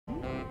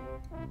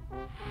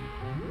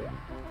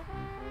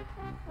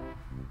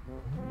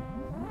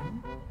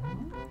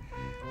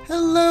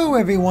Hello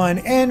everyone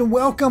and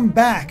welcome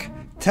back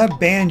to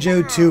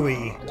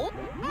Banjo-Tooie.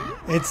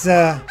 It's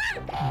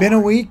been a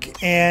week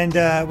and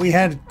we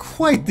had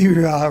quite the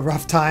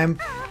rough time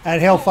at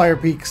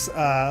Hailfire Peaks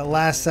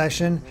last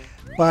session.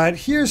 But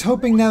here's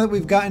hoping now that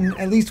we've gotten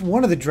at least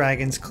one of the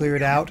dragons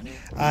cleared out,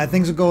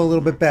 things will go a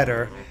little bit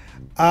better.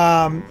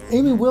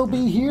 Amy will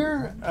be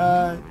here.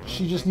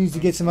 She just needs to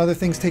get some other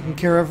things taken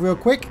care of real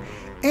quick.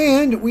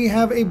 And we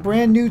have a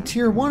brand new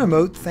Tier 1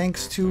 emote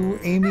thanks to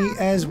Amy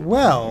as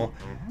well.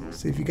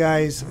 See if you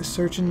guys are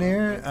searching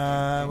there.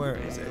 Where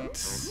is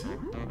it?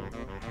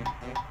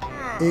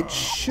 It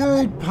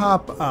should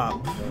pop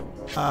up.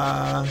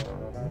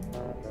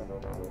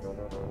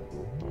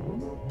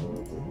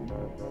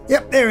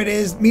 Yep, there it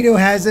is. Mito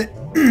has it.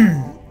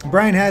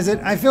 Brian has it.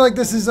 I feel like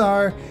this is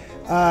our...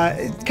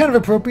 it's kind of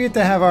appropriate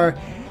to have our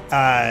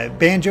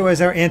Banjo as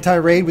our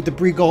anti-raid with the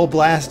Bregull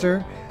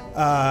Blaster.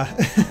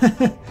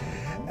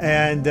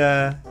 And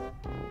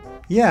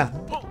yeah,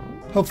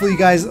 hopefully you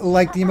guys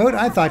like the emote.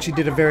 I thought she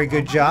did a very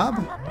good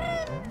job.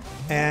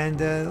 And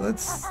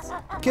let's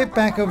get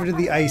back over to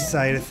the ice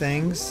side of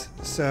things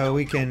so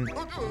we can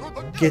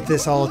get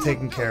this all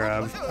taken care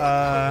of.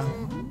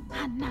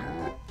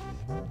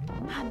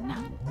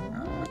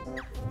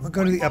 I'll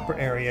go to the upper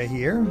area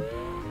here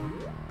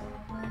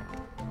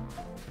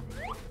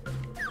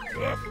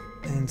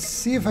and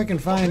see if I can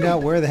find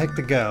out where the heck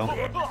to go.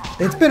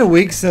 It's been a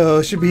week, so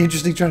it should be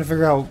interesting trying to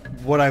figure out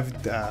what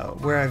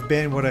where I've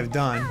been, what I've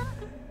done.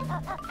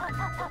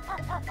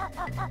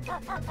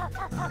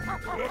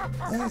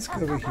 Let's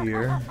go over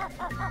here.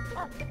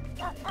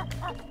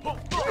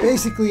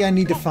 Basically, I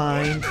need to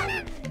find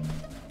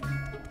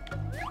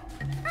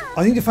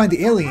the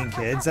alien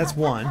kids. That's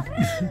one.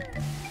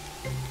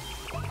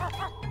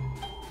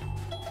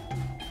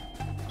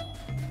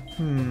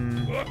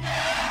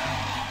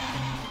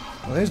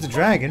 Well, there's the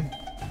dragon.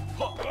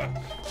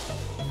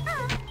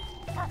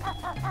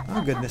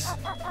 Oh, goodness.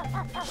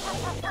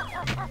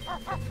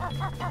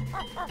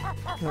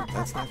 Nope,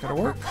 that's not gonna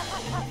work.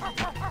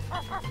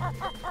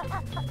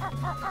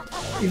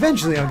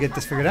 Eventually I'll get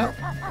this figured out.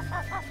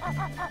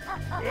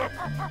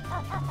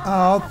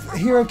 Oh,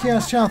 Hero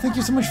Chaos Child, thank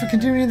you so much for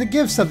continuing the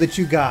gift sub that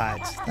you got.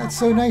 That's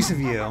so nice of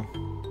you.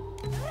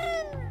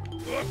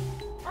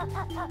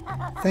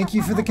 Thank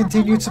you for the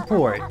continued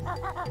support.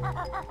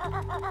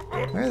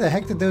 Where the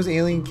heck did those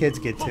alien kids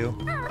get to?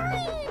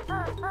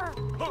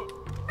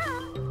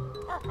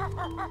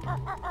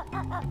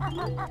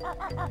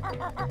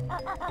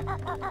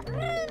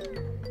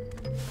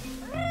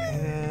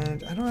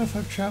 And I don't know if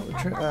I've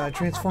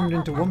transformed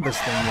into Wumba's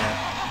thing yet.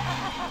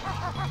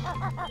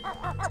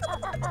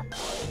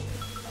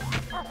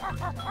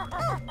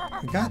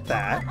 I got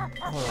that.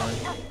 Hold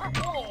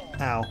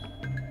on. Ow.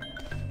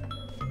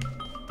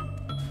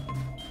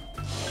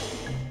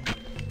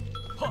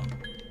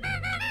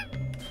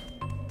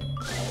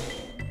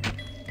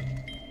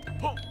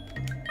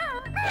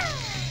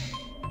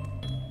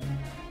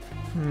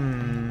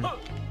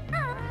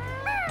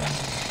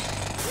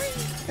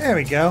 There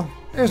we go.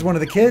 There's one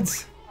of the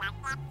kids.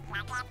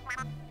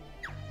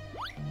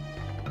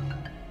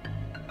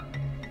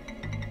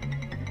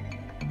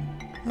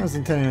 I was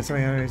intending on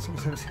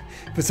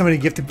somebody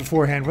gifted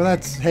beforehand. Well,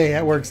 that's, hey,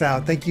 that works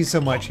out. Thank you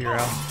so much, Hero.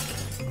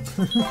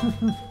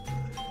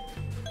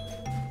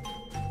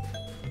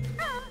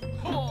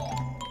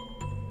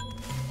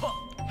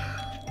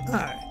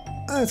 Alright,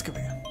 let's go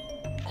here.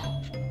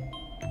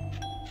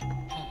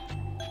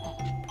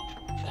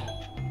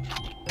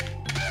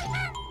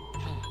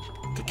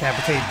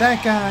 Decapitate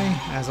that guy,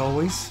 as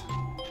always.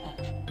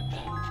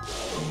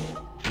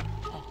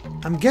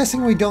 I'm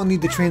guessing we don't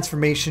need the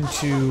transformation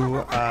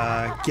to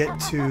get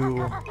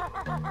to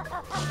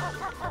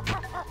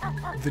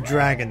the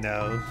dragon,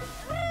 though.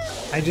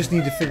 I just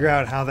need to figure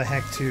out how the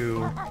heck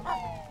to...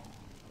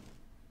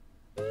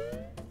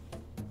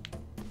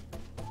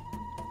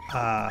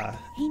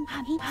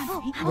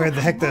 where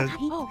the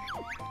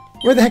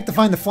heck to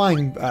find the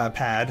flying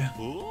pad.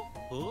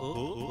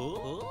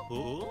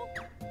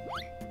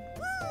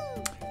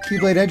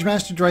 Keyblade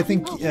Edgemaster, do I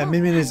think Min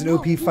Min is an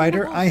OP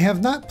fighter? I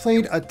have not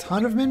played a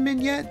ton of Min Min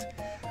yet,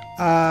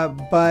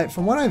 but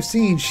from what I've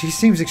seen, she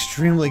seems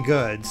extremely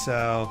good,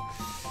 so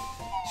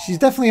she's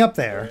definitely up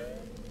there.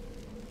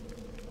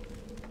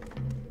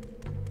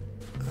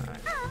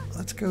 Alright,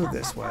 let's go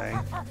this way.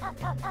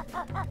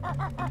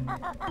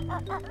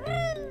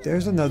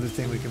 There's another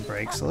thing we can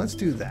break, so let's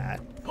do that.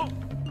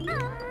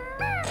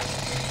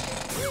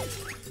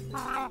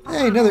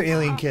 Hey, another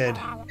alien kid.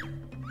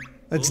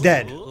 That's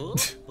dead.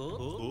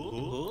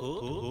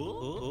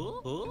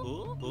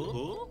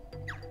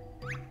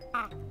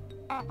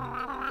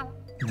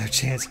 No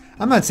chance.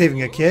 I'm not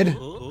saving a kid.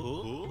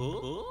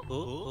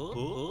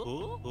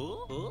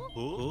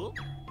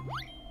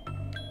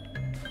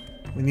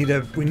 We need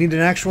an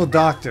actual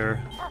doctor.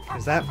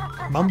 Is that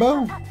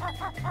Mumbo?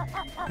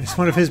 Is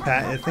one of his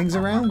things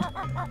around?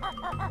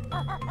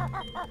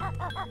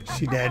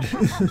 She dead.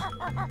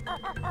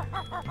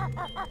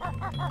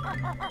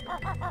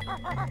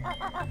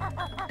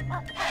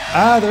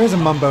 Ah, there is a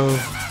Mumbo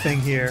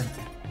thing here.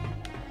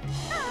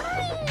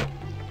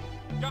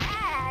 No,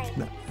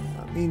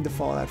 not mean to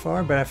fall that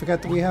far, but I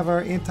forgot that we have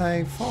our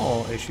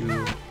anti-fall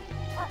issue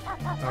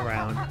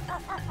around.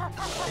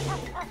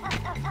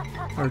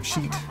 Or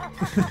cheat.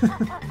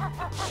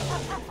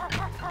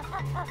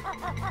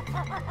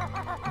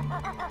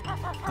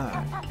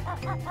 Alright.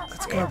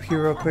 Let's go up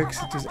here real quick,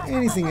 see if there's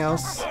anything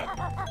else.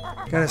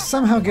 Gotta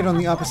somehow get on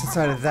the opposite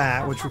side of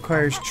that, which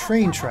requires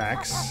train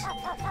tracks.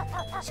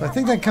 So I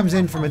think that comes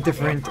in from a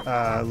different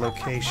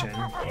location.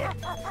 I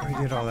already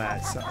did all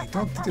that, so I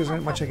don't think there's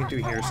much I can do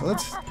here. So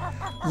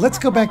let's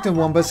go back to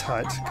Wumba's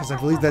hut, because I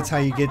believe that's how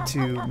you get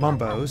to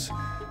Mumbo's.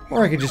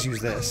 Or I could just use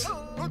this.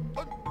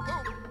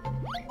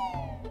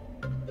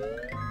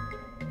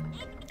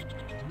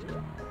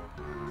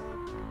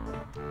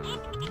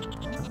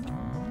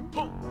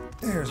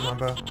 There's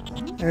Mumbo.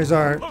 There's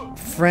our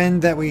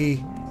friend that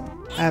we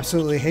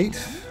absolutely hate.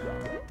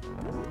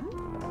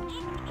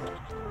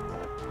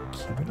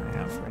 Keep an eye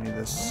out for any of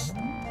this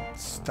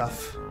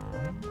stuff.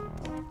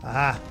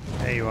 Aha,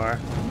 there you are.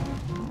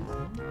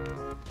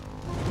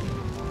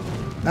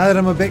 Now that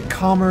I'm a bit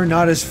calmer,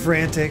 not as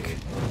frantic,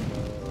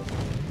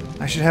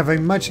 I should have a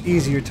much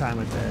easier time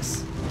with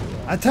this.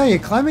 I tell you,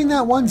 climbing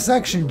that one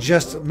section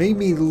just made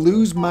me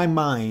lose my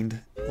mind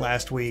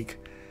last week.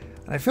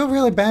 And I feel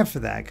really bad for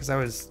that, because I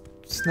was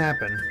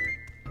snapping.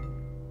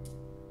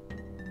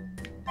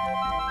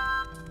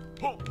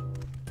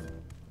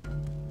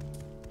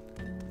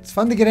 It's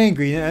fun to get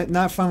angry,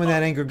 not fun when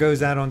that anger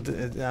goes out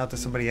to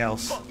somebody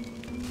else.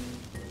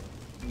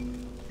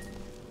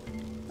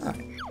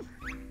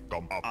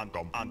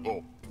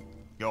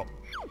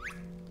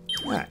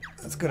 Alright,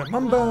 let's go to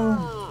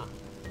Mumbo.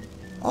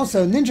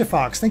 Also, Ninja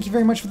Fox, thank you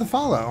very much for the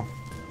follow.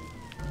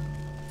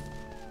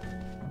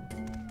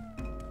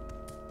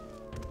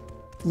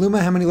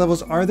 Luma, how many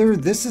levels are there?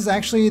 This is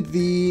actually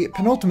the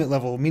penultimate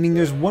level, meaning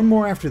there's one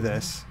more after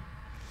this.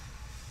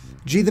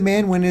 G the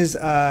Man, when his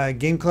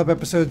Game Club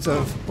episodes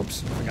of...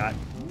 Whoops, I forgot.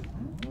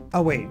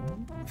 Oh wait,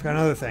 I forgot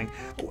another thing.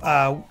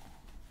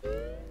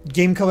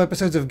 Game Club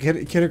episodes of Kid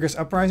Icarus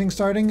Uprising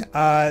starting.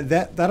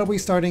 That'll be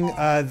starting.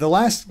 The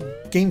last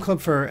Game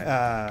Club for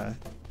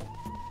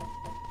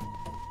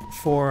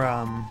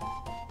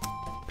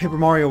Paper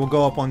Mario will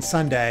go up on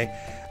Sunday.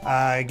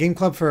 Game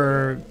Club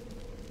for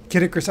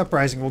Kid Icarus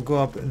Uprising will go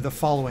up the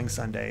following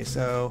Sunday.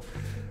 So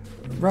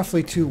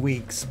roughly 2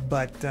 weeks,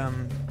 but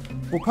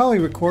we'll probably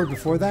record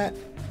before that.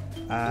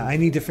 I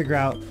need to figure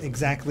out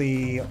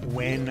exactly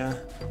when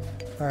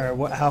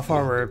or how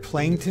far we're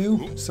playing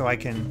to, so I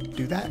can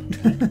do that.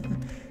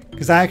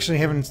 Because I actually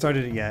haven't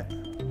started it yet.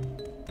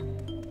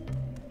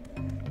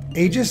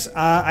 Aegis,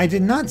 I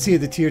did not see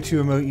the tier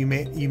 2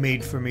 emote you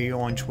made for me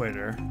on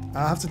Twitter.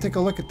 I'll have to take a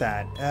look at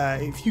that.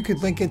 If you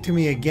could link it to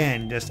me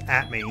again, just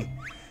at me,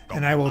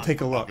 and I will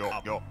take a look.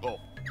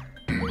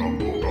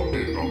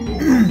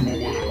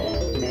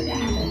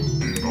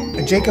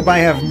 Jacob, I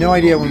have no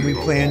idea when we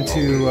plan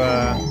to...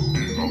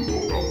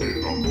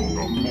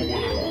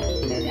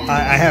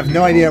 I have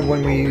no idea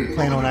when we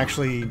plan on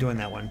actually doing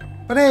that one.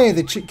 But hey,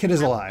 the kid is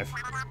alive.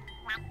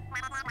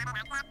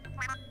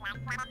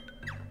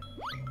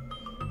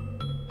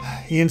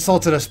 He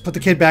insulted us. Put the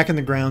kid back in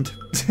the ground.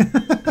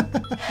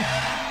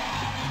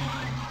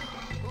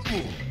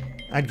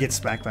 I'd get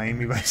smacked by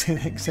Amy by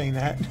saying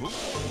that.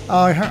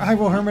 Oh, hi,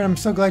 Will Herman. I'm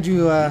so glad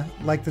you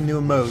like the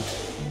new emote.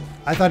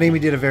 I thought Amy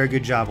did a very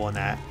good job on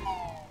that.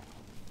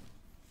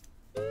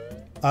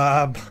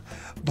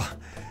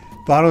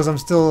 Bottles, I'm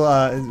still,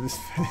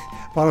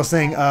 Bottles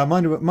saying,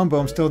 Mumbo,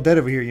 I'm still dead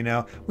over here, you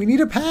know. We need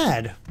a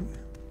pad.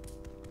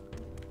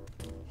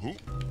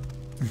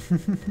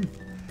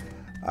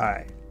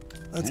 Alright.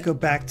 Let's go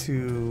back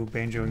to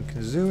Banjo and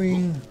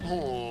Kazooie.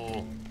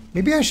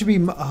 Maybe I should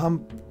be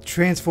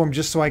transformed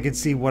just so I can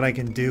see what I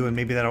can do, and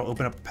maybe that'll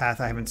open up a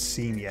path I haven't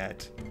seen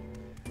yet.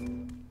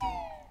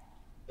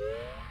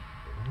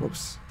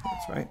 Whoops.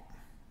 That's right.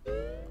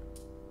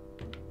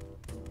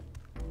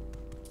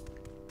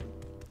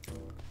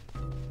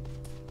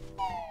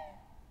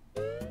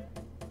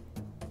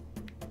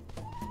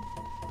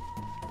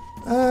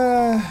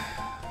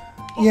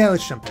 Yeah,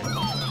 let's jump in. The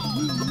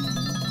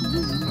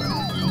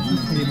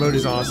emote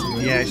is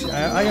awesome. Yeah,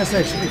 like I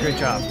said, she did a great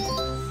job.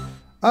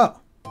 Oh.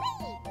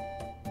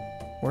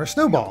 We're a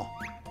snowball.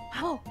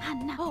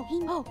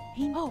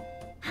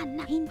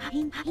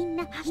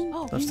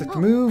 Left stick to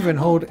move and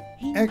hold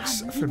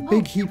X for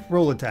big heap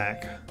roll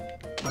attack.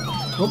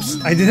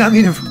 Whoops, I did not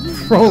mean to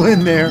roll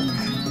in there.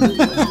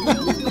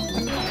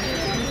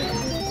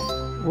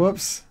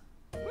 Whoops.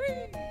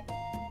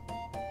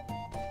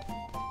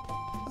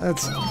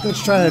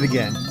 Let's try that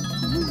again.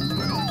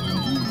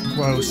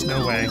 Gross,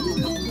 no way.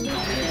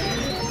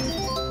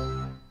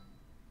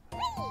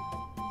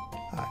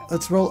 Alright,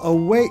 let's roll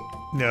away.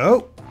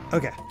 No.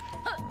 Okay.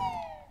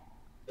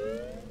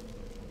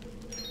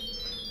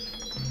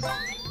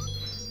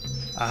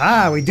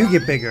 Aha, we do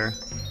get bigger.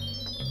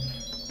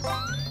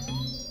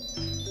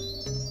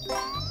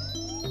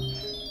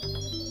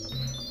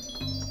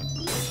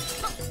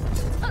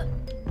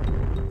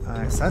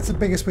 Alright, so that's the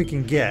biggest we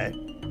can get.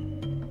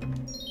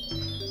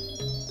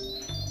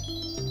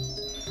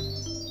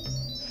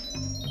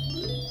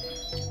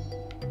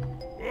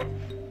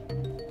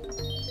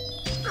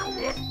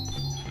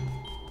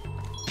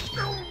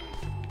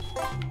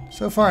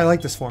 So far, I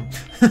like this form.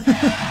 Can't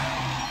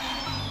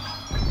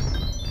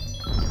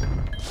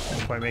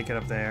quite make it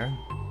up there.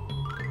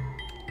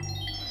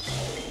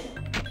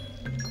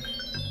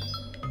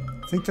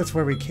 I think that's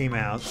where we came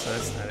out, so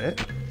that's not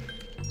it.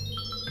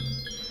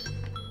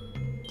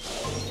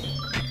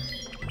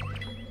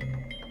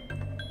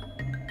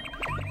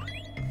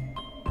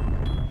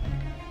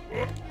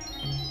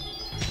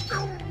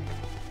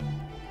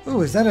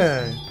 Ooh, is that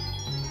a...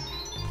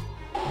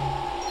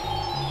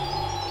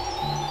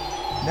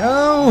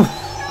 No!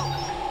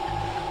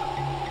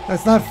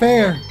 That's not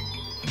fair.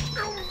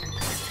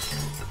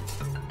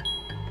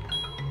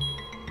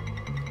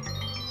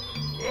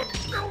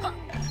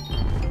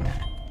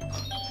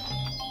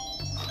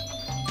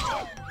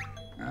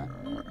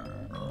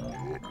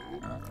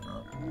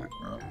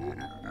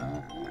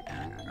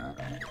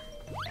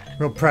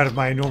 Real proud of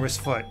my enormous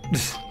foot.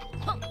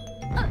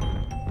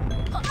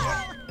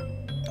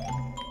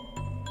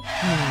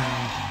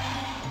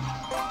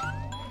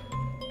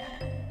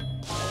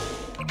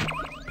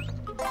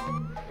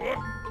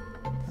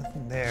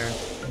 Nothing there.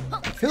 I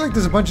feel like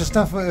there's a bunch of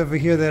stuff over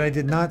here that I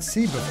did not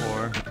see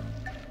before.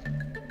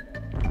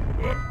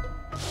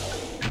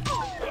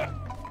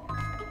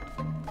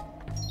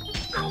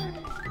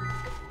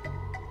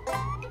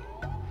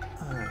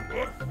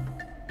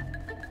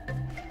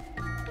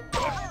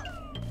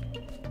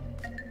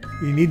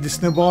 You need the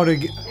snowball to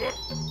get...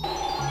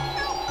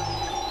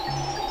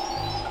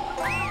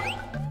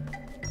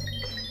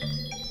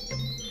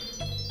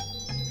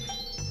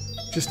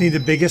 Just need the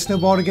biggest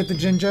snowball to get the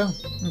Jinjo?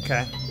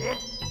 Okay.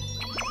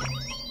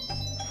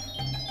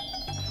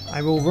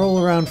 I will roll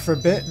around for a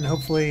bit and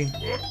hopefully...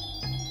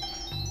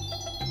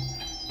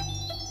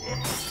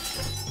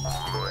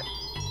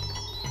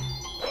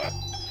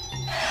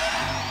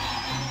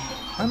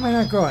 Why am I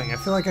not growing? I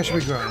feel like I should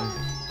be growing.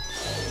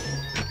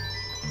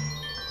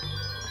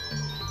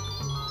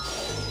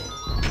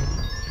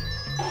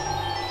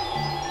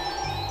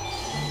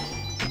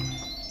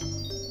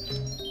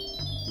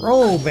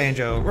 Roll,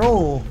 Banjo,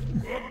 roll!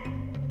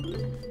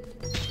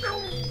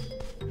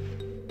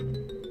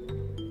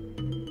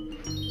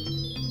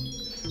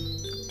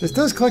 This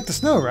does collect the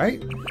snow,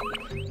 right?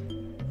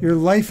 Your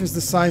life is the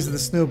size of the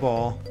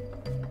snowball.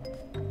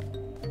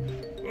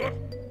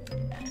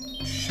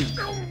 Shoot.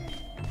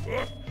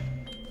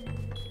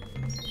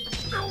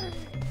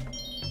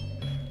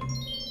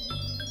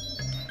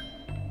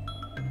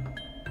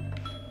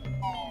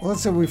 Well,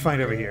 let's see what we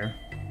find over here.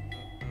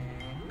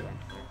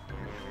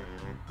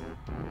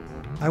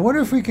 I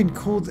wonder if we can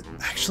cool...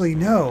 Actually,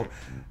 no.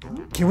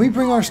 Can we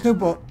bring our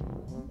snowball...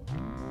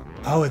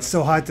 Oh, it's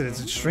so hot that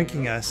it's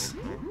shrinking us.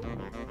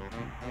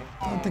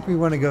 I don't think we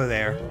want to go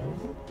there.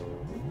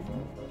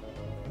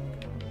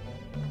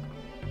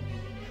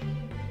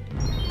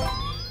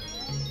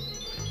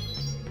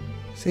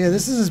 So yeah,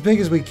 this is as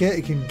big as we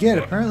can get.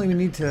 Apparently we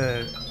need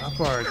to up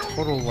our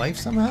total life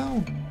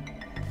somehow?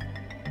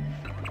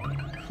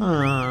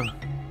 Huh.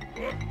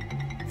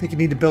 I think you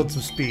need to build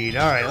some speed.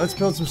 Alright, let's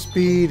build some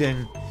speed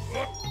and...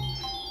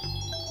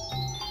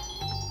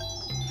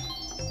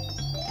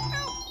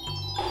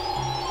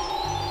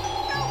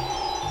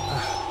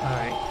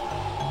 Alright.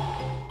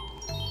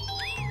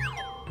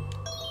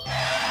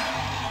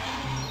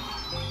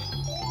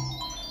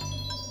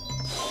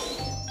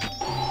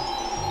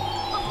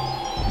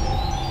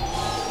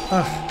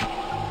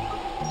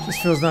 Ugh.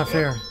 Just feels not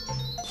fair.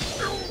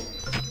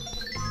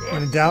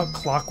 When in doubt,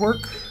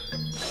 clockwork.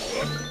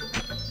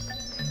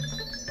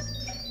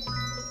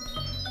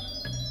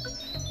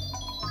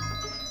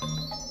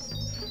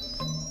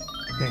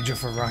 Banjo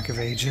for Rock of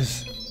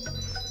Ages.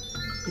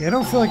 Yeah, I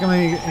don't feel like I'm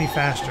any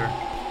faster.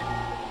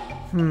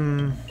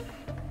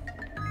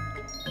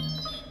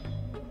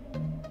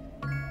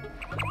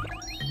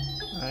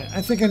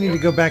 I think I need to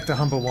go back to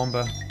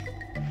Humbawamba.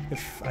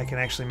 If I can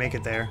actually make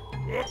it there.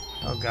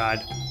 Oh god.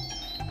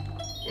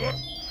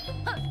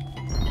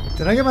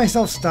 Did I get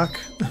myself stuck?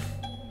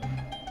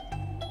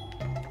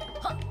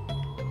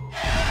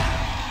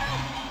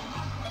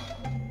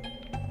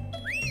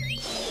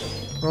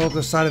 Roll up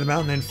the side of the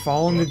mountain and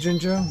fall on the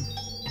Jinjo?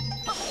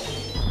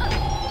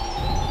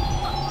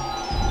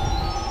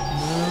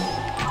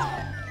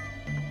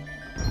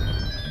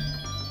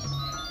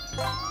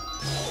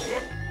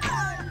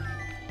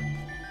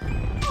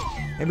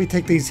 Maybe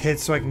take these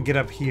hits so I can get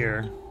up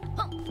here.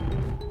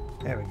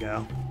 There we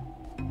go.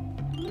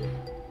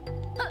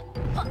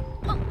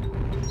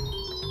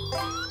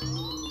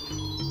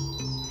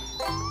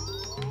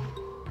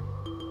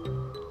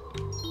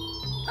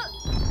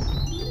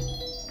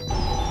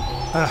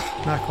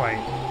 Not quite.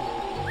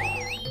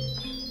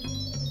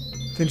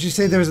 Didn't you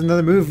say there was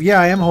another move? Yeah,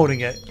 I am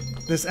holding it.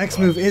 This X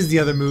move is the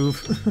other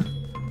move.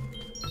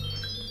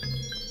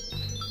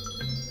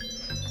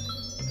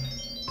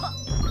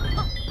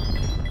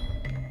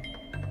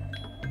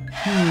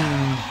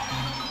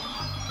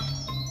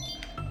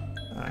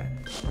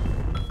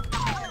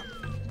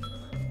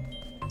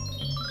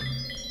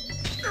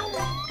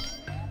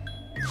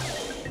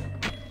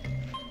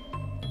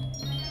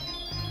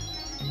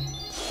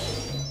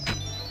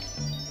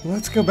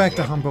 Let's go back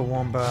to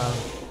Humbawamba.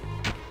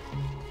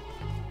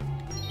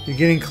 You're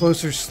getting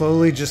closer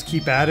slowly, just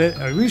keep at it.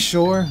 Are we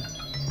sure?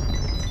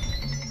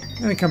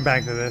 I'm gonna come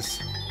back to this.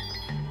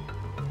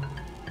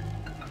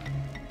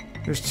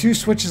 There's 2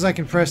 switches I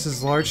can press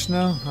as large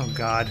snow. Oh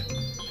god.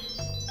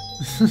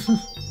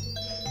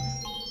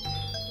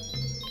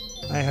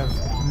 I have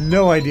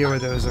no idea where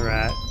those are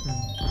at.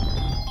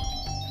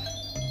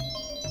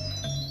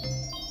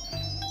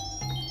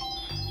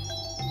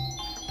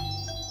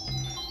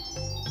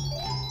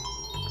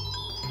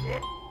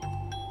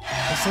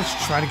 Guess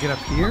let's try to get up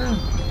here.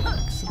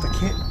 Except I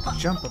can't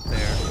jump up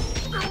there.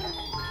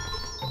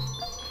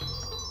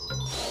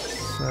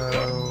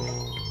 So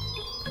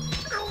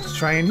let's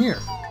try in here.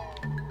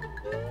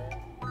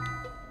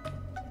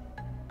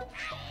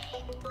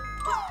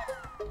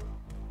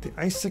 The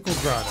Icicle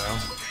Grotto.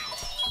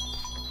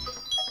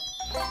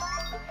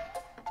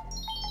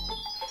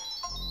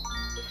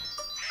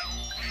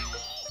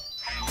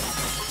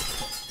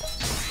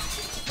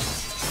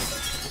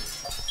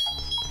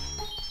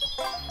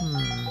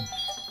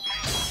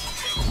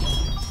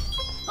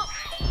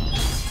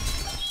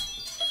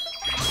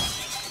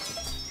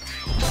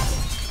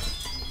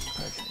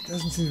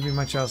 Doesn't seem to be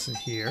much else in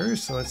here,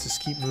 so let's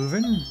just keep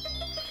moving.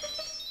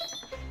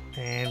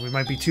 And we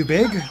might be too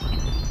big.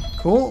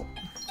 Cool.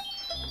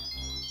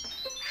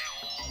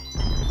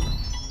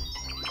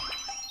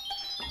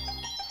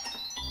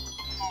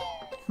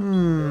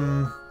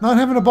 Not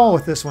having a ball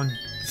with this one.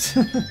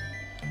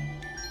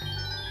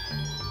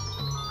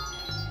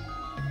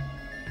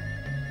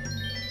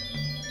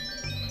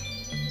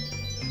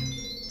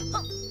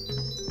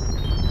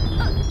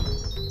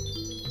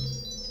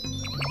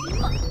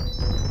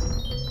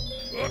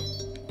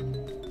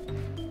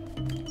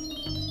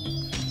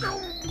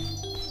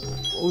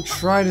 We'll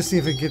try to see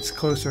if it gets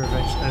closer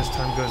eventually as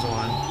time goes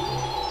on.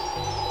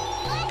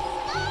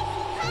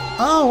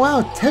 Oh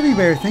wow, Teddy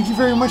Bear, thank you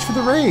very much for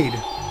the raid.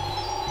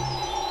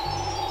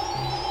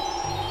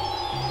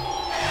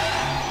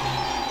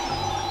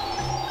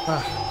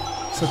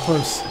 Ah, so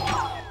close.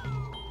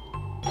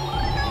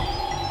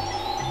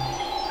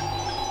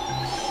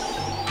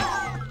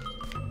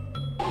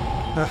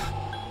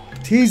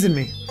 Teasing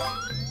me.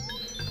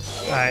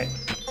 Alright.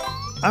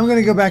 I'm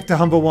gonna go back to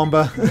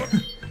Humbawamba.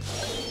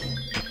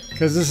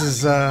 Because this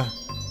is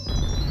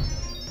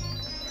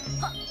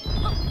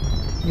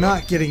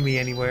not getting me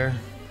anywhere.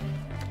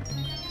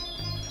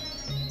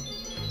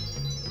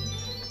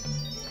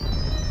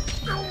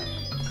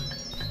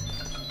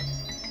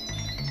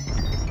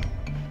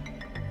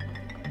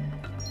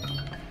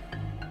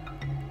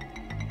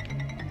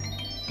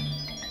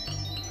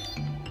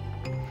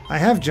 I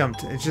have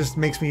jumped. It just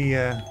makes me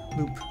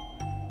loop.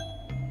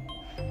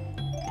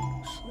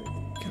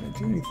 Can I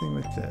do anything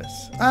with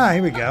this? Ah,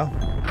 here we go.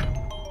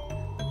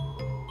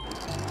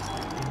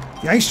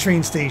 The ice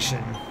train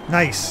station.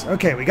 Nice.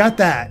 Okay, we got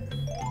that.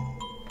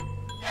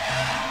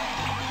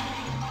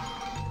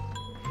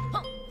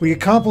 We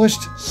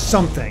accomplished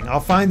something. I'll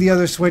find the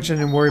other switch and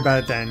then worry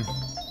about it then.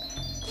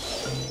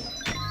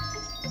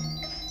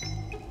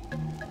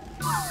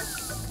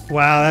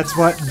 Wow,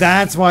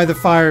 that's why the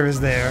fire is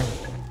there.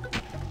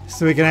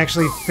 So we can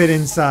actually fit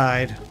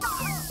inside.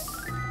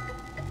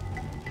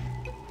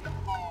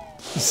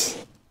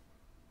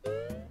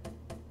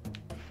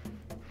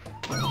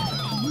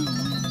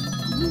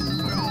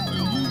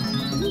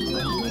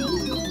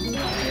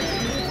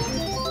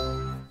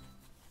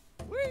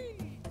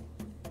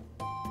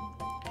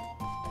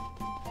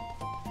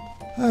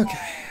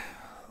 Okay,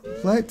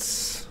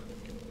 let's...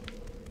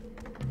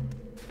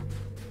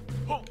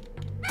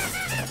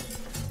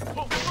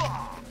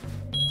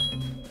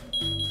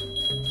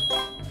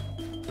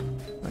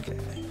 Okay,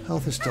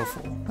 health is still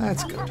full.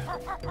 That's good.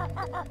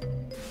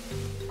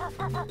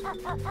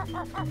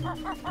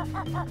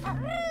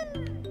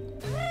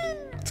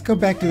 Let's go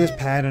back to this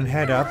pad and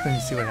head up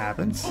and see what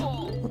happens.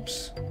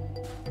 Whoops.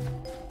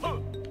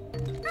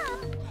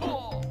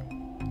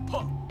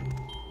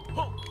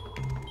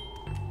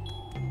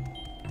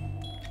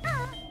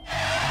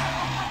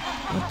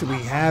 What do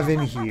we have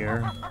in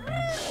here?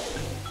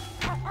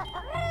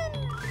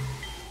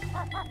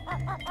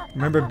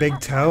 Remember Big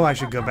Toe? I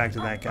should go back to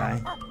that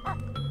guy.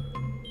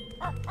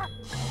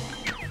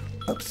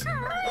 Oops.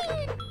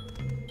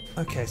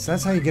 Okay, so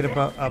that's how you get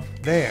up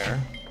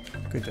there.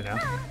 Good to know.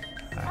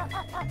 Right.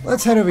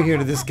 Let's head over here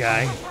to this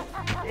guy.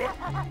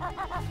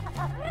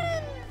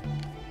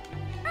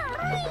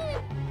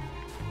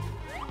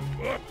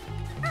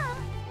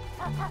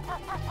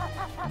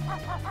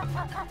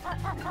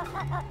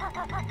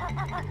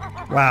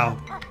 Wow.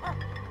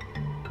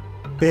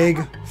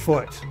 Big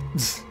foot.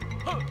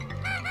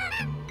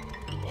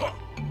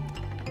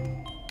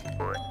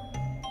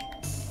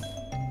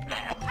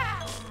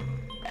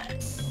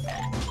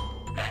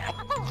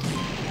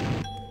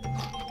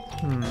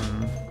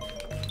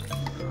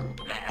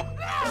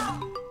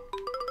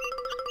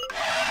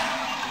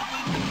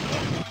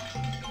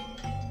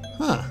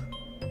 Huh.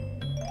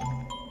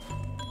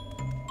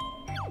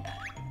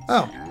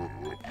 Oh.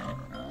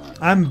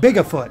 I'm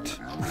Bigafoot.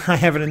 I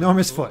have an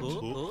enormous foot.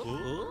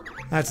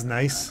 That's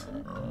nice.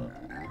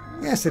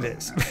 Yes, it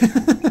is.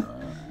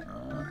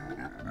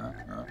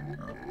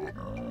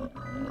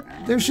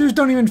 Their shoes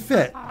don't even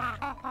fit.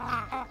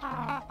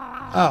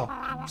 Oh,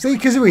 see,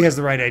 Kazooie has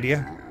the right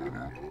idea.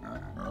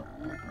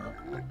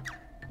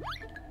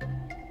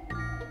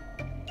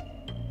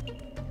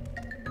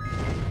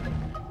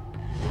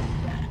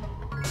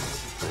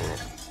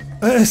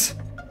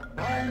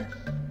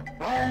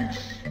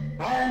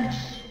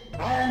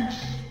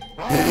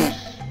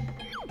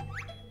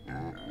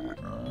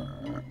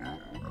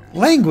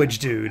 Language,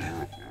 dude.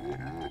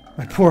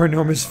 My poor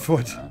enormous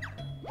foot.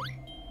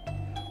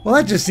 Well,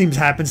 that just seems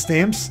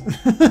happenstance.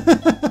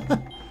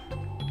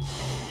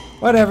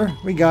 Whatever,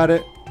 we got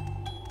it.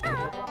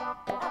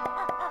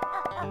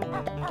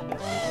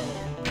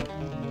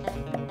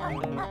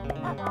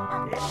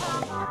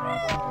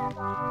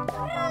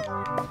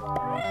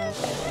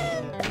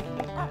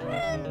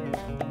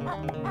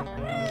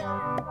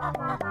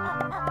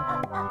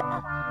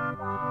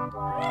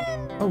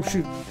 Oh,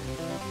 shoot.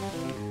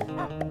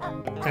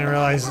 I didn't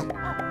realize it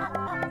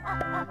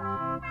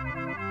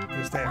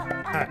was there.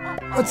 Alright,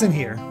 what's in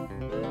here?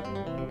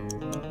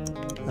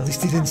 At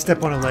least he didn't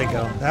step on a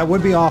Lego. That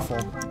would be awful.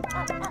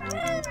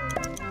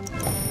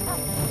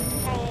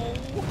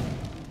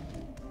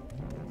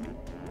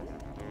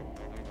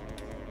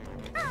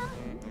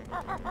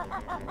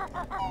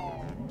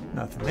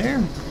 Nothing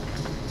there.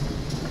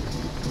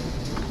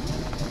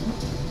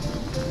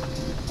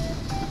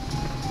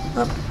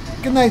 Oh,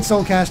 good night,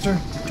 Soulcaster.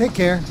 Take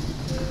care.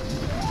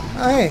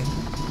 Oh, hey.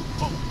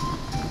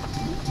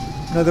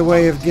 Another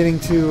way of getting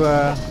to,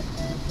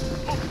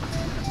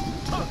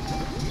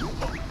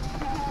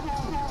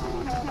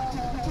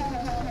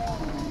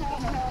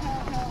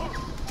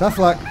 tough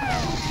luck.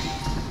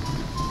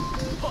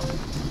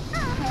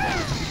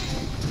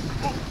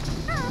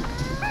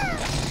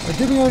 Or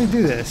did we already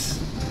do this?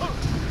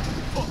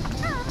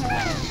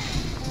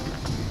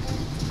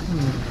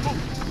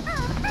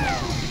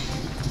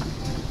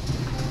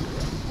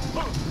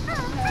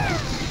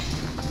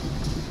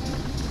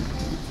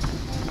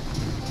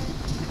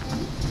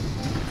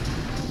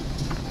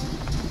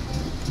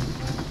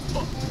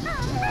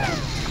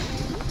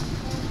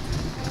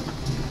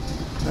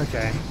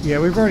 Okay, yeah,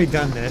 we've already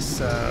done this,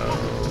 so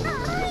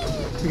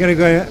we gotta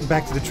go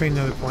back to the train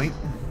another point.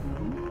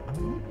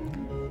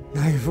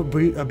 Now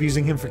you're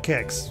abusing him for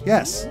kicks.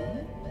 Yes.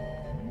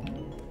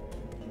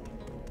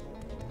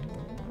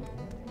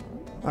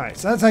 Alright,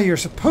 so that's how you're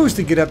supposed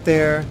to get up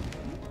there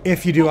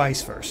if you do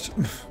ice first.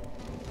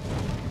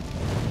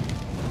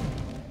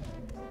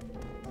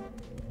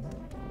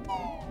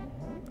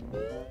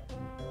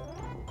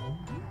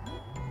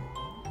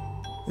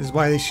 This is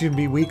why they shouldn't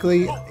be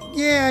weekly.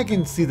 Yeah, I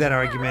can see that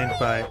argument,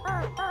 but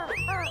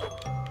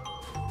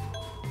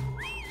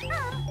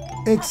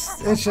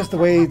it's just the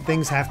way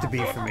things have to be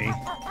for me.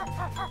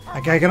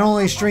 Like, I can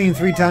only stream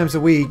 3 times a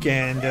week,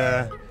 and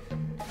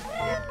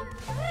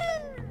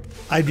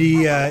it'd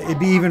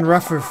be even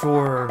rougher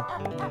for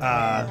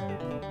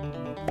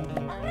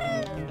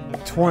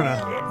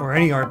Torna or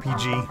any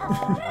RPG.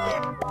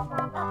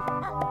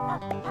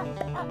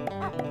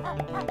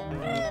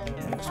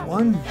 There's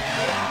one.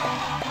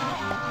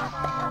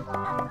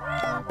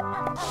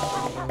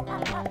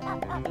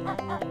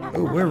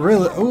 Oh, we're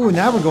really... Oh,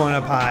 now we're going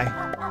up high.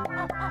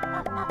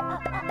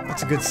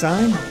 That's a good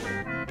sign.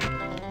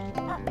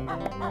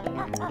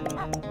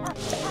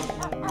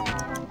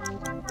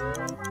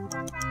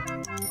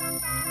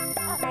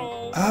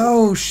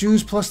 Oh,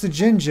 shoes plus the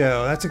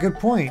Jinjo. That's a good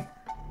point.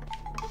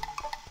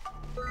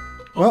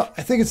 Well,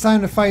 I think it's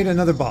time to fight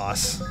another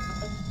boss.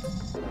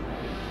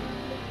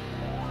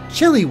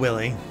 Chili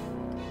Willy.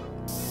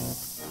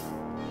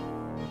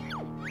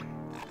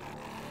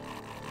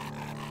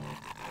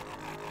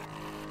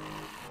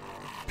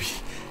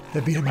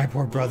 The beat of my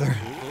poor brother.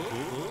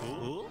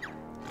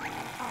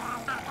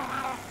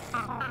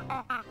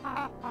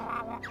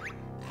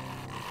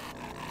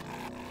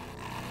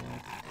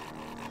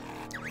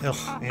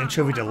 Ugh,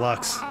 Anchovy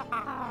Deluxe.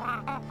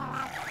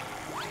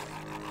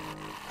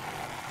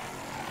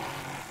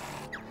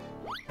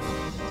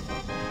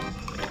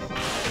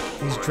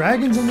 These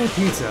dragons and their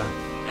pizza.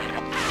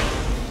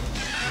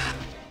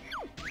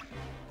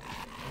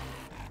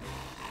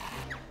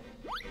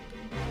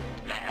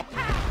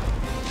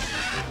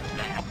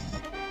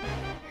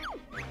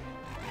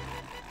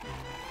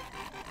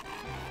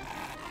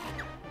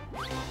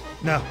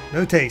 No,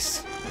 no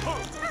taste.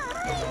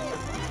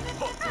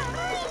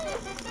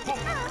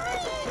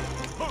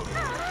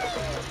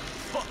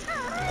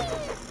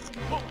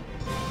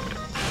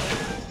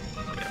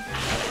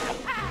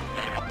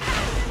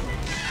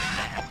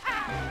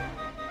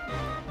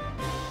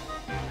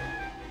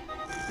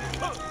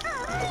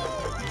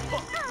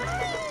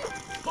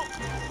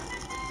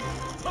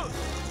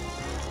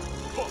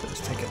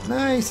 Let's take it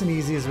nice and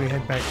easy as we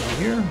head back over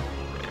here.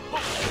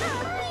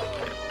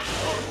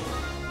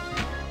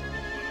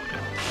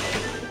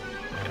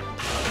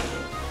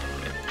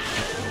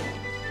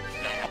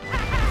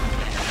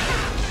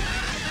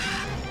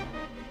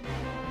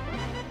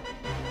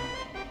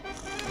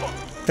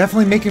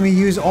 Definitely making me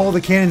use all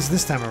the cannons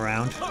this time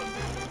around.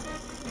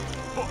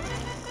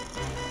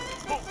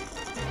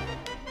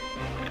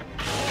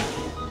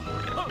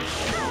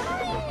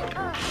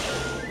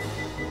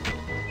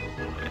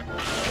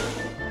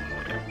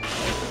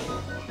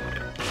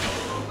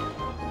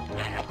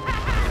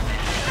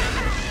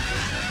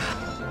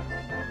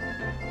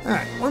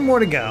 Alright, one more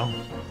to go.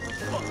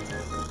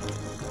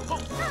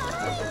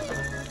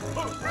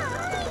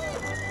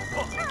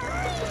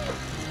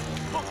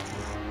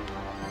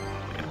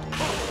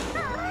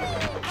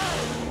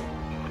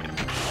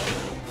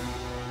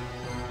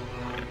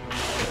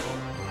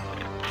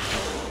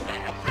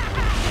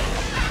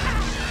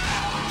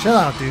 Chill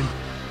out, dude.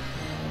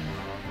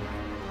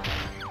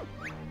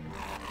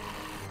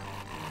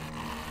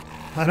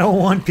 I don't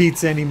want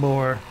pizza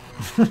anymore.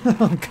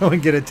 I'll go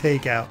and get a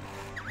takeout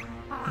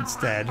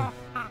instead.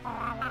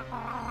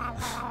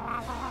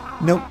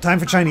 Nope, time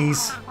for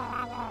Chinese.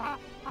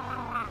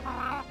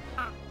 A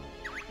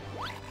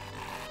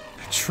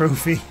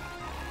trophy.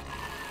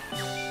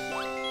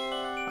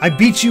 I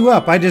beat you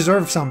up. I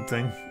deserve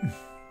something.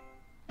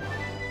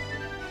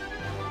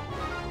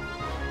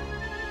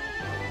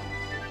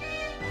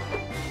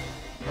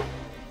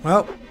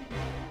 Well.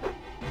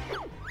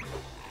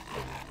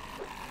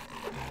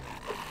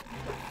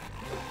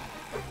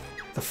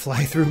 The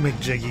fly-through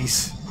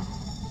McJiggies.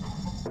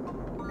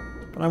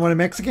 But I want a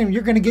Mexican.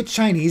 You're going to get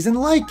Chinese and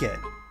like it.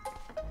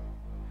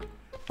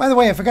 By the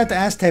way, I forgot to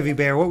ask Heavy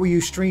Bear, what were you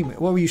streaming?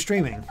 What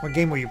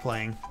game were you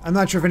playing? I'm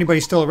not sure if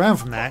anybody's still around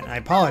from that. I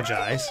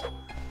apologize.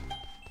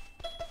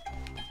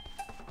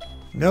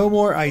 No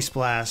more ice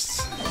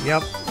blasts.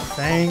 Yep.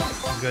 Thank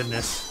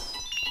goodness.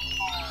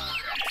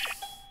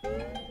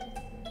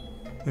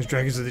 Those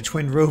dragons are the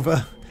twin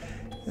Rova.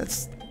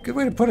 That's a good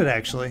way to put it,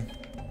 actually.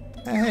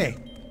 Hey.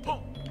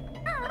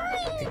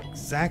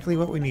 Exactly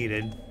what we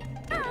needed.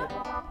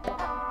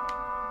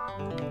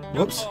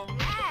 Whoops.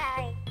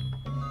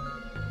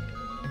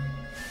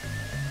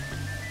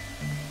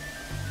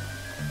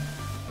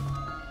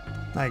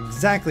 Not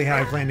exactly how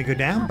I planned to go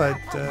down, but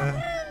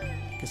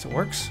guess it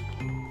works.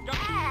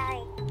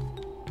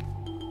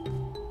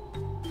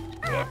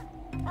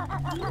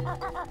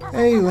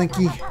 Hey,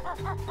 Linky.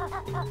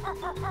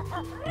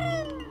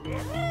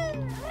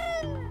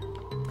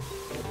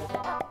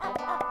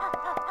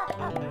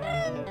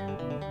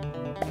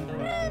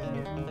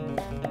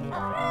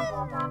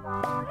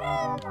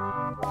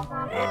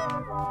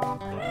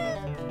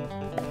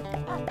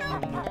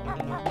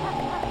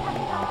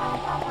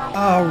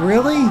 Oh,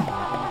 really?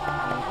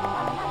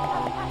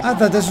 I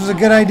thought this was a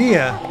good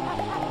idea.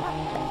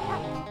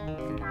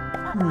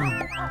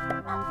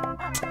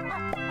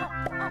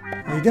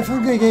 You're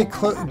definitely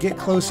gonna get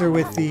closer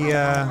with the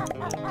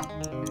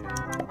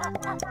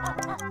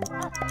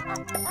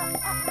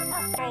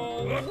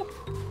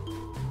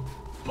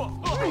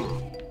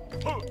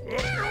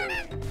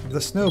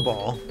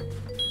snowball.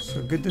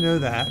 So good to know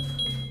that.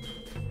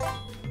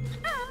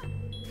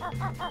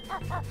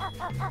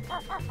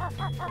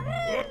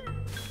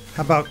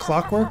 How about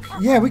clockwork?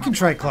 Yeah, we can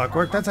try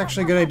clockwork. That's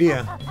actually a good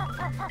idea.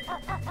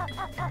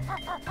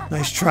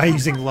 Nice try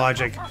using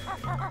logic.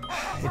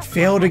 It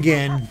failed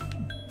again.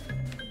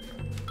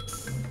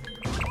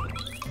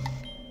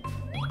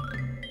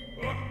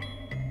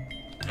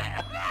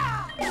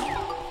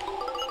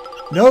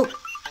 Nope.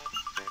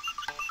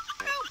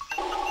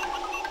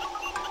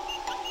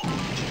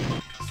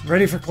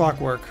 Ready for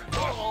clockwork.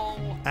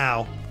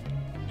 Ow.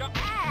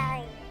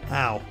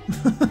 Ow.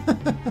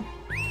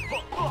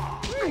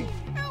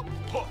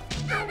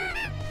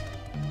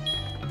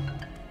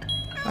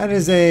 That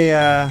is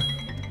a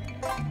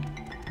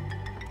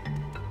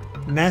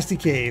nasty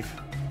cave.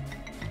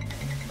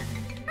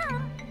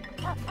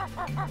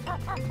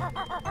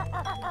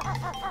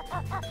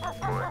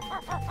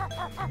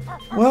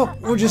 Well,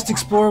 we'll just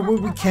explore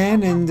what we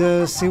can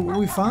and see what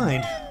we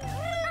find.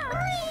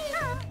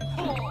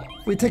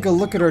 We take a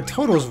look at our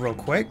totals real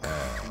quick.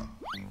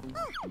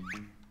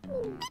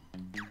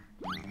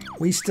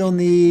 We still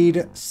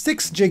need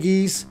 6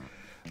 Jiggies,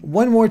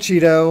 1 more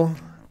Cheeto,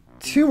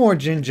 2 more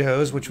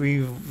Jinjos, which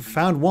we've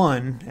found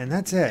 1, and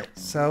that's it.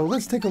 So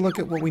let's take a look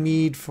at what we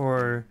need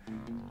for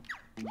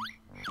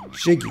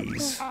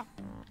Jiggies.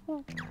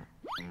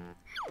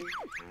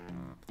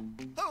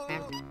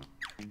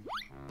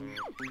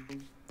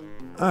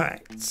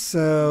 Alright,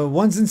 so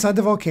one's inside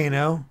the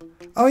volcano.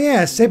 Oh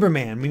yeah,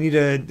 Saberman. We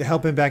need to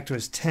help him back to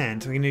his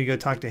tent. We need to go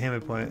talk to him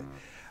at point.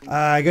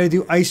 I gotta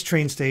do Ice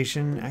Train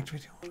Station.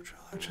 Activate the oil drill.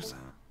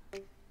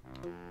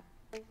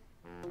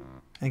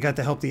 And got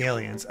to help the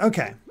aliens.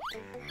 Okay.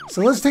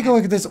 So let's take a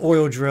look at this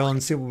oil drill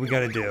and see what we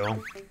gotta do.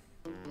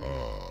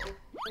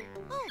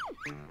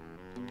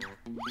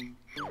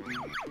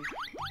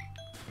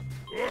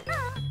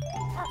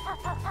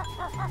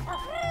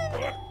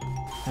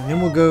 And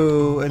then we'll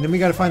go, and then we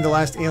gotta find the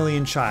last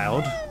alien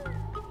child.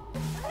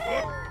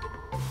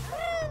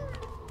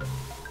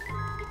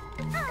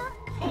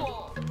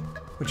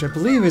 Which I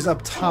believe is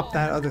up top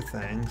that other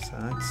thing, so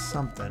that's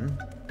something.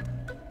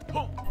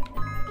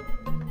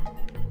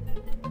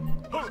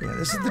 So yeah,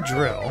 this is the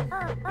drill.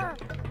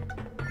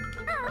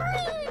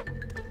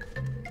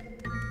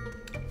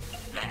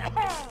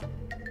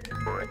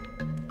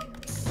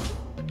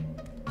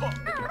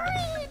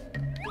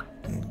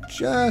 And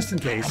just in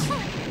case.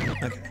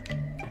 Okay.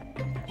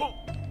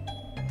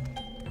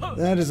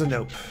 That is a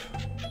nope.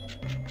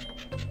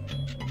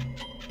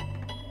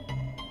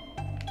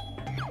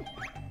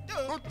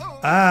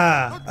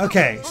 Ah,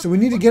 okay. So we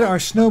need to get our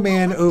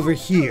snowman over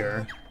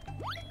here.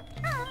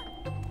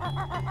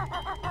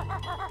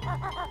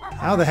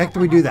 How the heck do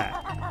we do that?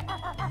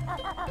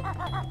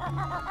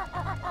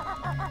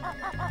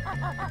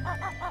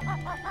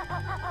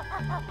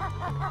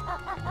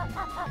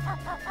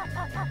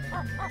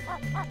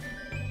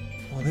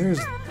 Well, there's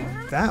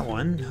that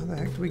one. How the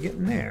heck do we get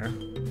in there?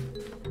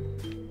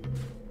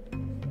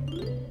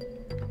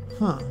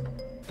 Huh.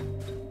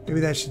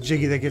 Maybe that's the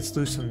jiggy that gets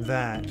loose from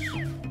that.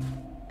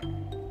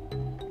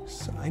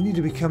 So I need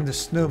to become the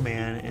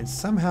snowman and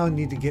somehow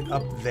need to get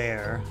up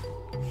there.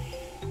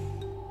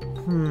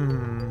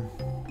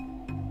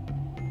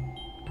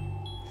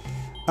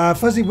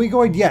 Fuzzy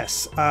Wigoid,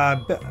 yes.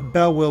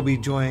 Belle will be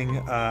joining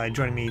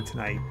me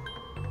tonight.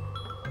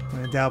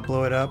 When in doubt,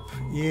 blow it up.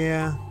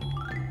 Yeah.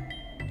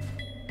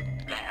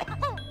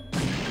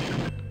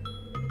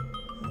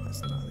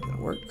 That's not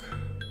gonna work.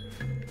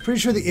 Pretty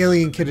sure the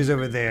alien kid is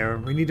over there.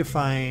 We need to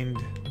find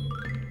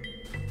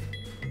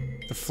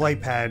the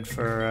flight pad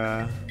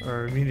for,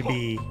 or we need to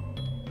be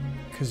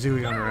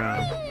Kazooie on her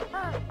own.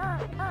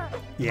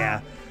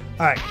 Yeah.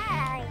 Alright.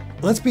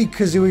 Let's be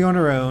Kazooie on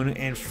her own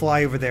and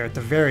fly over there at the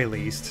very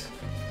least.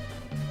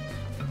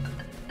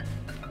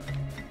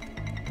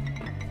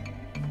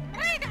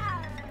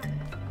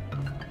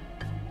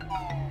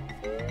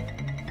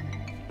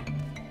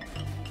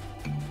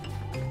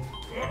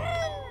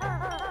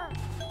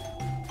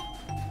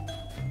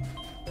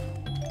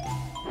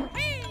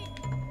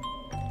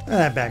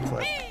 That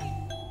backflip.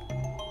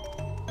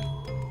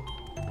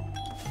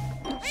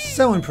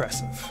 So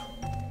impressive.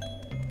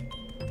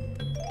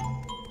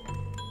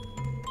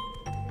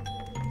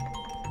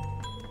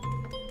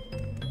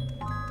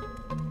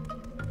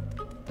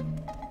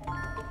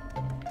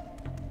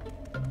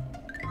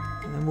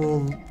 And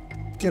we'll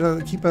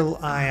keep an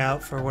eye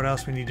out for what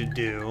else we need to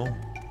do.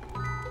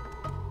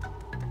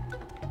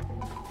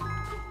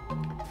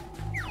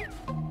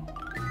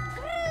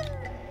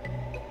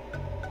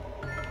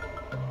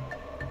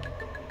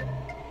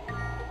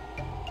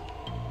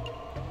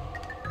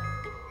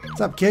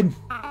 What's up, kid?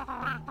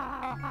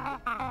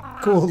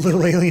 Cool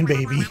little alien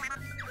baby.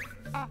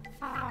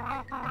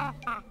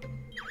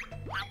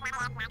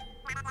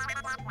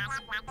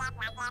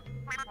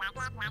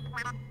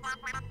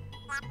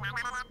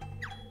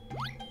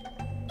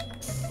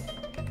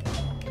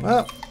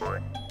 Well,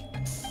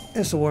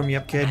 this'll warm you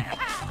up, kid.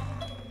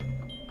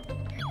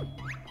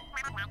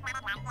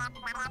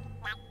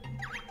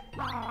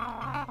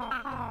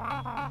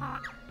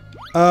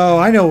 Oh,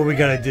 I know what we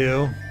gotta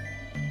do.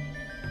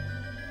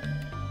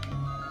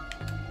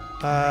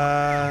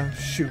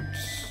 Shoot.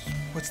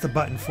 What's the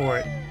button for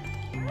it?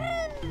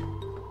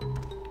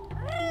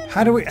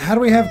 How do we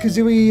have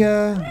Kazooie,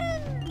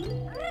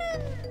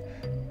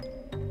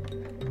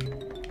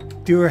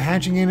 do her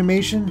hatching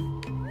animation?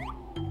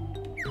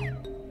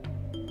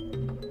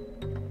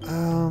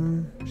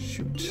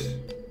 Shoot.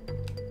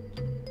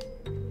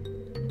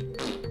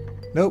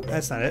 Nope,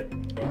 that's not it.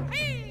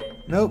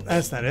 Nope,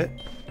 that's not it.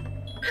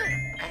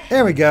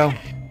 There we go.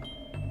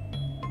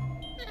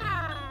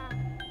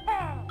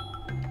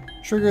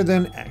 Trigger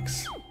then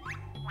X.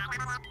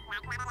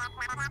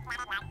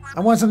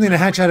 I want something to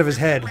hatch out of his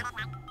head.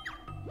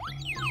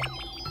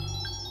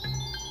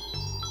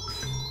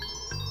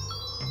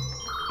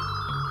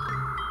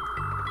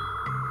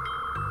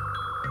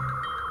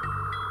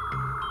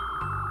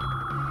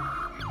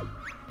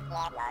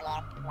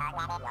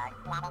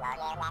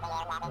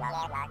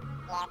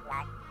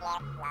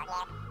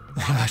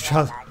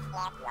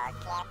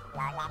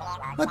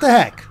 What the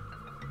heck?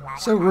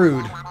 So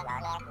rude.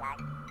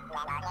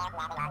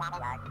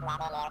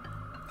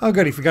 Oh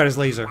good, he forgot his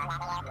laser.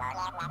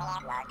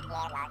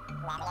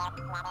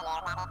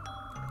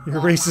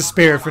 Your race is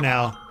spared for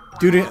now,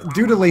 due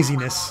to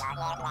laziness.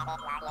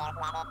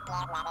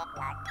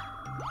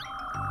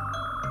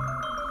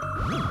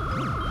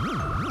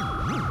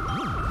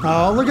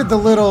 Oh, look at the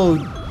little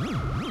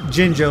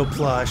Jinjo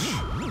plush.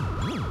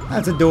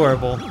 That's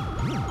adorable.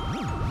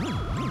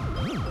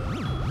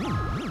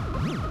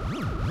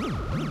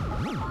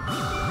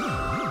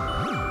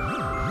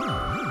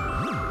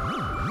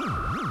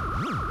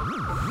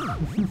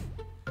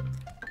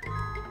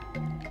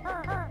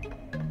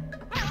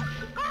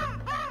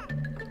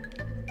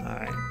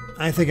 Alright,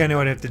 I think I know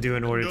what I have to do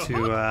in order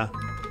to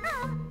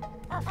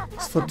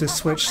flip this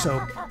switch, so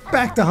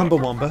back to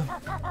Humbawamba.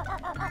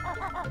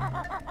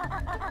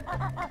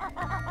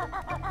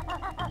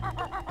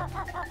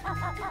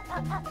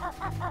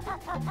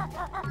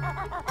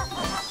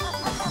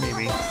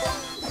 Maybe.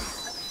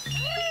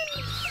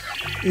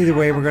 Either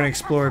way, we're going to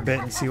explore a bit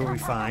and see what we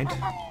find.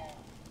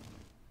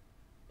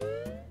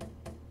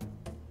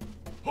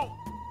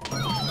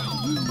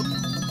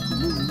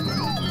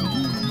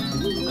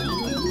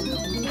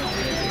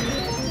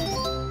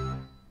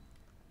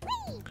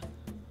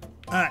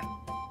 Alright.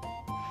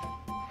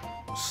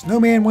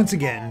 Snowman once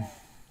again.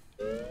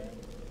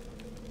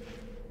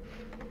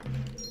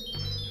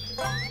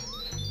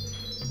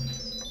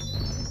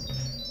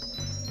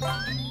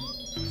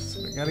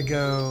 So we gotta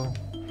go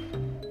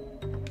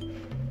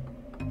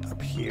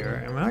up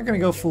here. And we're not gonna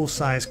go full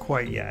size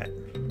quite yet.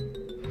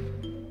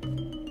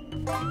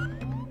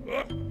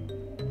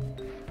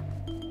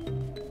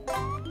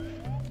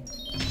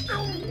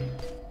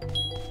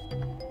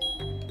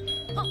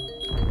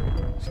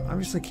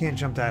 Obviously can't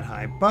jump that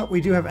high, but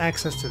we do have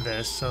access to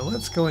this, so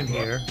let's go in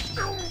here.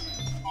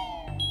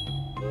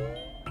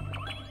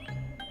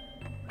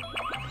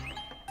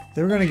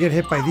 Then we're going to get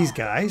hit by these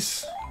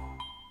guys.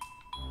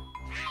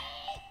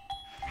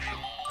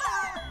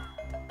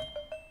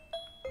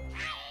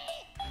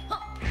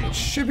 It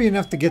should be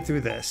enough to get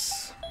through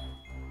this.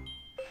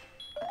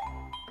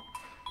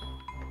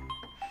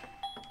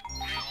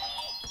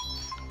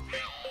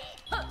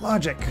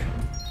 Logic.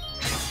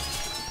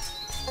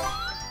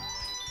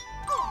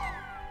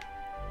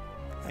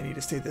 I need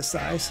to stay this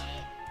size.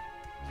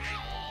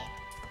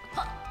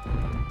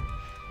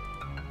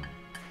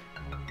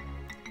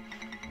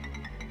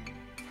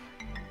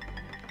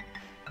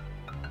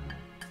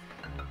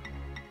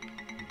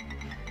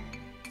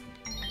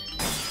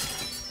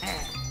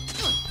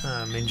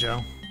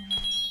 Minjo.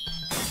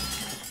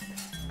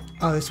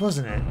 Oh, this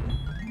wasn't it.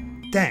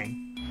 Dang.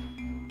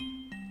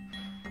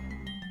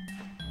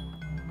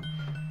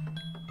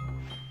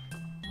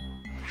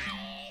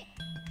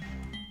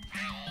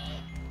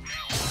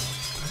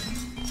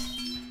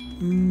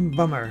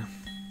 Bummer.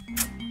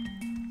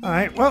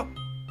 Alright, well,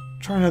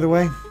 try another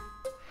way.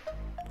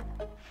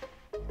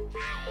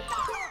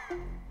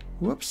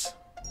 Whoops.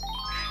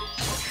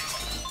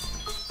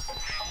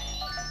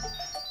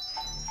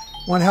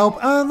 Want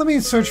help? Let me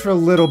search for a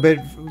little bit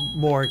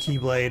more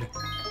Keyblade.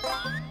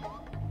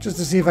 Just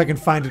to see if I can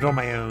find it on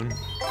my own.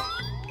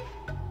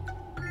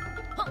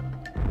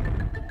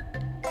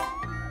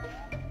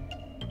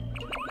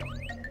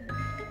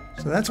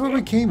 So that's where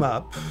we came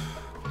up.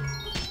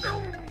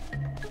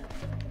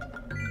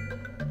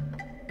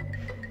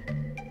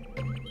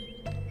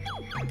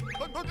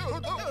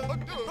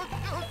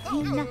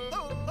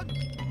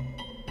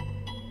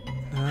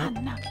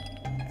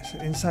 Is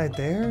it inside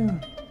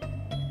there?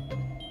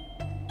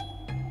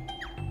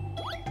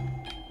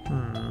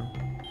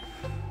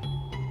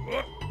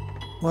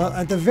 Well,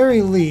 at the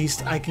very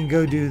least, I can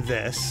go do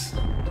this.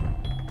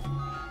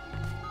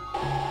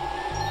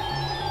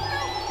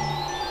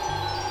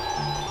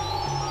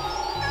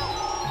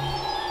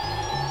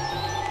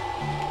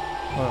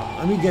 Hold on,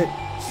 let me get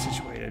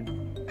situated.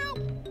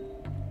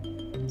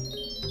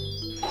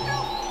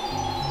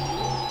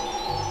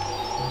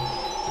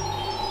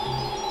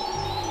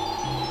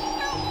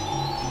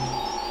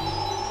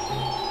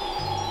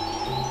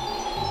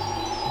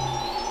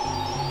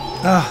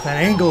 Ah, that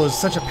angle is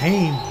such a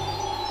pain.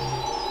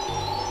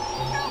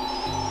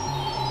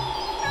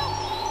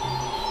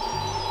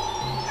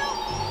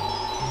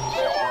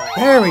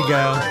 There we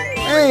go.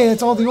 Hey,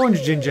 that's all the orange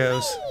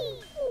Jinjos.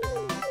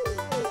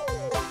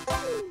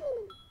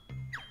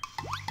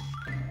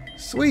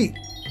 Sweet.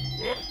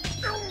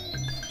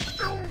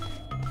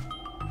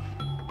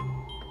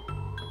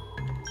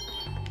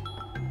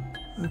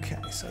 Okay,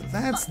 so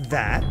that's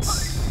that.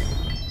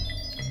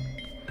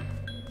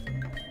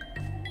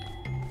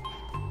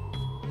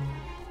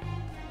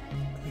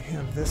 We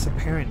have this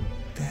apparent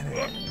dead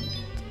end.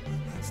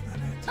 That's not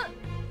it.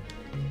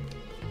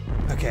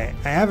 Okay,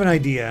 I have an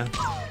idea.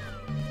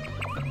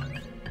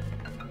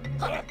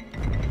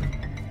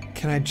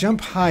 Can I jump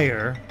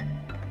higher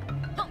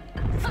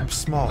if I'm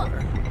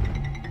smaller?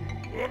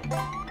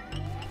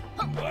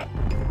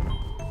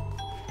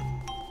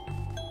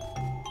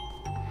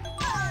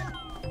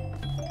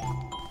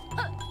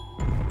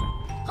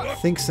 I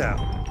think so.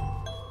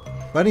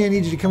 Buddy, I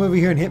need you to come over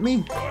here and hit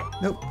me?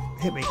 Nope,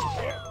 hit me.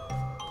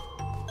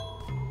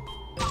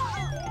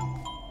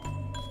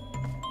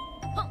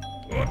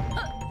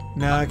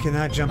 No, I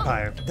cannot jump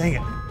higher. Dang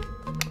it.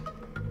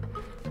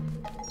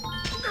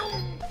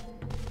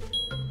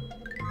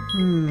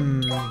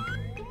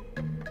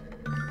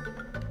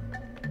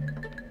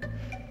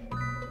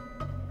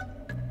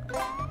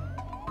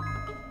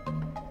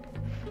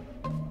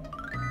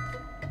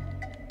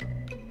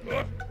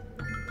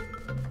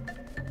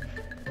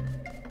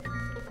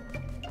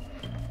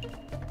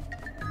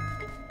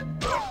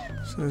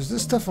 So there's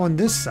this stuff on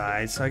this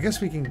side, so I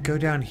guess we can go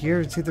down here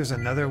and see if there's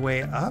another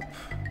way up.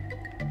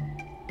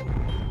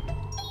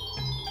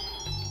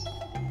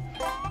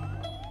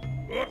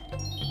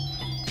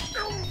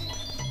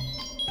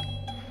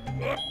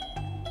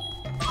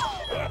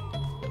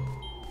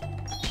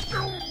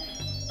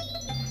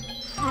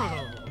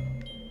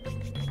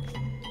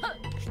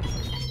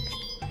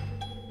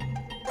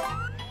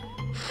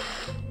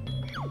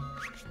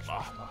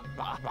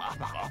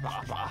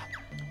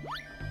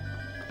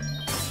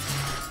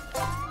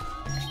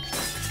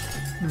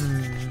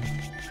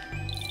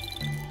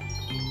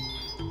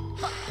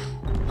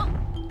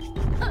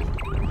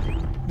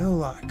 No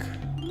luck.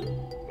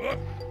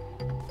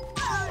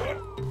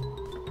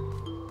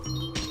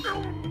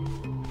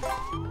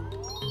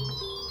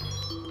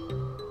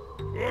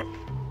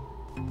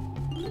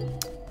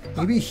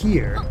 Maybe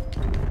here.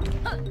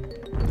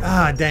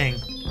 Ah, dang.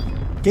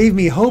 Gave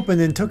me hope and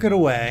then took it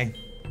away.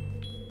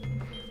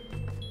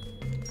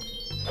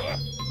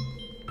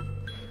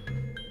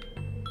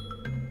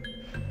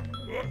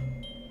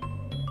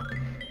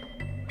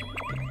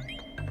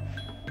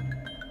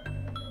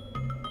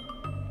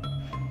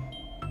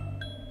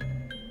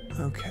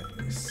 Okay,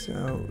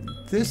 so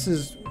this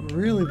is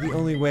really the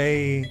only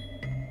way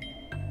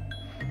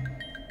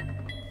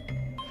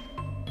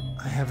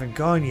I haven't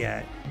gone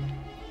yet,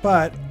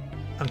 but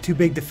I'm too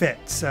big to fit,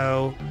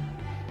 so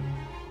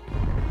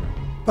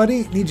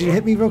buddy, need you to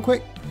hit me real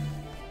quick.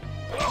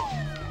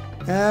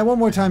 One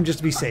more time just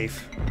to be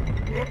safe.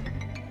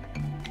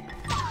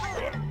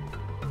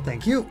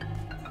 Thank you.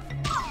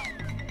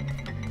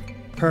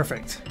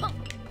 Perfect.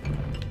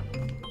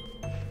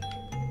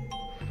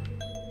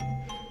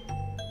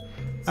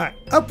 Alright,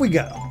 up we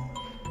go.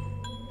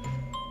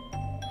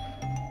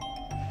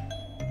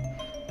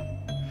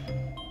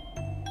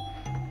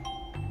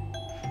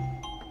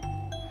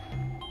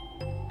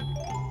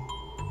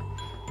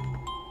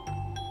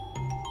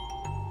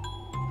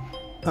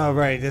 Oh,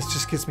 right, this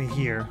just gets me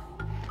here.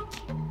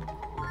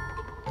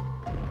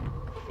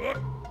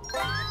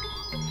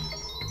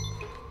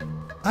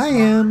 I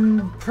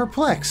am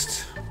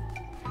perplexed.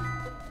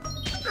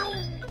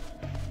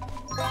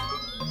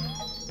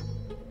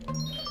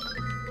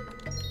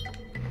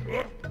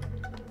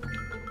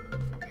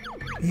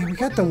 Yeah, we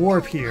got the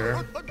warp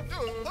here.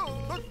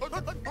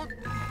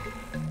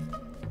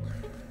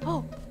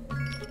 Oh,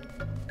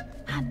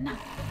 Hannah.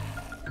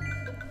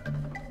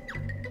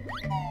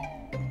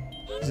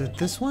 Is it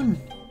this one?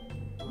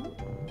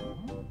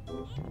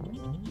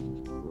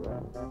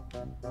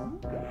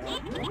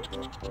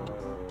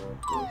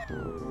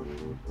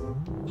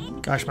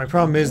 Gosh, my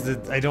problem is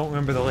that I don't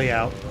remember the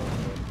layout.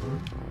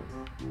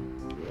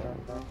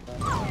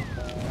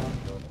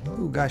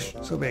 Ooh, gosh,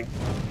 so big.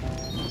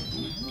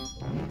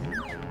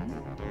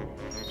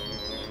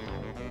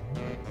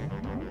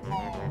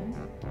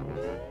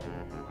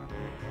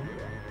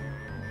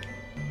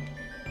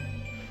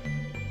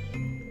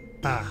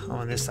 Ah,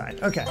 on this side.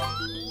 Okay.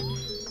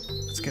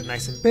 Let's get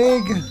nice and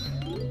big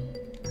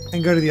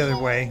and go to the other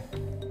way.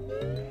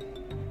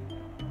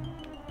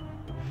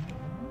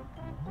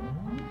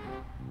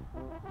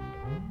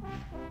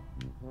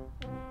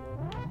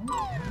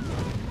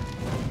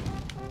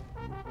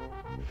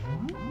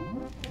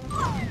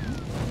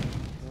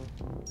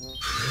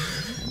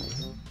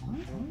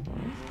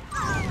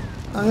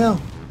 Oh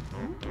no.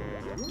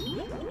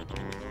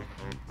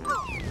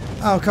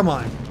 Oh, come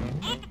on.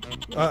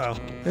 Uh-oh.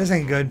 This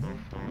ain't good.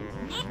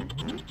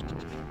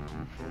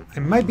 I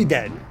might be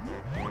dead.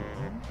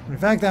 In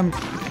fact, I'm...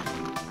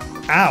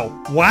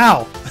 Ow.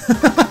 Wow.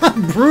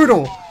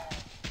 Brutal.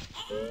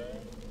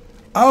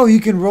 Oh, you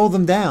can roll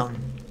them down.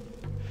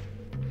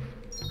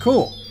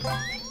 Cool.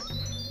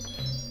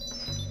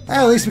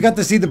 At least we got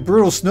to see the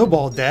brutal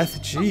snowball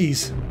death.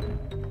 Jeez.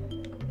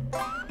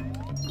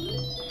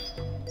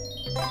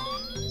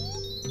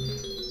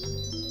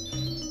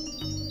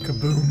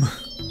 Kaboom.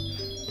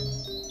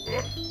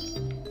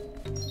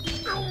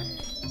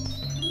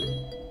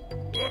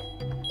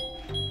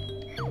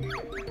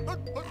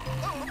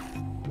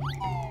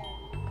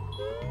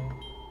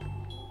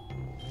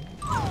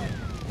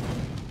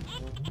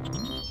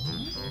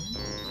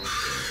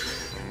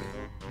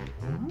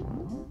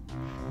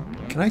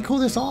 Can I cool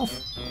this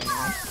off?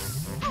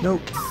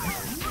 Nope.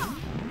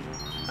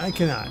 I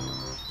cannot.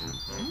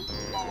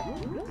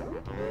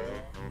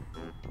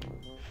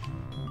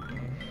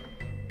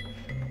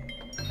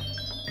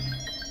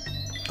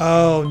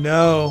 Oh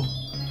no.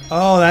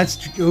 Oh,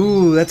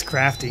 that's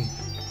crafty.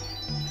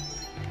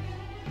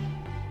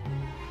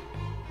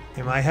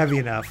 Am I heavy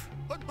enough?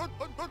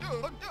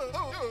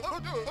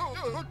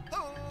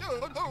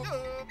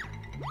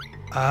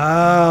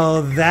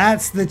 Oh,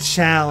 that's the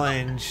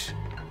challenge.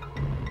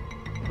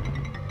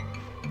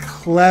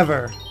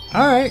 Clever.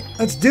 Alright,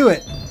 let's do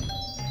it.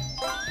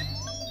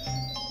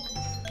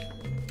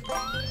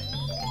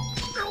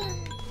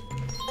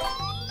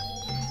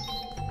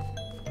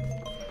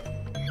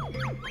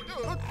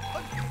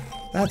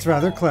 That's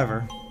rather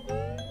clever.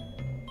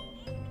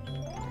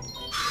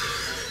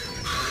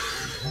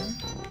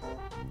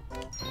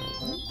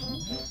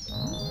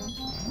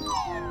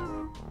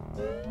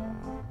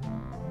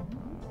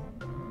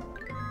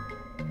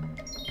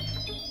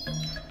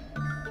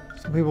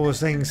 Some people were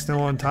saying snow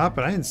on top,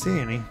 but I didn't see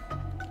any.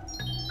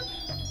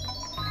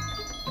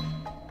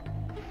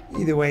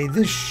 Either way,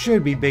 this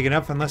should be big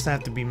enough unless I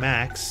have to be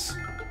max.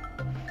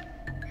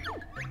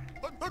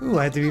 Ooh,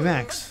 I have to be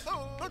max.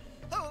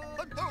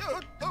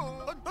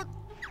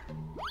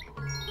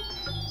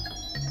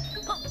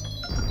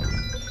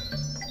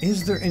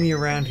 Is there any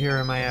around here or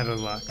am I out of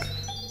luck?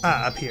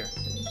 Ah, up here.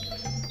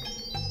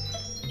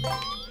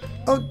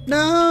 Oh,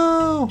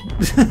 no!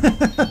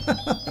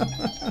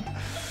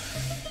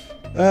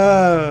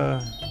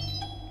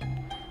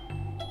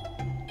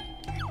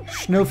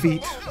 Snow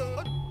feet.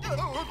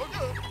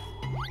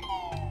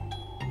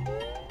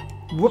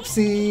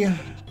 Whoopsie.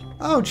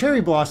 Oh, Cherry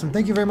Blossom,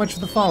 thank you very much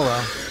for the follow.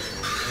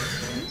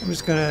 I'm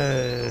just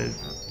gonna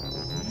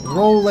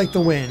roll like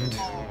the wind.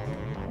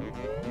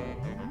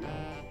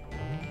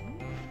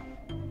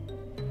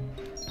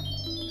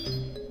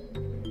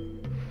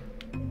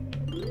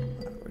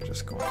 We're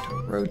just going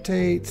to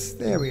rotate.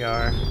 There we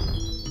are.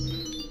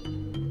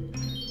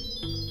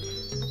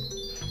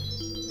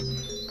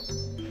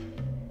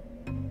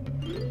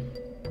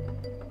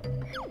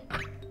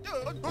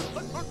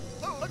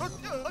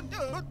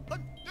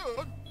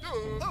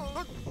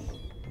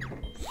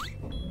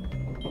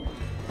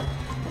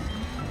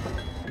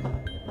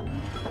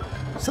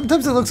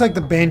 Sometimes it looks like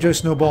the Banjo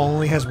Snowball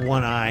only has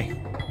one eye.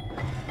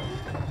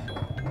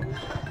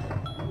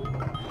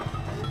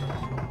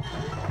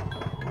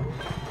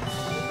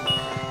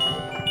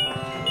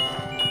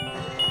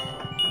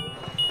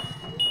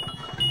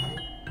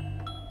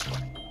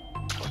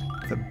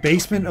 The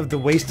basement of the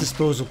waste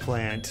disposal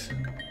plant.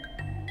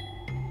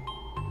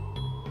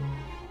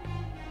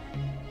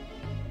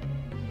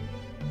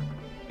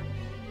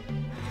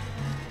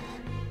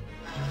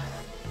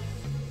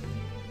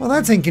 Well,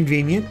 that's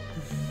inconvenient.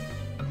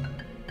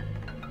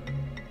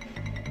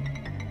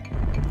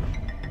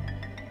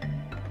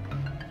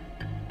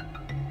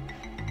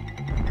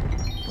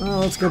 Well,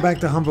 let's go back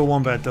to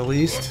Humbawamba at the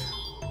least.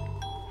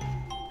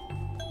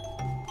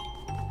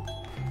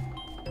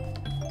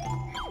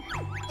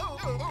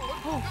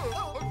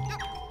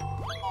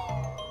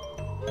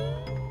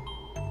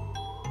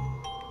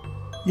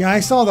 Yeah, I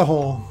saw the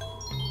hole.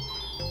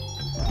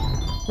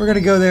 We're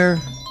gonna go there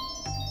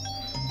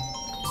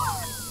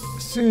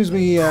as soon as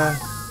we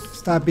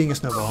stop being a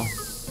snowball.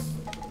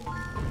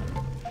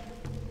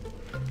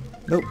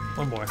 Nope,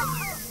 one more.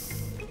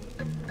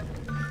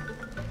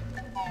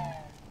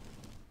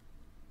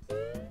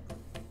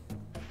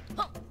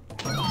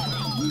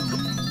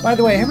 By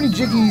the way, how many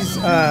jiggies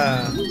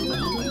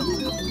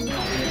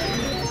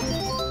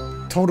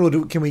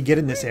total can we get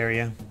in this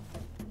area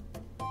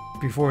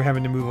before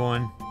having to move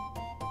on?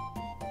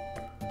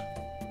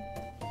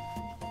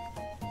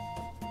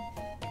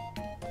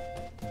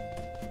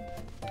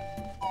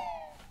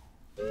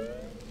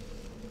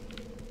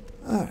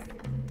 All right.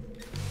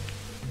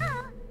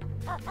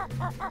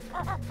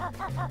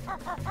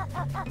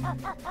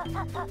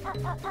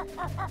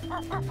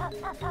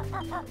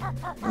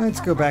 Let's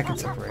go back and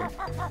separate.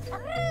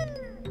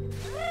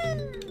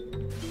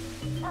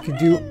 Can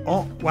do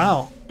all,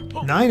 wow,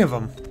 9 of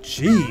them.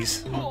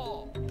 Jeez.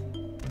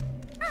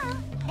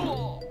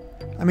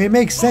 I mean, it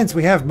makes sense.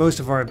 We have most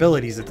of our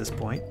abilities at this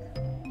point.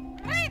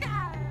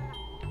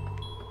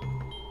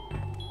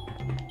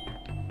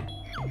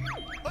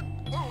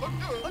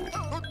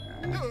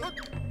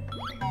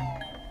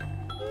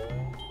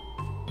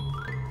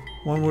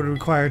 One would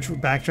require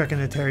backtracking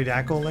to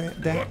Pterodactyl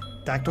Land.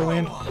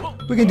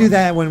 We can do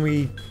that when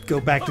we go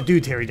back to do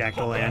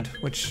Pterodactyl Land,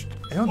 which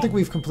I don't think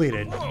we've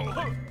completed.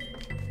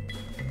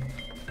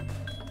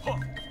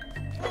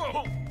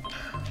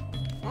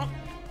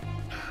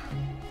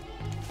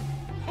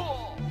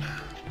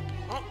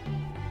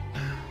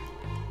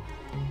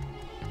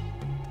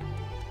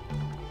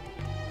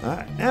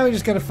 Alright, now we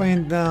just gotta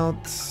find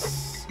out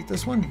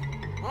this one.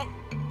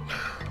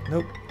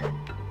 Nope.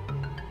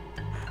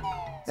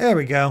 There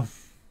we go.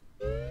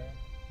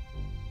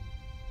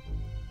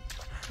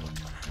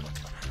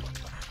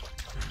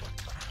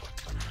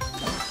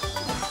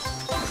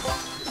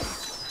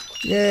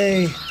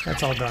 Yay,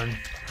 that's all done.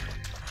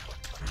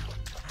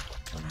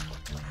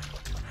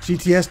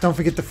 GTS, don't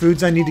forget the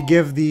foods I need to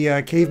give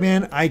the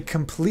caveman. I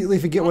completely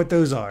forget what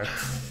those are.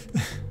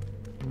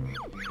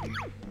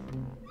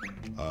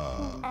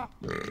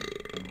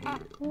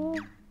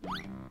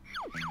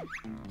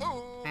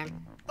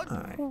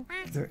 Alright,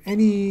 is there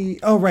any...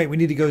 Oh right, we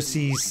need to go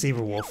see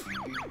Saberwolf.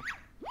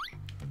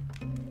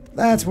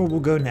 That's where we'll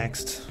go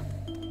next.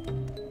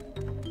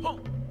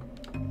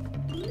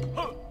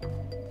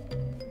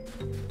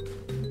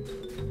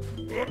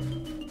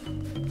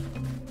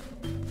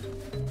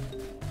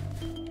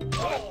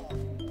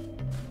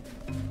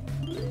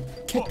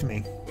 Kicked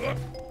me.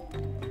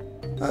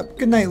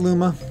 Good night,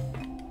 Luma.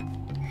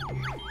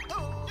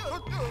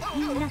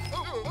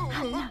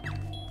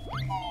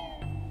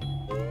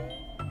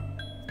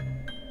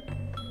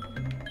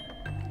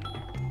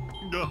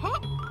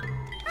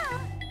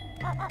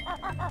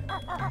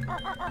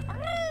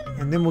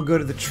 And then we'll go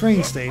to the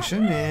train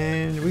station,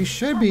 and we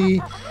should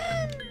be...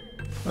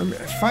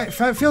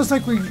 It feels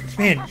like we...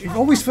 Man, it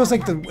always feels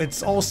like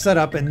it's all set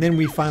up, and then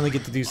we finally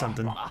get to do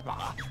something.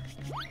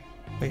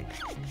 Wait.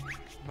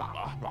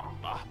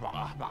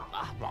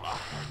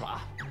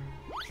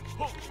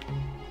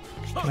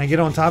 Can I get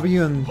on top of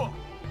you and...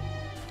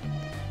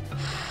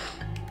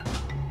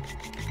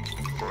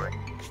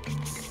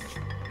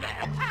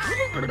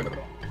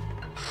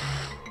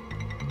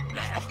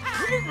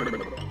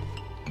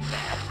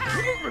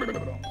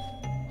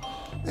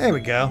 There we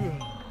go.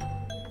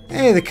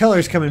 Hey, the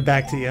color's coming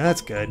back to you.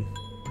 That's good.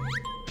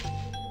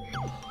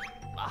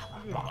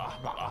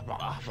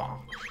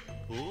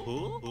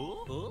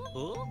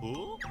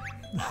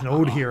 An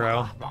old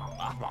hero.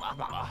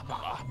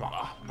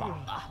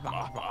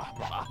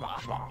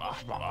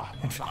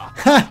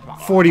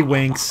 Ha! 40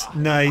 winks.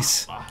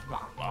 Nice.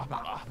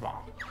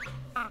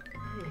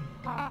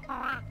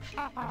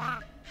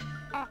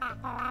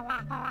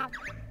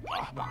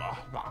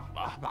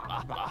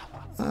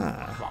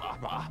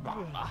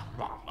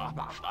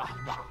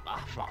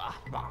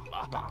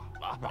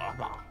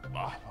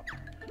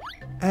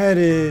 That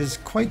is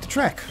quite the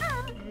trek.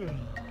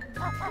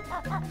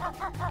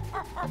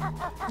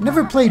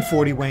 Never played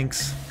 40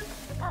 winks.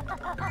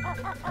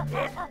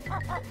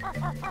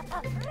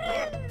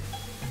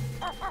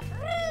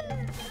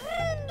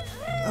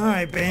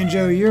 Alright,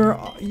 Banjo,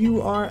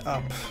 you are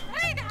up.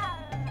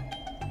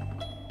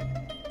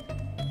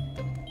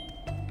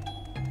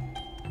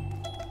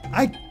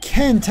 I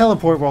can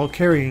teleport while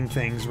carrying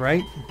things,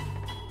 right?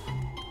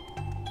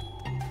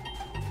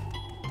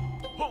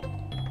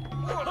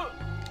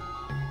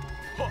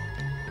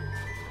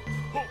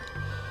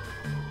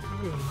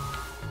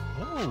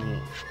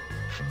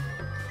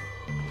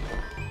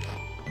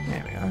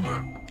 There we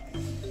are.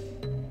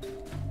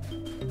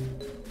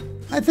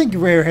 I think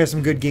Rare has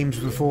some good games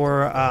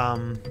before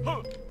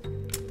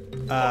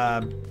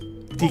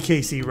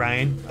DKC,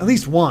 Ryan. At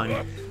least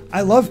one.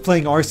 I love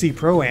playing RC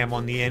Pro-Am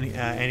on the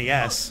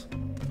NES.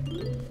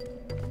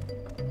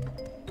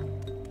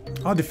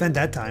 I'll defend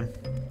that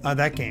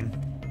that game.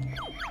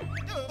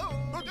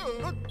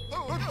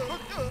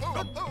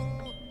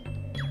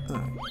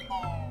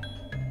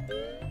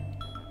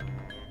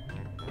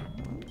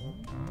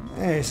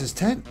 Hey, this is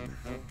tent.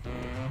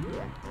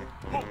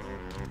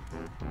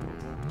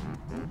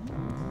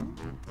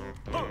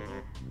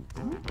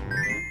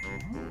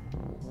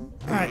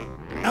 Alright,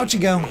 out you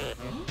go.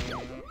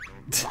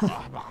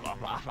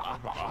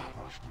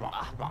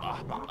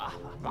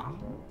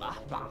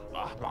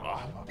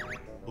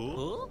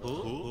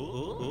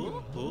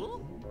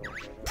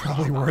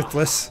 Probably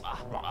worthless.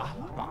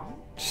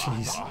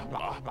 Jeez.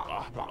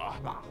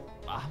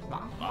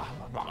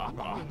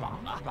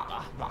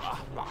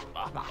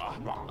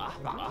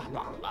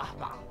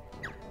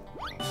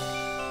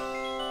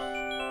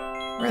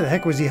 Where the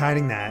heck was he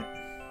hiding that?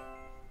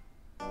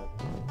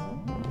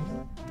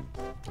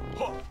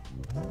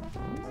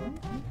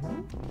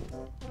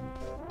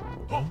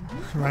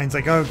 Ryan's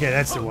like, okay,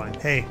 that's the one.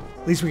 Hey,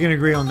 at least we can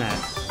agree on that.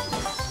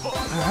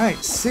 Alright,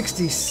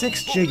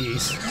 66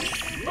 jiggies.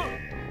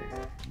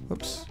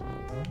 Whoops.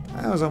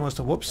 That was almost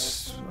a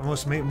whoops.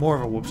 Almost made more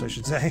of a whoops, I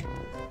should say.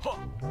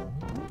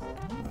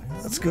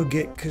 Let's go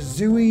get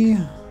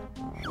Kazooie.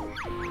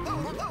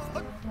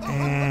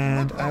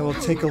 And I will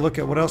take a look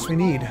at what else we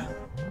need.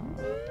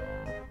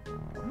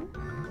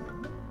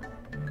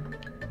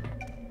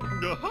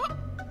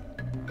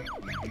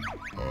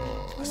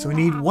 So we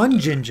need one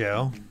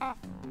Jinjo,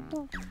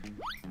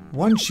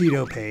 one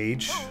Cheeto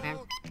page.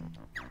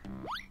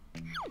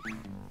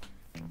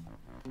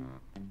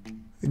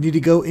 We need to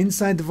go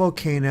inside the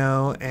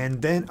volcano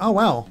and then... Oh,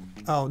 wow.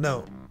 Oh,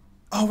 no.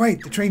 Oh,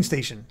 right. The train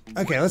station.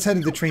 Okay, let's head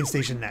to the train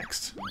station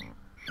next.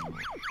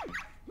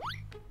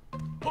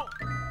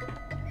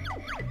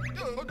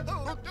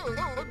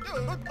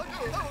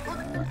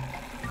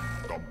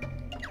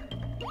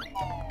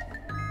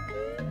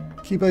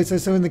 Keyblade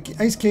says, so in the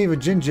ice cave, a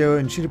Jinjo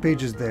and Cheetah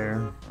Page is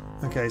there.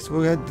 Okay, so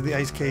we'll head to the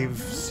ice cave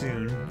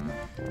soon.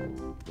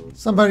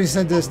 Somebody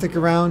said to stick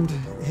around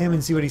him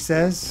and see what he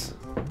says.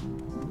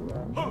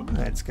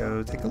 Let's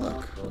go take a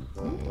look.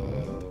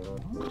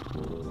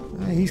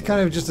 He's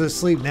kind of just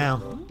asleep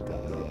now.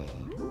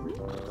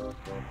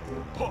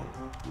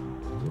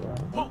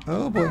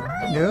 Oh boy,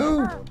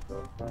 no!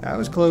 That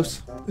was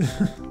close.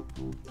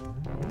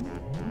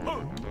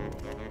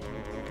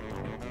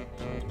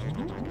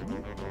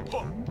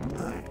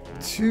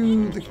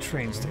 To the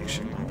train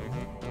station.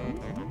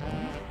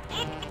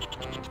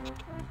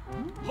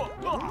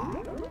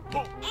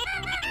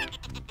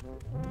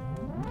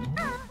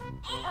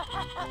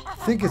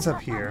 I think it's up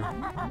here.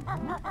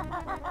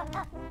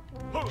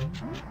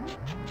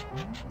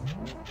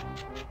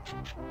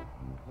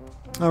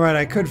 Alright,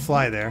 I could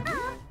fly there.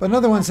 But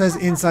another one says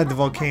inside the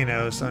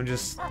volcano, so I'm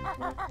just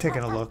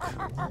taking a look.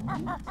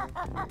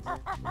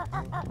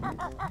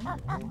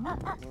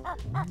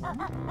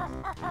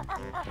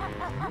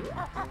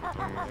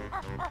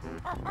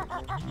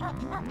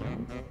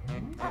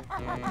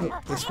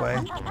 Oh, this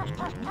way.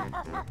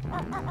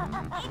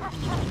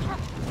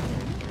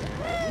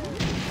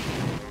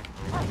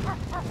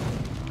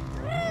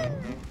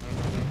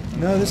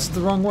 No, this is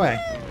the wrong way.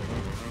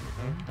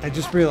 I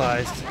just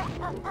realized.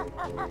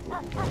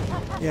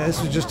 Yeah,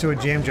 this was just to a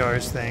Jam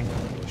Jars thing.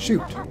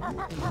 Shoot.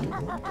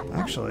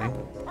 Actually.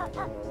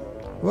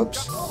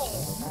 Whoops.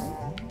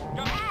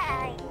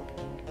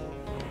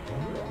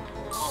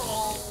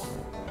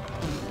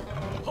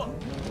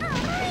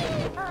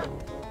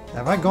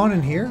 Have I gone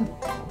in here?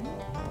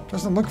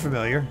 Doesn't look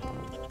familiar.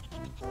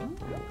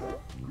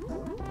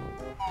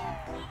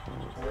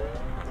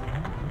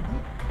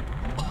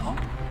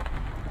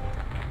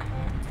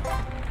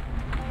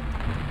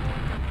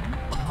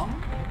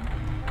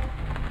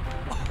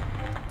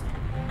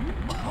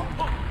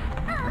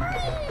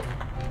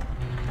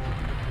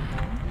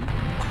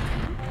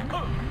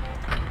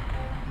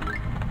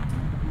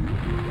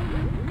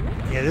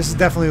 this is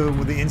definitely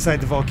with the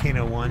inside the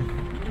volcano one.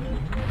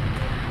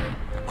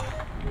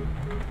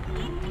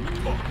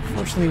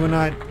 Fortunately, we're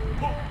not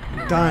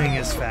dying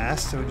as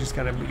fast, so we just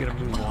gotta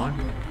move on.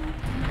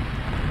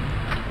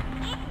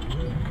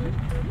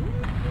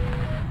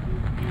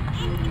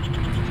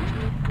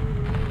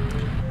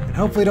 And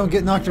hopefully don't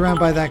get knocked around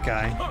by that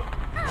guy.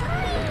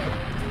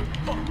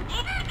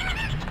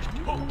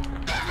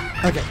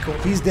 Okay, cool.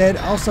 He's dead.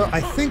 Also,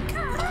 I think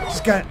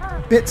just got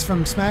bits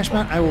from Smash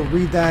Mount. I will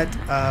read that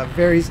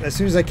as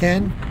soon as I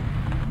can.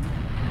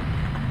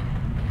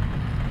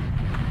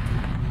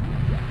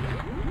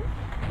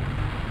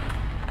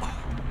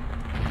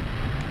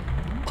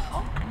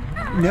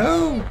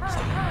 No!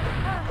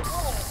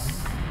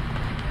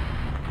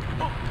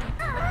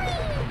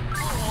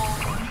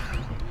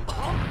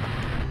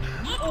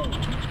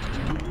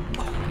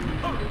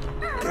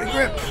 Get a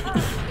grip!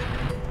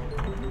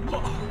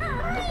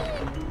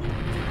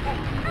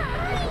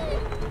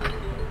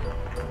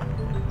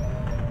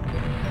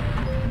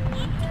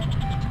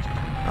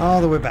 All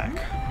the way back.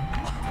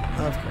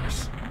 Of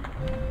course.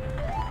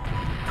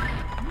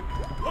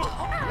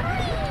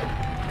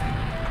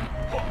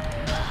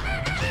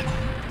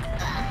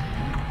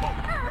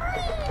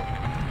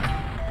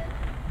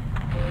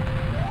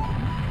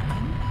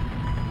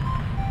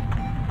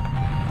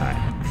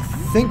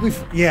 I think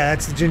we've... Yeah,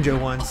 that's the Jinjo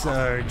ones,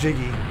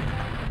 Jiggy.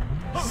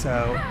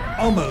 So,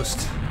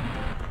 almost.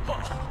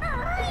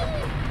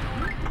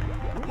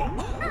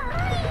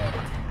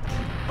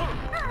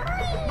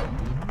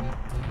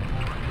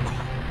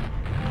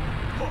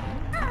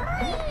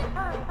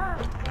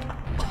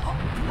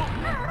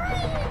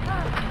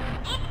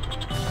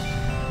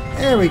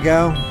 There we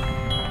go.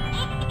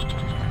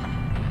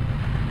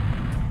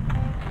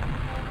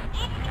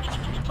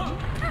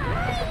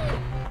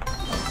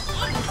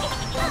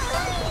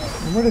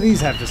 And what do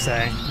these have to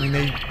say? I mean,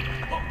 they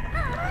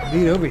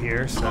lead over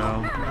here,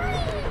 so...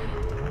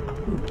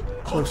 Ooh,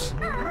 close.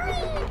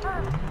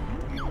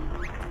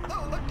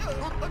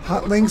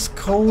 Hot links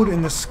cold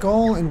in the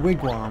skull and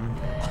wigwam.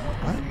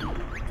 What?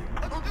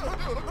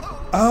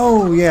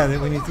 Oh, yeah,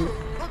 when you...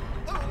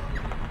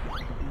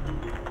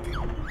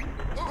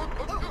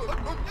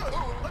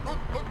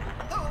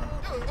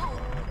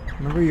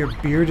 Remember your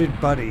bearded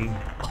buddy.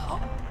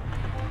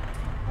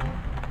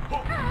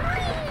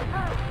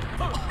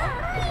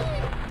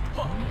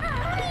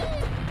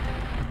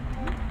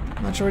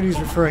 Not sure what he's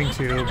referring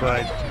to,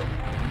 but...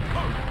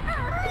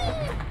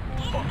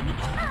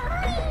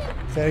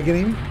 Is that a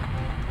game?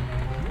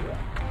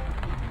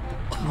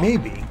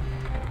 Maybe.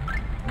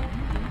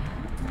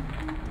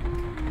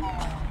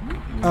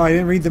 Oh, I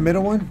didn't read the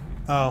middle one?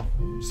 Oh,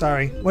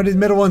 sorry. What did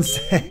middle one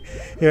say?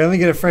 Here, let me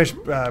get a fresh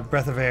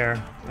breath of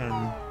air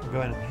and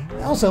go in.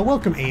 Also,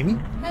 welcome, Amy.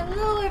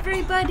 Hello,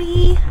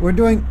 everybody. We're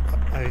doing...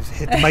 I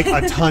hit the mic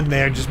a ton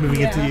there, just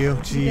moving it to you.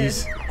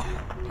 Jeez.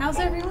 How's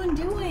everyone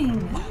doing?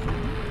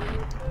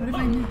 What have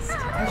I missed?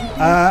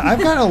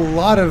 I've got a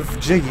lot of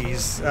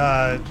jiggies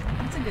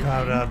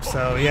powered up,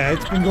 so yeah,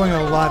 it's been going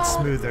a lot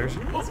smoother.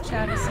 This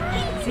chat is so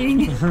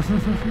amazing.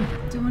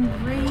 Doing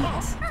great.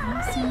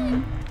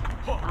 Awesome.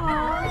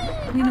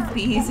 Aww. Queen of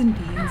Bees and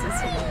Beans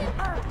is here.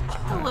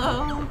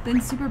 Hello. Been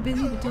super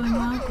busy, but doing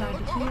well. Glad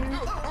to hear.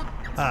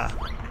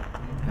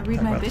 I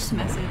read my bitch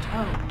message.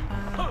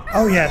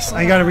 Oh yes,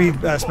 I gotta read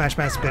Smash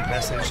Matt's bit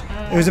message.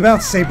 It was about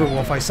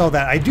Saberwolf. I saw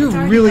that. I do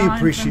really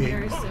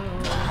appreciate.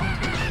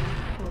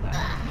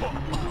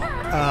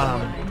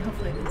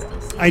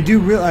 I do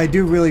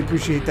really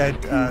appreciate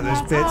that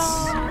those bits.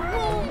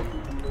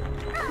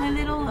 My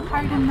little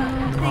heart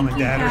emoji. Mom and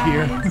Dad are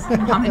here.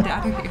 Mom and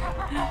Dad are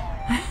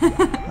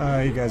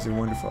here. You guys are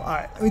wonderful. All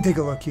right, let me take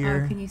a look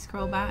here. Oh, can you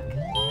scroll back?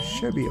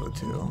 Should be able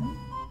to.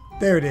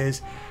 There it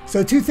is.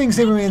 So 2 things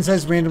Saberman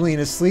says randomly in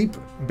his sleep.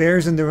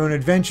 Bears in their own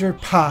adventure.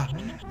 Pa.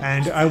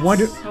 And I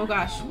wonder... Oh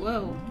gosh.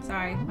 Whoa.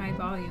 Sorry. My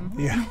volume.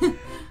 Yeah.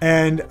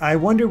 And I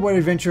wonder what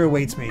adventure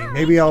awaits me.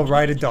 Maybe I'll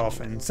ride a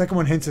dolphin. Second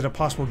one hints at a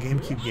possible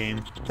GameCube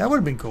game. That would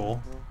have been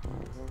cool.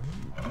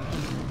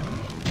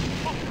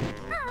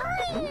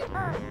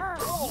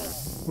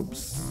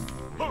 Oops.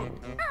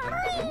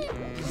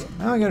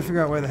 Now I gotta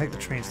figure out where the heck the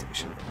train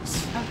station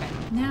is. Okay.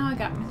 Now I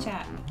got my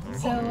chat.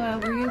 So,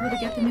 were you able to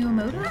get the new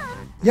emote?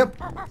 Yep.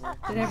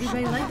 Did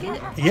everybody like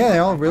it? Yeah, they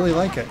all really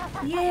like it.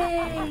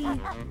 Yay! You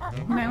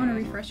might want to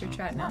refresh your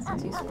chat now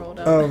since you scrolled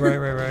up. Oh,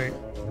 right.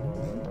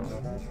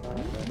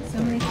 So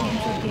many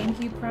canceled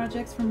GameCube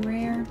projects from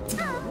Rare.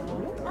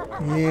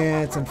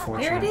 Yeah, it's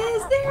unfortunate. There it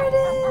is! There it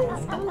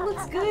is! Oh, it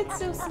looks good.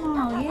 So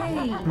small.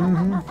 Yay!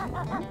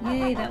 Mm-hmm.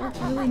 Yay, that looks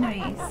really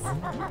nice.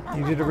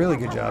 You did a really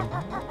good job.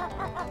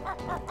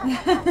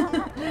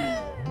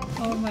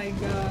 Oh my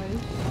gosh.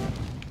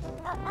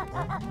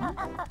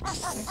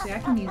 Actually, I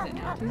can use it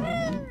now too. I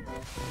think.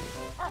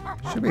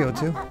 Should be able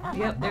to.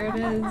 Yep, there it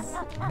is.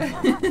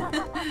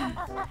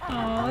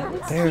 Oh, it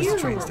looks There's cute.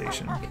 the train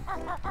station.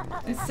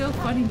 It's so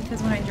funny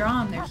because when I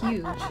draw them, they're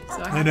huge.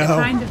 So I have know. to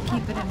kind of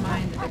keep it in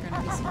mind that they're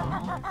going to be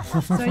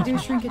small. So I do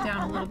shrink it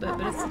down a little bit,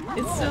 but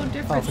it's so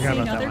different forgot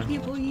seeing about that other one.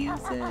 people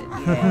use it.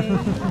 Yay.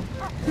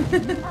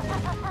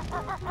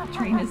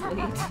 Train is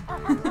late.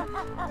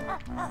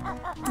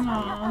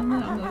 Aw,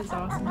 that mode is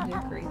awesome. You did a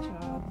great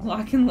job.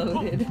 Lock and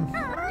loaded.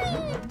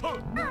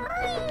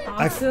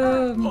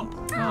 Awesome.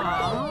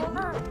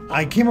 Aww.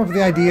 I came up with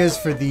the ideas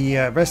for the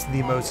rest of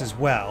the emotes as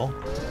well.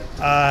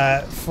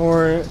 Let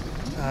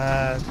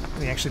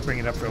me actually bring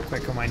it up real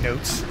quick on my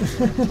notes.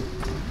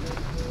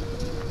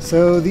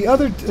 So the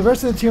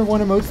rest of the tier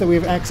 1 emotes that we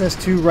have access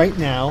to right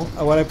now,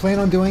 what I plan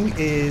on doing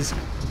is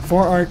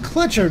for our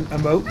Clutcher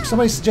emote,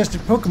 somebody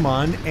suggested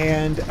Pokemon,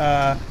 and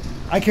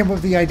I came up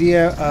with the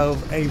idea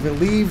of a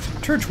relieved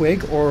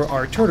Turtwig, or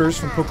our Turters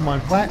from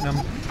Pokemon Platinum,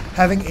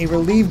 having a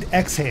relieved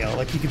exhale.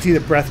 Like you can see the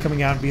breath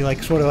coming out and be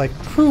like, sort of like,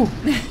 whew.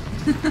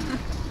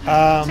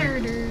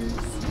 Turters.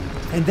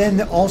 And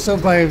then also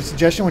by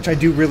suggestion, which I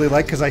do really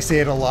like because I say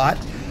it a lot,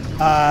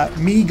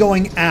 me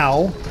going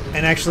ow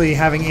and actually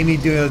having Amy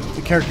do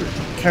the character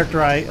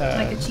like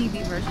a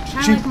chibi version.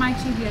 Kind of like my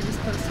chibi I just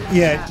posted.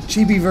 Yeah,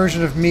 chibi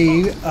version of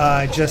me,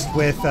 just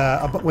with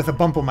a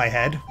bump on my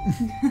head.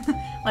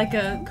 Like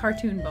a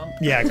cartoon bump.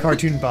 Yeah,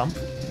 cartoon bump.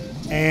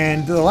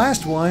 And the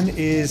last one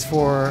is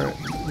for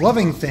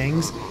loving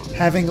things,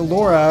 having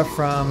Laura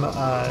from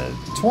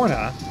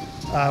Torna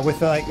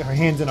with like her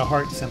hands in a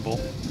heart symbol.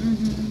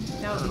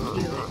 Mm-hmm. That would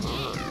be cute.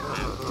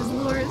 Because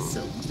Laura is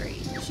so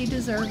great. She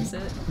deserves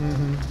it.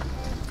 Mm-hmm.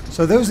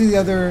 So those are the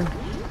other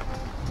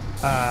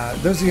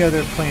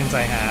plans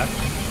I have.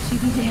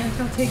 Chibi dance,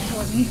 I'll take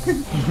 20.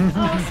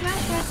 Oh,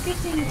 Smash Bros.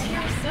 Gifting a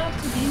tier sub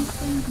to the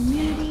Insane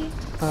community.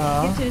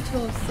 Gifted a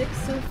total of 6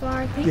 so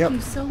far. Thank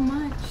you so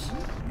much.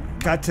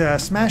 Got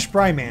Smash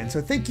Bryman,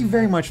 so thank you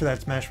very much for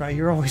that, Smash Bry.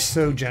 You're always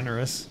so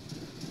generous.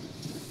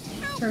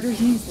 Turtles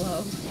needs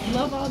love.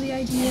 Love all the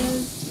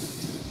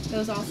ideas.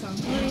 Those all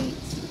sound great.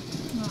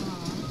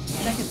 Aww.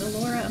 Second, the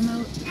Laura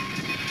emote.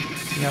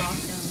 Yep.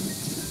 Awesome.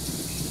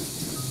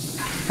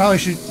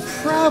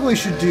 Probably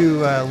should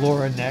do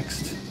Laura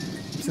next,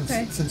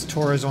 since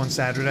Tora's on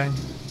Saturday.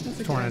 That's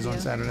a Torna's good idea. on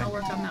Saturday. I'll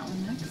work on that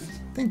one next.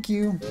 Thank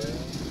you.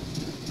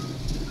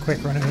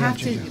 Quick run I over have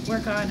that, to Ginger.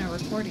 work on a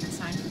recording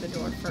sign for the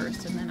door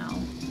first, and then I'll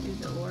do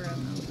the Laura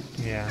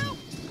emote. Yeah.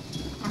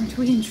 Aren't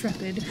we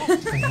intrepid?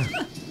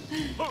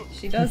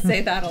 She does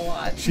say that a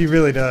lot. She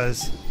really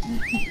does.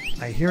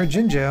 I hear a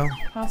Jinjo.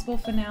 Possible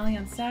finale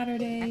on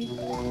Saturday.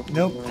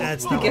 Nope,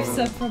 that's The not gift what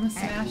sub from a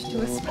smash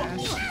to a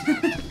smash.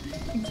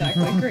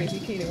 Exactly like Crazy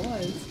Kate it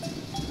was.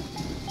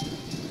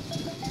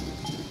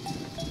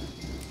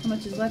 How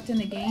much is left in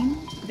the game?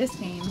 This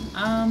game.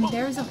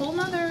 There's a whole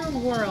nother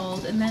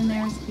world, and then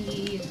there's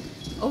the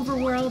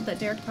overworld that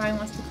Derek probably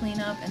wants to clean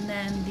up, and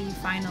then the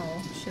final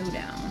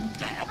showdown.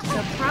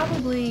 So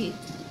probably,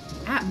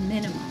 at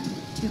minimum,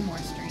 2 more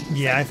streams.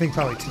 Yeah, I think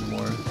probably 2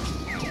 more.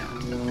 Yeah.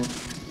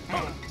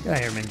 Get out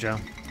here, Minjo.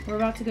 We're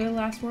about to go to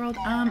Last World.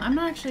 I'm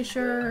not actually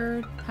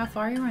sure how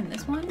far you are in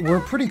this one. We're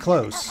pretty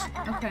close.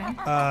 Okay.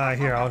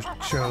 Here, I'll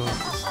show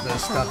the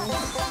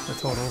stuff, the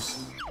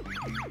totals.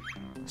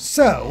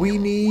 So, we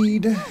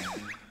need...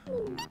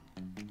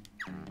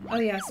 Oh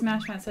yeah,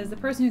 Smash Fan says the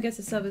person who gets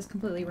a sub is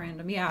completely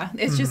random. Yeah,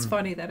 it's just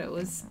funny that it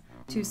was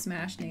 2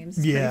 Smash names.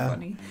 It's Yeah.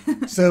 pretty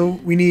funny. So,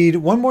 we need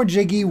 1 more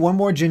Jiggy, 1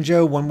 more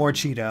Jinjo, 1 more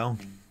Cheeto.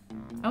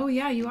 Oh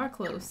yeah, you are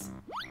close.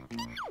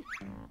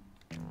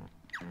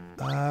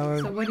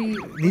 So what do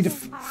you... Need to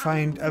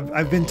find...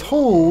 I've been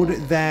told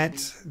that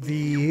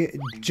the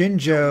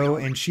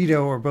Jinjo and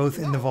Cheeto are both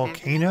in the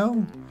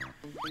volcano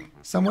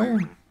somewhere.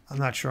 I'm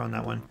not sure on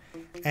that one.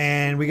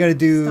 And we gotta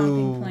do...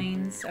 Stomping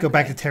Plains. Go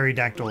back to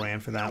Pterodactyl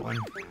Land for that one.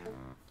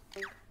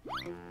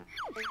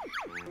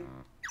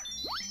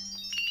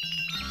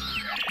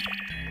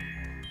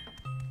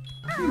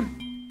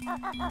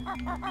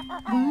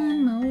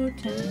 One more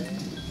time.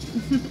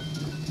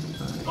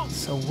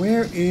 So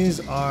where is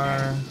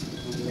our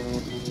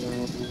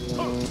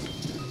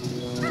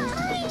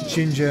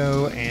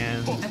Jinjo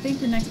and... I think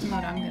the next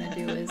emote I'm gonna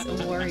do is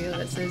a Wario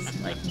that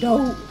says like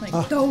 "Do,"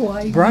 like "Do."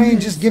 I Brian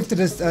miss." just gifted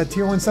us a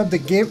tier 1 sub to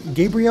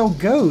Gabriel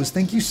Goes.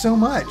 Thank you so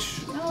much.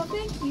 Oh,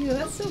 thank you.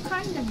 That's so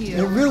kind of you.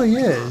 It really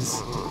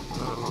is.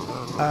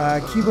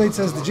 Keyblade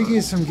says the Jiggy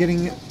is from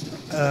getting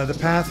the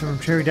path from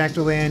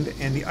Pterodactyl Land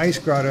and the Ice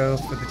Grotto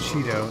for the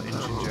Cheeto and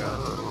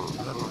Jinjo.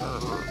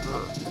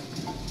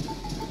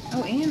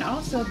 Oh, and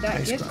also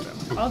that Ice gift,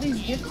 Grotto. all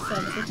these gift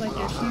subs look like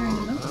they're sharing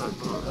emotes with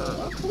people.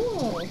 Oh,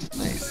 cool.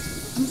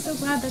 Nice. I'm so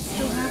glad that's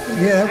still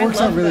happening. Yeah, that I works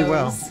out love really those.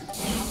 well. Those are so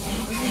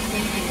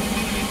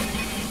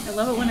cool. I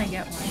love it when I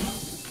get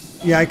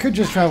one. Yeah, I could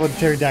just travel to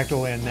Pterodactyl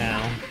Land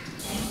now.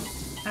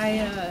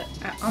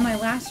 On my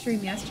last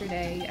stream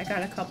yesterday, I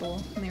got a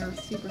couple, and they were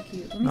super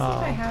cute. Let me see if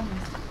I have them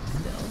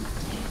still.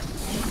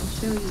 I can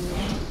show you.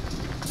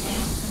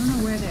 I don't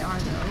know where they are,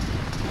 though.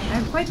 I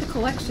have quite the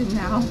collection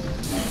now.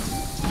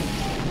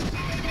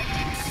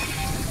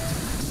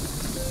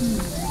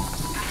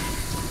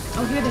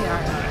 Oh, here they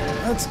are.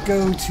 Let's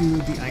go to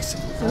the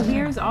icicle. So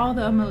here's all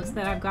the emotes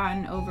that I've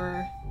gotten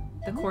over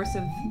the course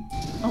of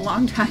a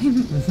long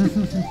time.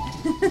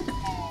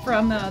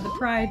 From the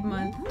Pride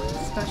Month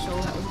special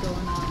that was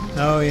going on.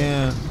 Oh,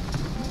 yeah.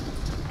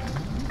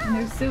 And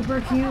they're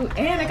super cute.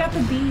 And I got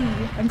the bee.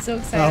 I'm so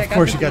excited. Oh, of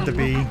course you got the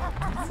bee.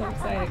 I'm so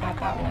excited I got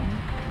that one.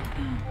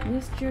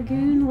 Loose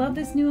Dragoon. Love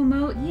this new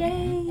emote.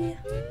 Yay!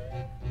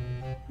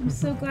 I'm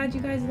so glad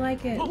you guys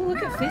like it. Oh,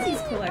 look at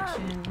Fizzy's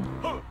collection.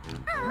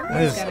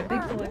 He's got a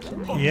big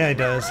collection there. Yeah, he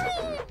does.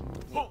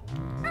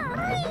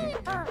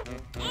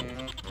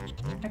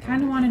 I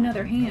kind of want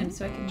another hand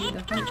so I can do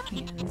the heart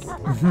hands.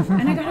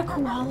 And I got a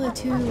koala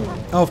too.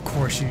 Oh, of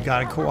course you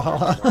got a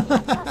koala.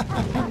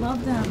 I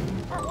love them.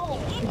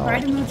 The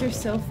Pride emotes are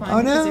so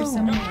fun because there's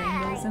so many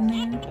rainbows in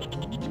there.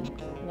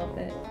 Love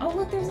it. Oh,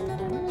 look, there's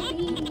another little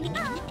bee.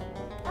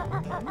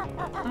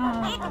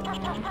 Oh,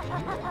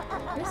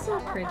 they're so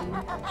pretty.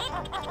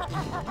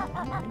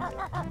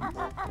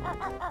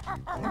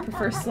 I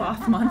prefer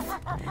Sloth Month.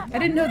 I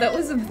didn't know that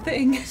was a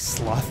thing.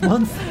 Sloth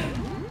Month?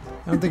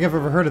 I don't think I've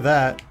ever heard of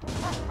that.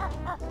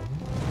 I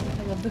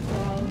love the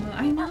koala.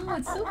 I know,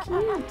 it's so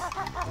cute.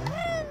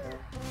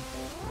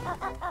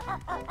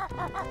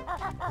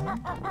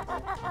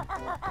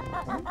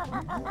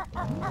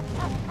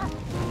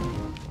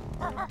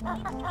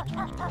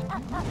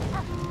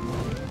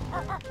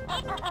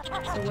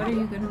 So what are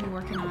you going to be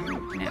working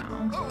on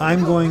now?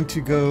 I'm going to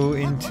go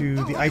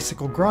into the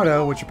Icicle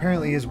Grotto, which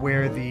apparently is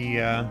where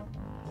the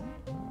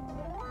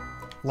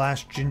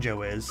last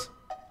Jinjo is.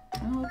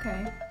 Oh,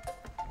 okay.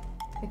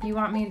 If you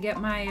want me to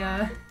get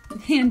my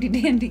handy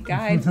dandy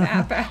guide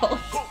map out.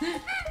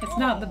 It's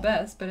not the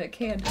best, but it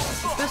can help,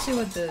 especially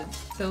with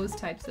those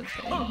types of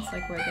things,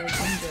 like where the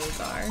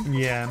Jinjos are.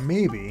 Yeah,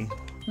 maybe.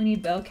 We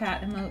need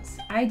Bellcat emotes.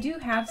 I do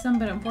have some,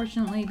 but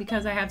unfortunately,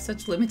 because I have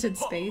such limited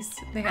space,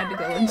 they had to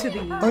go into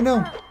the oh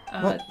no!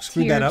 Well,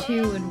 screwed tier that up.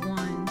 2 and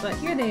 1. But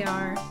here they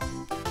are,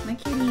 my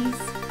kitties.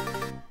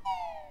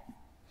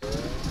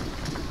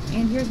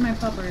 And here's my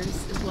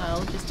puppers as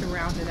well, just to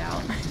round it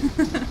out.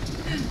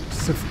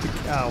 So,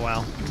 oh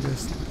wow, it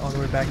goes all the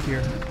way back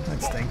here.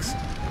 That stinks.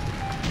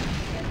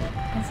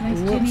 That's a nice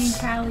Ginny and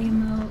Callie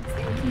emote.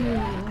 Thank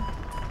you.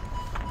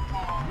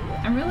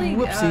 I'm really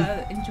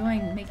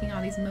enjoying making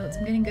all these emotes.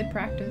 I'm getting good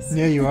practice.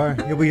 Yeah, you are.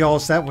 You'll be all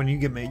set when you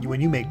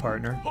make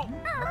partner.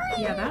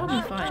 Yeah, that'll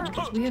be fun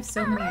because we have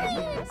so many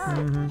ideas.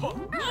 Mm-hmm.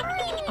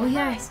 Oh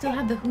yeah, I still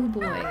have the Who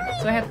Boy.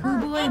 So I have Who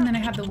Boy and then I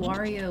have the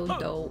Wario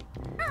doll.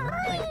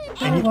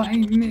 Like, I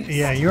missed.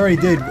 Yeah, you already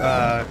did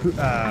I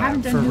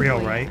haven't done for Who real,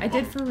 Boy. right? I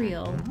did for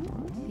real.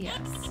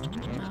 Yes.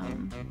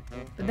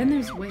 But then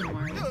there's way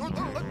more.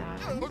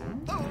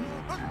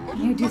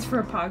 Yeah, just for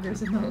a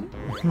Poggers emote.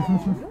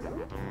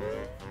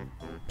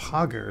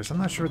 Poggers? I'm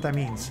not sure what that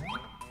means.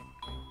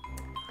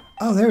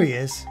 Oh, there he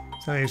is.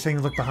 So you're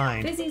saying look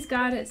behind. Fizzy's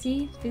got it.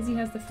 See? Fizzy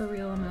has the for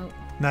real emote.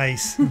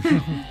 Nice.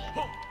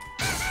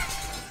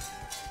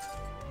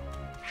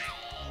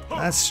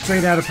 That's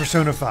straight out of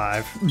Persona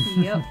 5.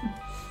 Yep.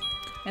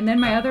 And then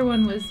my other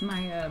one was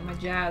my my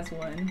jazz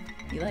one.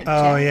 You like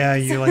jazz? Oh yeah,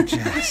 you like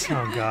jazz.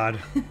 Oh god.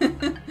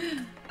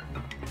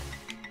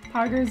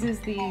 Poggers is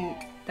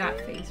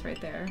that face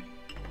right there.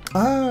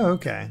 Oh,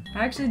 okay.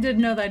 I actually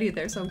didn't know that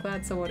either, so I'm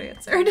glad someone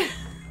answered.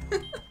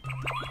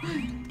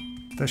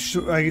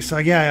 So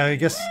yeah, I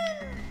guess.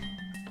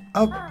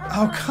 Oh,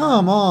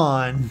 come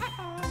on.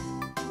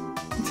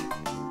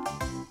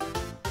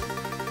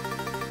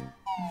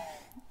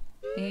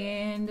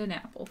 And an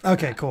apple.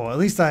 Okay, cool. At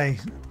least I'm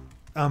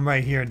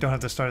right here and don't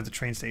have to start at the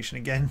train station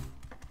again.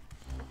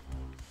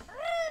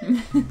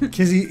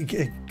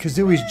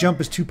 Kazooie's jump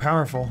is too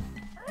powerful.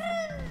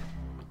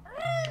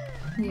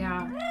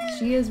 Yeah,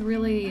 she is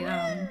really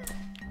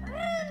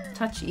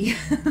touchy.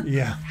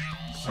 Yeah.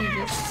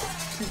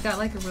 She's got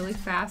like a really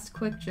fast,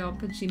 quick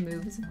jump, and she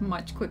moves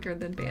much quicker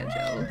than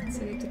Banjo,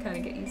 so you have to kind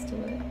of get used to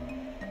it.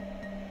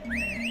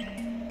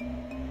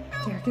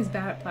 Derek is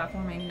bad at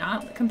platforming,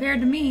 not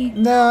compared to me.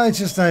 No, it's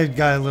just I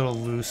got a little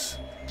loose.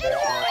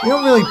 You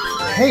don't really.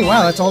 Hey,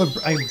 wow, that's all.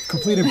 I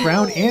completed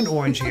brown and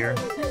orange here.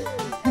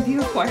 Have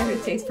you acquired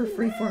a taste for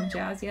freeform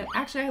jazz yet?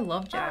 Actually, I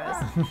love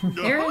jazz.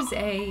 There is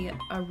a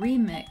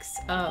remix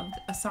of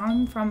a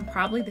song from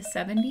probably the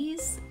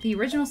 70s. The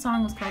original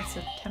song was called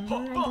September,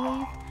 I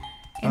believe.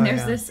 And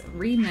there's this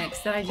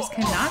remix that I just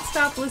cannot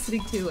stop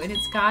listening to, and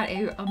it's got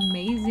a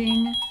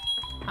amazing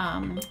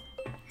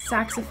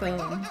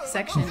saxophone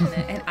section in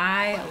it, and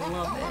I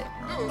love it.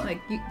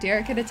 Like,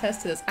 Derek can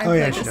attest to this. I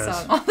play this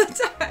song all the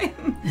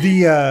time.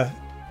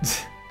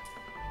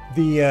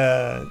 The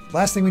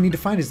last thing we need to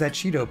find is that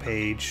Cheeto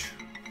page.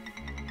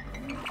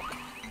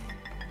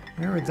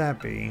 Where would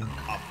that be?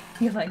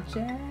 You like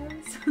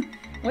jazz?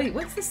 Wait,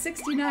 what's the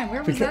 69?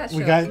 Where was that show?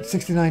 We got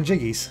 69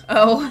 Jiggies.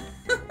 Oh.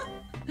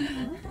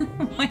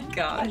 Oh my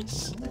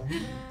gosh.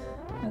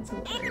 That's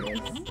hilarious.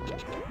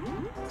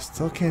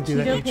 Still can't do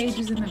Cheeto that.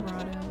 pages in the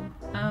grotto.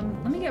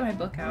 Let me get my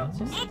book out.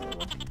 Just let's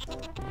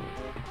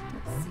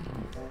see.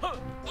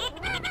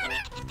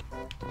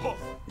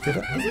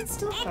 Is it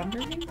still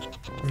thundering?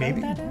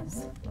 Maybe. That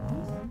is?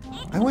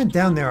 I went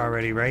down there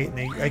already, right?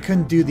 And I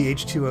couldn't do the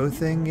H2O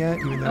thing yet,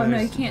 even though Oh no,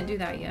 you can't do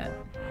that yet.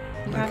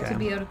 You have to Okay.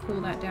 be able to cool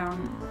that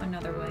down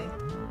another way.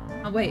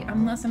 Oh wait,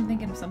 unless I'm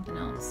thinking of something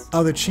else.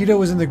 Oh, the Cheeto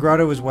was in the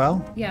grotto as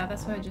well? Yeah,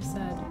 that's what I just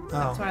said. Oh.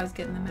 That's why I was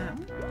getting the map.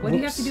 What do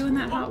you have to do in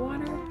that hot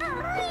water?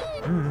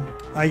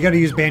 You gotta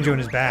use Banjo in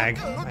his bag.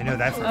 I know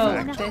that for a Oh,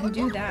 fact. then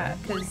do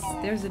that, because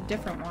there's a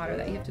different water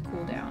that you have to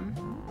cool down.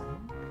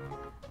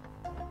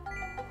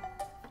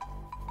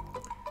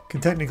 Can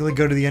technically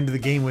go to the end of the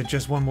game with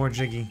just one more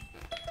Jiggy.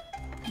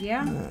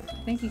 Yeah,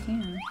 I think you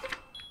can.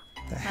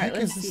 The Alright, heck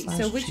let's is see. this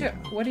So last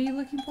Cheeto? what are you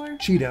looking for?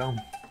 Cheeto.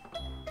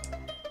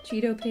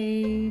 Cheeto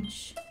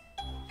page.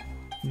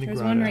 In the There's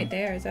grotto. one right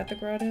there. Is that the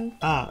grotto?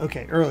 Ah,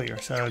 okay, earlier,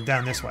 so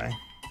down this way.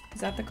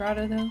 Is that the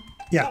grotto though?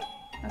 Yeah.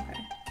 Okay.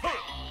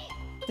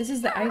 This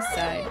is the ice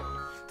side.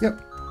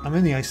 Yep, I'm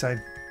in the ice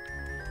side.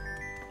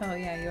 Oh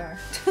yeah, you are.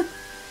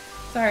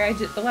 Sorry,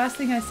 the last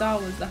thing I saw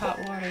was the hot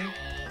water.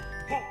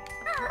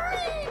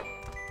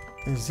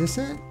 Is this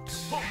it?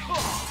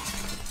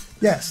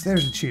 Yes,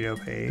 there's the Cheeto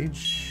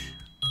page.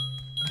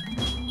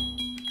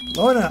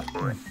 Blow it up.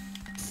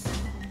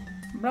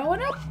 Blow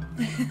it up!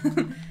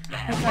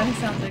 That kind of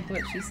sounds like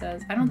what she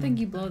says. I don't think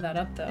you blow that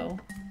up though.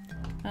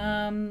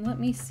 Let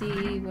me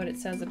see what it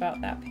says about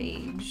that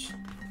page.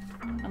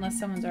 Unless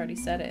someone's already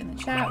said it in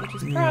the chat, which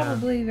is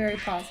probably very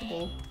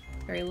possible.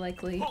 Very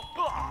likely.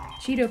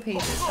 Cheeto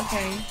pages,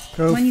 okay.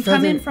 Go When you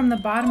come in feather- from the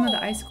bottom of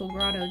the icicle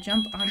grotto,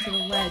 jump onto the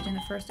ledge in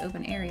the first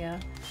open area.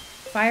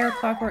 Fire a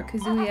clockwork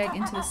Kazooie egg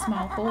into the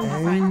small hole you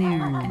find there,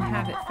 and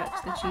have it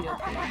fetch the Cheeto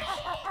page.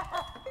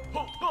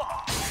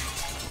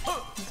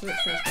 That's what it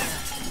says for that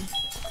thing.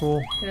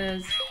 Cool.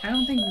 Because I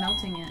don't think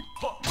melting it.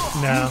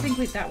 I No. don't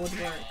think that would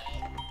work.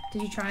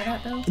 Did you try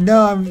that though?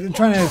 No, I'm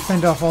trying to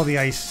fend off all the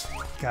ice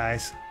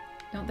guys.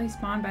 Don't they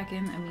spawn back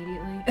in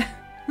immediately?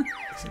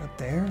 Is it up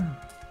there?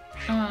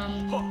 I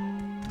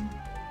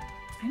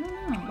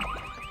don't know.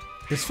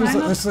 This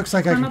looks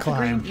like I Climb can up the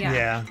climb. green-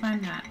 Yeah.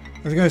 Climb that.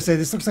 I was gonna say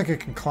this looks like I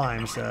can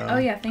climb. So. Oh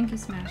yeah, thank you,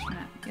 Smash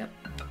Map. Yep.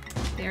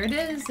 There it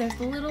is. There's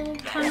the little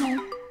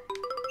tunnel.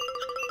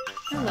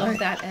 I love Alright.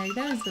 that egg.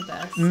 That is the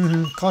best.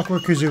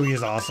 Clockwork Kazooie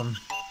is awesome.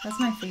 That's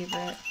my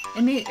favorite.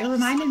 It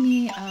reminded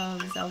me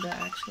of Zelda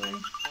actually.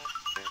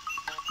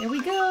 There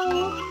we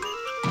go.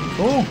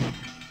 Cool.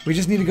 We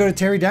just need to go to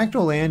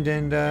Pterodactyl Land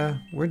and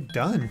we're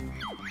done.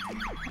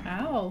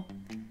 Ow.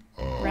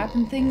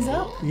 Wrapping things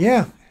up.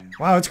 Yeah.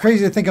 Wow, it's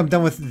crazy to think I'm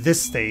done with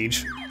this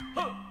stage.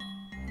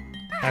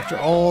 After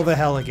all the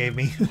hell it gave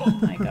me. Oh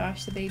my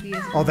gosh, the baby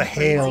is all the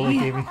hail it crazy.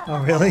 gave me.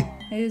 Oh, really?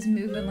 It is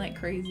moving like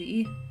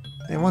crazy.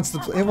 It wants to.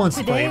 It wants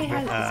to play.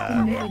 Today it's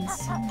been moving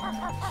so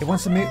much.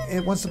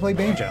 It wants to play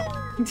banjo.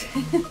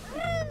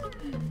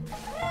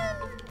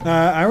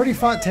 I already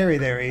fought Terry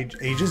there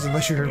ages,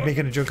 unless you're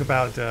making a joke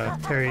about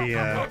Terry.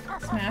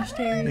 Smash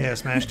Terry? Yeah,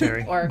 Smash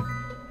Terry. Or,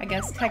 I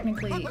guess,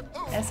 technically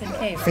SNK,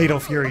 right? Fatal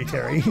Fury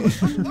Terry.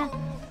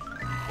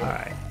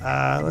 Alright,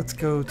 let's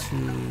go to...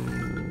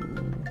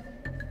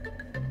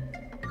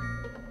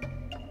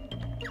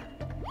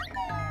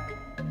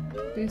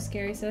 Boo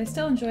Scary said, I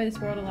still enjoy this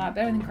world a lot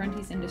better than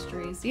Grunty's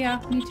Industries. Yeah,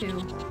 me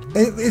too.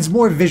 It's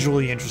more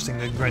visually interesting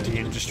than Grunty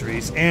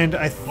Industries, and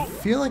I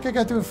feel like I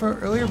got through it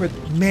earlier, but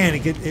man,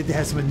 it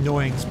has some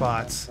annoying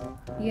spots.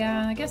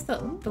 Yeah, I guess the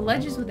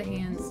ledges with the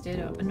hands did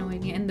annoy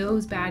me, and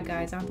those bad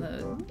guys on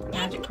the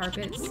magic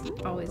carpets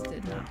always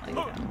did not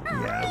like them.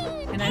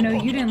 Yeah. And I know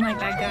you didn't like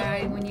that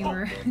guy when you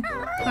were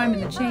climbing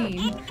the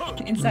chain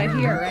inside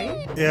here,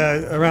 right?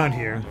 Yeah, around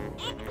here.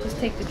 Just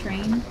take the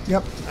train.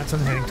 Yep, that's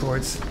what I'm heading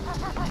towards.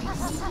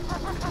 Nice.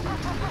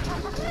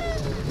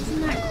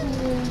 Isn't that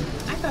cool?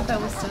 I thought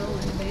that was so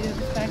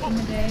innovative back in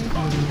the day.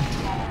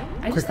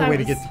 I just Quicker thought way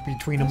it to was- get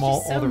between it them was all,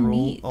 just all so the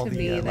neat all to the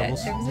me that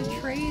levels. there was a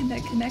train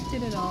that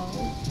connected it all.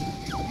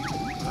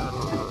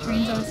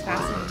 Trains always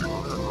fascinating.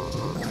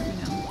 You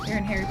know, you're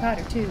in Harry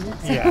Potter too. So.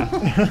 Yeah.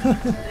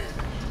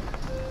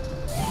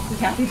 Be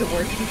happy the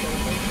worst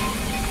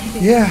is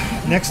over.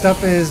 Yeah. Next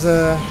up is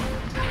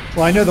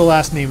well, I know the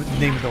last name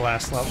of the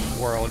last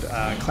world,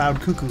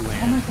 Cloud Cuckoo Oh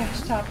Land. my gosh,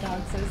 Top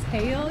Dog says,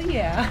 "Hail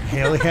yeah!"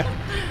 Hell yeah.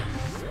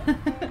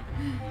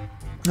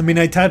 I mean,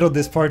 I titled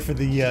this part for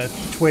the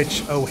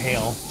Twitch, "Oh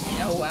Hail."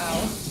 Oh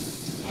wow,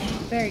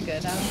 very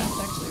good. That's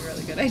actually a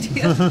really good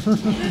idea.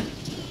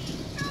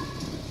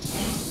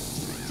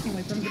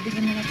 Anyway, from the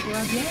beginning of the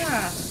world,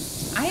 yeah,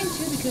 I am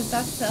too because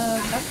that's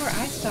where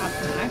I stopped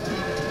when I played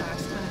it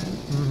last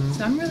time.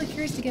 So I'm really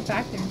curious to get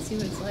back there and see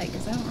what it's like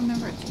because I don't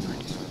remember it too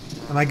much.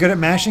 Am I good at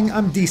mashing?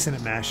 I'm decent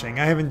at mashing.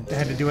 I haven't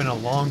had to do it in a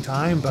long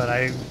time, but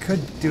I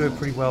could do it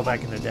pretty well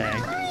back in the day.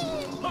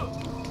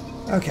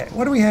 Okay,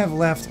 what do we have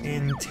left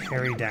in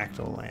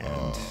Pterodactyl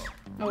Land?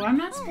 Oh, I'm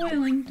not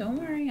spoiling. Don't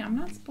worry, I'm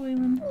not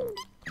spoiling.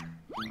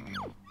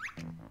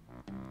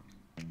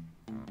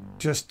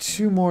 Just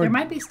two more. There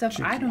might be stuff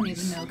I don't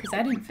even know because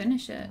I didn't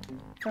finish it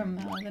from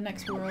the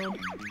next world.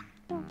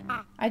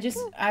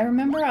 I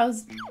remember I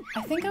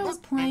think I was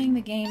playing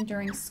the game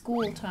during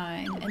school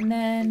time, and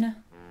then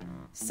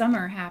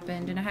summer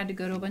happened, and I had to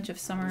go to a bunch of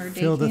summer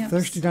day Fill the camps.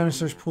 thirsty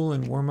dinosaurs pool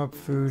and warm up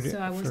food. So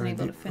I wasn't for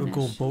able the to finish.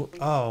 Oogle boat.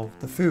 Oh,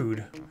 the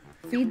food.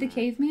 Feed the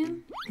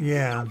caveman?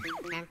 Yeah.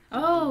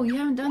 Oh, you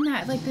haven't done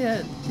that. Like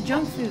the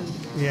junk food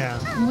Yeah.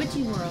 in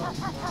Witchy World.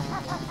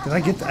 Did I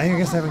get? I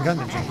guess I haven't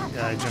gotten the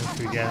junk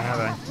food yet, have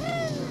I?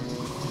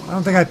 I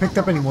don't think I picked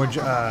up any more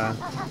junk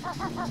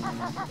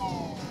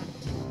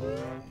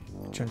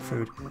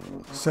food.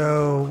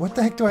 So what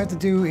the heck do I have to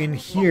do in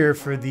here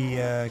for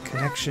the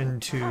connection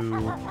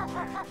to?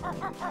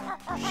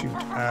 Shoot.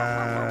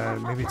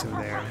 Maybe it's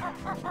over there.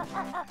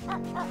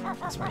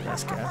 That's my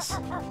best guess.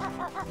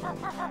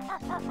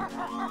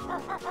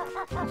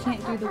 You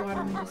can't do the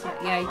water one just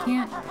yet. Yeah, you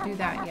can't do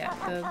that yet.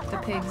 The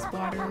pig's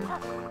water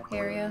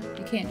area.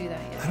 You can't do that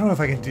I yet. don't know if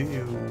I can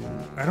do.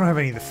 I don't have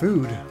any of the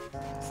food.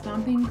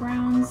 Stomping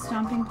grounds,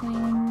 stomping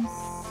plains,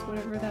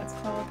 whatever that's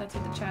called. That's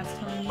what the chat's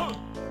telling me.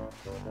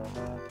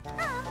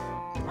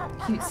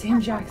 Cute Sam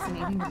Jackson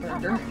eating a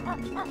burger.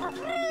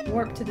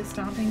 Warp to the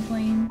stomping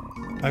plane.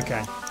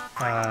 Okay.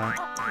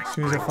 As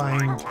soon as I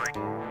find.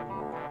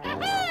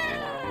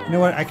 You know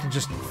what? I can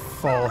just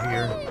fall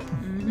here.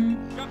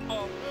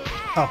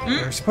 Oh,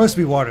 there's supposed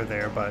to be water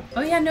there, but.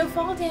 Oh yeah, no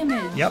fall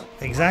damage. Yep,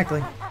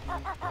 exactly.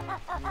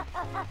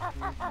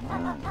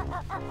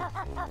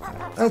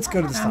 Let's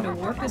go to the Time to stomping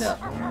warp place. it up.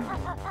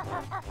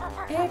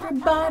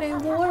 Everybody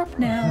warp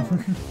now.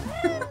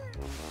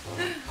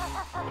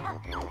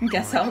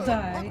 Guess I'll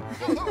die.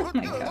 Oh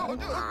my god.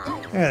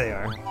 There they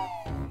are.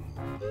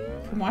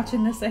 From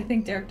watching this, I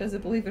think Derek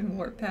doesn't believe in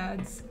warp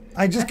pads.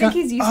 I I think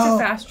he's used to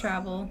fast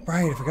travel.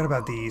 Right, I forgot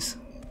about these.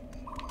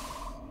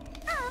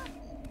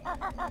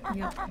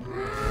 Yep.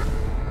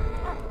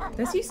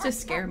 This used to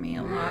scare me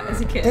a lot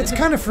as a kid. It's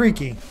kind of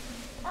freaky.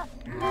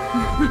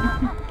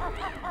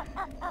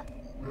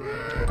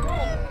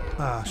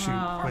 Ah, shoot.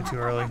 Oh. Went too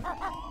early.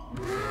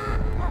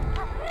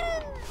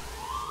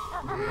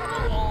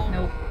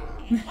 Nope.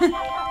 He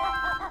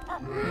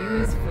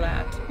was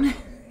flat.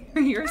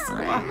 You're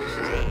squashed.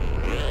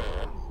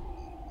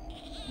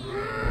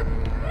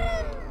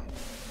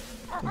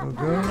 Go,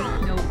 go.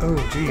 Nope. Oh,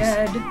 jeez.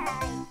 Dead.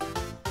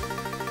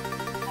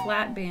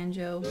 Flat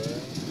Banjo.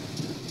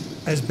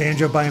 As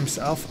Banjo by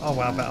himself? Oh,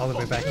 wow, but all the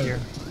way back here.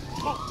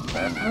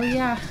 Oh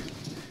yeah.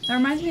 That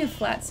reminds me of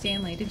Flat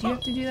Stanley. Did you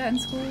have to do that in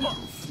school?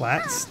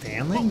 Flat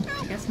Stanley?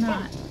 I guess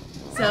not.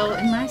 So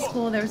in my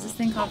school there was this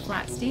thing called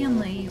Flat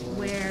Stanley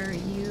where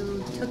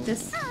you took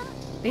this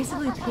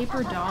basically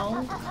paper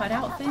doll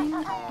cutout thing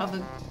of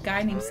a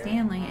guy named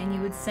Stanley and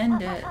you would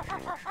send it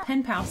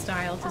pen pal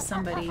style to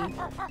somebody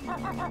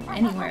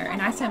anywhere.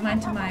 And I sent mine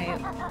to my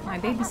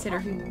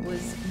babysitter who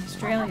was in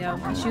Australia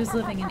and she was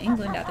living in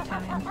England at the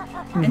time.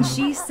 And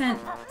she sent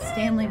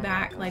Stanley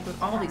back like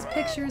with all these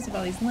pictures of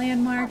all these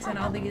landmarks and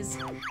all these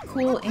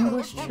cool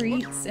English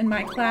treats, and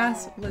my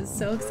class was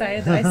so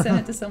excited that I sent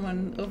it to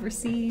someone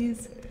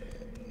overseas.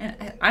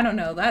 And I don't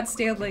know, that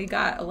Stanley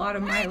got a lot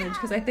of mileage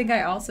because I think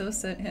I also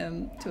sent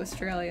him to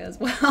Australia as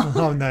well.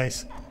 Oh,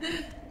 nice.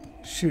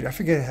 Shoot, I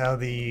forget how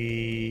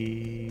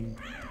the...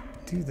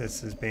 do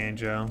this as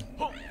Banjo.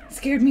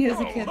 Scared me as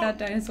a kid. That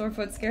dinosaur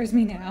foot scares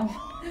me now.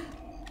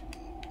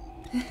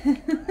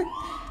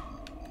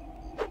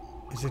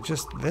 Is it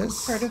just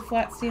this? Heard of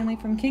Flat Stanley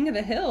from King of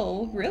the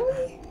Hill?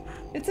 Really?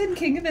 It's in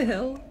King of the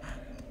Hill?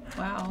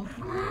 Wow.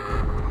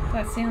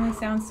 Flat Stanley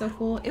sounds so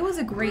cool. It was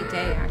a great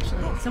day,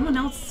 actually. Someone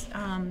else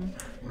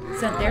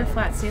sent their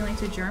Flat Stanley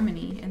to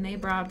Germany, and they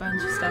brought a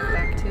bunch of stuff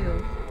back,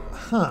 too.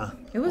 Huh.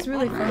 It was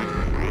really fun.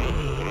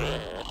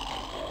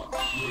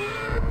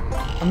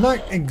 I'm not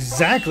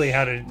exactly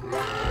how to...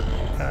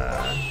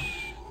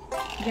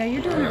 Yeah,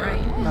 you're doing it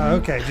right. Oh,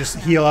 okay, just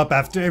heal up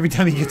after every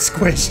time he gets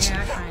squished.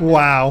 Yeah, kinda.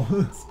 Wow.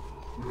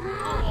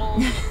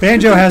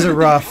 Banjo has it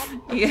rough.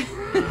 Yeah.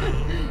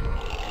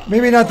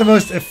 Maybe not the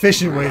most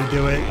efficient way to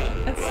do it.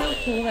 That's so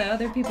cool that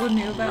other people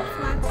knew about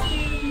Flat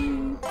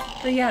Stanley.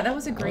 But yeah, that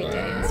was a great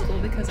day in school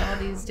because all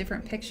these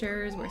different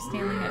pictures where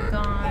Stanley had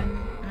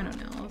gone. I don't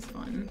know, it was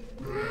fun.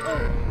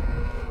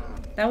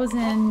 That was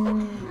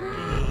in...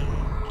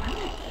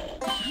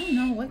 I don't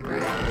know what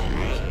grade I was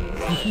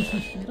in,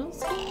 actually. Middle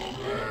school?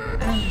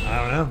 I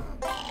don't know.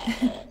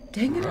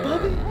 Dang it,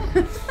 Bobby!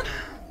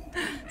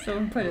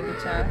 Someone put it in the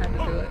chat, I had to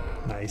do it.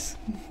 Nice.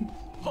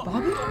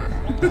 Bobby?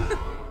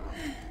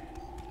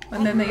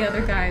 And then the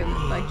other guy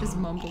like just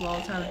mumbled all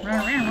the time.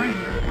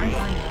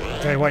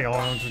 Tell you what,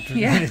 y'all.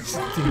 Yeah.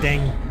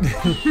 Dang.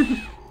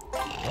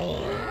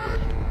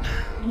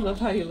 I love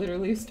how you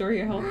literally restore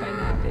your health by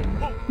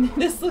napping.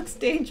 This looks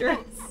dangerous.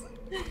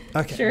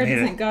 Okay. Sure it made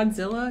isn't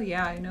Godzilla?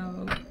 Yeah, I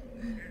know.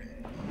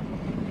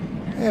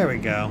 There we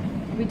go.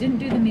 We didn't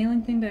do the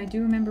mailing thing, but I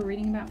do remember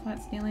reading about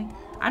Flat Stanley.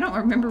 I don't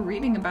remember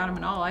reading about him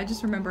at all. I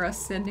just remember us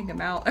sending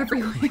him out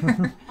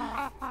everywhere.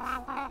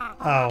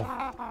 Oh.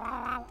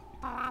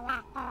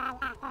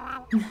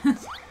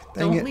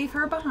 Don't leave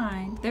her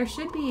behind. There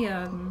should be,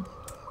 yeah,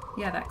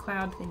 that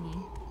cloud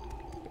thingy.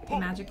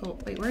 Magical.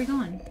 Wait, where are you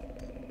going?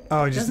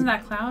 Oh, just. Doesn't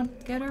that cloud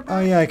get her back? Oh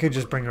yeah, I could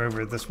just bring her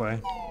over this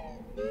way.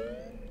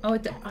 Oh,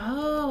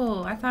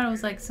 oh, I thought it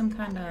was like some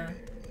kind of...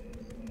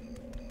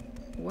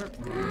 warp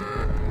thing.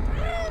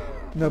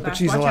 No, Oh, but gosh,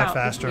 she's a watch lot out.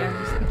 faster.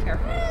 Yeah, just be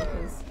careful though,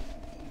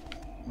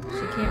 because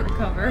she can't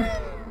recover.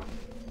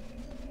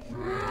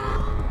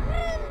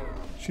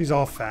 She's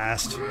all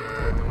fast.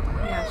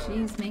 Yeah,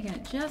 she's making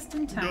it just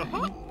in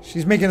time.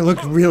 She's making it look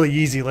really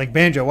easy. Like,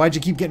 Banjo, why'd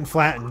you keep getting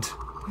flattened?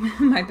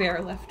 My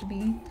bear left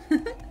me.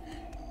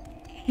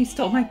 He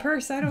stole my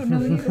purse. I don't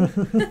know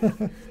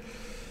you.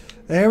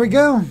 There we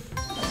go.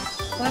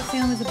 Black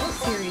Sam was a book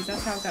series.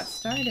 That's how it got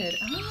started.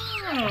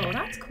 Oh,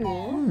 that's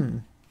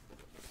cool.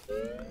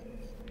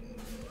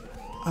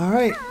 All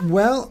right.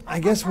 Well, I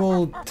guess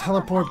we'll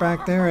teleport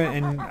back there,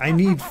 and I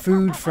need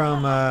food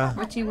from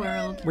Witchy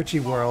World. Witchy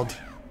World.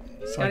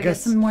 So Gotta I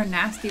guess get some more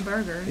nasty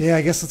burgers. yeah,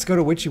 I guess let's go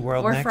to Witchy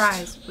World Or next.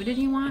 fries. What did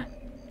he want?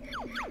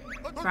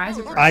 Fries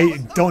or burgers? I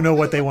don't know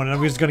what they wanted.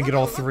 I'm just gonna get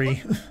all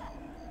three.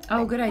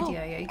 Oh, good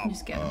idea. Yeah, you can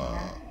just get them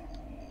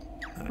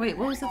here. Wait,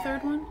 what was the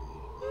third one?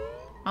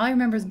 All I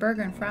remember is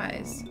burger and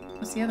fries.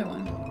 What's the other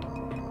one?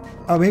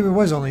 Oh, maybe it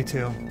was only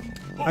two.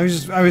 I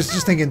was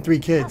just thinking 3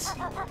 kids.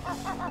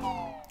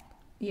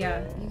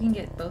 Yeah, you can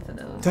get both of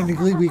those.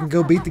 Technically, we can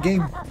go beat the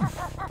game.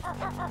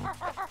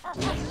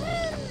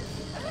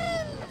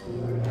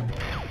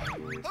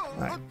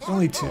 Alright,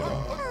 only 2.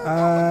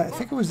 I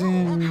think it was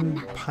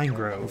in Pine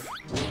Grove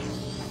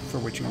for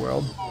Witchy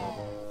World.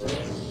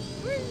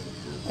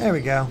 There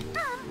we go.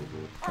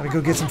 Gotta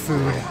go get some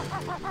food.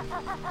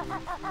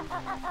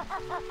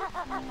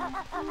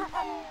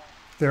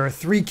 There are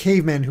 3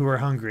 cavemen who are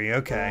hungry.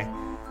 Okay.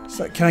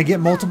 So can I get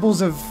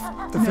multiples of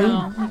the food?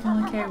 No, you can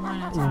only carry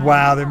one at a time.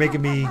 Wow, they're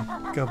making me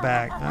go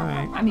back. All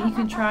right. I mean, you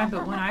can try,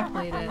 but when I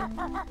played it,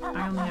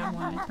 I only had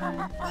one at a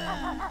time.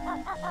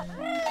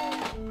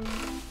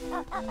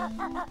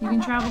 You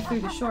can travel through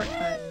the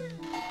shortcut.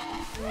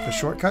 The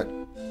shortcut?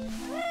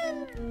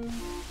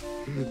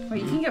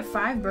 Wait, you can get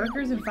 5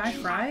 burgers and 5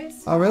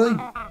 fries? Oh, really?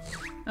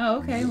 Oh,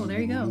 okay. Well, there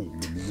you go.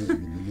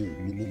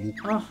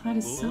 Oh, that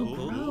is so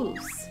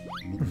gross.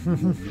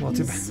 Well,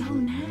 too It's bad. so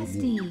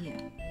nasty.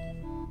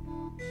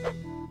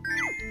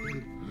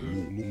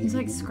 He's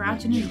like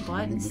scratching his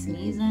butt and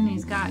sneezing.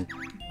 He's got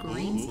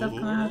green stuff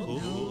coming out of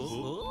his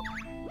nose.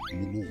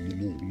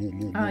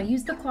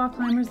 Use the claw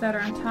climbers that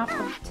are on top of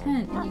the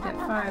tent and you get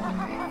 5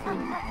 and you get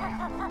food.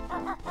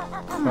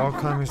 Claw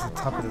climbers at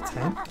the top of the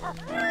tent?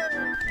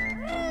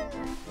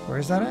 Where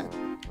is that at?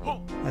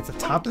 At the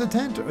top of the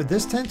tent? Or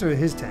this tent or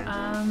his tent?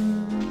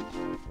 I'm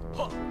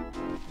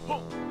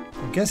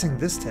guessing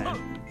this tent.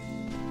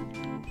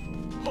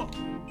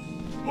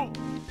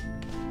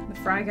 The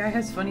fry guy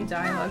has funny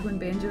dialogue when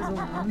Banjo's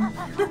alone.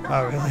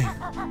 Oh, really?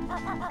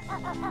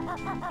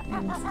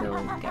 And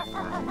still get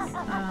fries.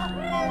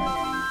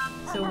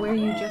 So where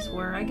you just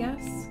were, I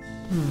guess?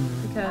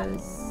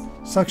 Because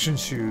Suction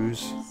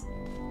shoes.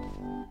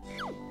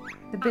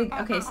 the big,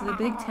 okay, so the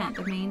big tent,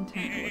 the main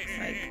tent, it looks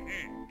like.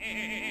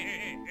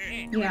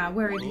 Yeah,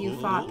 where you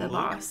fought the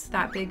boss.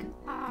 That big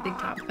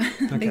top,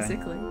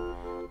 basically.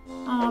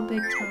 Oh,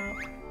 Big Top.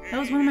 That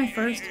was one of my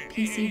first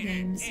PC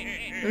games.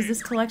 It was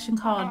this collection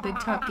called Big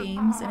Top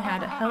Games. It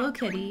had a Hello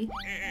Kitty,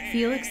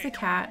 Felix the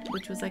Cat,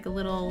 which was like a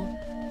little,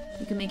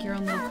 you can make your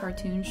own little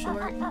cartoon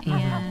short,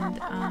 and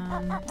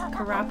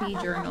Karapi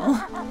Journal.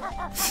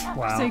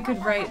 Wow. So you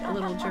could write a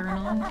little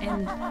journal,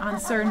 and on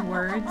certain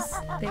words,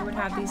 they would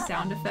have these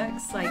sound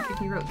effects. Like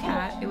if you wrote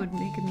cat, it would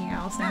make a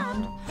meow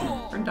sound,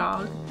 or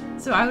dog.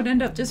 So I would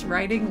end up just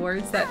writing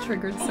words that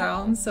triggered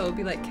sounds. So it would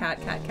be like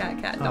cat, cat,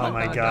 cat, cat, dog, Oh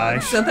my dog,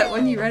 gosh. dog. So that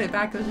when you read it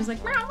back, it was just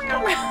like meow,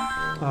 meow, meow.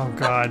 Oh,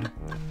 God.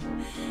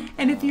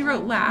 And if you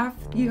wrote laugh,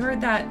 you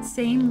heard that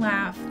same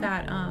laugh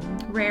that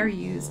Rare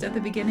used at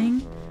the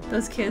beginning.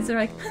 Those kids are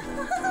like,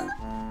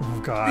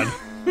 Oh, God.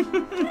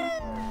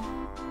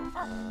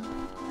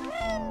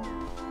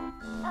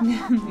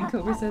 and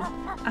Cobra says,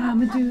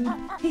 I'm a dude,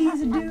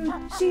 he's a dude,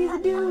 she's a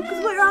dude,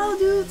 because we're all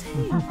dudes.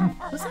 Hey,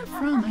 what's that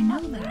from? I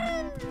know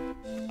that.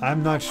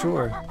 I'm not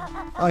sure.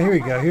 Oh, here we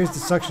go. Here's the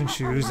suction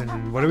shoes,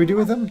 and what do we do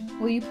with them?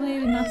 Well, you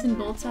played Nuts and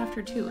Bolts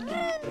after 2.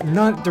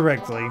 Not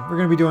directly. We're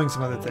going to be doing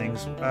some other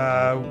things.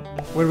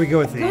 Where do we go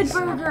with Good these?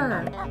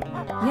 Burger!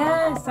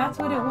 Yes, that's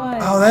what it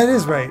was. Oh, that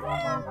is right.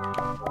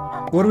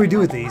 What do we do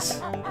with these?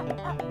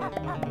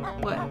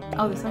 What?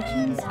 Oh, the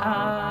sections? Some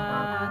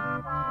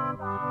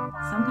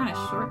kind of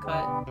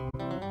shortcut.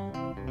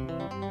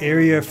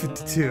 Area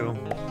 52.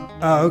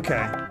 Oh,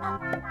 okay.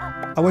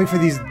 I'll wait for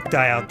these to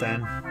die out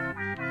then.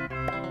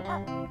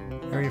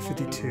 Area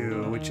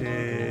 52, which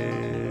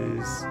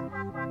is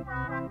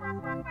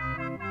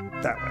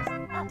that way.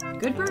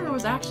 Good Burger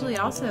was actually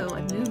also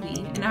a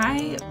movie, and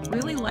I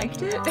really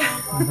liked it.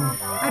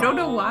 I don't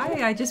know why,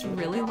 I just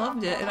really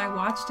loved it, and I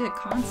watched it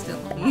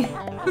constantly.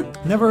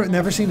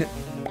 Never seen it.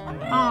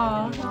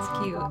 Aw, that's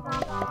cute.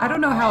 I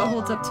don't know how it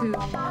holds up to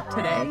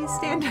today's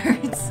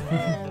standards.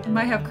 It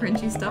might have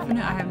cringy stuff in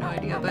it, I have no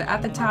idea, but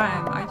at the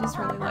time, I just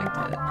really liked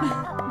it.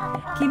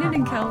 Keenan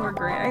and Kel were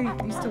great.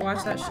 I used to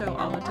watch that show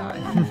all the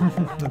time.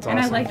 That's And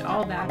I awesome. liked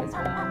all that as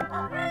well.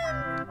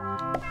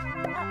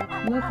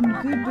 Welcome to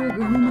Good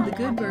Burger, home of the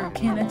Good Burger.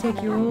 Can I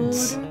take your order?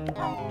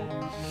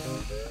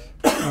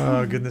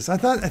 Oh goodness! I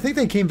think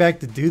they came back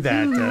to do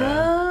that. Who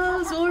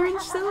loves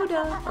orange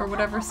soda or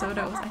whatever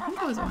soda it was? I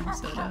think it was orange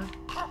soda.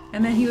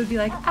 And then he would be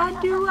like, I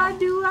do, I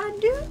do, I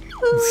do.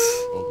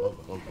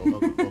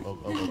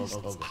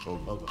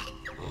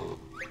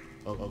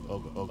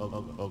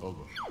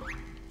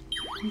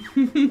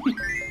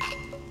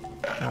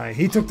 All right,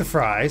 he took the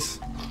fries.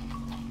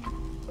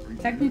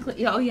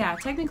 Technically, oh yeah,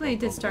 technically it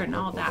did start in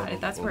All That.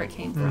 That's where it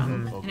came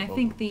from. And I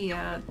think the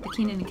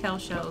Keenan and Kel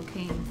show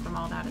came from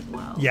All That as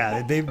well.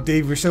 Yeah,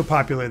 they were so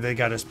popular they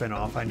got a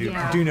spinoff. I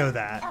do know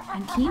that.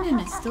 And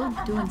Keenan is still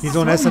doing. He's so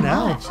on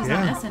SNL. Much. He's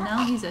on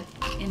SNL. He's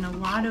in a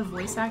lot of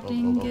voice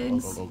acting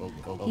gigs.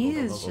 He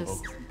is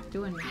just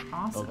doing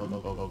awesome.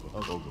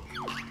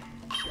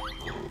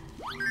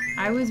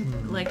 I always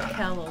liked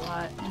Kel a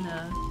lot in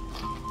the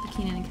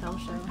Keenan and Kel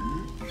show.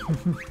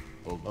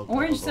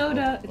 Orange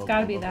soda, it's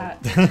gotta be that.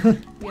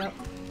 Yep.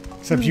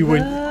 Except you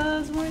wouldn't.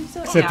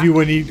 You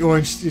wouldn't eat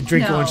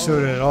drink orange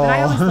soda at all.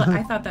 But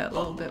I thought that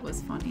little bit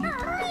was funny.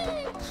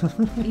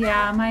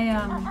 Yeah,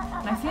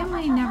 my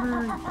family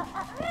never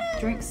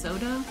drank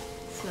soda,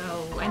 so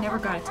I never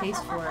got a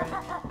taste for it.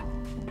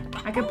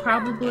 I could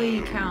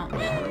probably count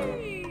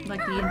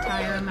like the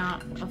entire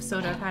amount of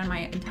soda I've had in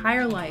my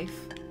entire life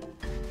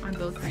on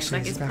both things.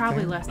 Like it's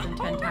probably less than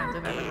 10 times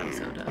I've ever had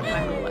soda in my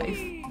whole life.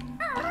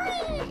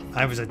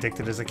 I was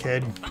addicted as a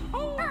kid.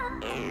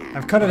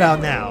 I've cut it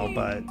out now,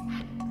 but...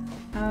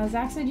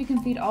 Zach said you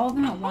can feed all of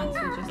them at once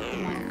with just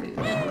one food.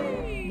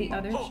 The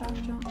other shock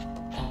jump?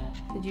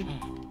 Did you...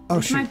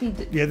 Oh, shoot.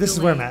 Yeah, this is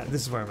where I'm at.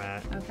 This is where I'm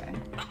at. Okay.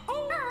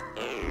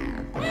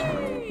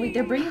 Wait,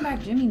 they're bringing back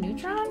Jimmy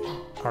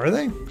Neutron? Are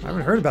they? I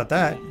haven't heard about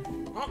that.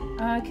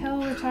 Kel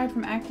retired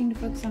from acting to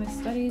focus on his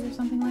studies or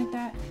something like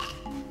that.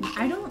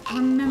 I don't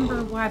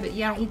remember why, but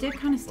yeah, he did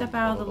kind of step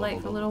out of the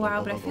light for a little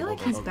while, but I feel like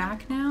he's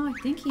back now. I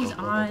think he's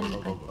on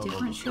a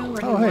different show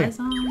where he was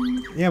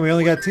on. Yeah, we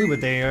only got 2,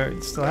 but they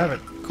still have it.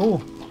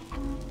 Cool.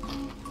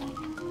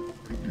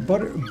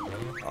 Butter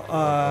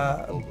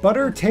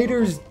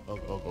Taters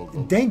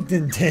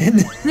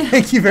Dankton.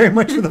 Thank you very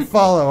much for the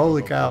follow.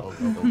 Holy cow.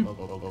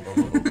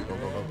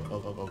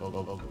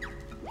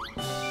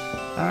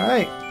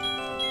 Alright.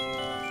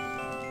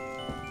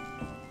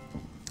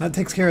 That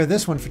takes care of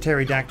this one for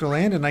Pterodactyl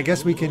Land, and I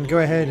guess we can go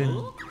ahead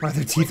and write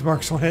their teeth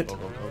marks on it.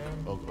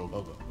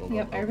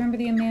 Yep, I remember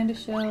the Amanda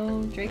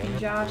show, Drake and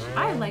Josh.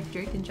 I like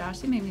Drake and Josh.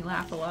 They made me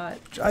laugh a lot.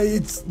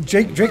 It's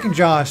Drake and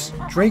Josh,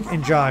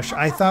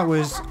 I thought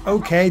was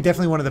okay.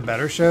 Definitely one of the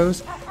better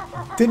shows.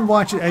 Didn't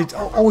watch it. It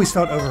always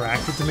felt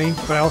overacted to me,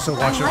 but I also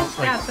watched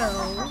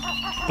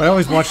But I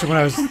always watched it when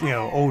I was,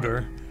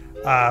 older.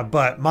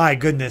 But my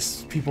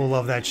goodness, people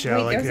love that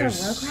show. Wait,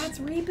 there's a Rugrats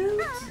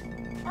reboot?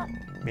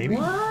 Maybe.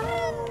 What?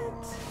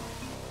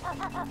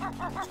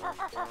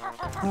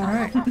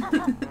 Alright.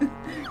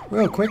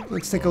 Real quick,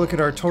 let's take a look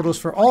at our totals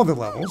for all the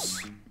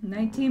levels.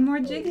 19 more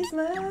jiggies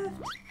left.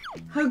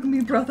 Hug me,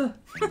 brother.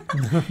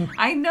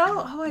 I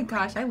know. Oh my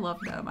gosh, I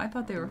love them. I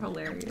thought they were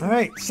hilarious.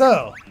 Alright,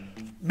 so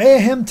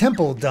Mayhem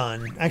Temple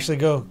done. Actually,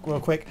 go real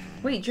quick.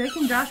 Wait, Drake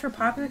and Josh were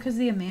popular because of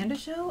the Amanda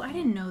show? I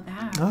didn't know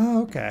that.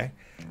 Oh, okay.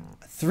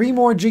 3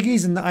 more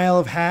jiggies in the Isle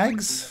of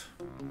Hags.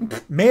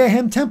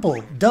 Mayhem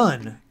Temple,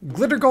 done.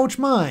 Glitter Gulch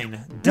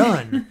Mine,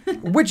 done.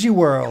 Witchy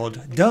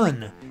World,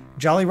 done.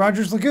 Jolly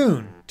Rogers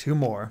Lagoon, 2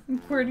 more.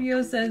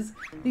 Cordio says,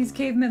 these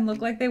cavemen look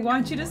like they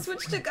want you to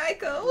switch to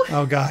Geico.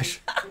 Oh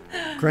gosh.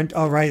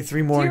 All right,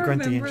 3 more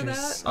grunty inches.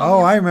 That? Oh,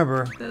 I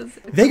remember.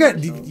 They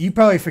got, you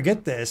probably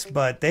forget this,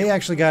 but they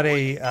actually got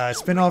a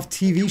spin-off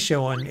TV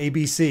show on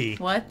ABC.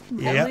 What?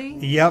 Really?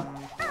 Yep.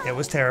 It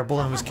was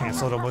terrible and was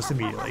canceled almost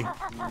immediately.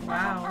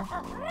 Wow.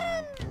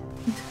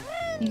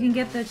 You can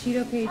get the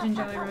Cheeto page in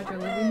Jolly Roger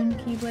Lagoon,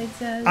 Keyblade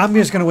says. I'm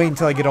just going to wait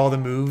until I get all the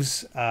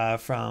moves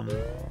from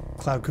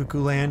Cloud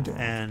Cuckoo Land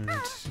and,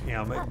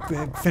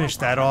 finish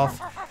that off.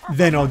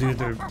 Then I'll do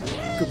the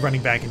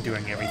running back and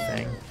doing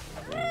everything.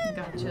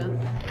 Gotcha.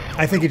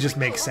 I think it just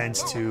makes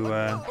sense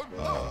to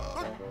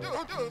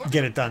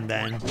get it done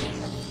then.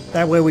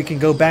 That way we can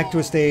go back to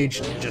a stage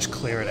and just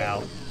clear it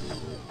out.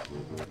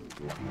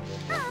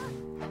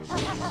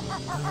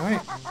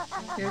 Alright.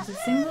 There's a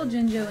single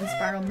Jinjo in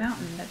Spiral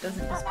Mountain that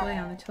doesn't display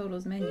on the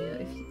totals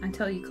menu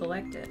until you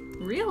collect it.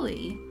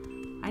 Really?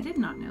 I did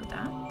not know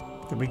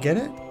that. Did we get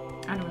it?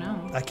 I don't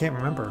know. I can't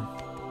remember.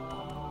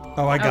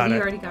 Oh, I got it.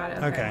 You already got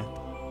it. Okay.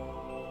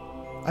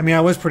 I mean,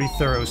 I was pretty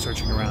thorough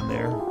searching around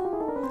there.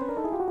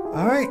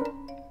 Alright.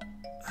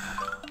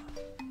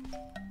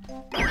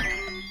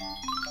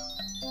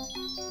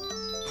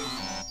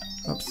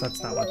 Oops,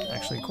 that's not what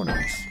actually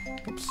coordinates.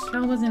 Oops.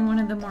 Kel was in one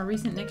of the more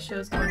recent Nick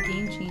shows called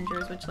Game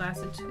Changers, which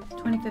lasted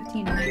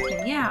 2015 and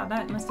 19. Yeah,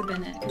 that must have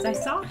been it. Because I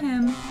saw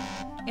him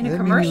in a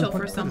commercial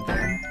for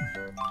something.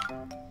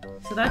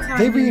 So that's how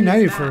they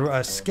reunited for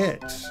a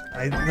skit.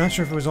 I'm not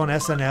sure if it was on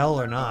SNL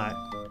or not.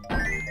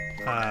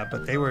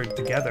 But they were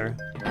together.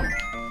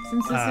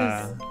 Since this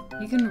is...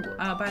 You can,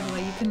 by the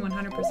way, you can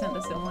 100%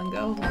 this in one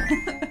go.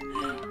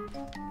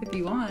 If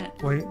you want.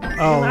 Wait,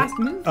 Your last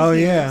move is here,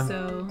 yeah.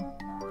 So...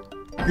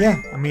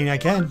 Yeah, I mean, I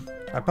can.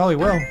 I probably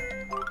will.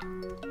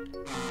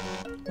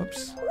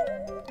 Whoops.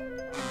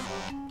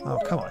 Oh,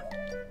 come on.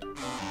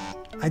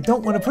 I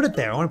don't want to put it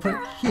there. I want to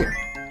put it here.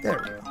 There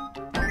we go.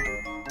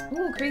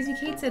 Ooh, Crazy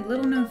Kate said,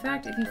 little known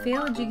fact, if you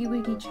fail a Jiggy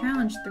Wiggy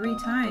challenge 3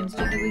 times,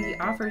 Jiggy Wiggy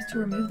offers to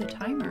remove the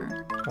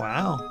timer.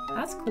 Wow.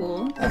 That's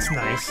cool. That's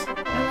nice.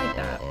 I like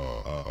that.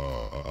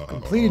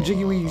 Completed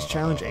Jiggy Wiggy's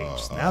challenge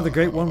H. Now the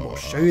Great One will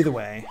show you the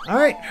way.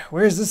 Alright,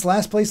 where is this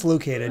last place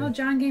located? Oh,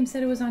 John Game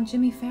said it was on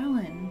Jimmy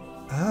Fallon.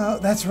 Oh,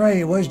 that's right.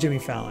 It was Jimmy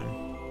Fallon.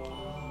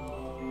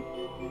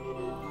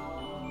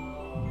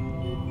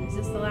 Is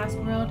this the last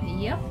world?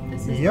 Yep,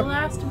 this is the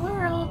last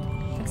world.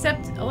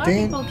 Except a lot of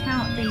people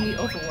count the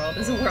overworld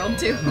as a world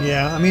too.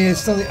 Yeah, I mean,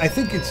 it's still. I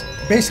think it's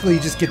basically you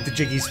just get the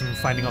Jiggies from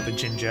finding all the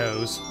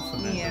Jinjos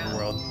from the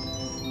overworld.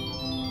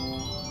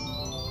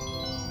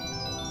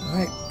 All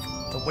right,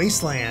 the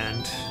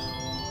Wasteland.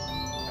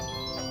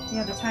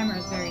 Yeah, the timer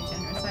is very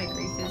generous. I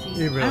agree,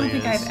 Fizzy. It really I don't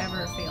think is. I've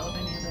ever failed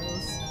any of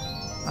those.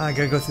 I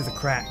gotta go through the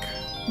crack.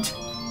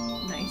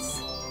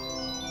 Nice.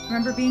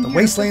 Remember being the here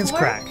Wasteland's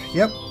before? crack.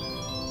 Yep.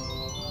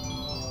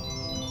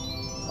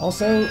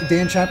 Also,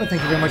 Dan Chappa,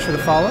 thank you very much for the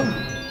follow.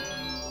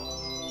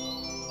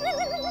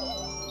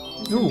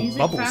 Is the music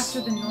bubbles.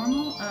 faster than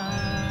normal?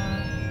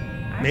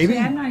 Maybe?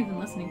 I'm not even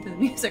listening to the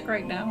music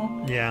right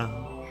now. Yeah.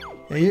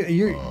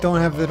 You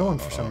don't have it on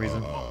for some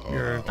reason.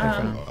 Your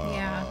headphone.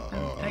 Yeah.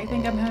 I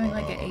think I'm having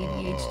like an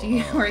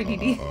ADHD or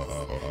ADD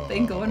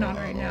thing going on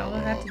right now. I'll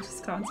have to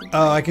just concentrate.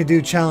 Oh, I could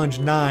do challenge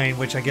 9,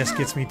 which I guess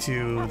gets me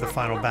to the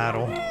final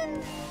battle.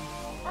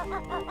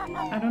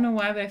 I don't know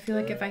why, but I feel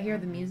like if I hear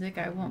the music,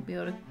 I won't be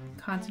able to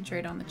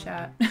concentrate on the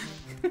chat.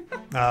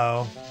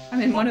 Oh.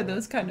 I'm in one of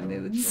those kind of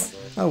moods.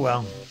 Oh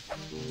well.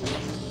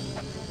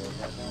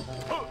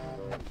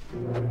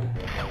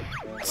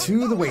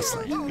 To the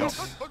Wasteland.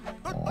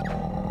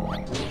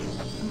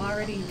 I'm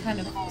already kind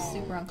of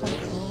super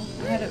uncomfortable.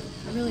 I had a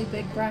really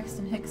big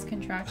Braxton Hicks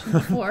contraction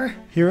before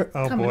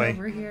coming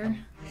over here.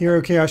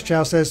 Hero Chaos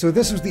Chow says, so if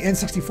this was the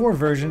N64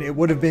 version, it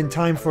would have been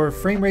time for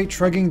frame rate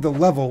shrugging the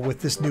level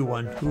with this new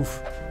one.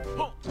 Oof.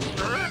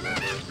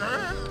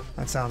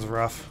 That sounds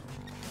rough.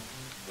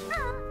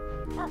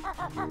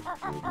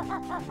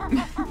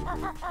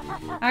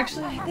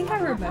 Actually, I think I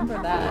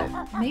remember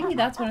that. Maybe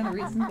that's one of the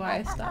reasons why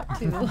I stopped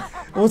too.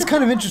 Well, it's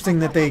kind of interesting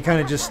that they kind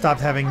of just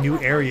stopped having new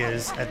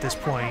areas at this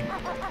point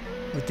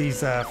with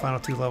these final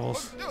 2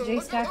 levels. Jay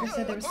Stacker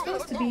said there was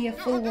supposed to be a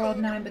full World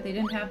 9, but they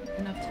didn't have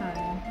enough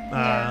time.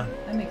 Yeah,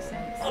 that makes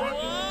sense.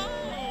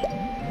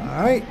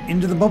 Alright,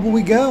 into the bubble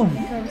we go. I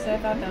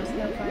thought that was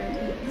Hailfire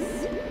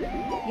Peaks.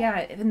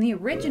 Yeah, in the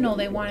original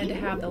they wanted to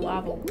have the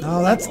lava.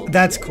 Oh,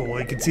 that's cool.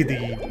 You can see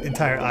the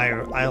entire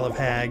Isle of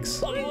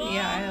Hags.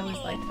 Yeah, I always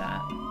liked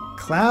that.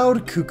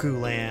 Cloud Cuckoo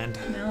Land.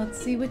 Now let's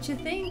see what you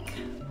think.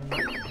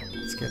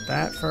 Let's get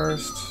that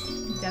first.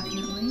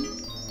 Definitely.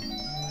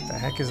 What the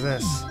heck is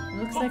this? It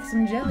looks like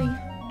some jelly.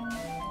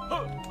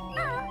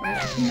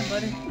 Where's the peanut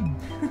butter?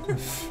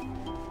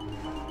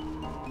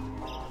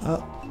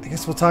 Oh, I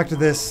guess we'll talk to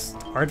this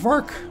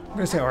Aardvark? I'm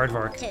gonna say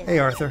Aardvark. Hey,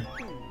 Arthur.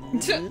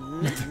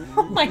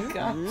 Oh my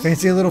god.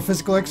 Fancy a little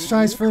physical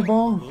exercise for a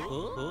ball?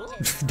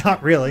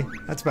 Not really.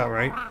 That's about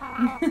right.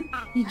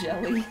 You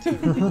jelly.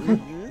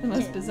 The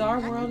most bizarre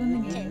world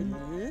in the game.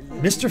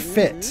 Mr.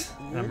 Fit.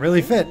 I'm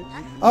really fit.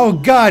 Oh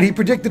god, he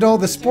predicted all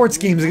the sports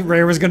games that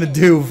Rare was gonna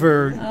do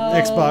for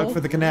Xbox for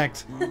the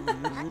Kinect.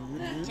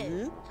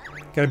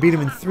 Gotta beat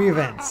him in 3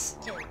 events.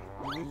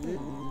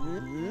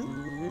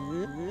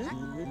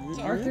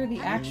 Arthur the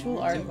actual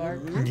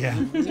aardvark. Yeah.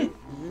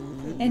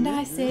 And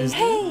I say,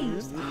 hey,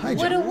 Hi,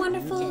 what a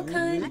wonderful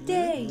kind of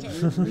day.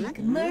 We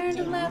can learn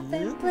to laugh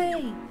and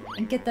play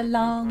and get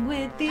along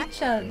with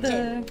each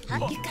other.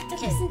 You got to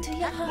listen to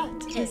your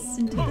heart,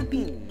 listen to the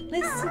beat,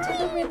 listen to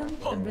the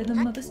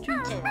rhythm of the street.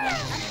 Open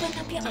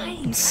up your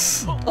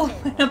eyes,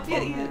 open up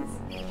your ears.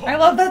 I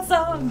love that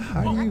song.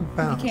 How do you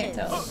bounce? You can't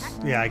tell.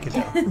 Yeah, I can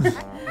tell.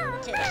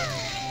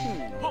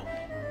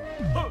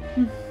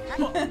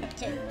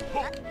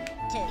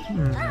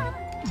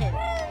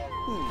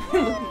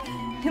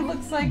 It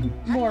looks like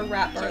more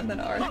rapper than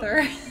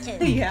Arthur.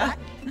 Yeah,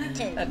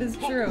 that is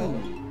true.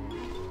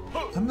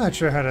 I'm not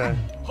sure how to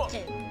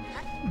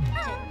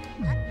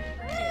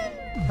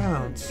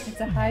bounce.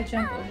 It's a high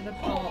jump over the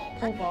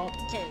pole vault.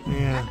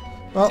 Yeah.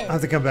 Well, I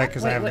have to come back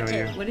because I have no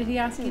idea. What did he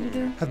ask you to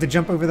do? Have to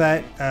jump over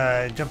that,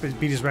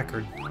 beat his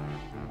record.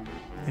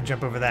 And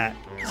jump over that.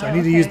 So I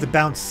need to use the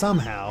bounce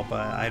somehow,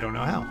 but I don't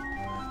know how.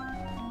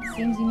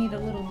 Seems you need a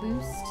little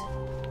boost.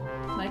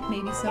 Like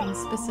maybe some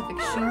specific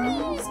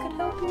shoes could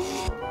help you.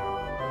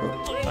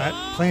 That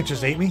plant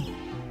just ate me.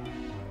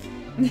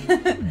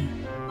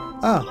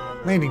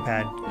 Oh, landing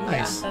pad.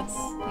 Nice. Yeah, that's,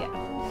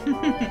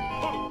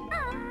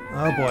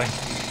 Oh boy.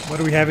 What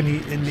do we have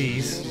in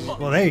these?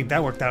 Well,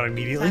 that worked out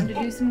immediately. Time to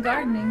do some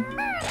gardening.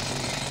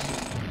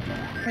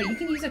 Wait, you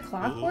can use a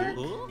clockwork?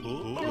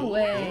 No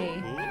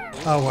way.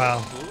 Oh wow.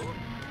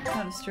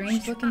 What a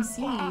strange looking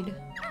seed.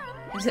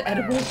 Is it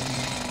edible?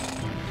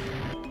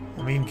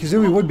 I mean,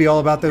 Kazooie would be all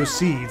about those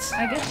seeds.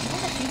 I guess,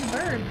 yeah, she's a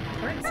bird.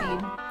 Bird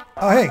seed.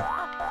 Oh, hey.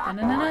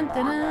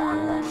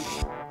 Dun-dun-dun-dun-dun.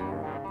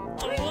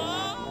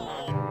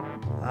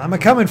 I'm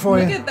a-coming for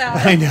you. Look at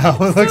that. I know.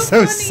 It looks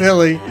so funny.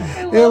 silly.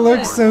 It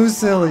looks so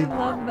silly. I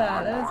love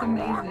that. That is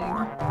amazing.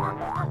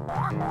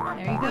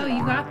 There you go.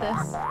 You got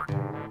this.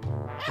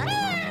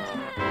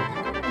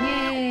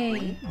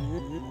 Yay.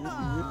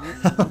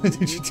 How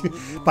did you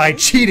do? By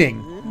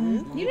cheating.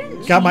 You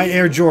didn't Got cheat. my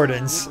Air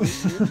Jordans.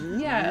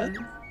 Yeah.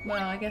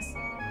 Well, I guess...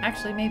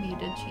 Actually, maybe you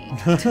did cheat.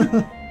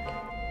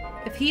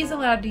 If he's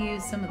allowed to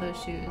use some of those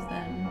shoes,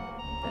 then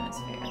it's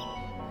fair.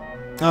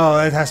 Oh,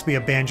 it has to be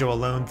a Banjo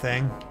alone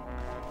thing.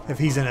 If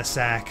he's in a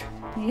sack.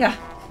 Yeah.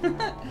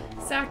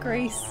 Sack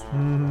race.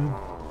 Mm-hmm.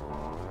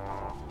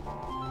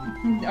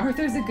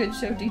 Arthur's a good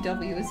show.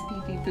 DW is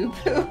pee pee poo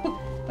poo.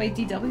 Wait,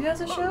 DW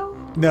has a show?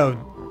 No,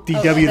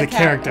 DW Oh, the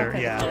character.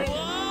 okay, Yeah. the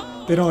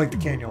character. They don't like the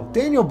Daniel.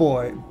 Daniel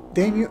boy.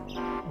 Daniel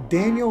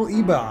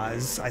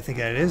Ebaz, I think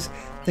that is.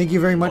 Thank you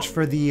very much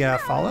for the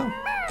follow.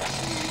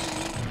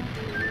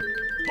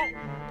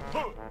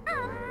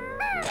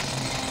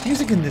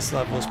 Music in this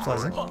level is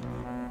pleasant.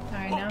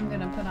 Alright, now I'm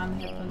gonna put on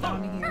the headphones. I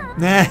want to hear.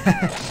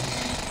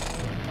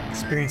 Nah.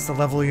 Experience the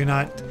level you're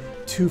not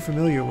too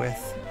familiar with.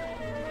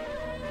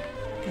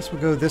 Guess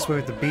we'll go this way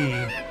with the B.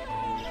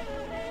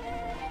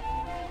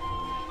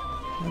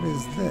 What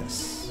is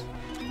this?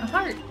 A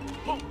heart.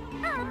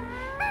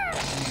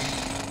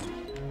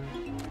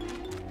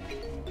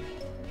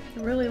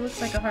 It really looks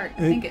like a heart.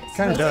 I think it's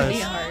kinda supposed to be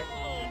does. a heart.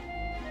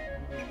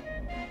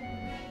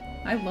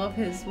 I love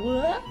his.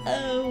 Whoa.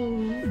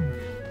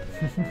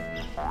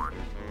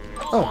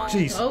 Oh,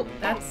 jeez. Oh,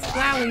 that's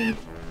Flowey.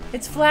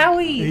 It's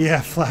Flowey.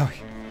 Yeah, Flowey.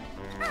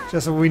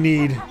 Just what we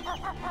need.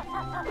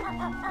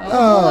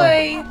 Oh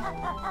boy.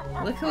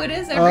 Look who it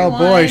is, everyone. Oh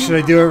boy,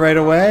 should I do it right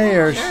away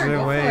or Sure, should go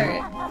I for wait?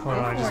 it. Hold Go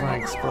on, I just for want to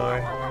it.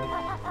 explore.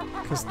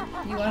 'Cause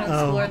You want to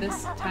explore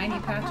this tiny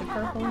patch of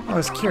purple? I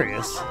was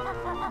curious.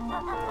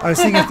 I was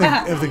thinking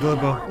of the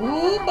Globo.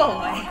 Ooh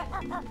boy.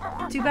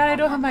 Too bad I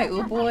don't have my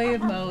ooh boy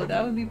in mode.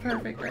 That would be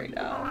perfect right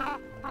now.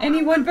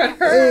 Anyone but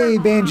her. Hey,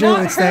 Banjo,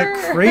 Not it's that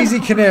her. crazy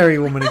Canary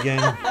woman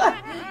again.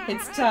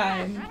 It's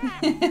time.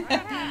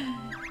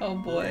 Oh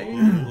boy.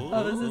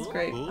 Oh, this is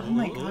great. Oh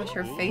my gosh,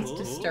 her face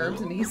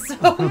disturbs me so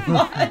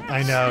much.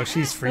 I know,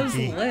 she's Those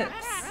freaky. lips.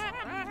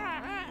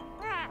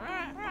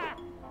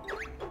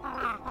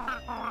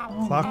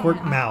 Oh, Clockwork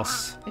man.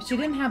 Mouse. If she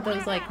didn't have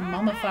those like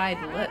mummified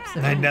lips,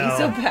 it I would know. be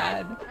so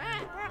bad.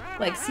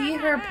 Like, see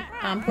her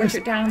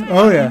portrait down on the Oh,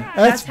 bottom? yeah,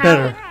 that's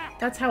better.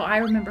 That's how I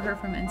remember her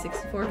from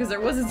N64 because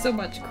there wasn't so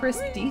much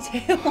crisp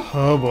detail.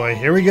 Oh boy,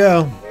 here we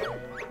go.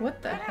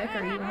 What the heck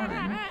are you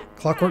on?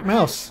 Clockwork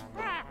Mouse.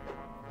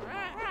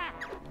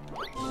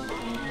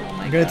 Oh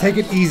my I'm gonna gosh. take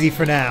it easy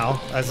for now,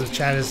 as the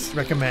chat has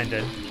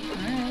recommended.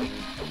 Alright.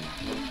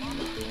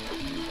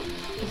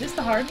 Is this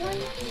the hard one?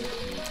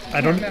 I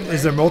don't. remember.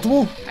 Is there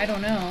multiple? I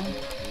don't know.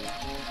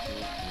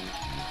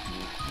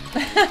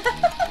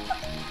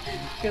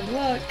 Good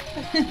luck.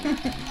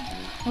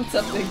 What's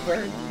up, Big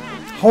Bird?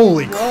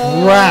 Holy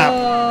crap!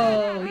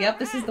 Oh, yep,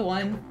 this is the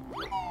one.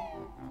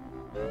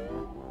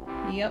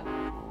 Yep.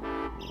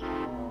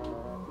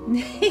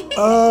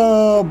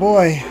 Oh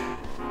boy!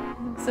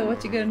 So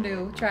what you gonna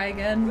do? Try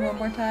again one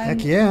more time?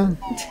 Heck yeah!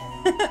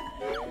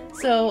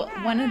 So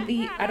one of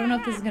the, I don't know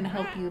if this is gonna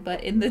help you,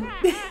 but in the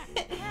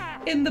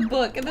in the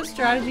book, in the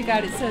strategy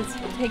guide, it says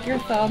take your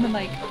thumb and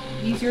like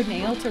use your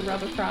nail to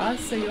rub across,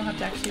 so you don't have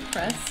to actually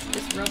press,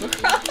 just rub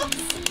across.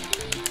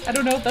 I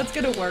don't know if that's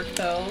gonna work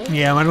though.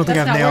 Yeah, I don't think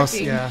I That's have not nails.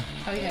 working. Yeah,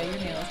 Oh yeah, your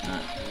nail's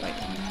not quite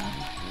long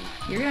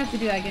enough. You're gonna have to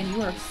do that again.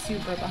 You are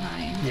super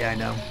behind. yeah, I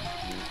know.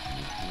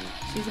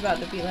 She's about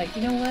to be like,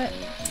 you know what?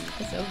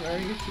 It's over.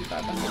 You're too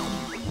far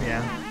behind.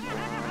 Yeah.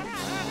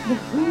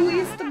 Who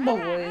is the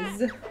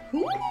boys?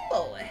 Who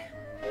boy?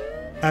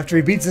 After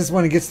he beats this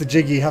one and gets the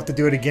jiggy, you have to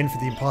do it again for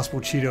the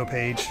Impossible Cheeto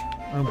page.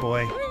 Oh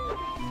boy.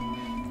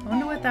 I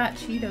wonder what that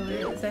Cheeto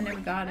is. I never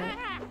got it.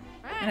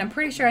 And I'm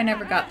pretty sure I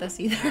never got this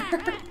either.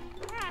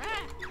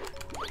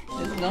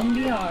 It's gonna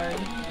be hard.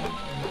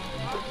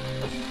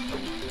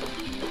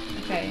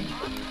 Okay.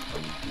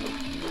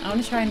 I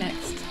want to try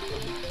next.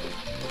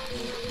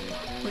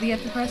 What do you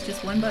have to press?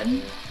 Just one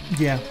button?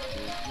 Yeah.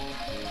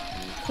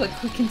 Quick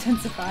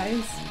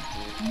intensifies.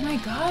 Oh my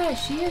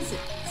gosh, she is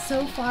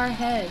so far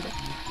ahead.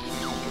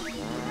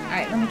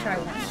 Alright, let me try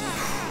one.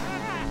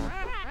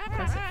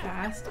 Press it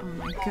fast. Oh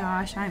my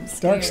gosh, I'm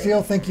scared. Dark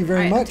Steel, thank you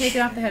very Alright, much. take it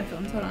off the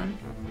headphones. Hold on.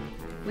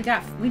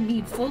 We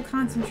need full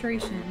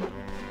concentration.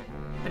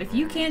 But if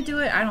you can't do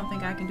it, I don't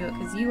think I can do it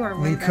because you are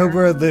way And better.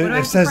 Cobra, What do I it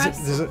have to says press?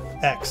 there's an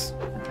X.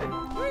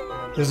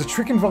 Okay. There's a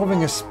trick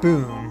involving a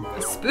spoon,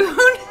 A spoon?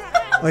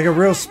 like a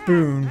real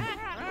spoon. Do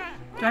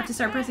I have to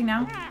start pressing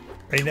now?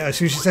 Right now, as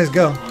soon as she says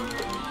go.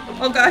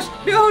 Oh gosh.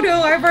 No,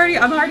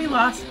 I'm already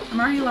lost. I'm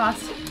already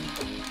lost.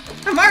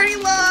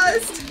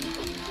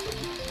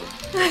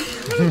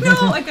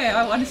 No, okay,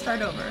 I want to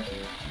start over.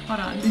 Hold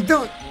on. You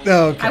don't.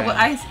 Oh, okay.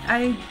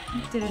 I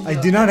didn't. I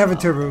do not have a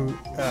turbo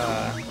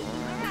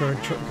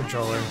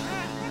controller.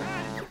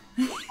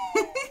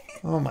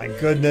 Oh my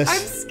goodness. I'm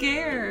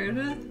scared.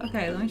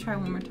 Okay, let me try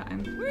one more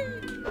time.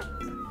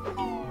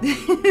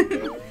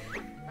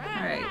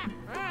 Alright.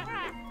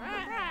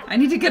 I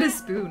need to get a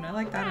spoon. I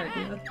like that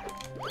idea.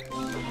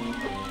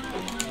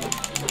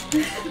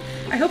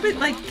 I hope it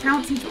like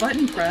counts each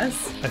button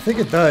press. I think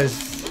it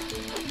does.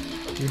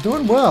 You're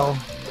doing well.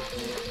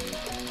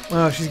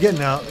 Well, she's getting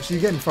out.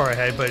 She's getting far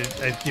ahead,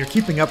 but you're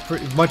keeping up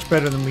much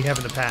better than we have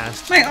in the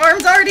past. My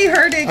arm's already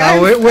hurting.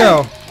 Oh, it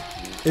will.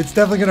 It's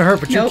definitely gonna hurt,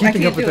 but you're nope,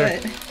 keeping up with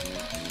it. it.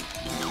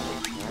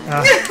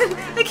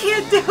 I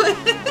can't do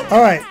it.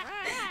 All right.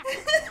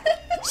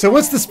 So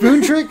what's the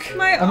spoon trick?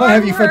 My I might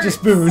have you fetch a hurts.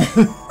 spoon.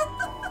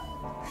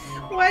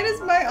 Why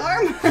does my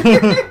arm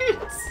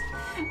hurt?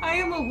 I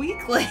am a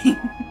weakling.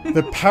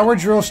 The power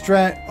drill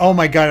strat. Oh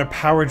my god, a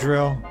power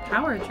drill.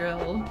 Power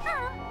drill.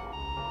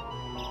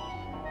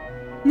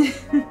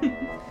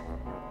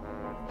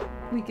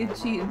 We can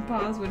cheat and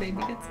pause when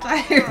Amy gets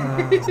tired.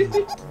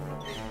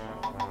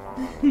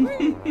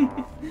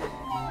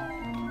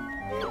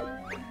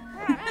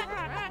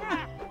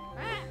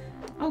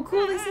 Oh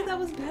cool, they said that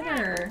was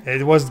better.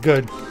 It was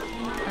good.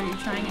 Are you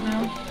trying it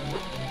now?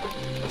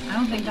 I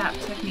don't think that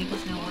technique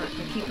is gonna work,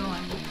 but keep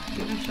going.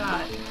 Give it a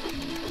shot.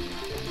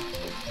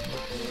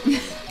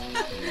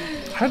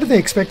 How do they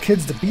expect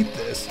kids to beat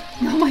this?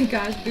 Oh my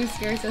gosh, Boost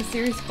Scary says,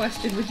 serious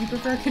question, would you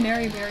prefer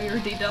Canary, Mary, or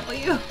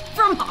DW?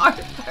 From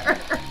Arthur.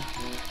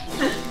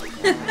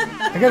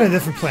 I got a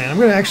different plan. I'm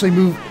gonna actually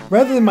move,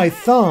 rather than my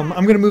thumb,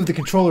 I'm gonna move the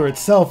controller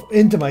itself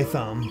into my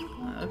thumb.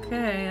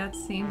 Okay, that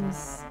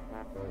seems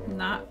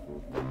not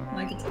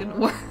like it's gonna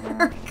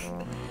work.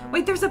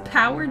 Wait, there's a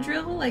power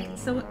drill? Like,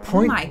 so,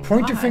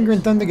 Point your finger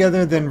and thumb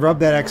together, then rub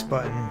that X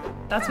button.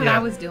 That's what I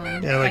was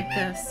doing, yeah, like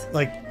this.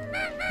 Like,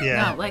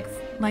 yeah.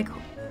 No,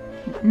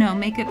 no,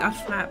 make it a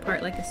flat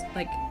part, like a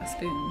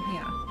spoon,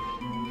 yeah.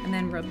 And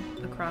then rub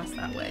across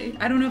that way.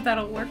 I don't know if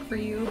that'll work for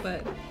you,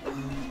 but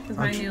because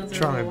my nails are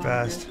trying my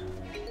best.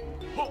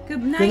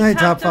 Good night, Good night,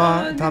 Top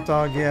Dog. Top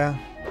Dog, yeah.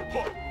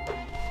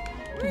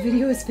 The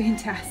video is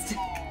fantastic.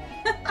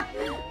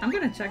 I'm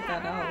gonna check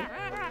that out.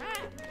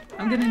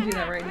 I'm gonna do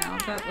that right now.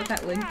 Is that what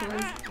that link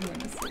was? I'm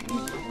gonna see.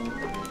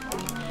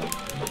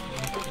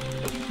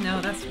 No,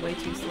 that's way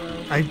too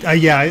slow.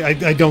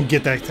 I don't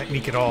get that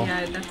technique at all.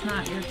 Yeah, that's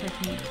not your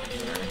technique for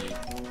sure.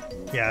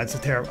 Yeah, it's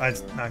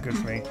it's not good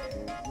for me.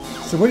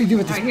 So what do you do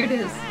with this? Alright, here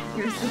it is.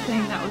 Here's the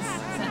thing that was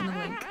sent in the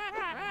link.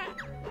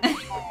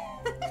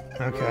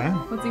 Okay.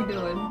 What's he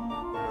doing?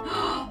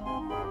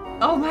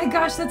 Oh my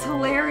gosh, that's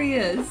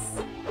hilarious.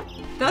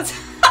 That's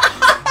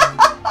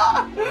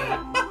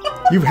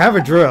You have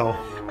a drill.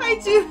 I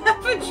do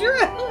have a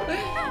drill.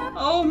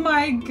 Oh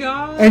my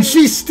god. And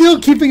she's still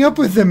keeping up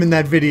with them in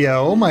that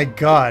video. Oh my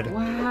god.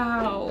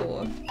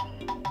 Wow.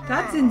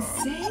 That's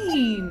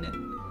insane.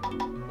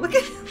 Look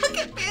at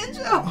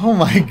Banjo. Oh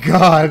my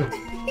god.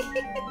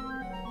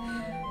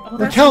 Oh,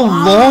 Look how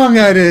long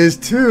that is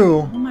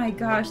too. Oh my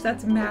gosh,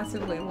 that's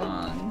massively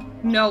long.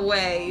 No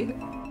way.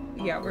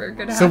 Yeah, we're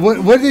gonna have So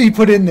what did he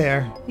put in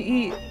there?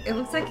 it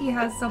looks like he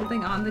has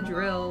something on the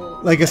drill.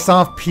 Like a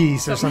soft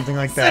piece or something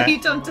like that. So you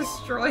don't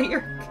destroy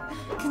your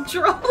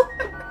controller.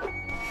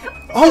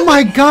 Oh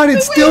my god,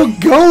 it's still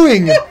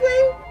going! The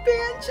way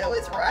Banjo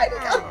is riding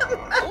on the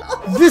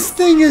mouse. This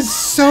thing is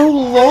so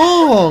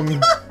long!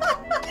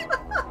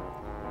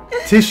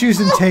 Tissues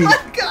and tape. Oh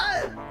my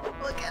god!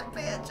 Look at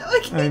Banjo. I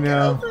can't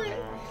know. get over it.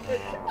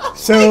 Oh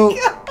So, my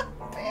god,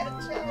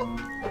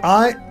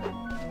 Banjo.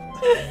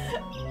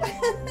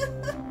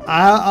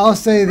 I'll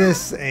say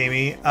this,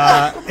 Amy.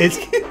 It's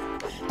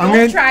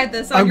Don't try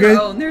this on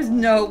your own. There's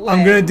no way.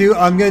 I'm gonna do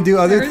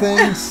other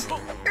things.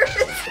 There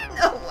is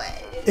no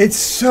way. It's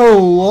so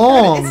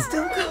long. It's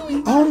still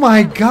going. Oh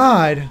my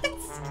god.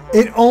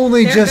 It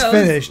only just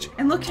finished.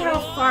 And look how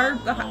far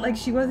behind, like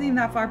she wasn't even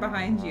that far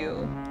behind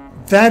you.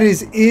 That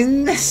is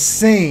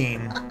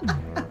insane.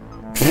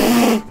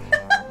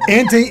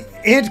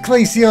 Aunt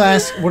Clay Seal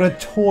asks, would a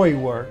toy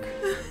work?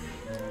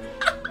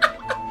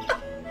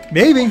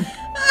 Maybe.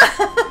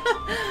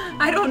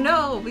 I don't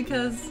know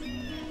because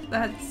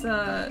that's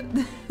I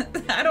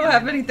don't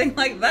have anything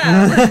like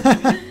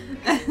that.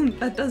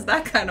 That does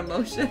that kind of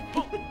motion.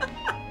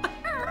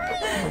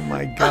 Oh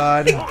my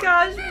god. Oh my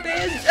gosh,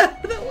 Banjo,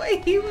 the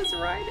way he was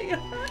riding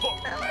on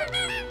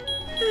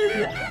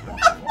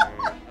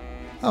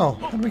Oh,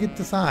 how do we get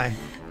this eye?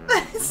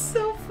 That is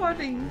so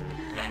funny.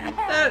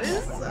 That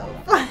is so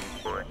funny.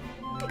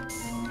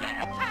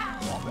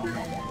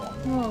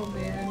 Oh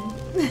man.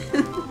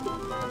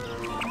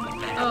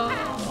 Oh,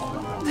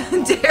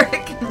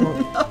 Derek, no.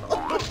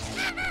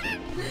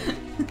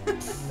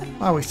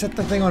 Wow, we set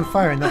the thing on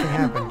fire and nothing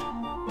happened.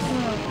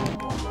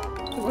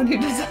 The one who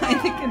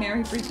designed the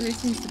Canary Freak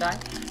Race needs to die.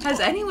 Has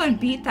anyone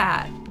beat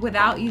that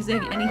without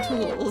using any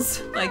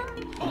tools? Like,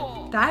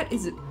 that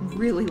is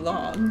really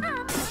long.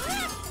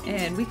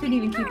 And we couldn't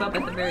even keep up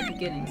at the very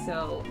beginning,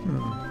 so...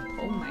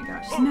 Oh my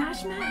gosh.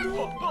 Smash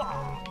Magnet?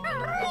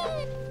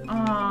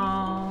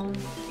 Aww.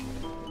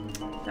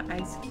 The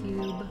ice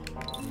cube.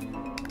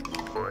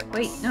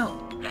 Wait, no.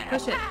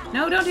 Push it.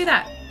 No, don't do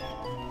that.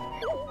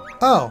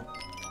 Oh.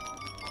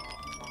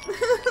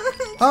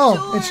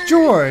 Oh, it's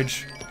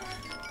George.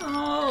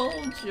 Oh,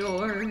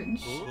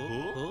 George.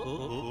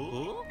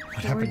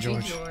 What happened,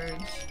 George?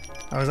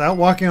 I was out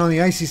walking on the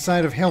icy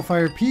side of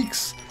Hailfire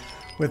Peaks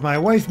with my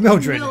wife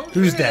Mildred,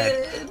 who's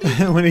dead,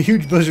 when a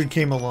huge blizzard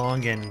came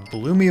along and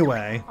blew me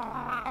away.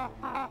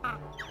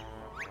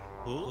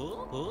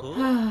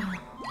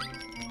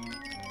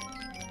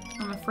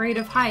 I'm afraid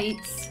of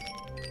heights.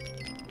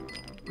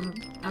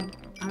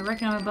 I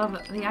reckon I'm above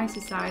the icy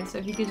side, so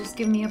if you could just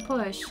give me a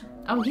push.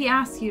 Oh, he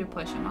asked you to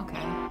push him.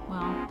 Okay.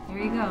 Well, there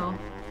you go.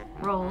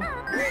 Roll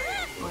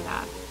for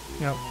that.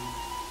 Yep.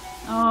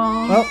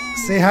 Oh. Well,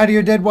 say hi to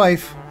your dead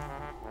wife.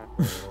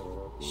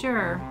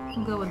 Sure.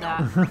 We'll go with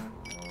that.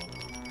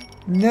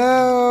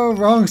 No,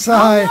 wrong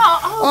side.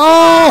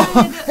 Oh,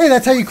 no. Oh! Hey,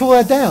 that's how you cool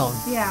that down.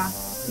 Yeah.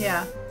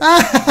 Yeah.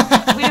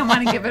 We don't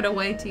want to give it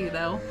away to you,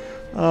 though.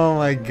 Oh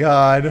my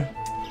god.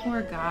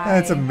 Poor guy.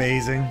 That's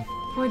amazing.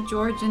 Poor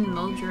George and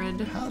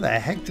Mildred. How the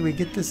heck do we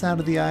get this out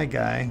of the eye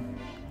guy?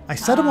 I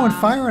set him on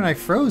fire and I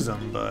froze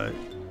him, but...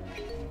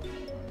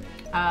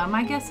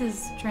 my guess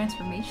is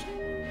transformation?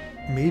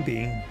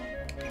 Maybe.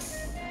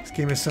 This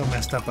game is so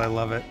messed up, I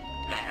love it.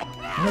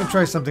 I'm gonna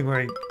try something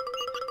where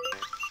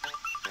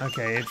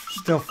okay, it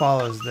still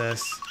follows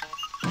this.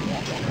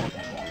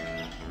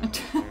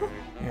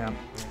 Yeah.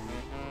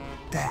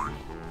 Dang.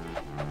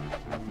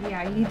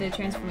 Yeah, you need the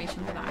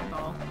transformation for the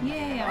eyeball.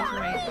 Yay, I was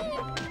right.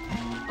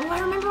 Oh, I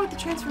remember what the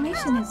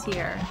transformation is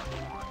here.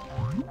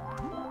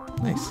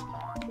 Nice.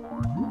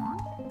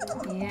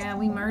 Yeah,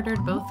 we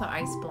murdered both the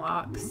ice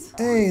blocks.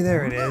 Hey,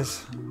 there it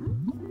is.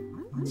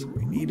 That's what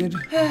we needed.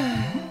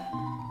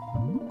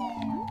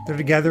 They're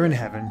together in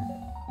heaven.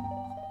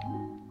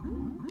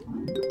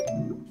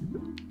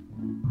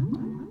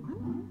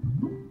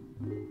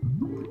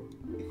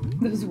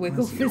 Those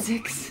wiggle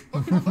physics.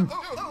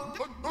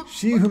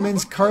 She who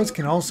mends carts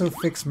can also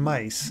fix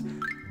mice.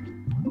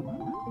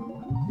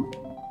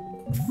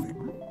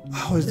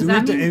 Oh,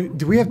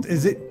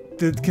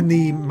 can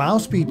the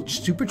mouse be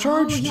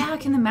supercharged? Oh, yeah,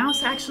 can the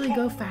mouse actually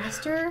go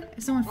faster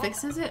if someone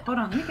fixes it? Hold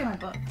on, let me get my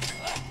book.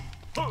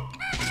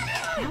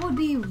 That would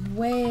be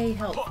way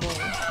helpful.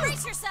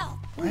 Brace yourself.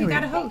 Oh, you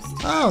got a host.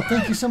 Oh,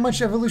 thank you so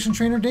much, Evolution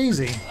Trainer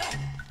Daisy.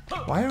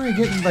 Why are we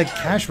getting like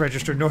cash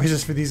register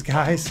noises for these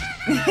guys?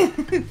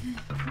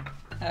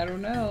 I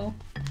don't know.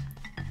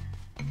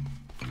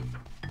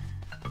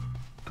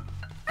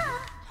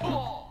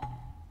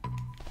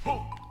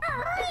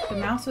 The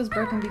mouse was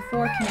broken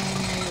before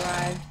Canary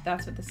arrived.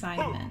 That's what the sign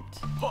meant.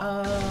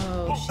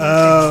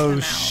 Oh,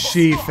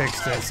 she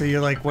fixed it. So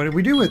you're like, what did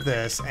we do with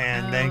this?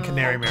 And then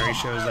Canary Mary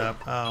shows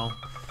up. Oh.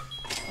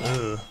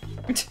 Ugh.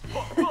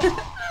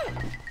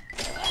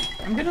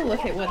 I'm gonna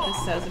look at what this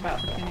says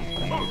about the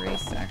Canary Mary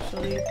race,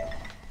 actually.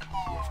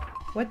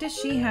 What does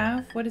she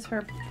have? What is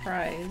her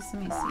prize?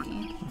 Let me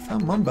see. I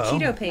found Mumbo.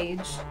 Cheeto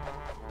page.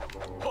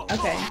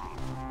 Okay.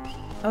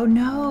 Oh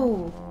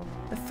no!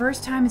 The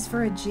first time is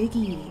for a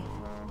Jiggy.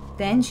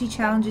 Then she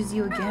challenges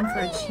you again for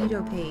a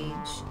Cheeto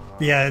page.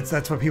 Yeah,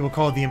 that's what people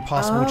call the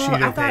impossible Cheeto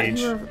page. I thought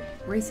you were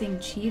racing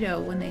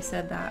Cheeto when they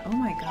said that. Oh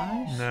my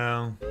gosh.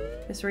 No.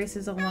 This race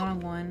is a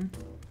long one.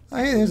 Oh,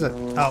 hey, there's a...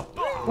 Oh. Wow.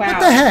 What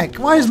the heck?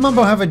 Why does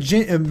Mumbo have a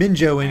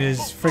Banjo in his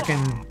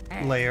frickin'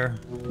 lair?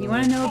 You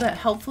want to know the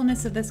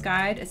helpfulness of this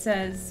guide? It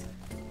says,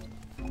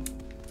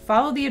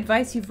 follow the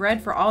advice you've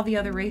read for all the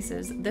other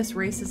races. This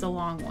race is a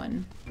long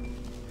one.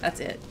 That's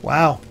it.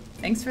 Wow.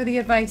 Thanks for the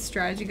advice,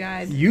 strategy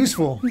guide.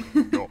 Useful.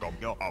 Well,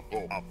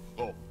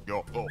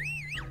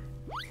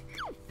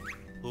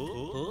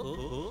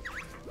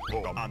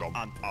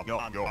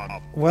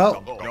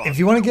 if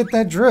you want to get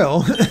that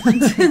drill...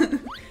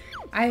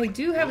 I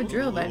do have a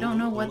drill, but I don't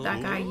know what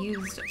that guy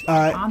used.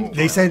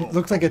 They said it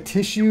looked like a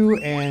tissue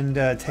and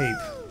tape.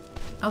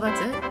 Oh, that's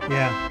it?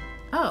 Yeah.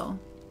 Oh.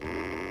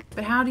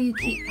 But how do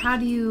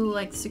you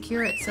like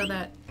secure it so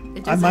that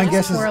it doesn't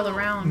just swirl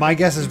around? My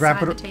guess is wrap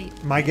the tape?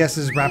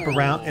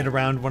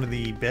 around one of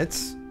the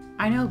bits.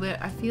 I know,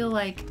 but I feel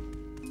like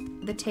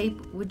the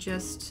tape would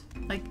just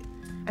I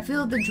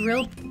feel the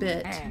drill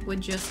bit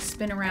would just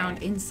spin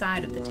around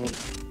inside of the tape.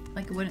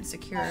 Like it wouldn't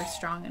secure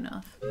strong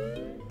enough.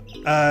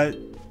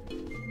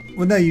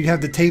 Well, no, you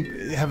have the tape,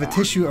 have a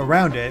tissue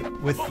around it and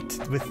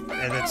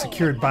it's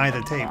secured by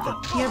the tape.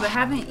 Yeah, but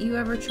haven't you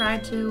ever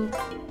tried to?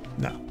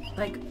 No.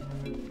 Like,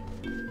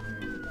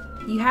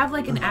 you have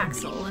like an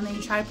axle, and then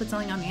you try to put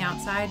something on the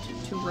outside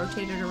to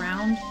rotate it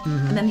around,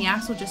 and then the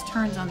axle just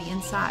turns on the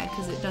inside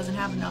because it doesn't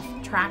have enough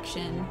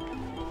traction.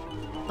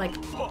 Like,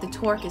 the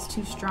torque is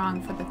too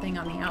strong for the thing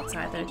on the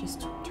outside that it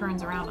just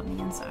turns around on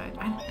the inside.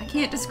 I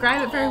can't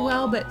describe it very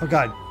well, but oh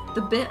god,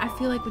 the bit I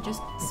feel like would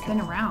just spin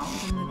around,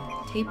 and the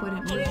tape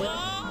wouldn't move with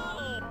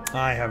it.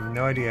 I have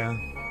no idea.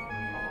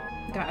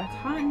 Got a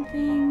cotton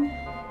thing.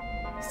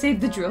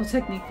 Save the drill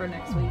technique for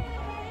next week.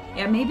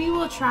 Yeah, maybe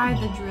we'll try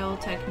the drill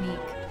technique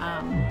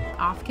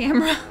off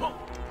camera.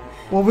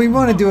 Well, we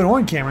want to do it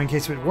on camera in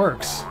case it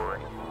works.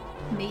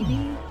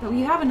 Maybe, but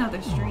we have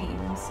another stream,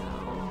 so.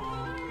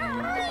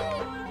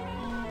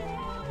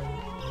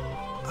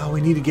 Oh, we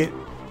need to get.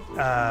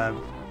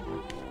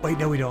 Wait,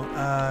 no, we don't.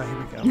 Here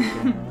we go.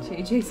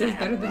 JJ says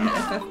better than the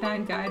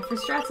FF9 guide for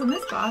strats on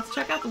this boss.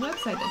 Check out the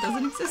website that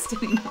doesn't exist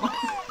anymore.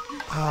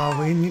 Oh,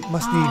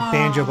 must need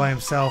Banjo by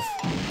himself.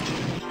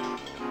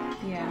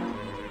 Yeah.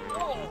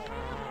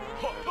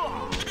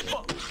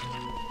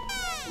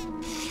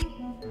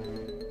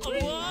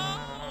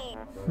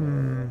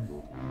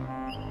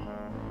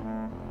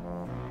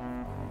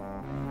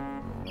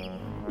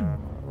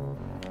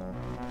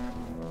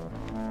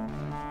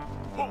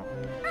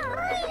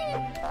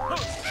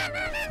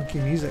 Funky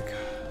music.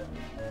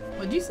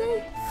 What'd you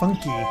say?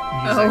 Funky music.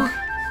 Oh,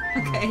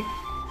 okay.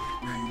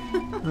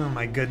 Oh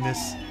my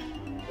goodness.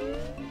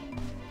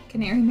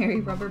 Canary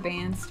Mary rubber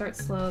bands. Start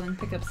slow, then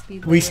pick up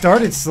speed. We later.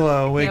 started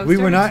slow. Yeah, we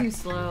were started not too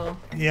slow.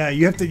 Yeah,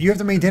 you have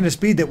to maintain a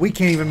speed that we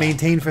can't even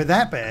maintain for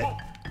that bit.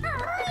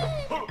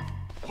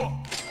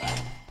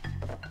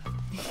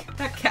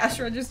 That cash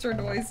register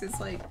noise is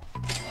like.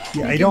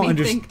 Yeah, I don't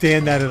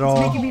understand that at It's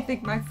all. making me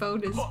think my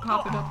phone is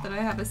popping up that I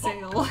have a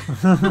sale.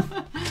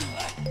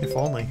 If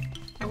only.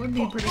 That would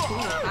be pretty cool.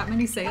 That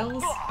many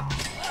sales?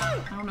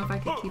 I don't know if I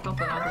could keep up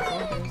with all those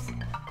orders.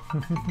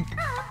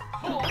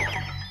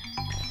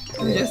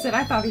 Joe said,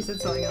 I thought he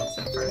said something else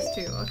at first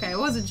too. Okay, it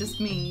wasn't just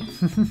me.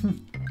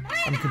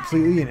 I'm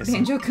completely innocent.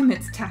 Banjo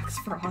commits tax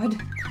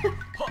fraud.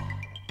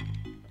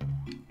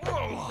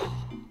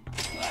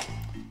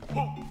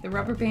 The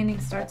rubber banding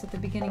starts at the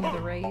beginning of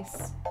the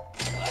race.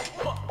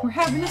 We're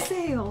having a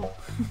sale!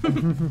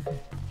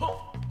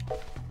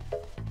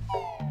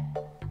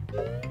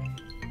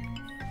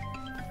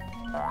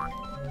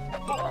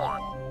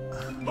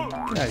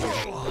 Get out of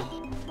here.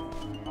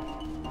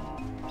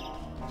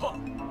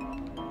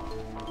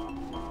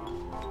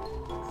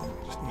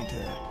 Just need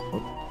to.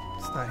 Oh,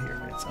 it's not here.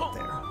 It's up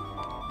there.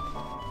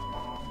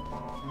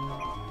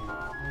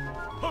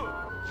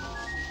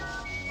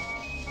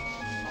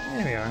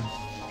 There we are.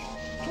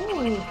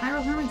 Ooh,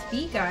 Hyrule Hermit's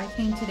bee guy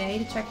came today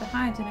to check the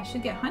hives, and I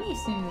should get honey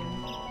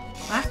soon.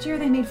 Last year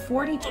they made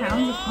 40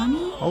 pounds of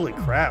honey. Holy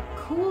crap.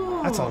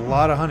 Cool. That's a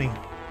lot of honey.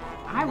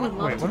 I would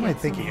love Wait, to what am I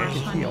get some thinking? I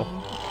fresh can heal.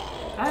 honey.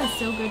 That is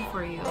so good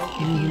for you if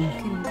you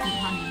can eat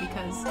honey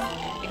because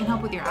it can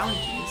help with your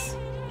allergies.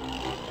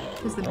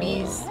 Because the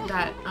bees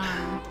that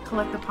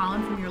collect the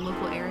pollen from your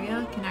local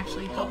area can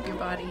actually help your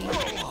body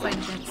fight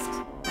against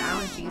the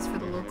allergies for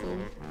the local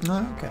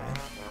Okay.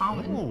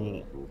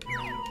 pollen.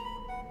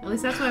 At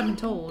least that's what I've been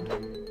told.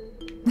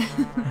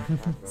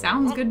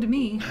 Sounds good to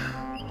me.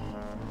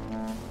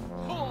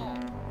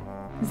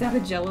 Is that a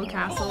Jello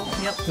castle?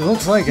 Yep. It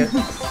looks like it.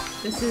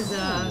 This is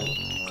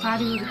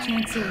Cloudy with a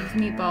Chance of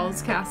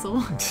Meatballs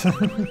Castle.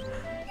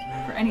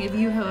 For any of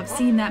you who have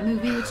seen that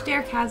movie, which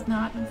Derek has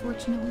not,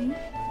 unfortunately.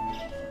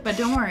 But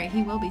don't worry,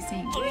 he will be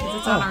seeing it because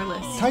it's on our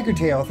list. Tiger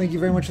Tail, thank you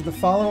very much for the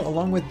follow,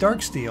 along with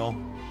Darksteel.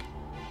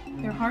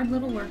 They're hard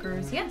little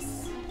workers,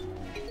 yes.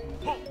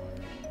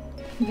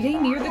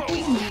 Getting near the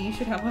queen bee, you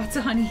should have lots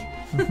of honey.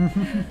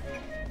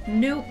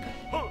 Nope.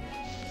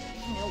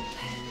 Nope.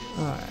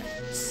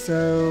 Alright,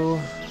 so...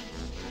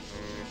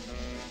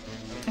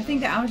 I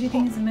think the allergy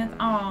thing is a myth.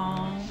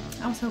 Aww.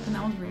 I was hoping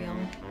that was real.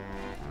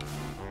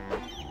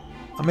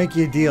 I'll make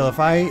you a deal. If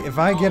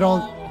I get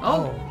all...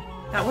 Oh!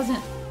 That wasn't...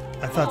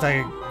 I thought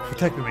that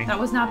protected me. That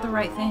was not the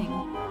right thing.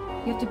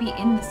 You have to be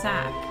in the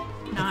sack.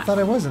 Not... I thought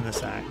I was in the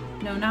sack.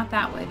 No, not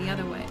that way. The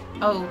other way.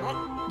 Oh.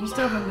 You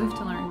still have a move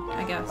to learn,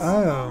 I guess.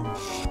 Oh.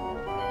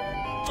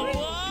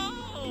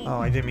 Oh,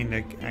 I didn't mean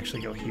to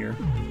actually go here.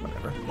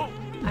 Whatever.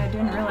 I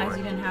didn't realize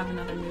you didn't have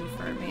another move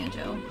for a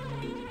banjo.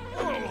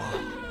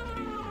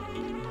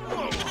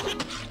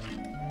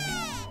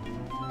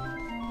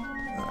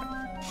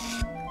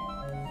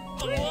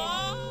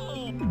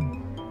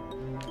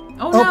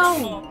 Oh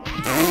no!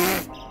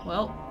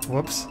 Well,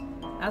 Whoops.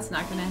 that's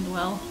not gonna end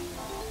well.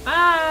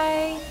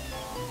 Bye!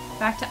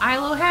 Back to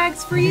ILO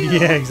Hags for you!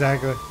 Yeah,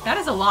 exactly. That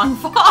is a long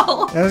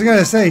fall! I was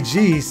gonna say,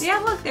 geez. Yeah,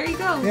 look, there you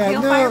go. Yeah,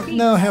 Hailfire Peaks.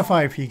 no,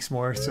 Hailfire Peaks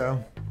more,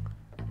 so.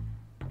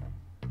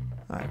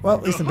 Alright, well,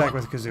 at least I'm back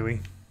with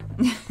Kazooie.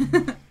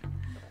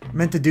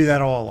 Meant to do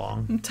that all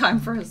along. Time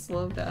for a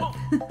slow death.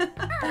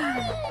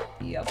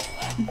 Yep.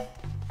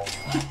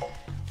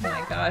 Oh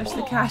my gosh,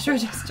 the cash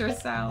register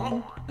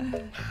sound.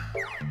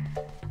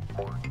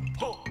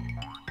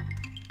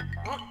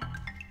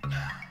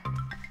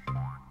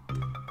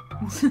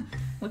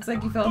 Looks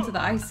like you fell into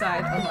the ice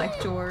side,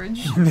 unlike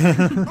George.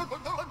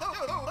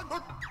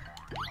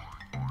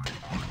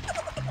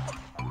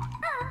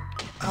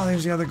 Oh,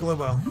 there's the other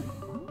Globo.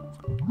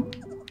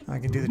 I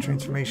can do the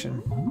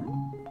transformation.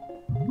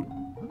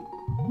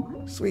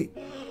 Sweet.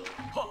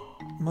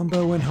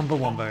 Mumbo and Humba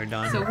Wumba are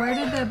done. So where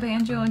did the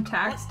banjo and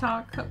tax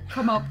talk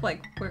come up?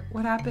 Like,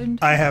 what happened?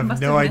 I have Must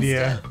no missed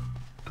idea.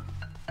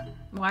 it.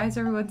 Why is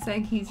everyone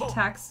saying he's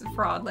tax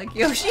fraud like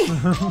Yoshi?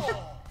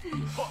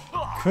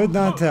 Could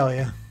not tell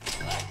you.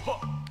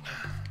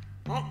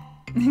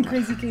 And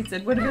Crazy Kate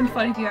said, would have been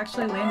funny if you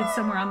actually landed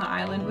somewhere on the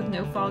island with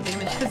no fall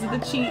damage because of the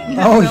cheat. You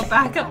have to go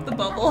back up the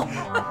bubble.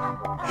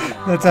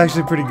 That's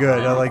actually pretty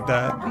good. I like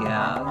that.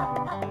 Yeah.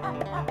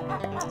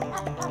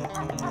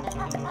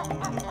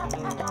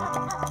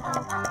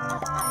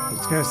 I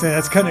was gonna say,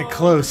 that's cutting it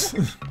close.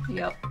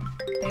 Yep.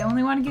 They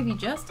only want to give you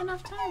just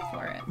enough time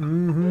for it.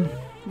 Mm-hmm.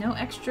 No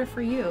extra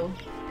for you.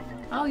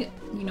 Oh, you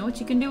know what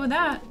you can do with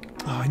that.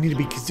 Oh, I need to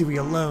be Kazooie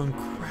alone.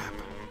 Crap.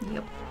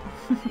 Yep.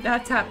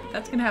 That's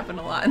gonna happen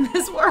a lot in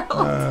this world.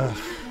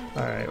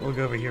 Alright, we'll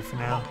go over here for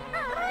now.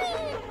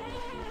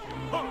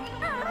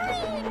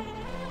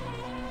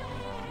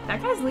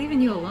 That guy's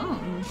leaving you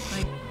alone.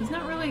 Like, he's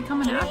not really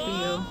coming after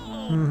you.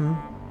 Mm-hmm.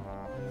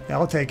 Yeah,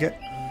 I'll take it.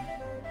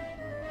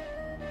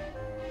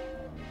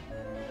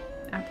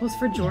 Apples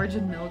for George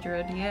and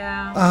Mildred,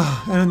 yeah.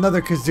 Ah, and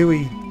another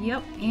Kazooie.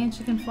 Yep, and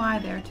she can fly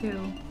there too.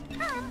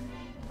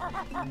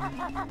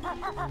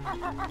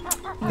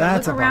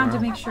 That's look a around to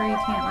bummer. make sure you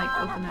can't like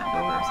open that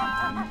door or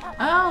something.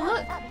 Oh,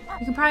 look!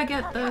 You can probably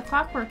get the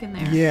clockwork in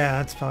there. Yeah,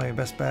 that's probably the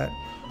best bet.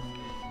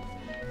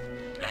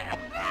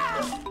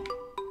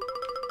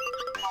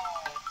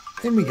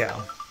 In we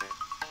go.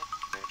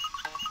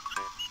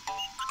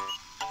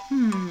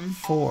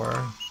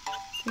 4.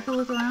 Take a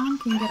look around.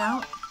 Can you get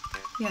out?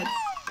 Yeah.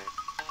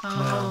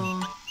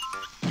 Oh.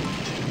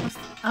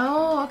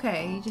 Oh,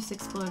 okay. You just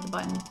explored the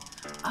button.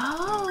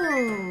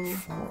 Oh.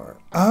 4.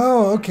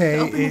 Oh, okay.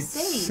 To open the It's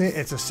safe.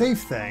 it's a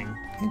safe thing.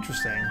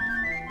 Interesting.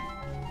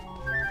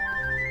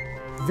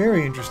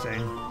 Very interesting.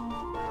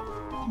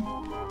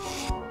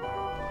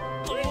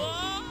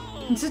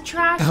 It's a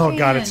trash can. Oh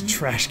god, it's a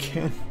trash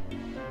can.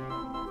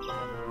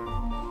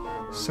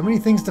 So many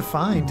things to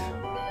find.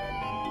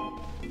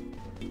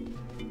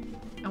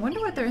 I wonder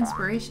what their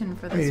inspiration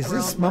for this Wait, is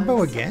world this Mumbo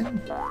was.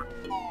 again?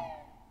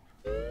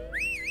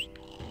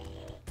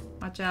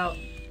 Watch out.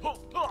 Oh,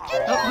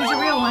 he's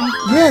a real one.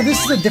 Yeah,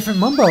 this is a different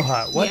Mumbo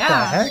hut. What the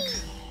Yeah. heck?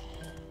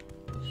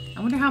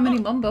 I wonder how many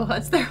Mumbo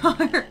huts there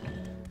are.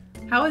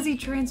 How is he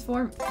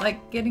transformed,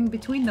 like, getting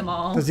between them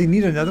all? Does he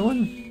need another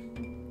one?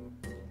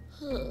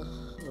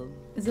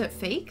 Is it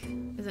fake?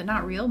 Is it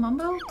not real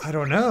Mumbo? I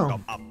don't know.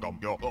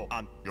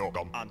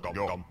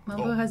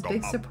 Mumbo has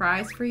big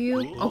surprise for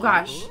you. Oh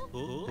gosh.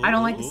 I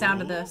don't like the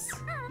sound of this.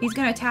 He's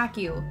gonna attack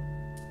you.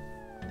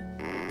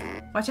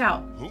 Watch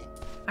out.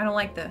 I don't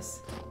like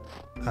this.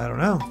 I don't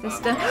know.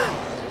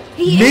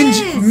 He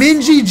is!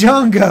 Minji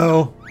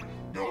Jungo!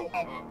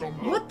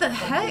 What the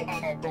heck?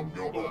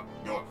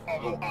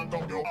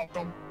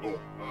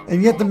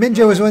 And yet the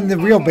Minjo is one of the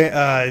real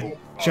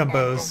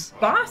Jumbos.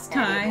 Boss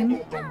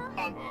time?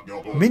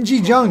 Minji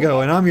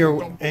Jungo,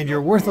 and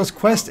your worthless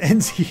quest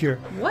ends here.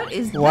 What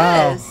is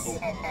Wow. this?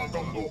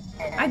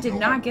 I did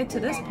not get to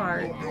this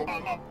part.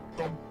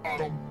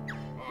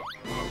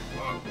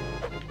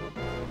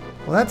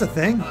 Well, that's a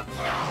thing.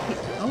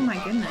 Oh my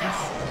goodness.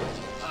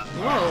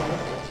 Whoa.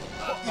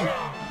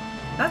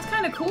 That's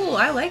kind of cool.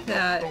 I like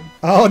that.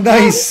 Oh,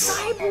 nice.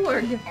 Oh,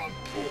 cyborg.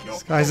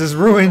 This guy's is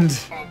ruined.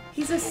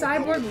 He's a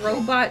cyborg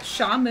robot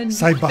shaman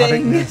thing.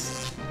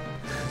 Cyboticness.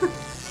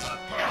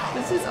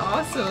 This is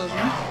awesome.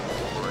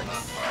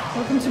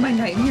 Welcome to my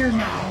nightmares.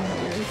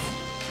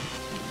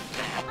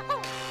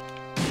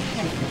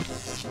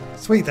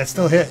 Sweet, that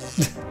still hit.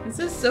 This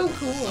is so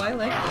cool. I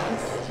like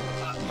this.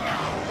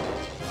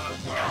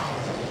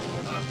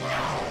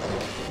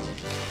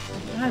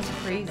 That's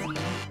crazy.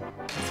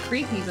 It's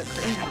creepy but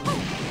crazy.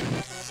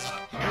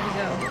 Where'd he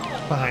go?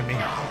 Behind me.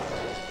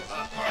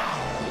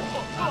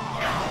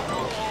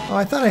 Oh,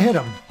 I thought I hit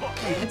him.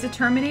 It's a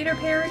Terminator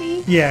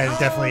parody? Yeah, it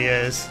definitely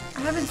is.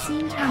 I haven't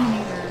seen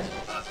Terminator.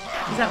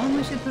 Is that one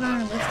we should put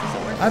on our list? Is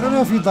it worth I don't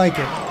know if you'd like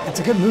it. It's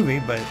a good movie,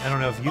 but I don't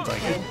know if you'd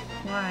like it.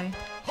 Why?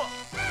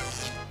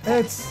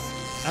 It's...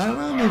 I don't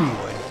know, maybe you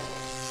would.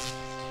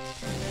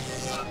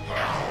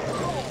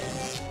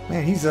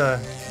 Man, he's a...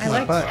 I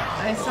liked. butt.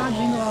 I saw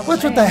Jingle All the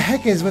What's Way. what the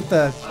heck is with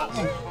the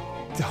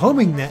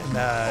homing net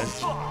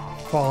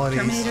qualities?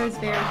 Terminator is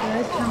very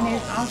good.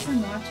 Terminator's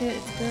awesome. Watch it.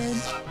 It's good.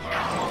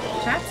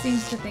 Chat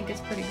seems to think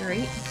it's pretty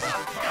great.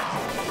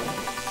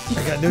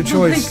 I got no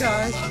choice. Oh my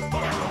gosh.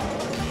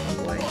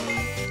 Oh boy.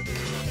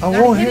 I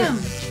Gotta won't hit hit him.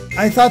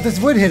 I thought this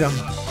would hit him.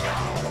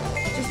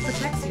 It just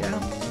protects you. I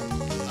don't.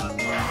 Oh my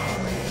gosh.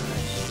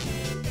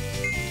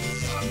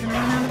 I'm gonna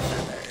run out of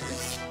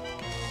feathers.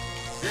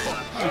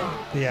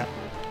 Yeah.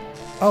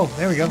 Oh,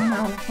 there we go.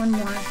 No, one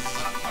more.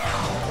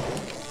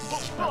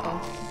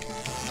 Uh-oh.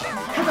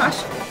 Oh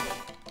gosh.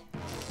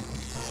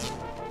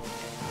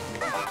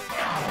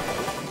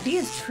 He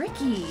is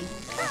tricky.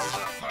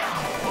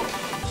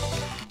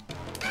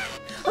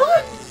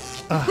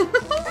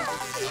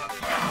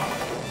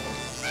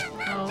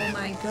 Oh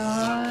my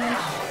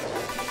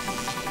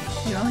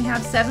gosh. You only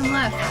have 7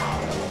 left.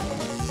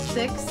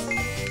 6,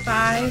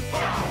 5.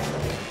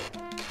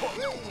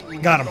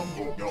 Got him.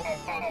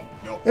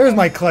 There's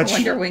my clutch.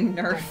 Wonder Wing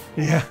nerf.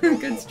 Yeah.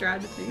 Good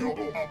strategy.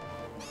 I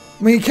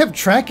mean, he kept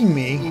tracking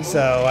me,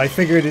 so I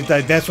figured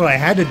that's what I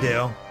had to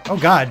do. Oh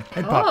god,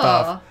 it popped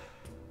off.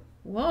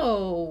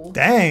 Whoa.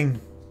 Dang.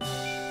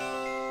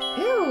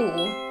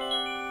 Ew.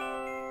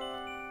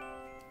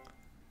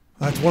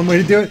 That's one way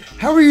to do it.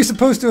 How were you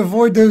supposed to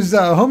avoid those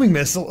homing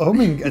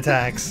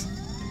attacks?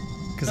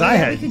 Because Oh, I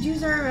yeah, we had. could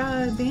use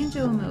our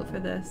banjo emote for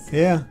this.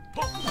 Yeah.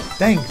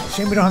 Dang,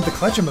 shame we don't have the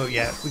clutch emote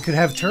yet. We could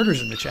have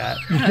turters in the chat.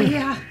 Oh,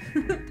 yeah.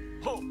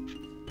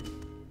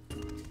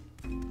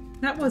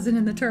 That wasn't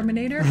in the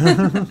Terminator.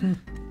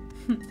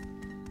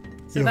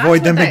 You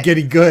avoid them and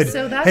getting good.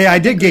 So that's hey, I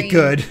what the did get green-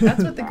 good.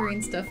 That's what the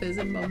green stuff is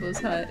in Mumbo's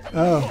hut.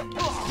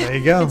 Oh, there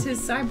you go. It's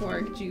his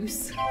cyborg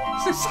juice.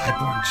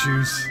 Cyborg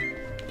juice.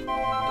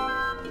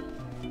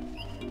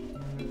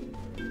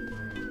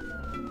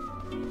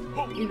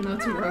 Even though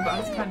it's a robot,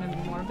 it's kind of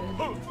morbid.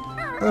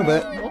 A little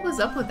bit. What was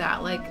up with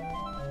that? Like,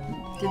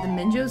 did the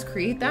Minjos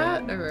create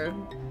that, or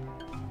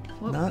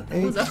what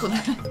was up with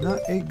that? Not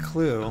a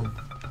clue.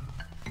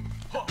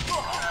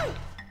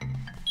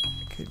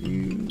 Could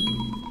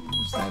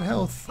use that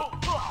health.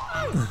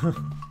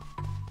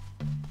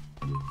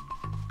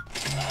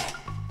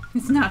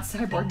 It's not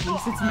cyborg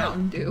juice, it's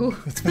Mountain Dew.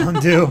 It's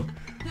Mountain Dew.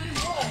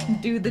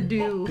 Do the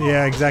do.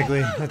 Yeah,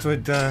 exactly. That's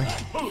what. Do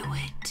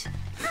it.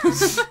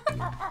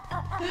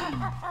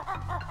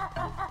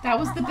 That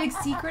was the big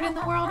secret in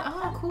the world?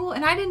 Oh, cool.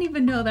 And I didn't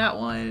even know that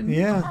one.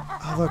 Yeah.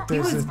 Oh, look,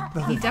 there's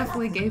He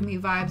definitely gave me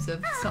vibes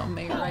of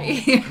something ain't right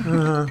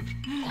here.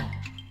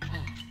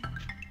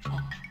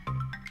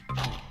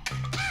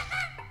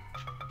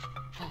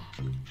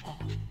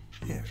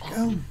 There we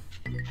go.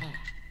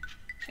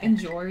 And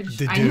George.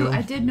 The do.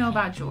 I did know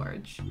about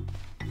George.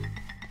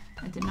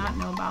 I did not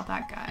know about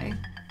that guy.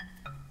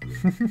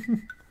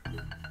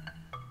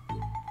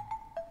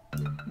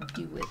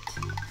 Do it.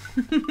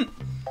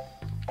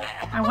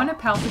 I want a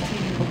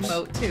Palpatine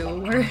emote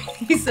too, where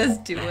he says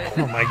do it.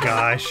 Oh my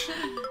gosh.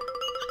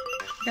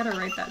 I gotta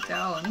write that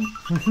down.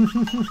 I'm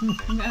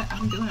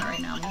doing it right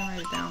now. I'm gonna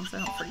write it down so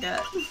I don't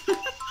forget.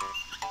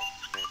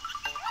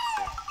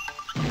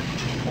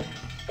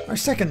 Our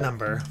second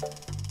number.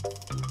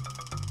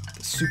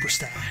 The Super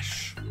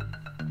Stash.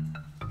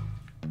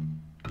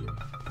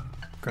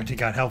 Grunty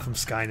got help from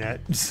Skynet.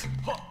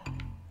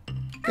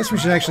 Guess we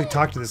should actually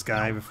talk to this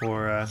guy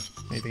before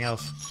anything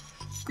else.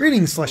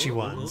 Greetings, fleshy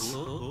ones.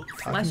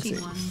 Fleshy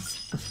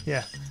ones.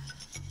 Yeah.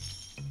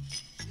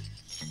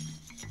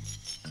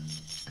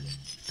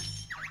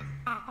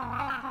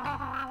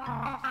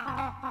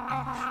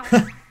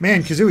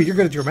 Man, Kazooie, you're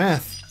good at your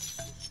math.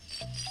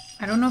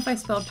 I don't know if I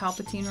spelled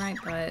Palpatine right,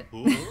 but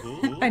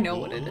I know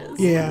what it is.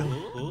 Yeah.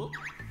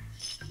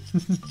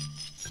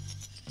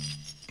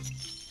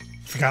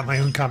 Forgot my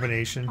own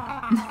combination.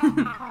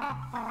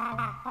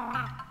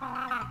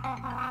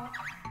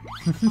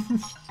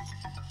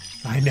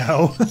 I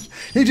know.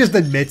 He just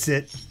admits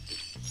it.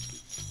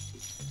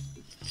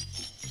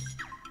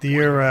 The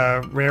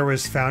year Rare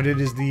was founded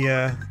is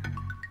the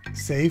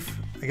safe.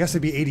 I guess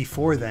it'd be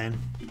 84 then.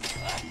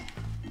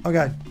 Oh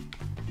god.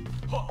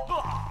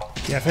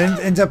 Yeah, if it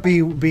ends up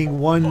being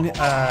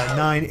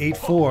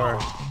 1984,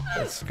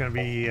 it's gonna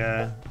be.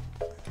 I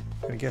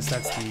guess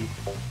that's the.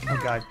 Oh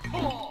god.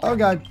 Oh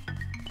god.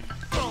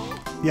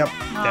 Yep,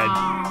 dead.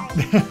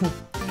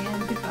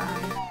 And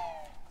goodbye.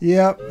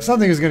 Yep,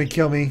 something is gonna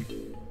kill me.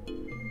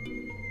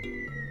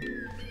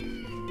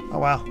 Oh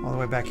wow, all the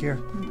way back here.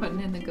 I'm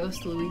putting in the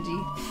ghost Luigi.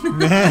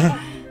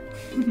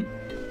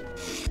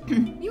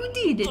 You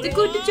did it. A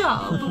good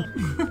job.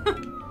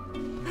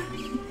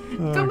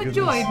 Oh, Come and goodness.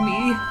 join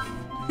me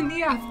in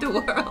the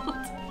afterworld.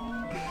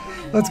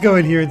 Let's go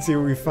in here and see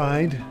what we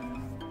find.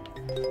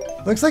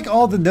 Looks like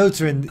all the notes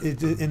are in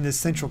this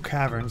central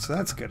cavern, so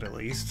that's good at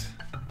least.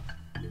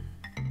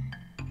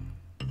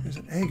 There's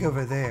an egg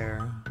over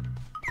there.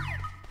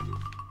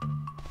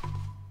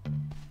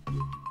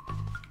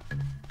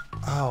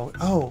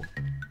 Oh,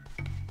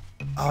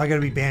 I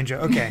gotta be Banjo.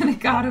 Okay. They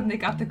got him. They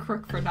got the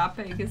crook for not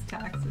paying his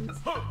taxes.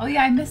 Oh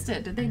yeah, I missed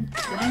it. Did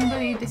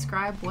anybody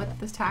describe what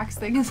this tax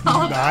thing is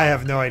all about? I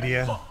have no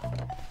idea.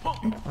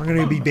 I'm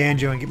gonna be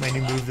Banjo and get my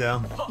new move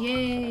though.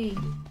 Yay!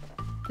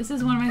 This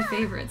is one of my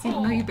favorites,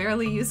 even though you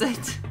barely use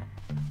it.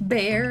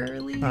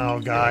 Barely. Oh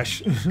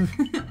gosh.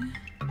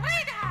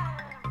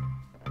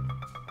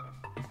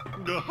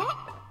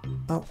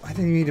 Oh, I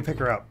didn't even need to pick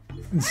her up.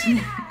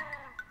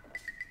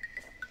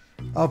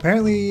 Oh,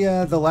 apparently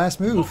the last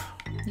move.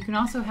 You can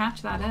also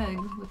hatch that egg.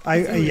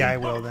 With Yeah, I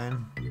will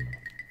then.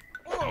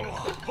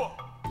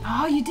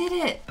 Oh, you did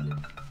it!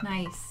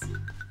 Nice.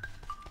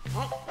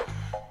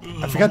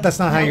 I forgot that's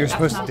not how No, you're that's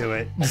supposed not- to do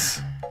it.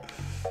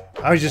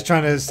 I was just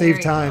trying to There save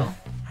you time. go.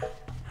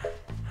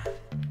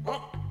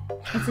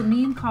 It's a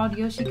meme called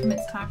Yoshi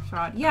Commits Tax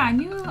Fraud. Yeah, I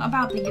knew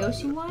about the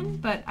Yoshi one,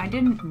 but I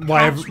didn't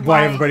Why catch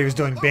everybody was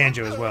doing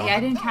Banjo as well. Yeah, I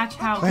didn't catch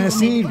how Plant a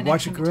people made the seed,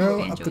 watch it connection between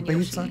grow, up Banjo the and bait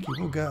Yoshi. sucky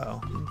will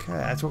go. Okay,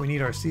 that's what we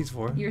need our seeds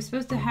for. You're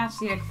supposed to hatch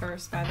the egg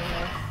first, by the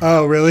way.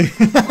 Oh, really?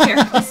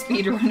 Miracle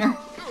speedrunner.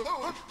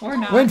 Or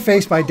not. When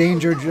faced by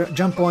danger,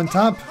 jump on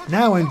top.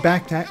 Now in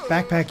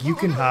backpack, you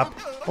can hop.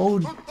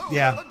 Hold,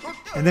 yeah.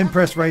 And then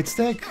press right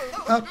stick.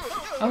 Up.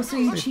 Oh, so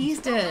you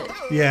cheesed it.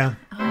 Yeah.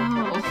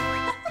 Oh.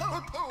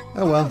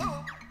 Oh, well.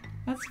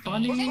 That's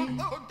funny.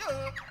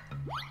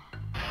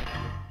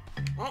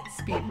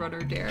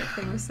 Speedrunner Derek,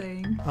 they were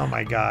saying. Oh,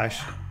 my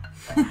gosh.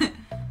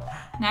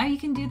 Now you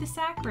can do the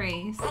sack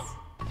race.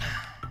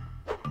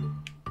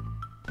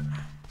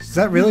 Is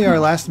that really our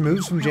last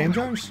moves from Jam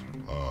Jars?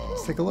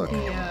 Let's take a look.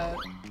 Yeah,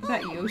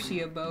 that Yoshi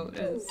emote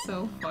is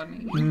so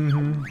funny.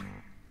 Mm-hmm.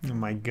 Oh,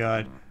 my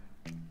God.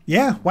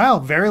 Yeah, wow.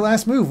 Very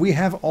last move. We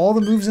have all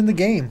the moves in the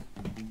game.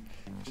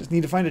 Just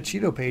need to find a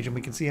Cheeto page and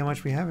we can see how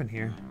much we have in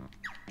here.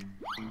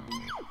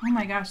 Oh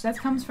my gosh, that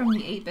comes from the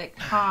 8-bit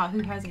Pa,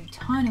 who has a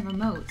ton of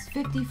emotes.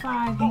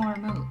 55 more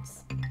emotes.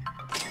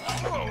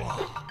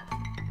 Wow.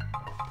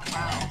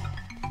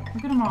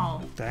 Look at them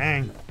all.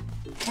 Dang.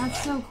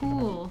 That's so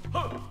cool.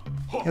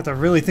 You have to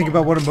really think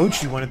about what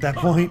emotes you want at that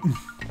point.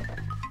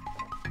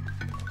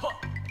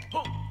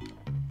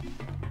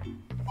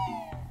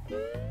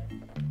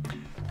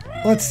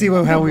 Let's see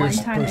how we were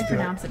supposed to do it.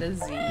 One time they pronounce it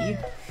as Z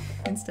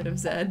instead of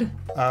Z.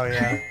 Oh,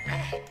 yeah.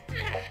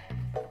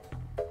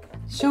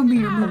 Show me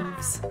your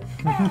moves.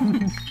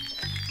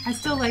 I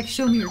still like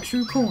show me your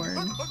true corn.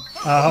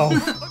 Oh.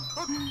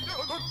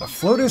 A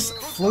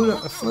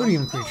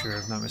floatium creature,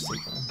 if not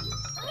mistaken.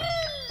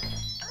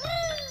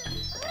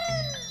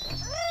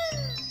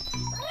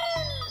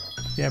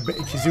 Yeah, but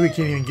Kazooie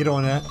can't even get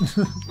on that.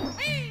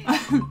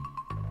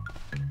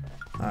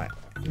 Alright.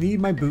 Need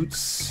my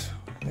boots.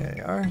 There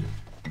they are.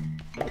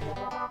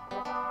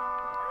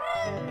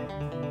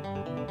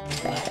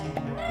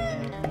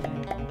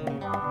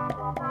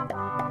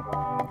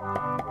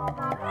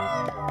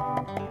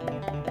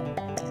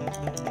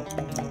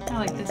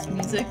 I like this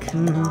music.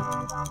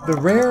 Mm-hmm. The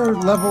rare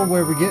level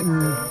where we're getting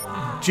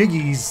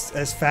jiggies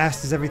as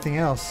fast as everything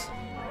else.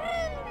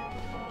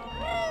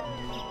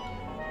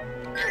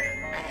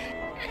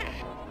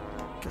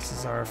 This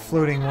is our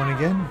floating one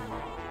again.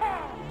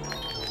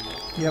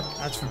 Yep,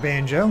 that's for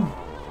Banjo.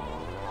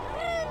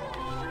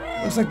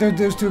 Looks like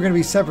those two are going to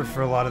be separate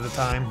for a lot of the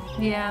time.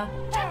 Yeah.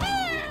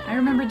 I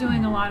remember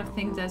doing a lot of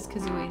things as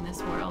Kazooie in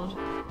this world.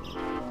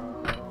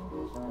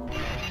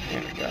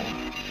 There we go.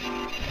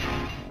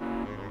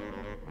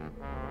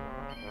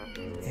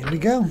 In we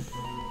go.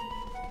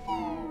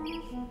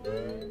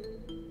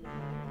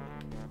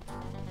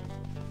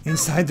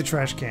 Inside the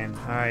trash can.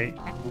 Alright.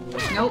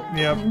 Nope.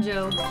 Yep.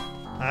 Banjo.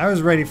 I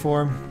was ready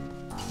for him.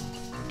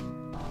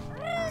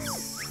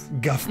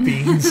 Guff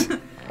Beans.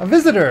 A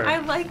visitor! I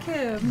like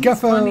him. He's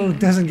Guffo funny.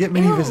 doesn't get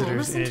many Ew,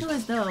 visitors. Listen to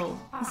his though.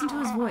 Listen to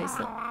his voice.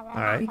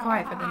 Alright. Be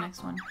quiet for the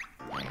next one.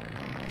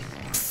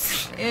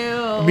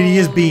 Ew. I mean, he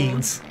is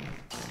Beans.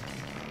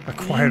 A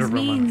quieter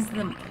Beans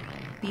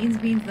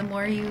means the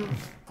more you...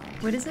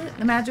 What is it?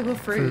 The magical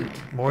fruit.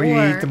 The more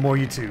you eat, the more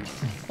you toot.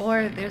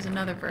 Or there's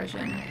another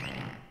version.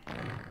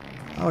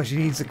 Oh, she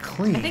needs a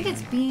clean. I think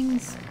it's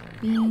beans.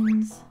 The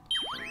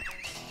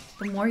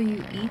more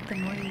you eat, the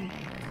more you...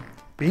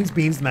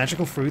 Beans,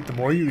 magical fruit. The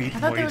more you eat, I the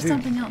thought more there you was toot.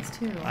 something else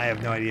too. I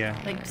have no idea.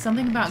 Like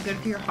something about good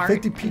for your heart.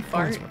 50 you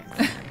fart.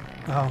 points.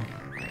 Oh.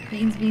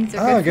 Beans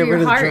are Oh, good get for your rid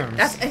of the heart. germs.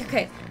 That's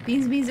okay.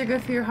 Beans are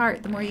good for your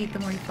heart. The more you eat, the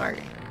more you fart.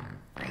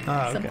 Oh,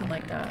 okay. Something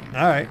like that.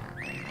 Alright.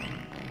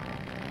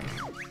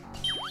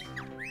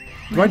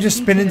 Do I just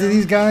spin into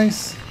these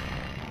guys?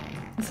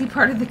 Is he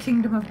part of the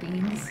kingdom of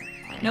beans?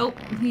 Nope.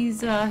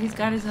 He's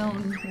got his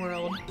own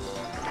world.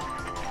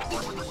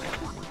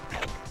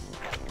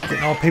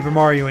 Getting all Paper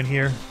Mario in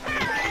here.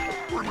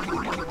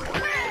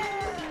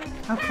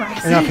 How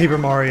classy. Or not Paper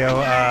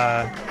Mario,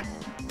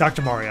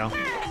 Dr. Mario.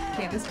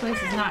 Okay, this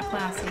place is not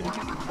classy.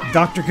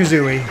 Dr.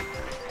 Kazooie.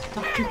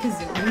 Dr.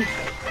 Kazooie.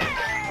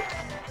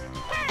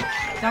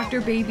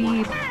 Dr.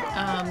 Baby,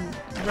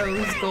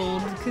 Rose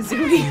Gold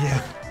Kazooie.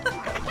 Yeah.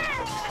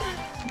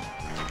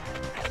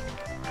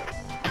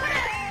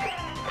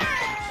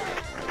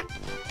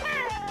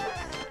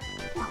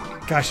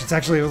 Gosh, it's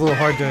actually a little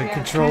hard to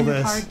control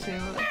this. Hard to.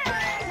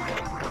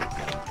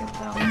 Get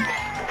them.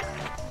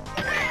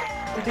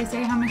 Did they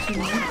say how much you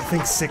need? I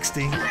think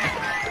 60.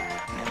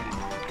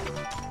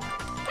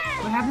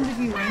 What happens if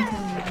you run into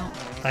them and you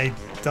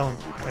don't?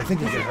 I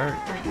think you get hurt.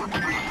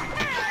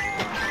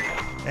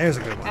 There's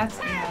a good one. That's,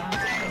 yeah.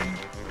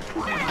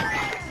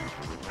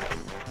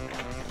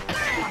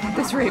 At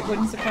this rate,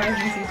 wouldn't surprise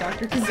me to see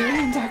Dr. Kazooie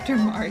and Dr.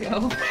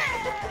 Mario.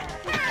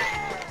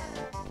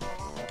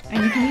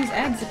 And you can use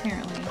eggs,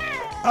 apparently.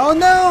 Oh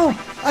no!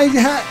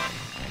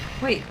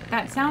 Wait,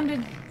 that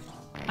sounded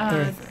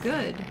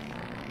good.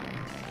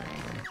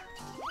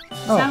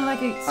 Oh. Sounded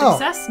like a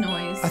success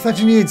noise. I thought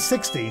you needed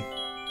 60.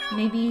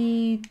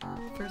 Maybe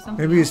for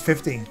something. Maybe it was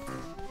 50.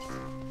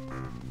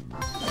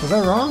 Was I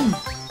wrong?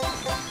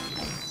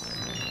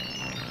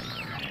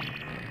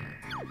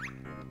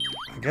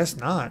 I guess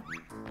not.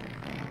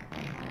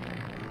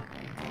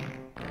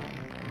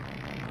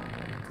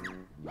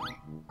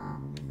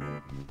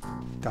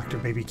 Dr.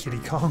 Baby Kitty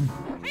Kong.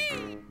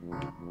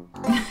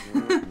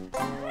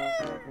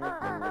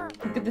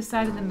 Look at the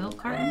side of the milk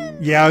carton.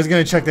 Yeah, I was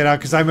gonna check that out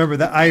because I remember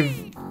that I've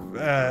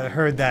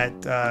heard that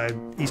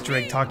Easter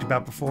egg talked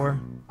about before.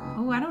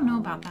 Oh, I don't know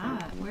about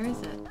that. Where is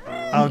it?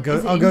 I'll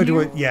go to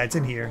it. Yeah, it's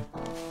in here.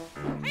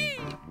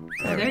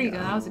 Oh, there you go.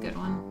 That was a good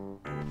one.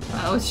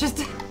 Oh, it's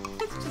just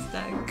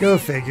egg. Go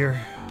figure.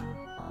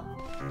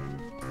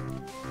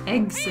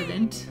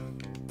 Excellent.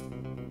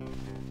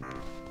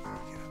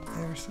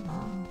 There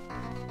somehow.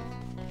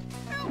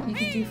 You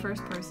can do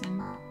first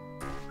person.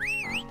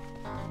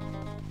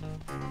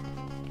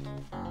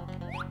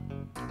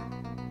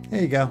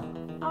 There you go.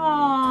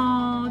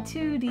 Oh,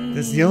 2D.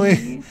 This is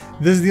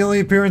the only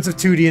appearance of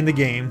 2D in the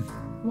game.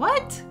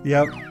 What?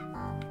 Yep.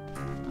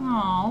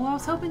 Oh, I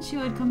was hoping she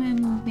would come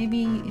in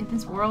maybe in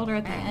this world or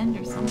at the end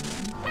or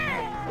something.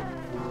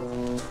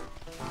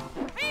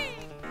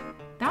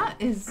 That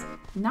is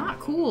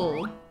not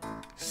cool.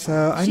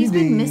 So She's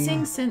been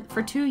missing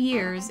for 2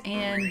 years,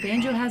 and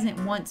Banjo hasn't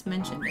once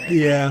mentioned it.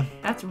 Yeah.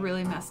 That's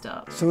really messed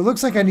up. So it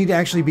looks like I need to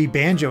actually be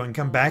Banjo and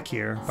come back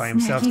here by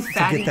himself to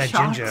get that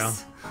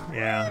Jinjo.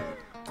 Yeah.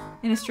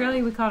 In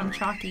Australia, we call them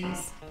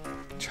Chalkies.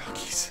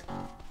 Chalkies.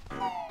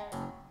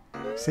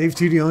 Save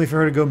Tootie only for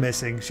her to go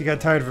missing. She got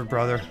tired of her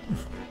brother.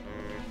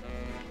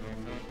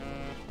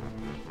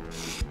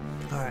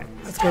 Alright,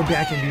 let's go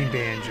back and be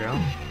Banjo.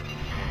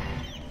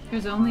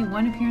 There's only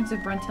one appearance of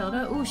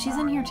Bruntilda. Ooh, she's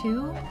in here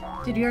too?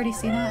 Did you already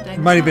see that? It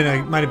might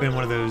have been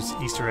one of those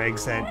Easter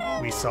eggs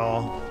that we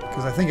saw.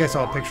 Because I think I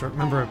saw a picture,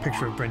 remember a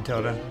picture of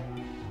Bruntilda.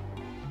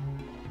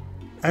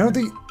 I don't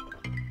think...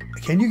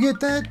 Can you get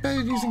that by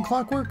using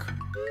clockwork?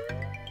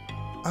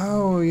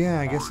 Oh yeah,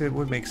 I guess it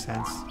would make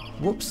sense.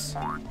 Whoops.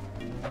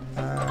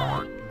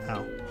 Oh.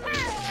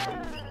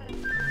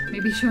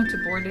 Maybe she went to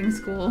boarding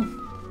school.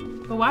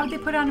 But why would they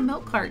put on a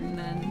milk carton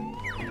then?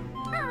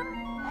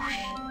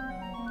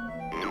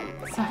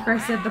 Sakurai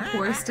said the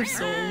poorest of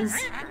souls.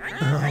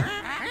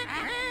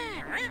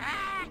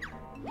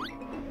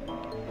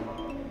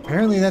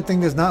 Apparently that thing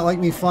does not like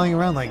me flying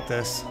around like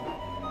this.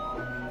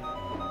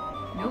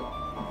 Nope.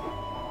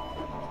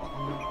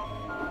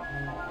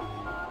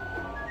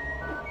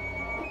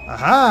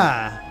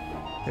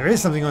 Aha! There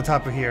is something on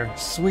top of here.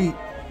 Sweet.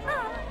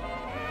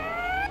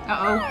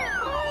 Uh-oh.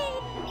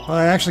 Well,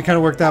 it actually kind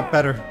of worked out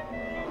better.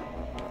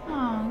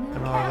 Oh,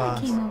 little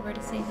cat came over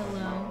to say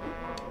hello.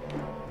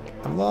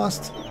 I'm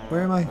lost.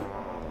 Where am I?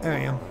 There I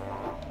am.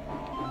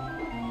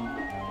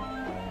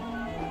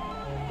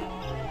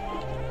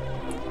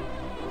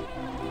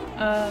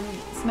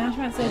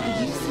 Smashmat said,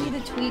 did you see the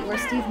tweet where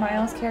Steve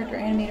Miles, character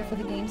animator for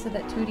the game, said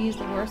that Tootie is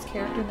the worst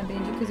character in the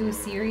Banjo-Kazooie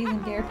series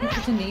and dare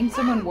people to name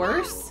someone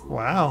worse?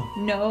 Wow.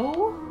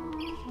 No?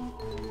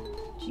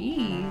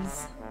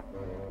 Jeez.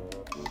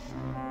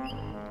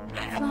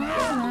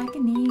 Fly like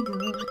an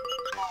eagle.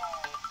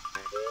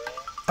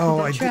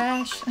 Oh,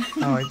 trash.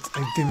 I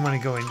didn't want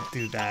to go and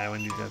do that. I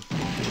wanted to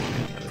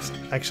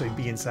actually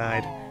be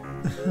inside.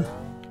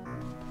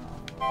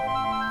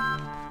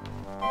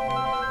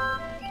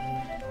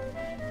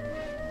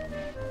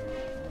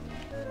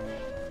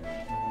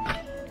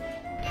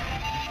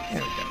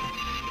 There we go.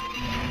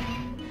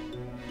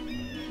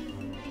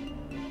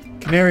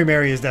 Canary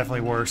Mary is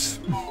definitely worse.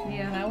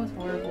 Yeah, that was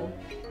horrible.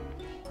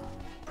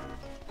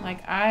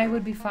 Like, I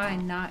would be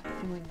fine not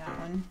doing that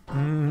one.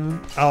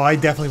 Oh, I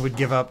definitely would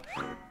give up.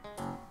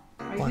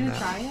 Are you gonna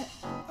try it?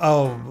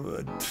 Oh,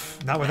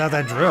 not without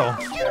that drill.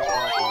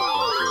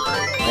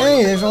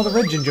 Hey, there's all the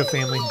Red Jinjo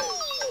family.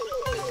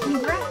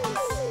 Congrats!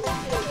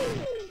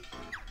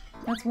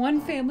 That's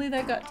one family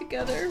that got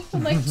together,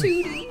 unlike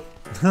Tootie.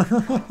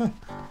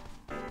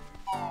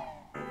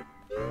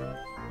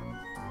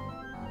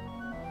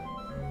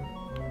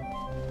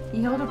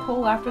 He held a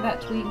poll after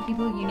that tweet and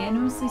people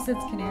unanimously said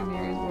Canary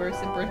Mary is worse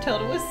and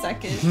Bruntilda was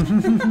second.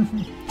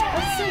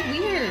 That's so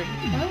weird.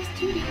 Why was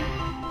Tootie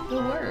the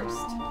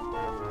worst?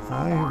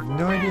 I have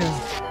no idea.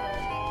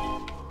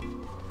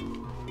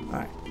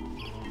 Alright.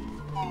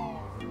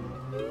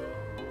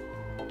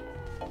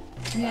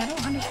 Yeah, I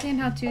don't understand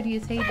how Tootie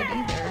is hated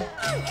either.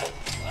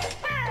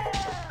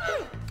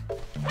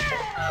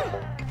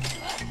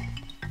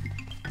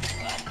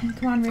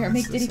 Come on, Rare,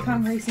 make Diddy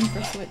Kong Racing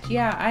for Switch.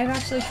 Yeah, I've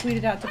actually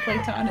tweeted out to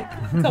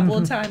Playtonic a couple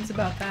of times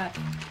about that.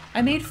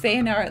 I made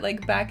fan art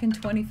like back in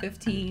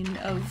 2015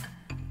 of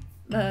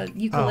the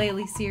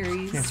ukulele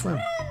series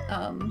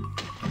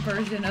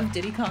version of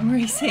Diddy Kong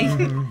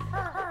Racing.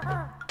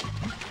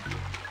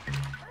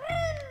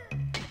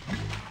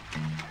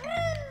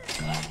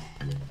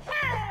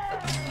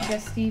 I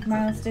guess Steve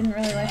Miles didn't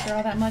really like her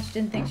all that much,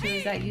 didn't think she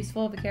was that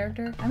useful of a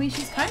character. I mean,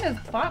 she's kind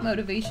of plot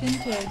motivation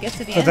to get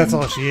to the end. But that's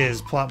all she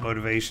is, plot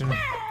motivation.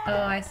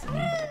 Oh, I see.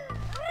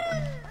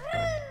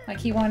 Like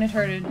he wanted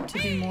her to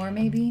do more,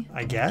 maybe?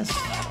 I guess.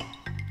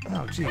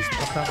 Oh, jeez,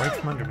 broke that right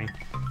from under me.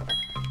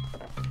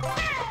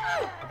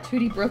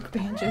 Tootie broke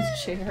Banjo's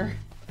chair.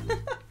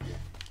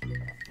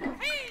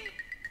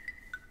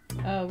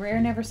 Oh, Rare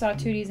never saw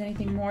Tootie as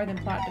anything more than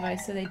plot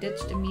device, so they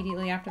ditched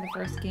immediately after the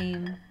first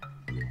game.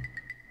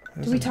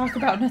 Do we talk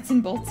about nuts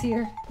and bolts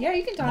here? Yeah,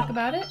 you can talk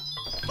about it.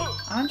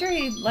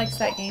 Andre likes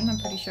that game, I'm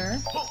pretty sure.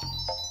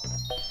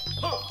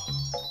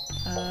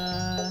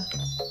 Oh.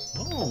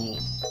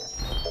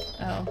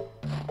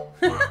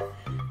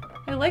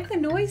 I like the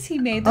noise he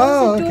made. That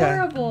was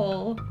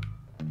adorable. Okay.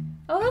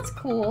 Oh, that's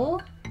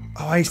cool.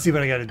 Oh, I see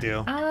what I gotta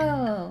do.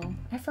 Oh,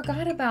 I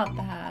forgot about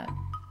that.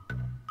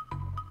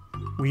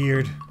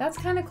 Weird. That's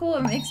kind of cool.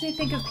 It makes me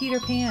think of Peter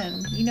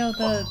Pan. You know,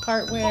 the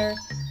part where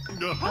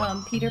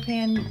Peter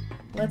Pan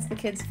lets the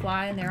kids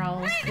fly and they're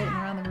all floating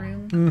around the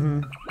room?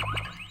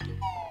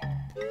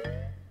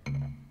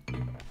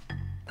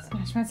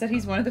 Smashman said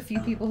he's one of the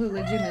few people who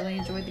legitimately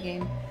enjoyed the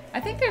game.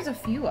 I think there's a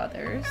few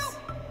others.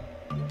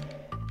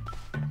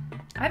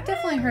 I've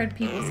definitely heard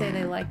people say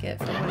they like it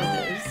for what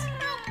it is.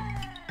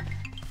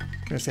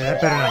 gonna say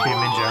that better not be a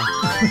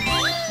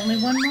Minjo.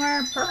 Only one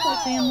more purple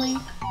family.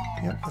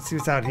 Yep, let's see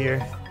what's out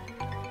here.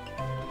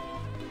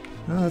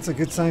 Oh, that's a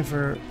good sign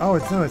for... Oh,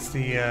 it's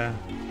the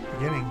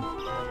beginning.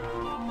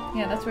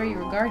 Yeah, that's where you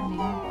were gardening.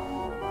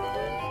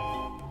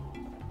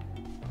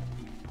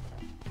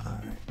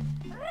 Alright.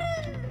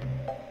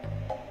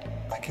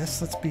 I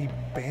guess let's be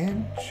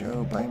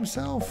Banjo by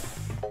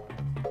himself.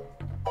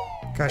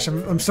 Gosh,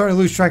 I'm starting to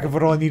lose track of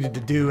what all I needed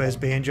to do as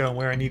Banjo and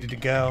where I needed to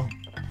go.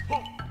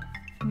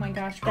 Oh my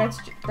gosh,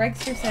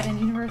 Gregster said in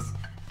Universe,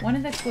 one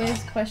of the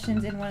quiz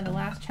questions in one of the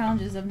last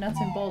challenges of Nuts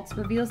and Bolts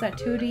reveals that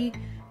Tootie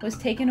was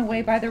taken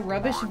away by the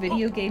rubbish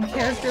video game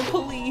character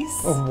police.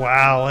 Oh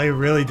wow, I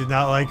really did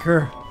not like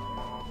her.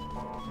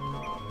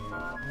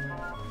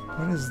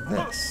 What is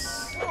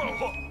this?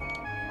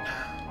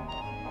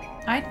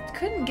 I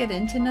couldn't get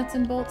into Nuts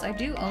and Bolts. I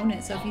do own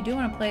it, so if you do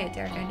want to play it,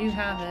 Derek, I do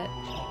have it.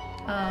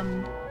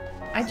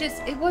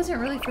 It wasn't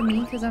really for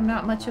me because I'm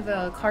not much of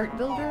a cart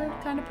builder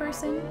kind of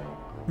person.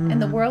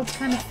 And the world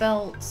kind of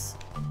felt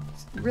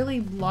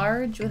really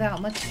large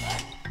without much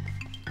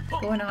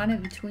going on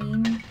in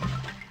between.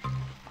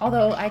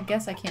 Although I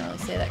guess I can't really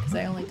say that because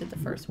I only did the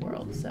first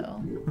world,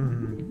 so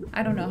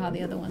I don't know how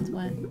the other ones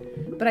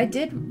went. But I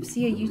did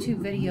see a YouTube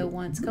video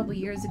once, a couple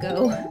years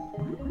ago,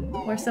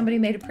 where somebody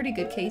made a pretty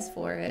good case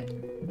for it.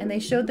 And they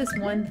showed this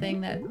one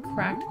thing that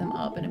cracked them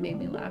up and it made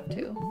me laugh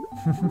too.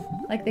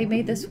 Like they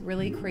made this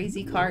really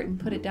crazy cart and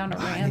put it down a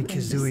ramp and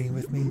Kazooie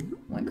with me.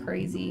 went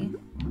crazy.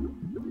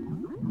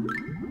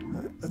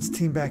 Let's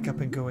team back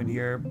up and go in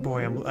here.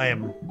 Boy, I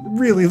am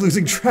really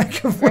losing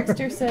track of where...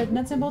 Dexter said,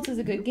 Nuts and Bolts is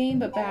a good game,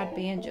 but bad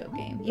Banjo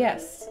game.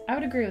 Yes, I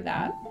would agree with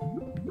that.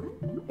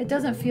 It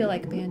doesn't feel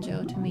like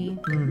Banjo to me.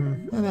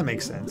 And that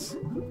makes sense.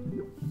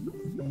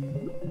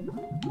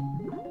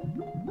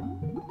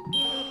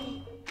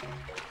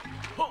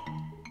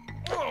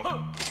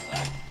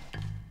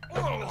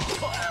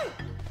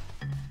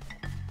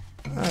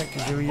 Alright,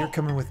 Kazooie, you're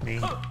coming with me.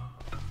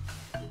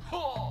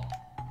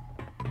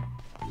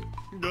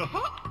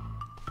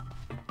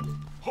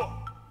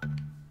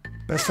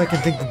 Best I can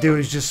think to do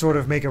is just sort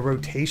of make a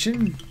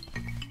rotation.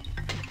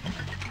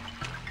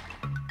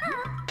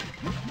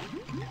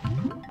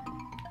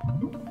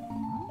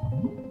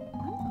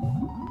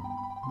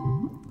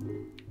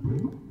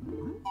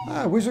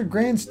 Wizard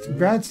grad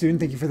student,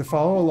 thank you for the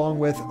follow, along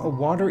with a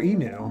Water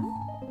Inu.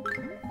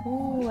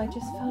 Ooh, I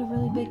just felt a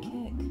really big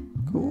kick.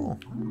 Cool.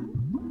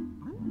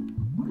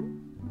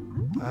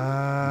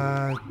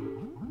 Oh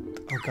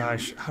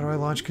gosh, how do I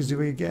launch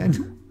Kazooie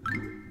again?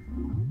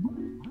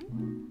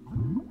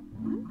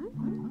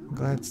 I'm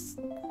glad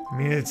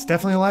it's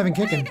definitely alive and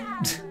kicking.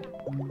 That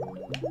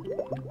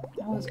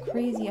was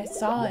crazy, I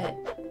saw it.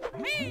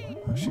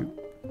 Oh shoot.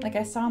 Like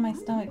I saw my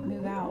stomach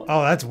move out.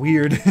 Oh, that's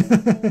weird.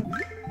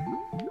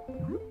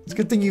 It's a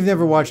good thing you've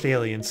never watched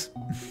Aliens.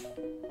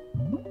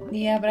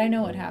 Yeah, but I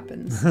know what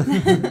happens. Do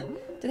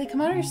they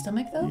come out of your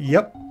stomach though?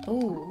 Yep.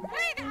 Ooh.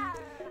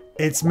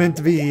 It's meant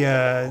to be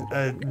an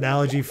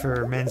analogy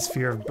for men's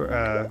fear of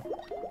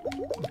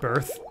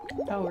birth.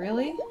 Oh,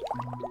 really?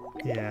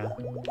 Yeah.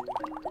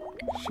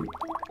 Shoot.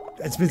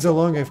 It's been so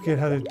long I forget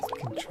how to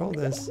control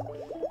this.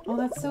 Oh,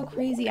 that's so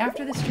crazy.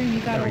 After the stream,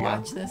 you gotta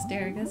watch this,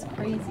 Derek. That's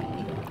crazy.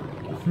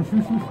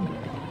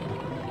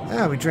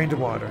 Ah, we drained the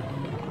water.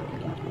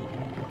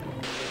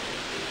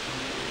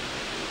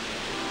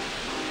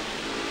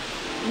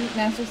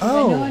 Master says,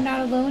 I know I'm not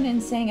alone in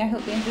saying I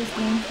hope Banjo's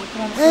games will put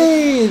on the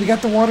Hey, we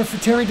got the water for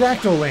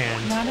Pterodactyl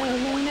Land. Not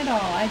alone at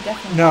all. I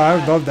definitely No, I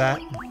would love that.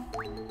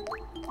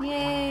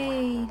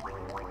 Yay.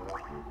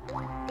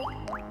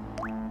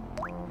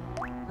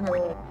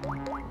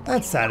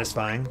 That's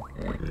satisfying.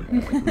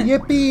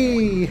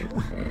 Yippee!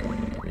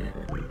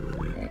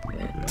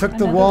 Took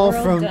the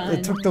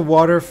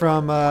water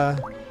from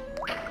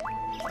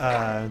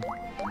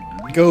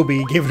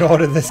Gobi, gave it all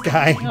to this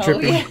guy,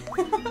 dripping. Yeah.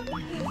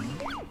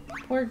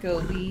 Poor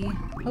Gobi.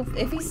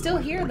 If he's still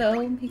here though,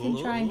 he can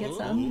try and get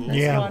some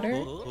nice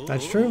water.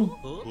 That's true.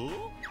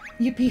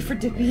 Yippee for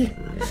Dippy.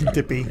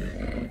 Dippy.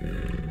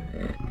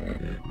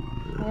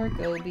 Poor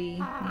Gobi.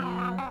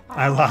 Yeah.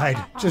 I lied.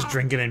 Just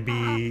drink it and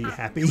be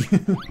happy.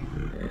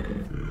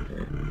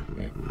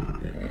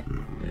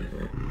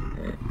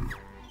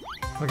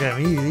 Look at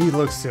him. He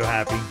looks so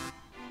happy.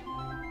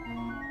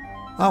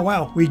 Oh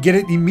wow, we get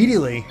it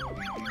immediately.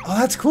 Oh,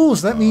 that's cool.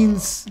 So that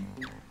means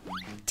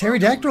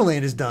Pterodactyl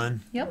Land is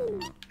done. Yep.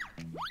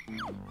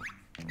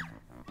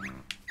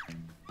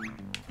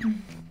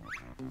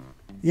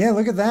 Yeah,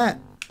 look at that.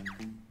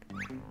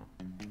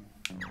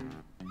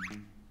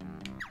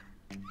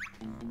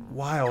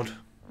 Wild.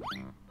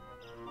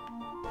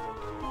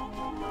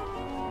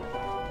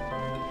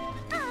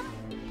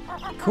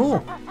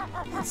 Cool.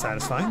 That's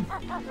satisfying.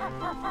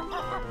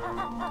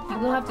 You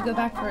will have to go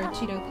back for a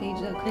Cheeto page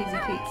though, Crazy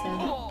Kate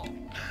said.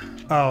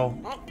 Oh.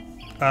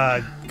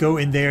 Go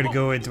in there to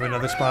go into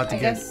another spot to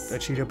get a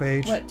Cheeto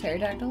page? What,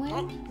 Pterodactyl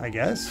Land? I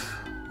guess.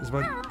 Is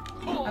what...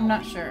 I'm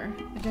not sure.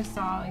 I just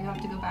saw you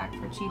have to go back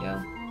for Cheeto.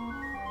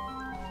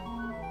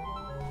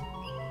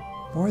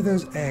 More of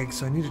those eggs,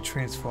 so I need to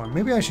transform.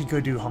 Maybe I should go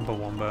do Humba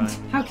Wumba.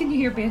 And How can you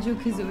hear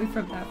Banjo-Kazooie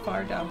from that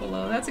far down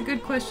below? That's a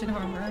good question,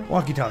 Homer.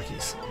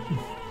 walkie-talkies.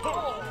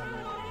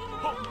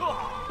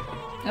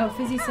 Oh,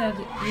 Fizzy said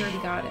you already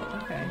got it.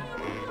 Okay.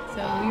 So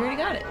you already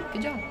got it.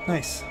 Good job.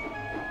 Nice.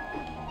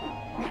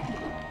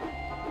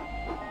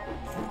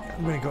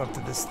 I'm gonna go up to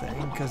this thing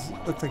because it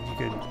looked like you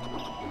could.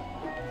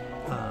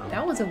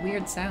 That was a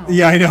weird sound.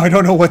 Yeah, I know. I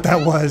don't know what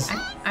that was.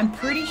 I'm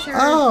pretty sure.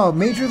 Oh,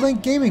 Major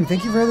Link Gaming.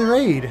 Thank you for the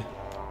raid.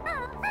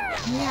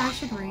 Yeah, I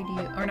should raid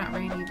you, or not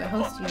raid you, but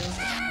host you.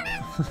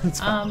 It's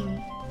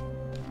fine.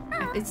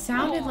 It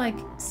sounded like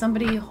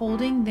somebody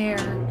holding their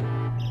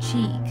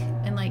cheek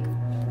and like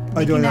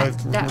I making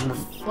don't that know.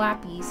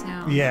 flappy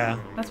sound. Yeah.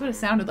 That's what it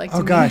sounded like to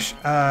Oh me. gosh.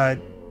 I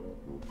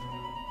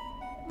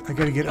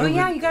gotta get Oh over.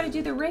 yeah, you gotta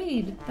do the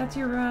raid. That's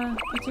your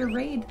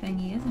raid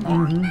thingy, isn't it?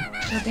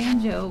 Mm-hmm. Your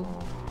banjo.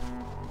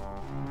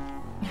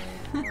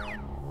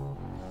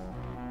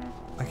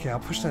 Okay, I'll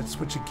push that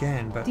switch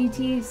again, but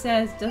DT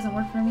says doesn't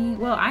work for me.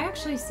 Well, I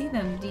actually see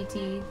them,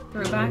 DT.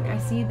 Throwback. I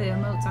see the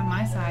emotes on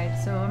my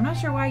side, so I'm not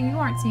sure why you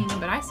aren't seeing them,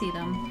 but I see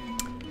them.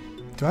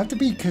 do I have to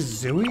be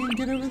Kazooie and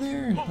get over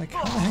there? Like,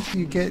 how the heck do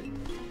you get?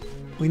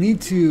 We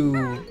need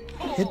to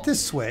hit this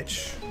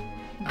switch.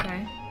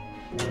 Okay.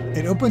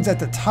 It opens at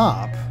the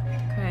top.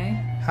 Okay.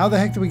 How the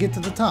heck do we get to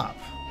the top?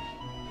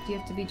 Do you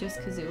have to be just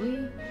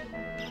Kazooie?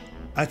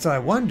 That's what I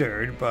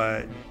wondered,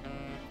 but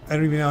I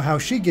don't even know how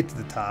she'd get to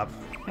the top.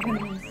 I can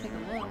even take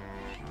a look.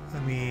 I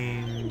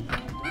mean,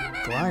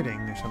 gliding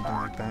or something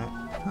like that.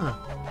 Huh.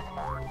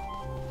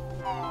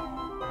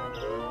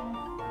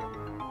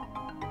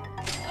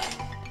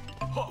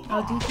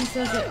 Oh, DT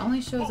says it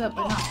only shows up,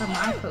 but not for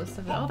my post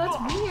of it. Oh, that's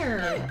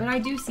weird. But I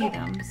do see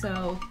them,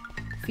 so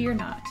fear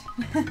not.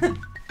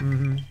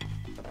 Mm-hmm.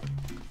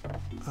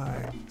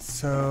 Alright,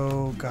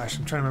 so, gosh,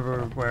 I'm trying to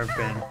remember where I've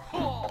been.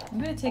 I'm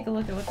gonna take a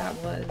look at what that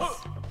was.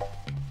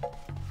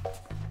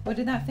 What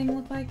did that thing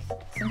look like?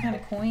 Some kind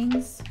of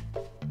coins?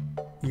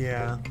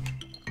 Yeah.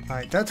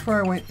 Alright, that's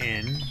where I went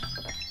in.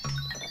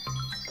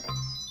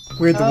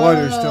 Weird, the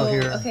water's still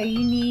here. Okay, you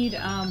need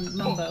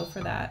Mumbo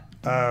for that.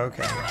 Oh,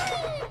 okay.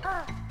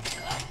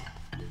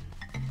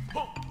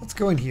 Let's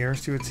go in here,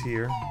 see what's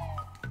here.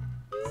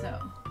 So.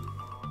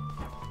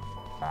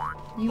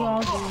 You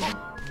all do.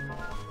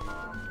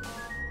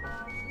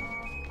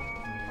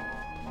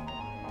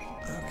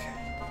 Okay.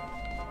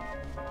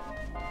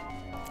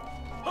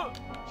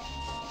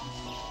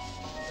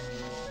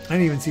 I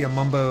didn't even see a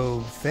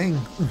Mumbo thing.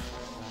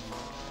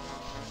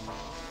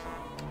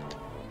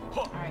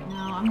 Alright,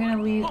 now I'm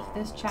gonna leave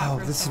this chat Oh,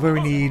 for a this is second. where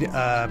we need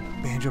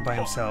Banjo by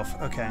himself.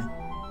 Okay.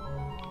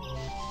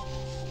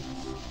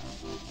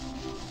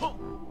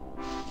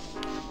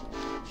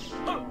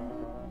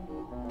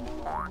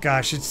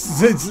 Gosh,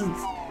 it's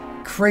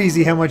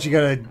crazy how much you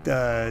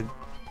gotta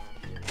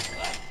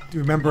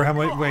remember how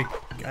much. Wait,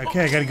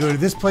 okay, I gotta go to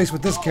this place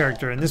with this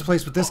character and this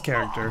place with this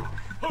character.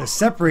 The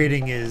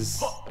separating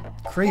is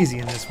crazy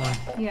in this one.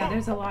 Yeah,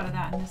 there's a lot of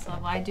that in this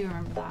level. I do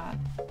remember that.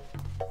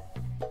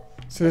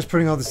 So just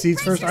putting all the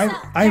seeds first. I There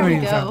haven't we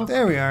even go. found.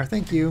 There we are.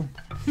 Thank you.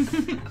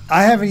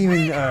 I haven't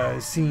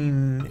even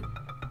seen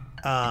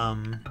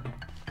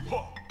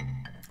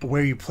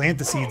where you plant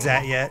the seeds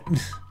at yet.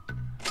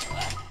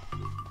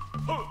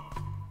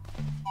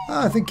 Oh,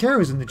 I think Kara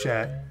was in the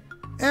chat.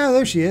 Oh,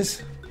 there she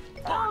is.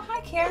 Oh,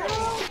 hi, Carol.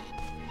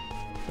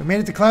 We made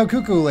it to Cloud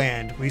Cuckoo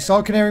Land. We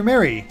saw Canary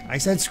Mary. I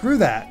said, screw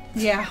that.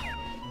 Yeah,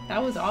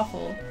 that was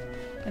awful.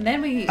 And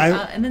then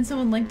and then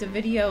someone linked a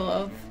video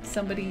of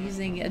somebody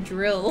using a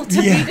drill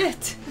to Yeah. beat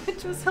it,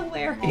 which was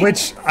hilarious.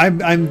 Which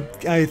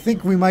I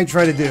think we might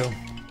try to do.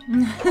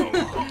 Do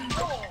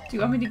you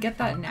want me to get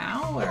that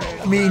now, or?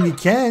 I mean, you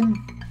can.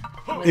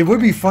 It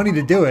would be funny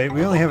to do it.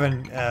 We only have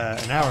an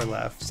hour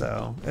left,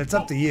 so it's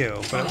up to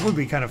you. But it would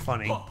be kind of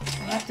funny.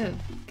 I have to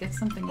get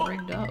something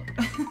rigged up.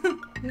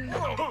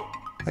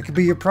 That could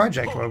be your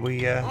project while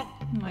we Oh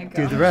my god.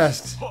 do the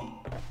rest.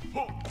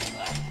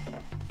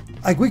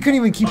 Like, we couldn't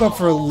even keep up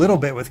for a little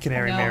bit with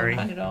Canary No, Mary.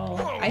 not at all.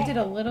 I did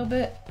a little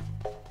bit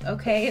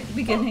okay at the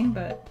beginning,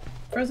 but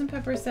Frozen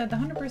Pepper said the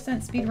 100%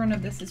 speedrun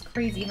of this is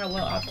crazy how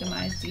well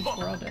optimized each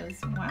world is.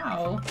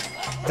 Wow.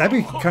 That'd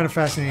be kind of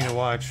fascinating to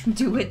watch.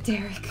 Do it,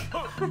 Derek.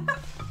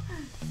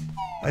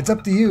 It's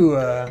up to you,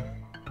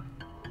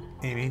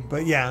 Amy.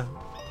 But yeah.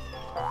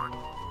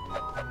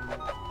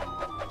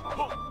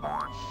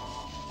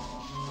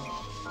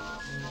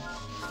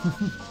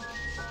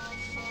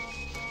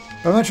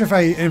 I'm not sure if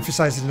I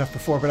emphasized it enough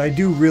before, but I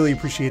do really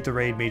appreciate the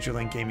raid, Major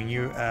Link Gaming.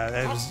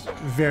 That was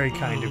very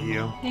kind of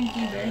you. Thank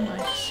you very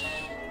much.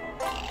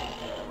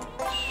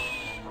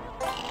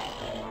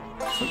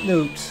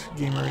 Footnote,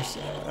 gamers,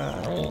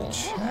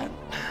 chat.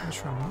 Which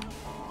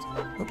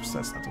one? Oops,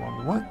 that's not the one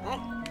we want.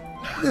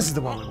 This is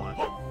the one we want.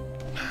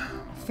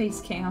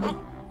 Face cam.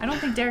 I don't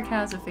think Derek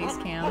has a face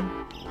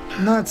cam.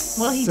 Not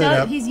Well, he set does.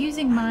 up. He's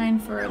using mine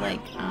for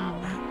like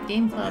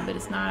Game Club, but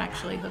it's not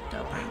actually hooked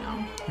up right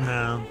now.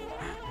 No.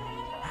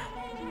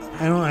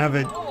 I don't have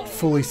it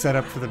fully set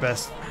up for the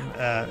best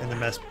in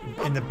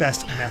the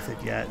best method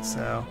yet,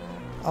 so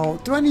Oh,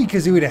 do I need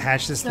Kazooie to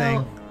hatch this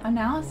thing?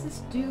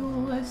 Analysis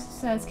Duelist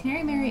says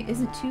Canary Mary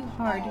isn't too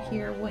hard to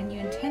hear when you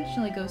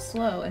intentionally go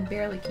slow and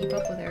barely keep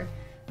up with her.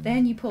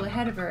 Then you pull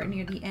ahead of her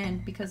near the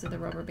end because of the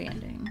rubber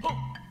banding.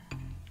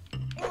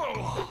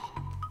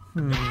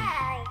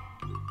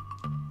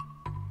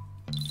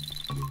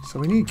 So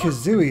we need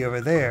Kazooie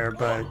over there,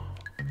 but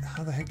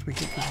how the heck do we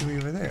get Kazooie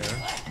over there?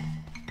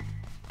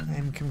 I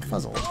am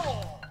confuzzled.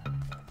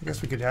 I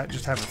guess we could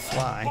just have it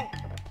fly.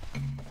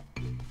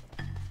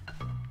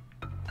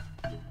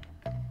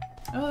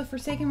 Oh, the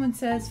Forsaken one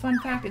says, fun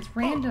fact, it's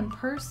random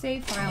per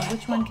save file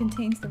which one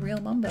contains the real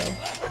Mumbo.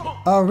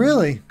 Oh,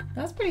 really?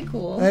 That's pretty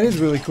cool. That is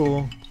really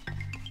cool.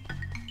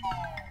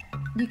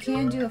 You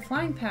can do a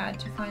flying pad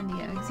to find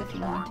the eggs if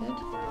you wanted.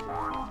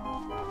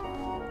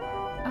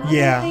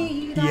 Yeah.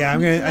 Yeah,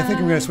 I think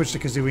I'm gonna switch to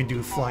Kazooie and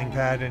do a flying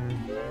pad and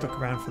look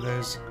around for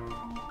those.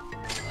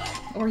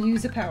 Or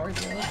use a power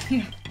drill.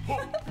 Yeah.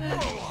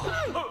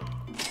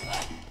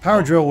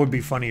 Power drill would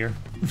be funnier.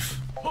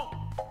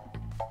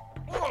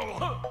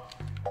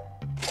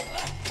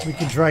 We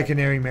can try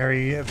Canary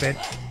Mary a bit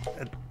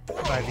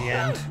by the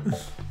end.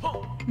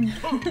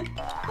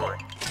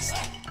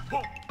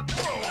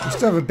 We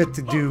still have a bit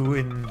to do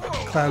in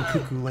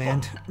Cuckoo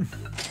Land.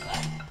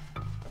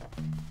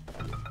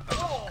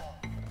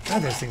 Oh,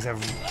 those things have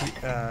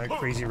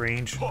crazy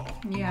range.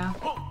 Yeah.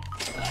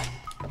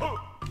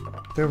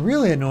 They're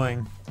really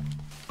annoying.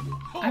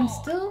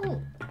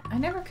 I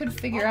never could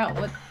figure out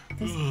what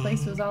this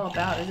place was all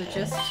about. Is it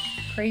just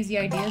crazy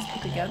ideas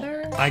put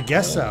together? I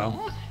guess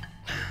so.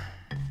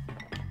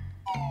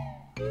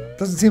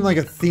 Doesn't seem like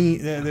a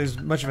theme. There's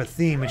much of a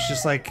theme. It's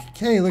just like,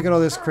 hey, look at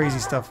all this crazy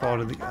stuff all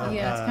to the.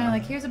 Yeah, it's kind of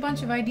like here's a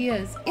bunch of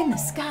ideas in the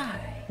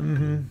sky.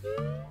 Mm-hmm.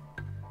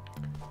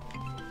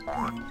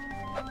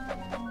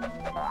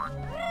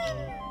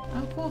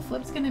 Oh, cool!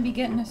 Flip's gonna be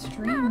getting a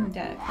stream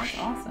deck. That's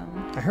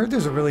awesome. I heard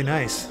those are really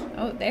nice.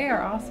 Oh, they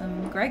are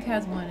awesome. Greg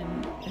has one,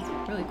 and it's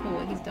really cool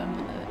what he's done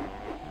with it.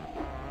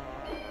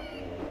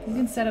 You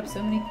can set up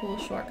so many cool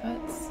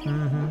shortcuts.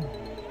 Mm-hmm.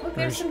 Look,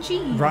 there's some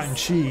cheese. Rotten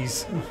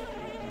cheese.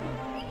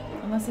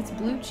 Unless it's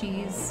blue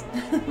cheese,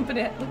 but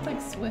it looked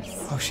like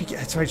Swiss. Oh,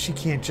 that's right. She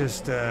can't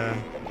just. Yeah.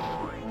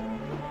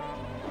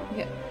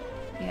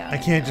 I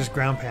can't just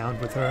ground pound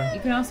with her. You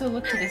can also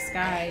look to the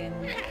sky, and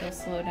they'll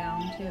slow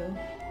down too.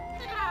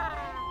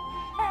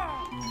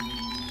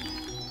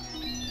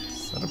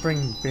 So that'll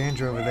bring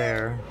Banjo over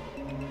there.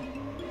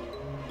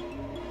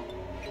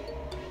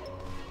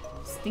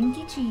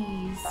 Stinky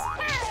cheese.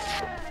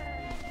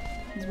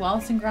 Is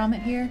Wallace and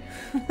Gromit here?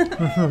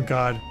 Oh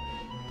God.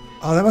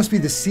 Oh, that must be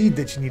the seed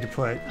that you need to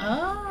put.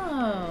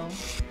 Oh.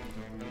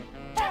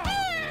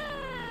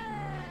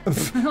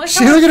 She's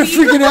gonna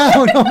freaking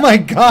out. Oh my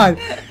God.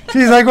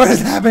 She's like, what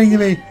is happening to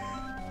me?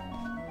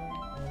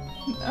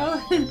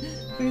 Oh,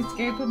 I'm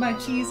scared. Put my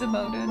cheese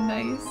emote in.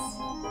 Nice.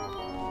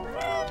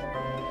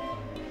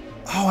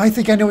 Oh, I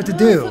think I know what to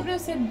do. Flipno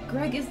said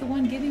Greg is the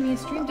one giving me a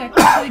stream deck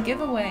for the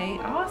giveaway.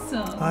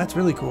 Awesome. Oh, that's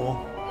really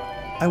cool.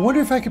 I wonder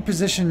if I could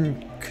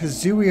position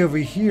Kazooie over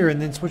here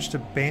and then switch to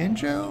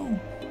Banjo?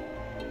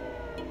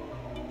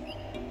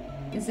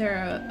 Is there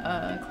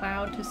a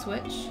cloud to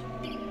switch?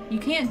 You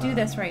can't do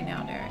this right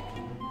now, Derek.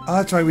 Oh,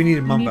 that's right. We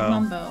needed Mumbo. You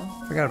need Mumbo.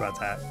 Forgot about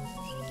that.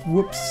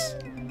 Whoops.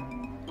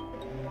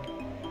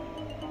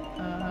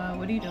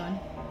 What are you doing?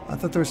 I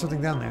thought there was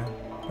something down there.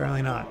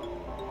 Apparently not.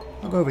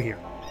 I'll go over here.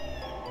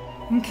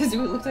 Because it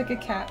looked like a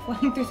cat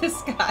flying through the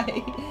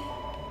sky.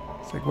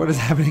 It's like, what is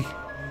happening?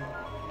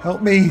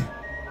 Help me.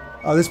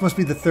 Oh, this must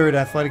be the third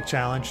athletic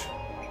challenge.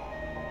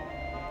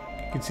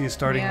 You can see a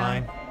starting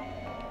line.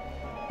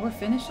 Or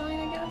finish line,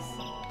 I guess?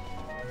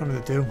 One of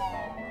the two.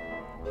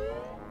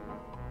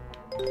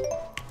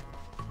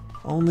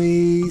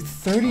 Only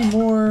 30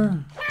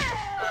 more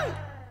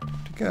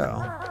to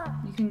go.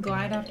 You can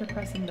glide after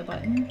pressing the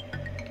button.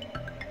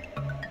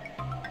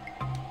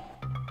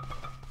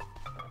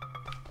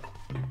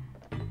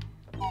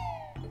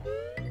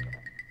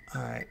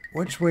 Alright,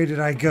 which way did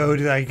I go?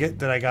 Did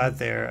I got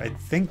there? I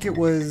think it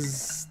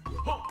was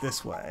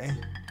this way.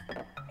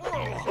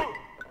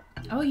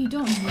 Oh, you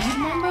don't need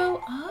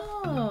Mumbo?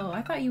 Oh,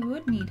 I thought you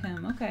would need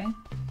him. Okay.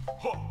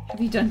 Have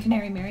you done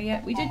Canary Mary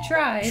yet? We did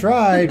try.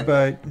 Tried,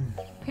 but...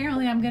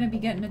 Apparently I'm going to be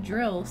getting a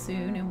drill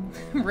soon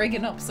and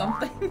rigging up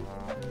something.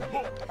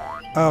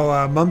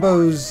 Oh,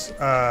 Mumbo's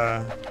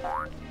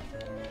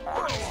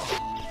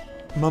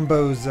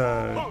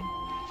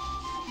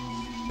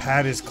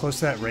pad is close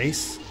to that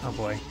race. Oh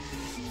boy.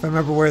 If I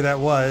remember where that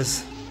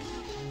was.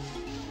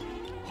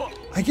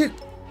 I get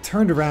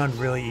turned around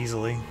really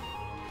easily.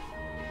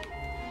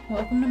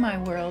 Welcome to my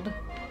world.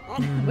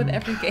 With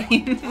every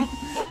game.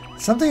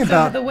 Something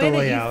about the way that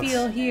layouts. you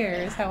feel here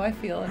is how I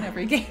feel in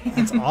every game.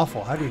 It's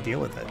awful. How do you deal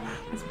with it?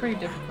 It's pretty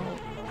difficult.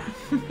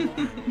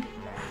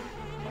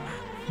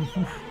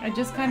 I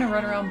just kind of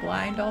run around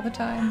blind all the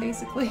time,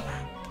 basically.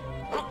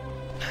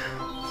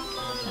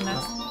 And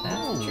that's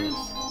the truth.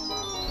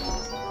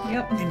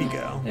 Yep. In you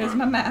go. There's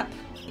my map.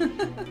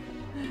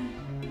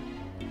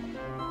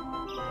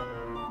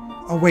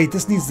 Oh wait,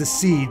 this needs the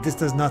seed. This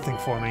does nothing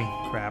for me.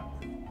 Crap.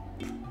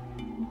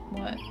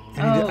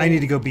 I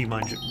need to go beat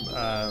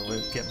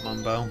get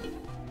Mumbo.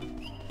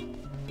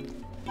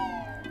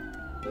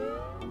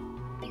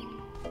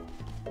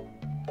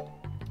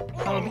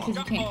 Oh, because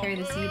you can't carry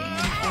the seed and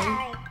the fruit?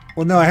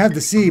 Well, no, I have the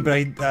seed, but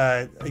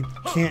I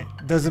can't.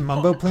 Doesn't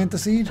Mumbo plant the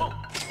seed?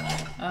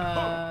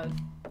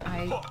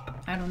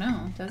 I don't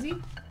know. Does he?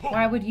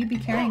 Why would you be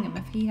carrying him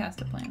if he has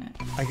to plant it?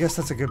 I guess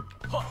that's a good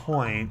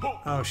point.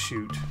 Oh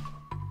shoot.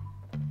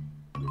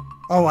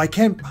 Oh, I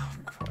can. Oh,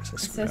 of course, I It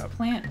screwed says up.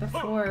 plant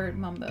before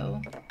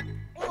Mumbo.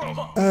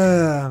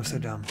 I'm so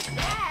dumb.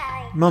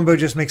 Mumbo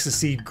just makes the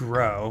seed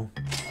grow.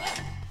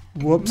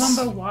 Whoops.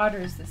 Mumbo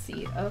waters the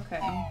seed. Okay.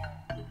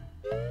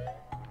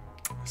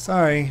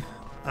 Sorry,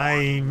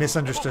 I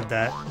misunderstood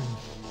that.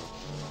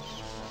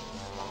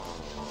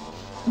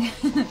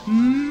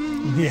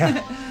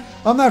 Yeah,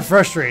 I'm not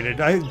frustrated.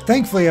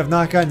 Thankfully I've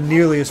not gotten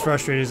nearly as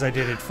frustrated as I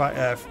did at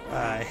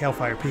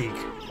Hailfire Peak.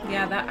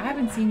 Yeah, I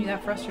haven't seen you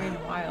that frustrated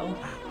in a while.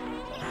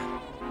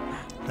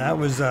 That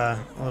was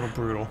a little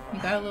brutal. You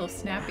got a little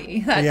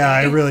snappy that Yeah,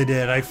 I day. really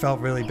did. I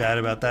felt really bad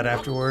about that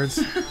afterwards.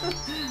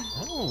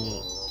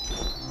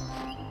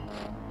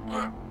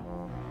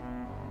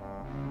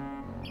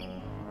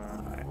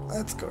 Alright,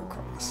 let's go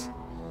across.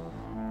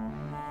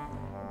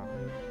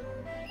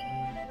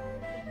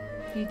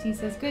 DT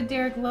says, good,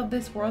 Derek, love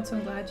this world, so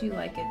I'm glad you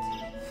like it.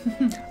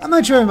 I'm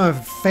not sure I'm a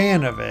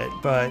fan of it,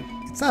 but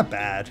it's not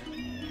bad.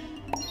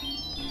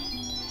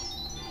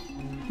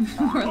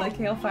 More like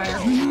Hailfire.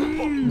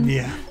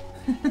 Yeah.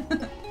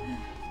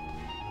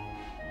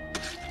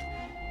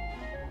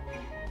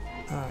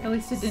 At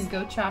least it didn't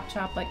go chop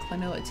chop like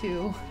Klonoa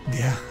 2.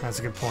 Yeah, that's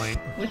a good point.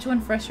 Which one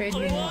frustrated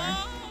you more?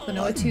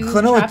 Klonoa 2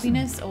 Klonoa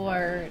choppiness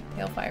or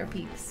Hailfire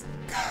Peaks?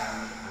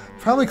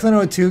 Probably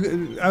Klonoa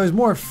 2.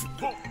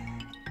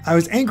 I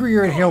was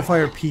angrier at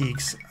Hailfire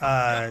Peaks,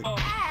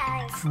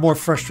 more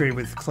frustrated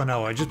with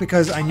Klonoa, just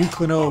because I knew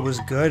Klonoa was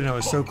good and I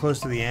was so close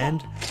to the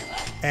end,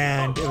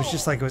 and it was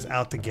just like it was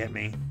out to get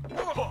me.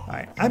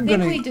 Alright, I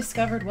think we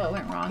discovered what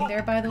went wrong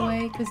there, by the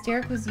way, because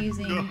Derek was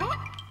using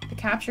the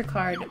capture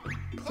card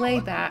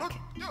playback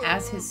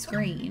as his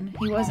screen.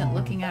 He wasn't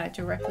looking at it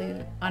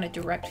directly on a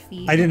direct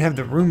feed. I didn't have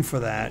the room for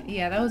that.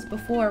 Yeah, that was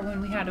before when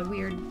we had a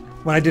weird...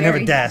 When I didn't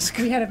have a desk.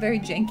 We had a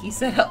very janky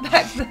setup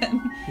back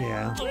then.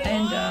 Yeah.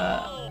 And,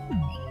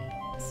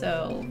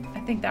 so I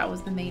think that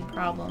was the main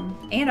problem.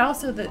 And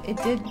also that it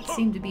did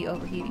seem to be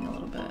overheating a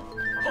little bit.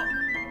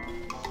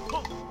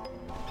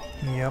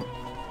 Yep.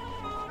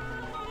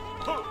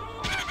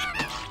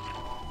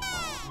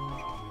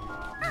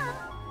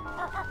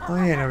 Oh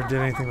yeah, I never did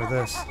anything with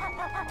this.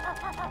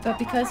 But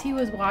because he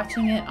was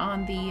watching it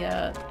on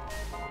the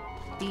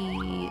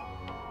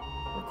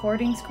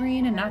recording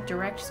screen and not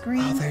direct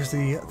screen. Oh, there's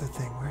the other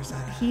thing. Where's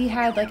that at? He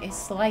had like a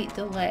slight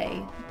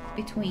delay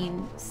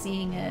between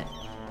seeing it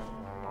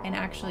and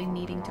actually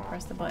needing to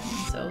press the button,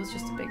 so it was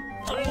just a big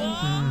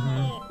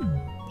problem.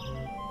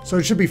 So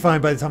it should be fine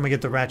by the time I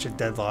get the Ratchet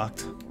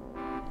deadlocked.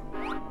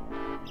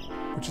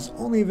 Which is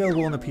only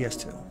available on the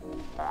PS2.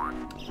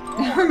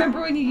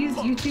 Remember when you used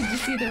YouTube to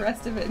see the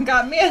rest of it and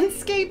got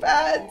Manscaped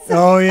ads?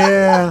 Oh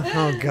yeah!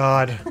 Oh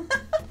god.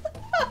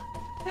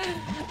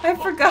 I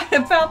forgot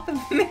about the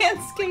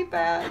Manscaped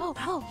ads.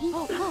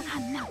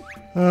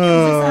 Is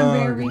this on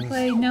Rare goodness.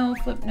 Replay? No,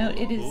 Flipnote.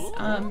 It is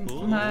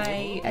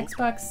my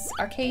Xbox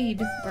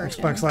Arcade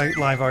version. Xbox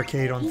Live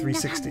Arcade on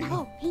 360.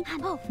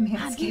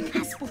 Manscaped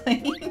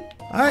explain.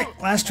 Alright,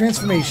 last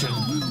transformation.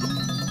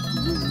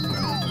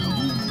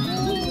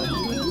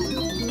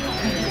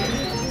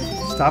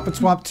 Stop and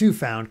Swap 2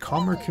 found.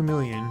 Calmer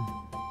Chameleon.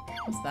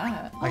 What's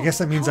that? I guess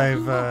that means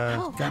I've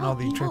gotten all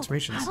the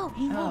transformations. Oh.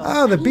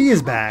 Oh, the bee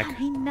is back.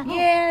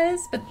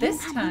 Yes, but this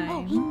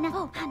time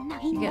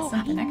you get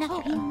something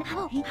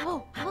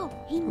extra.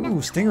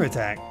 Ooh, Stinger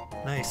Attack.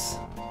 Nice.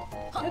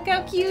 Look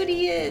how cute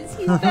he is.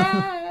 He's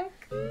back.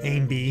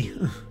 Aim bee.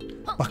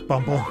 Buck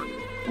Bumble.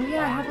 Oh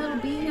yeah, I have a little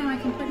bee now I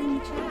can put in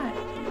the chat.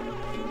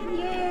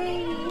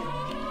 Yay!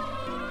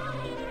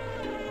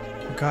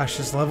 Oh, gosh,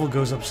 this level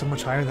goes up so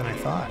much higher than I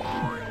thought.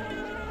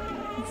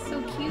 It's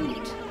so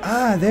cute.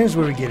 Ah, there's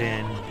where we get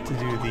in to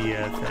do the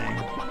thing.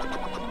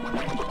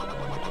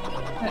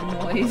 That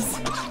noise.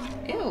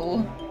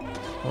 Ew.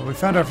 Well, we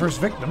found our first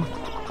victim.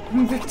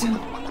 Victim.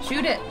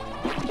 Shoot it.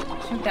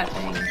 Shoot that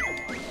thing.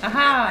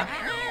 Aha!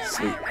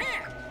 Sweet.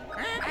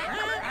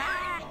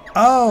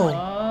 Oh!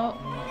 Oh.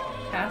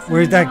 Passing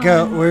Where'd that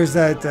go? on. Where's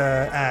that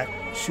at?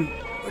 Shoot.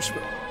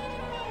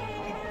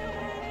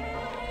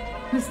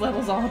 This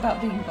level's all about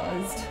being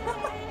buzzed.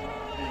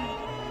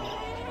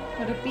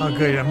 What a Oh,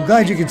 good. I'm beautiful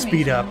glad you can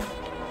speed up. transformation.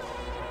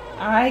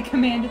 I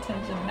command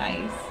attention.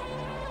 Nice.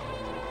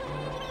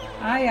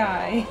 Aye,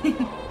 aye.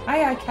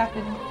 Aye, aye,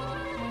 Captain.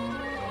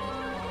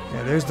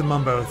 Yeah, there's the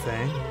Mumbo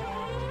thing.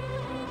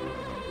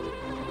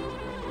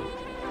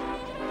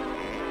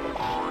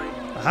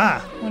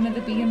 Aha! One of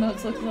the bee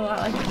emotes looks a lot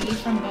like Bee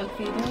from Bug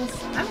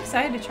Fables. I'm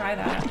excited to try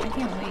that. I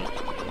can't wait.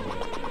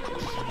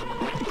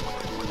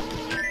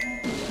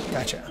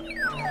 Gotcha.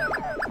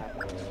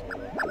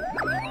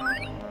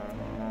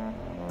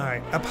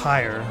 Alright, up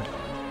higher.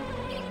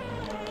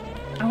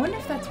 I wonder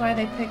if that's why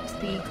they picked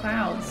the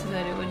clouds, so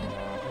that it would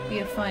be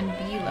a fun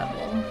bee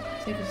level.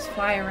 So you could just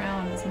fly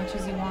around as much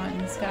as you want in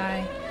the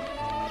sky.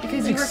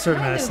 Because Makes a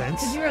certain amount of sense.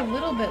 Because you were a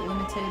little bit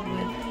limited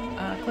with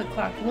Click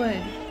Clock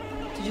Wood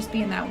to just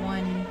be in that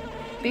one,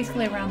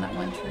 basically around that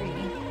one tree.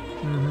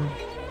 Mm-hmm.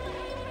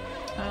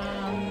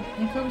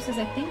 Nicoba says,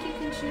 I think you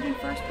can shoot in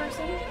first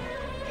person?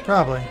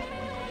 Probably.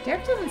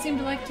 Derek doesn't seem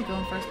to like to go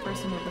in first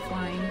person with the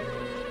flying.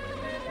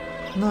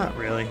 Not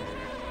really.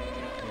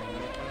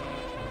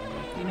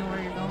 Do you know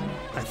where you're going?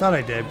 I thought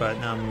I did, but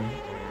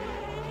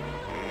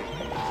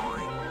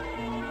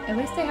At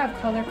least they have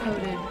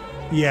color-coded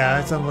yeah,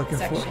 that's what I'm looking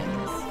sections.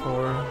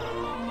 for.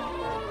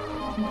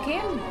 You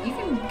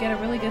can get a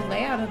really good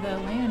layout of the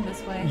land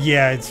this way.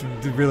 Yeah, it's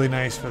really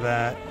nice for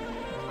that.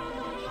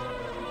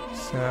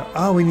 So,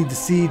 oh, we need the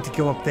seed to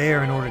go up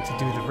there in order to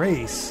do the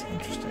race.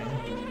 Interesting.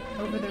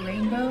 Over the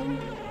rainbow?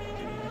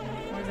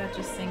 Or is that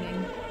just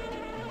singing?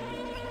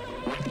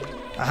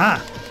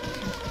 Aha!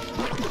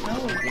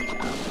 Oh, good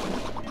job.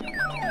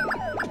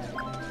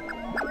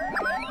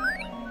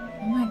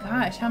 Oh my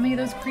gosh, how many of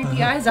those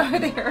creepy eyes are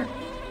there?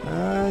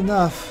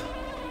 Enough.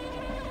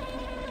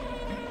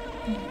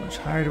 How much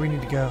higher do we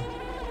need to go?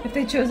 If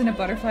they'd chosen a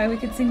butterfly, we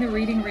could sing the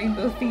Reading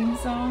Rainbow theme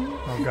song.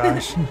 Oh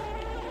gosh.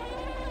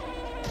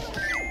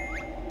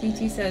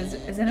 DT says,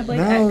 Xenoblade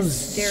No,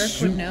 X, Derek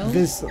would know.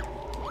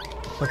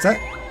 What's that?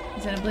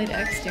 Xenoblade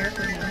X, Derek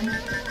would know.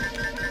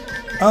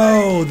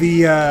 Oh,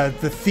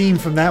 the theme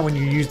from that when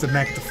you use the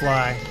mech to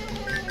fly.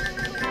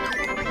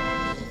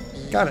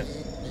 Got it.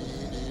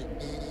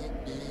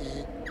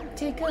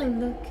 Take a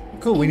look.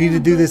 Cool, we need to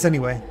do this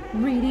anyway.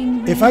 Reading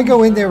Rainbow. If I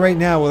go in there right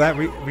now, will that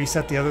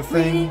reset the other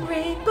thing? Reading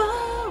Rainbow.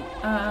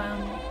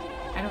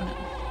 I don't know.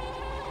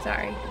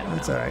 Sorry, I don't know.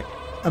 That's alright.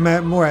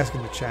 I'm more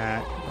asking the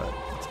chat, but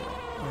that's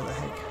alright. Where the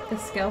heck? The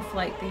scale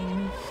flight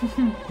theme.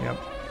 Yep.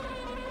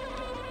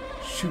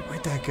 Shoot,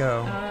 where'd that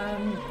go?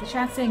 The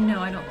chat's saying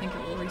no, I don't think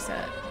it will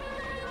reset.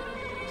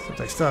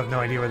 Except I still have no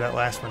idea where that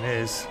last one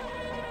is.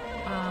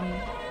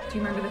 Do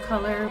you remember the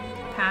color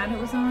pad it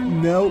was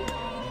on? Nope.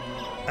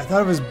 I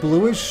thought it was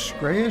bluish,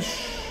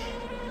 grayish.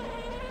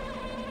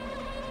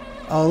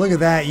 Oh, look at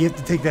that. You have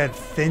to take that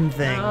thin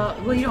thing.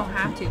 Well, you don't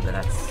have to, but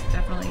that's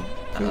definitely...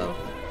 Uh-oh.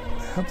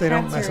 I hope they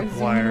don't mess up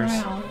wires.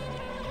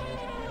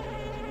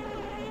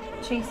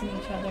 Chasing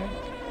each other.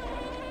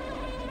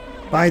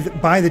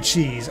 Buy the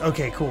cheese.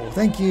 Okay, cool.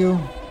 Thank you.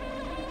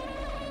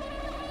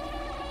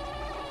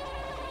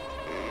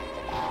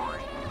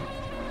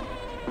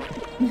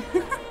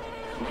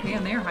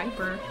 Man, they're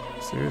hyper.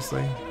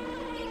 Seriously.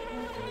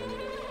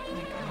 Oh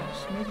my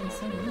gosh, moving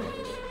so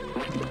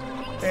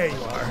much. There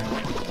you are.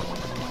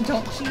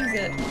 Don't cheese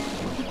it.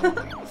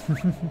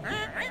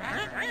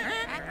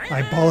 I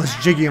abolish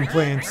Jiggy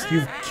implants.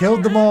 You've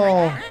killed them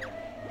all.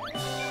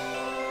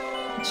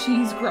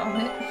 Cheese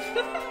grommet.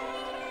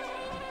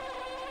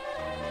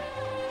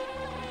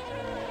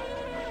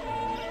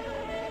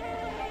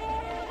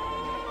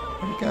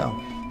 Where'd it go?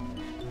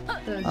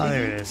 Oh,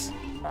 there it is.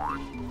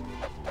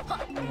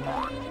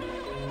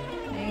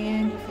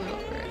 And you flew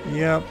over it.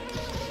 Yep.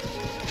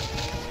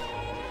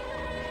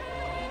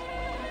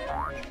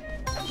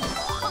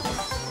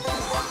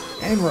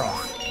 And we're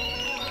off.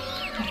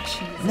 Oh,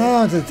 cheese.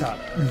 Now to the top.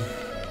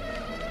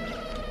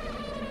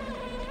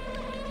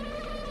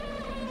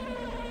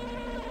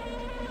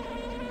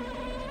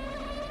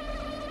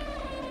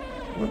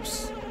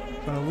 Whoops.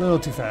 Went a little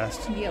too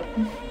fast. Yep.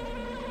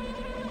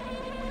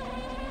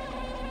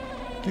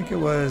 I think it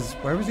was...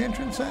 Where was the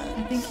entrance at?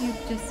 I think you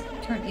just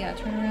turn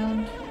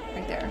around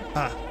right there.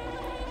 Ah.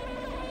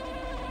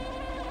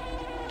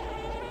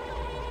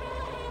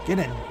 Get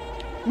in.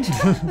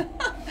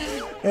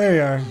 There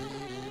you are.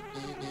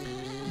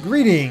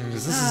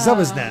 Greetings. This is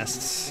Zubba's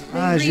Nest.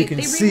 As you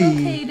can see.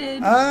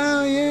 Relocated.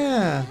 Oh,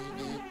 yeah.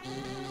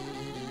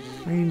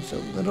 Means a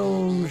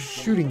little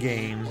shooting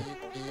game.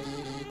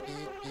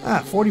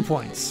 40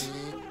 points.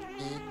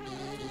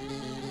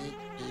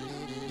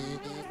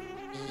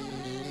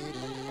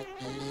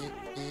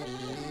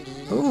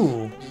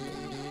 Ooh.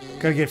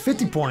 Gotta get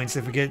 50 points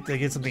if they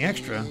get something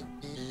extra.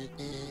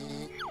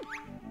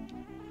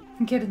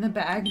 Get in the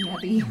bag,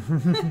 Nebby.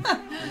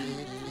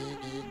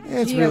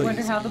 It's Gee, really I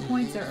wonder easy. how the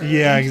points are earned.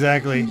 Yeah,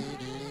 exactly.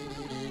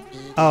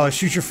 Oh,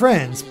 shoot your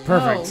friends.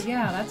 Perfect. Oh,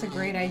 yeah, that's a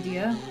great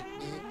idea.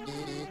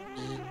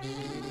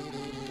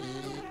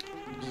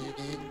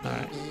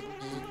 Alright.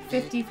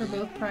 50 for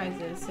both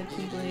prizes, said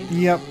Keyblade.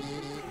 Yep.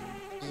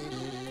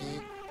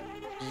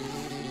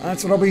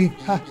 That's what I'll be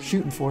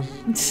shooting for.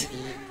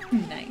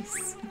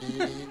 Nice.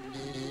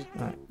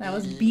 Alright. That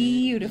was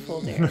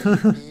beautiful, Derek.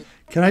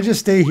 Can I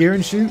just stay here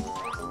and shoot?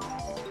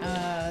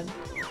 I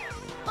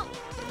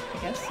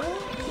guess so.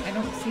 I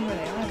don't see where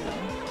they are,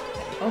 though.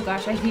 Oh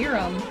gosh, I hear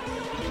them.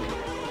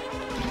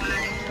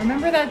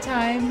 Remember that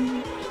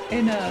time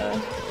in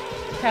a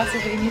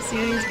Castlevania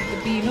series with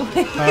the bee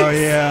noise? Oh,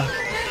 yeah.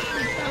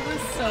 That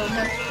was so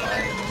much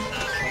fun.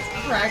 Just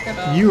cracking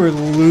up. You were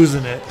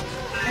losing it.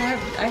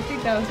 I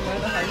think that was one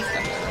of the hardest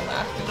stuff I ever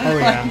laughed in my Oh,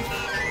 yeah. life.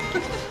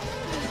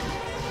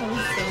 That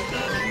was so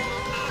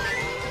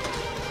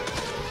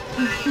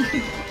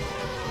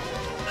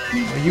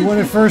Well, you want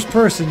it first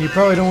person. You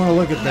probably don't want to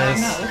look at No, I'm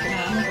this. not looking at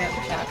it. I'm looking at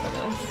the chat for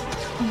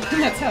this.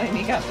 That's how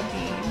he got the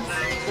beans.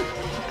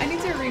 I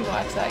need to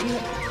rewatch that.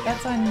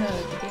 That's on the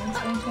Game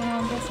Spin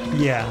channel, I'm guessing?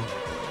 Yeah.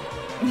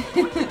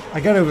 I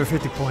got over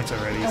 50 points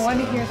already. I want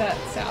to hear that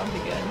sound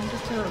again,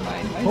 just to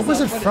remind myself. What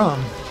was it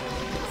from?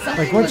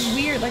 Something was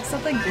weird, like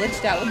something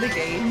glitched out with the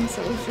game,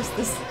 so it was just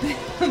this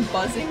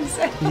buzzing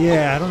sound.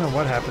 Yeah, I don't know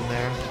what happened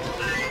there.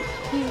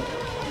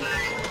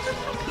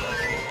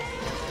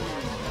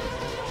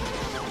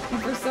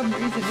 And for some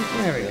reason, it's just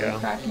There we really go.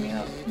 cracking me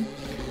up.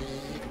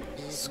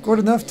 Scored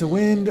enough to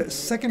win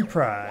second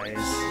prize.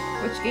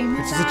 Which game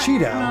Which is is a that?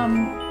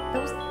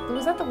 Cheeto.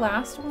 Was that the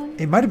last one?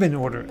 It might have been in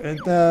order. I'm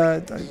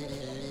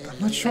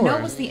not sure. I know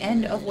it was the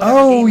end of whatever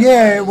Oh, game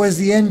yeah, it was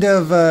the end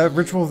of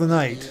Ritual of the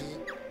Night.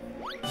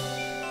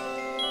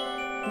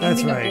 That's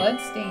Ending right. of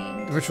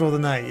Bloodstained. Ritual of the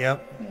Night,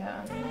 yep.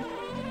 Yeah.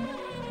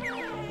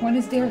 When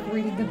is Derek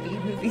reading the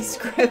B-movie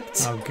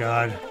script? Oh,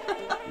 God.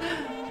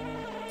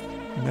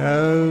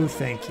 No,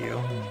 thank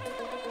you.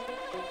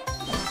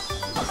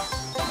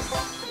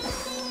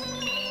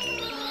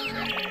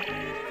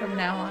 From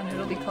now on,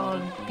 it'll be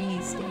called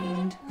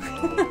B-Stained.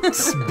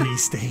 Bee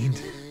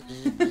stained.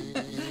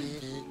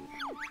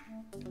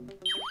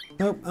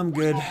 Nope, I'm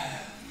good.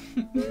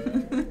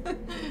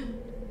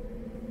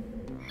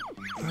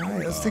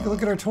 Alright, let's take a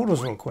look at our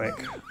totals real quick.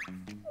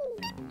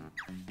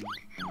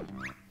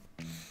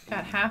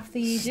 Got half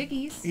the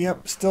jiggies.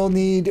 Yep, still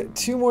need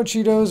 2 more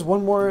Cheetos,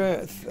 1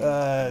 more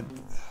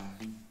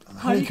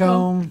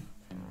honeycomb,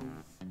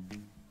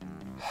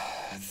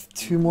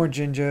 2 more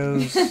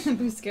Jinjos.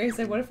 Who's Scary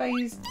said, what if I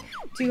used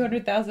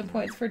 200,000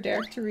 points for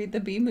Derek to read the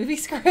B-movie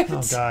script?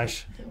 Oh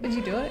gosh. Would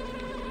you do it?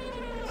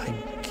 I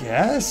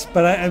guess,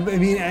 but I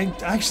mean,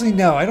 actually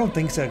no, I don't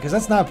think so, because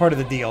that's not part of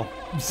the deal.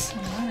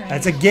 Alright.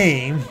 That's a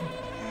game.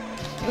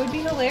 It would be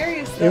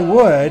hilarious, though. It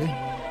would.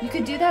 You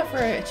could do that for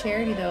a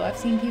charity, though. I've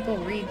seen people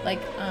read,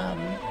 like,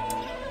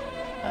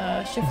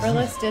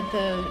 Shifrillis did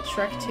the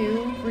Shrek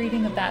 2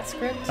 reading of that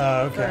script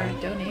okay.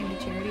 for donating to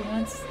charity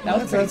once. That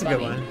was That's pretty a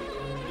good funny. one.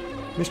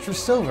 Mr.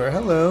 Silver,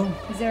 hello.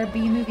 Is there a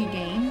B-movie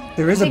game?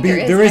 There is I a think B. there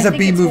is. There is I a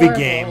think it's B-movie horrible.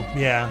 game.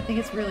 Yeah. I think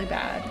it's really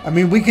bad. I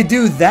mean, we could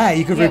do that.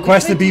 You could Yeah, we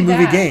request could a do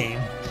B-movie that. game.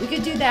 We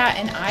could do that,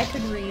 and I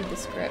could read the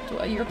script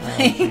while you're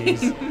playing.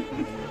 jeez.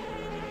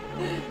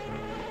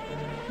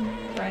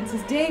 Brian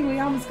says, dang, we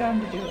almost got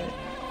him to do it.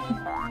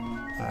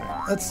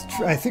 Alright, let's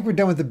try. I think we're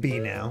done with the B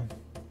now.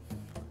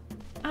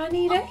 I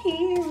need a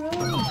hero.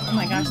 Oh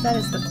my gosh, that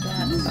is the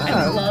best. I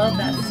Ah. love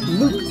that scene.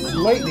 Luke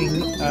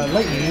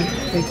Lightning,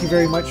 thank you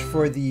very much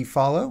for the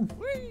follow.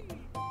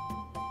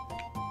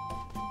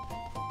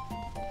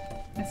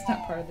 That's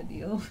not part of the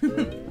deal.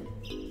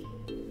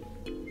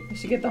 We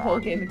should get the whole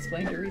game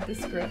explained to read the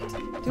script.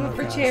 Do it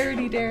for gosh.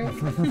 charity, Derek.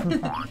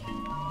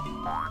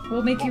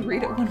 We'll make you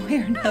read it one way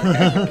or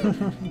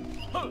another.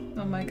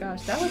 Oh my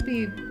gosh, that would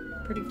be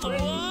pretty fun.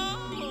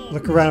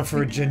 Look around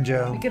for a We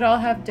Jinjo. could all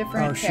have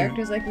different Oh, shoot.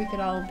 characters, like we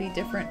could all be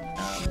different,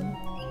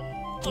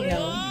 you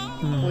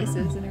know,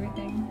 voices and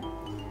everything.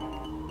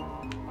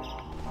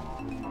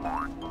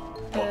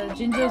 The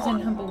Jinjos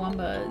and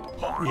Humbawamba.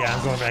 Yeah,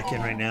 I'm going back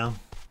in right now.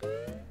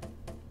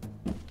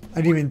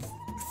 I didn't even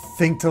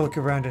think to look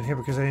around in here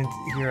because I didn't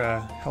hear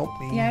a help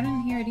me. Yeah, I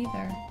didn't hear it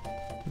either.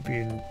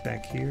 Being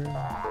back here.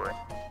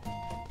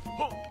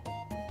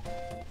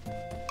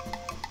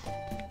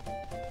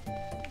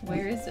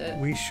 Where is it?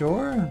 We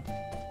sure?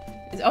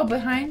 Oh,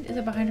 behind? Is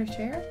it behind her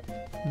chair?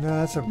 No,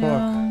 that's a book.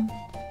 No.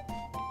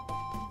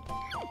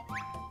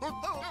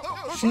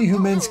 She who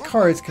mends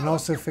cards can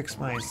also fix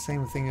mine.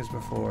 Same thing as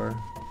before.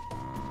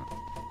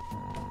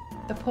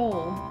 The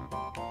pole.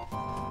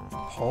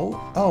 Pole?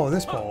 Oh,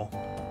 this pole.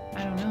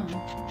 I don't know.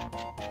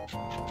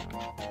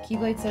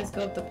 Keyblade says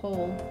go up the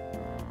pole.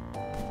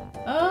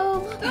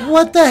 Oh, look.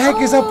 What the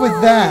heck is up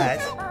with that?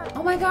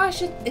 Oh my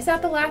gosh, is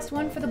that the last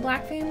one for the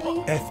Black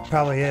family? It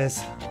probably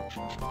is.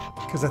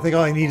 Because I think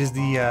all I need is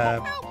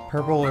the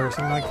purple or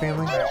something like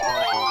family.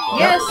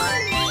 Yes!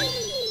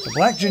 The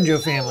Black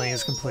Jinjo family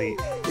is complete.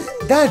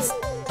 That's...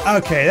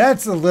 Okay,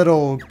 that's a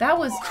little... That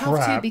was tough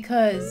too crap.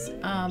 because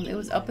it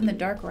was up in the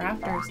dark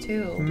rafters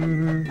too.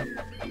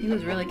 Mm-hmm. He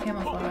was really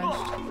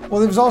camouflaged.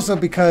 Well, it was also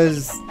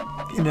because,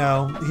 you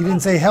know, he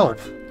didn't say help.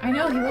 I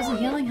know, he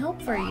wasn't yelling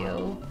help for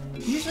you.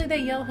 Usually they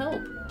yell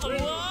help.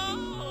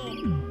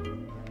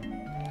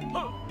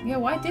 Yeah,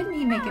 why didn't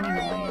he make any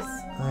noise?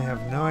 I have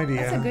no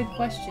idea. That's a good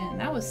question.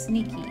 That was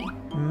sneaky.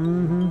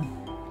 Mm-hmm.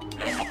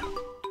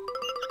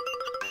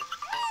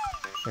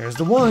 There's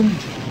the one.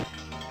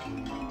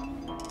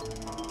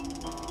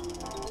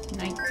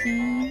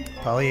 19.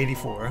 Probably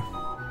 84.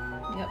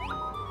 Yep.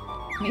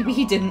 Maybe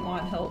he didn't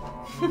want help.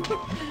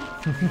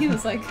 He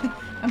was like,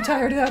 I'm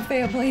tired of that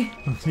family.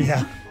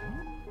 Yeah.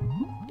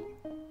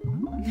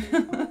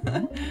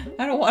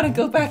 I don't want to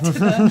go back to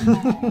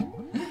them.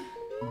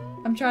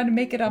 I'm trying to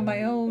make it on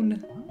my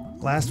own.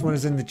 Last one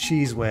is in the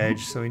cheese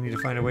wedge, so we need to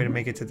find a way to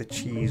make it to the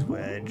cheese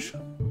wedge.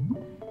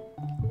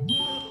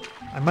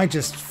 I might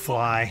just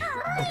fly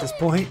at this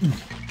point.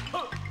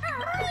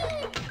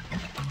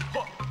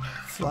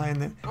 flying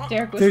there.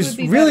 Derek, which There's would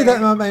be really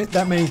better?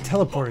 that many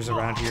teleporters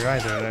around here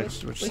either,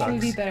 which Which sucks.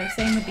 would be better,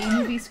 saying the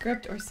B-movie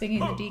script or singing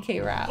the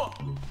DK rap?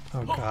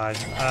 Oh god.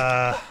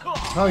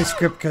 Probably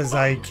script because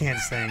I can't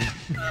sing.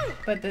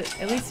 But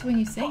at least when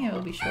you sing, it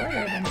will be shorter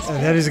than the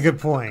That is a good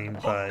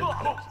point, but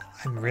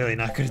I'm really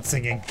not good at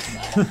singing.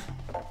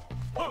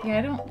 Yeah,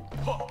 I don't.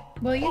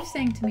 Well, you've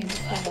sang to me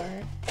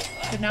before,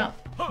 but not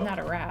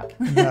a rap.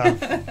 No.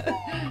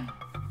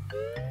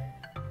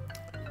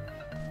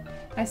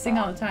 I sing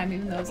all the time,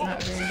 even though it's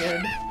not very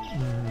good.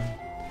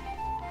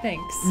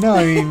 Thanks. No,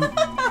 I mean,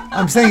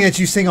 I'm saying that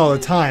you sing all the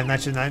time. Not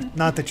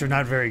that you're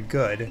not very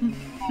good.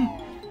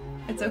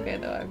 It's okay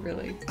though.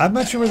 I'm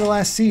not sure where the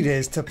last seed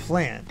is to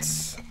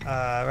plant.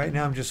 Right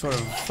now I'm just sort of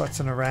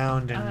futzing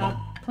around and.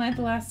 Plant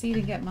the last seed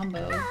and get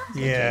Mumbo.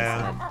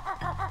 Yeah.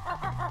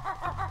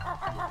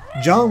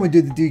 John would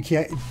do the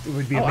DK. It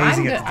would be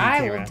amazing at the DK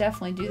I will rap.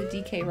 definitely do the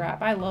DK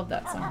rap. I love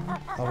that song.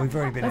 Oh, we've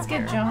already been Let's in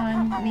get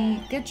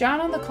here. Get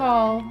John on the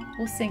call.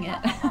 We'll sing it.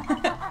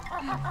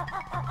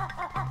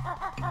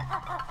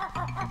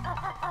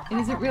 It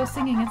isn't real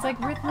singing. It's like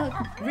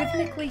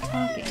rhythmically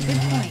talking. Good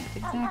point.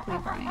 Exactly,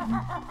 Brian.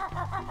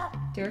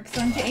 Derek's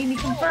son to Amy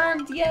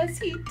confirmed. Yes,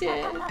 he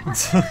did.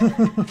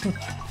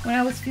 When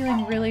I was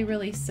feeling really,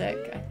 really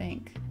sick, I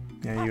think.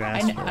 Yeah, you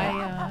asked for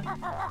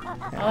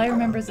it. All I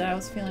remember is that I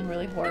was feeling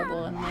really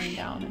horrible and laying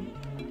down,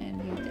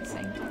 and you just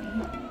sang to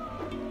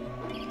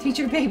me.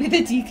 Teacher baby,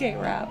 the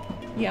DK rap.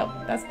 Yep,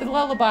 that's the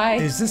lullaby.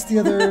 Is this the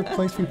other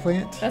place we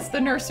plant? That's the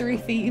nursery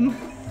theme.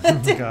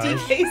 Oh, to gosh.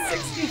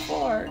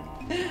 DK64.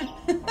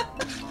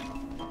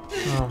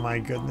 Oh my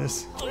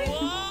goodness.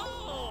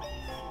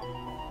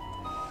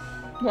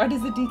 Why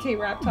does the DK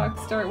rap talk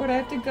start? Would I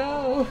have to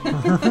go?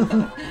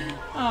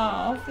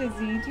 Oh,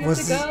 Fizzy, do you have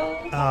to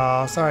go?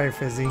 Oh, sorry,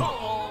 Fizzy.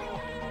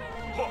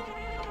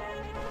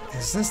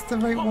 Is this the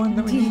right one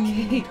that we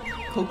need?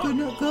 DK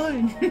coconut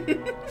gun.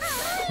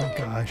 Oh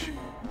gosh.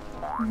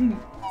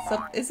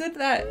 So, isn't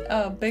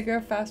that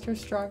bigger, faster,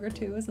 stronger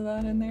too? Isn't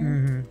that in there?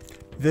 Mm-hmm.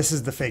 This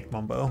is the fake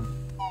Mumbo.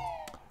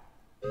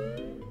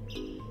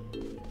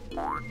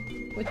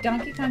 Would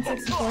Donkey Kong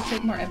 64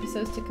 take more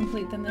episodes to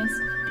complete than this?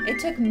 It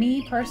took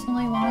me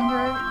personally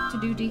longer to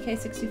do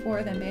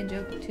DK64 than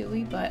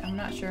Banjo-Tooie, but I'm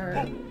not sure.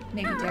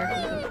 Maybe Derek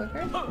will go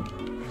quicker.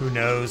 Who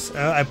knows?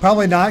 I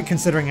probably not,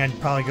 considering I'd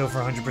probably go for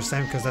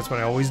 100% because that's what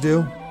I always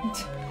do.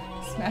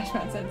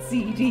 Smashman said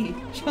CD.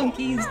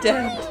 Chunky's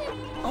dead.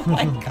 Oh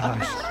my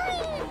gosh.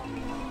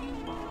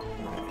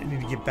 I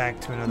need to get back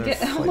to another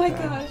Oh flight my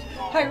pad. gosh.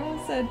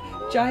 Hyrule said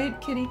giant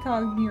Kitty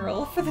Kong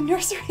mural for the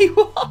nursery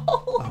wall.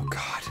 Oh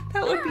god.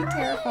 That would be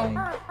terrifying. You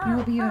know what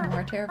would be even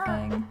more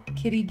terrifying?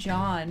 Kitty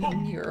John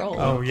mural.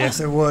 Oh yes,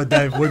 it would.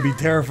 That would be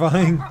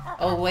terrifying.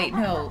 Oh wait,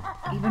 no.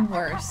 Even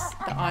worse.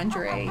 The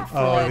Andre Oh,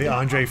 flood. the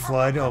Andre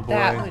flood. Oh boy.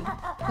 That would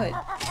put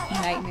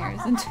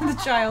nightmares into the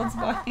child's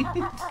mind.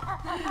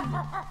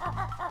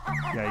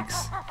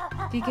 Yikes.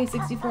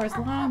 DK64 is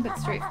long but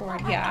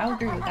straightforward. Yeah, I'll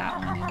agree with that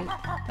one.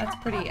 That's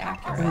pretty Oh,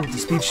 accurate. the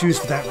speed shoes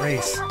for that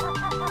race.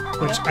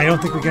 Which I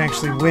don't think we can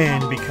actually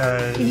win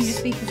because... Can you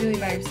just be Kazooie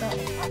by yourself?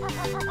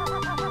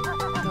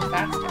 Or go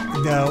faster?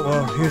 No,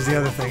 well, here's the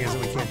other thing is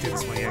that we can't do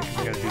this one yet because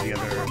we gotta do the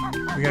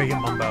other... We gotta get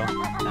Mumbo.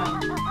 Oh.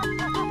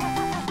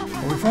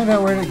 Well, we found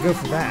out where to go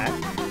for that.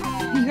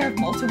 You have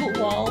multiple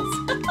walls.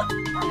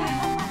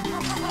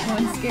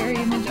 One scary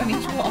image on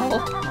each wall.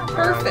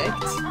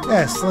 Perfect.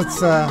 Yes, let's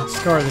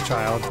scar the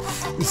child.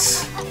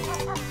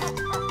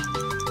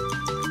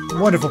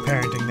 Wonderful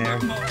parenting there.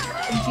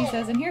 And she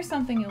says, and here's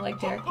something you'll like,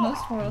 Derek.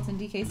 Most worlds in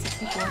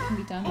DK64 can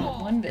be done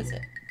with one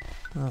visit.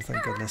 Oh,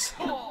 thank goodness.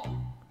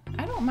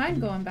 I don't mind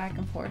going back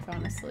and forth,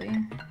 honestly.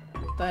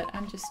 But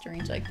I'm just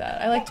strange like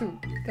that. I like to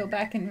go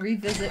back and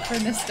revisit for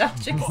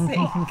nostalgic sake.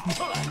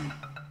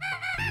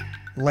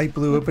 Light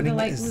blue opening.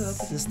 light Is blue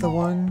opening. this the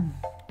one?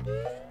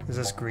 Is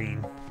this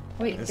green?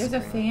 Wait, This there's a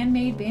green.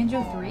 fan-made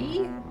Banjo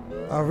 3?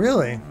 Oh,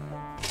 really?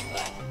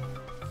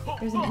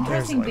 There's an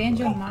interesting light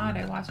Banjo blue. mod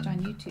I watched on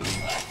YouTube.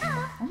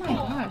 Oh my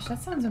gosh,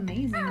 that sounds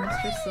amazing,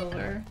 Mr.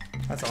 Silver.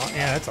 That's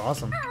yeah, that's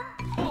awesome.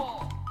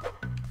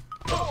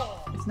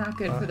 It's not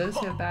good for those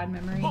who have bad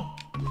memory.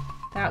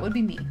 That would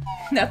be me.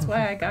 That's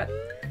why I got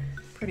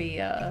pretty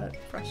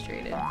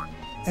frustrated.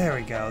 There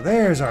we go.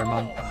 There's our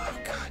mum. Oh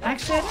god.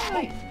 Actually,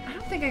 I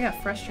don't think I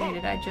got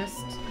frustrated. I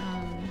just,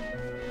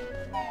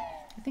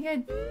 I think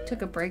I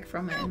took a break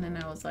from it and then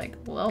I was like,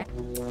 well,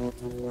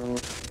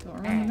 don't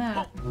remember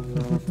that.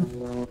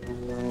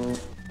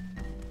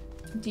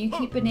 Do you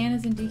keep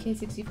bananas in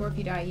DK64 if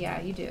you die?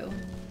 Yeah, you do.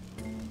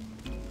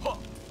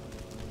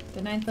 The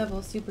 9th level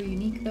is super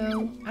unique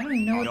though. I don't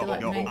even know what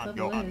the 9th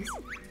level is.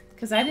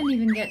 Because I didn't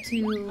even get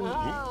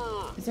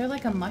to... Is there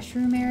like a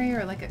mushroom area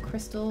or like a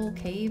crystal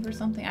cave or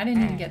something? I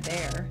didn't even get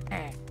there.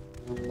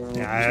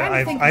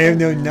 Yeah, think I of-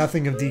 know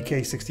nothing of I'm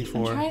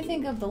DK64. trying to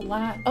think of the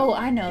last... Oh,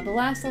 I know. The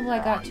last level I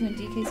got to in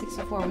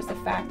DK64 was the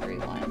factory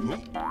one.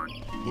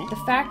 The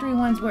factory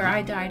one's where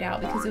I died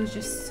out because it was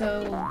just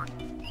so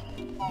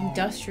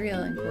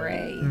industrial and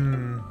gray.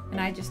 And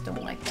I just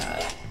don't like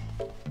that.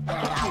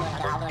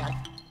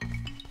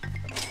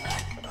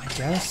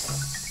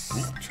 guess.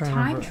 Trying to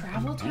Time remember.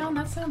 travel town?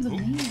 That sounds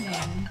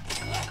amazing.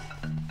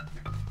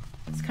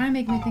 It's kind of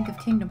making me think of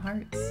Kingdom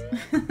Hearts.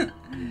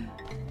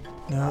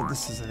 No,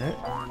 this isn't it.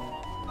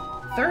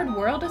 Third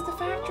world is the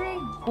factory?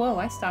 Whoa,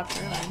 I stopped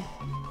early.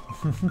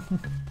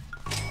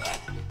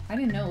 I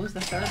didn't know it was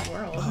the third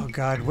world. Oh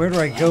god, where do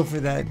I go for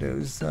that?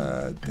 Those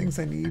things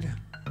I need.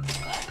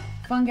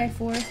 Fungi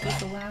Forest was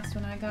the last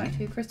one I got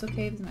to. Crystal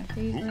Cave is my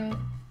favorite.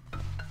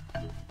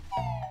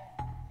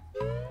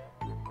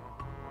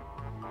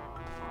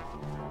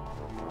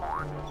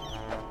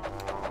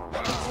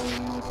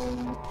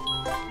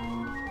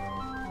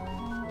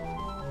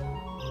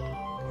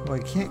 Well, I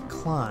can't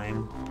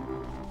climb.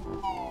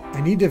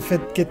 I need to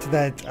get to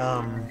that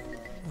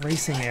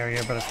racing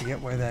area, but I forget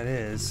where that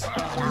is.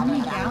 Oh my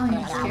god,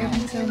 you scared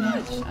me so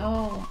much.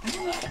 Oh, I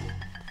don't know.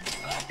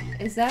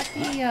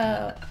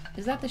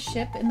 Is that the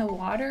ship in the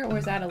water, or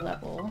is that a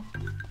level?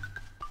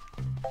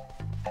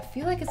 I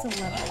feel like it's a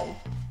level.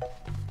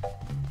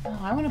 Oh,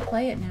 I want to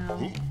play it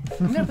now.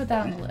 I'm gonna put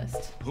that on the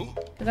list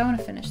because I want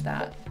to finish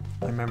that.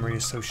 My memory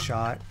is so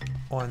shot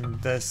on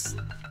this.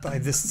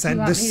 This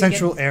Do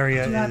central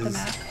area you want the is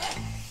map?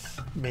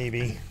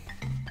 maybe.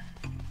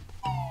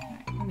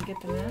 Let me get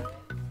the map.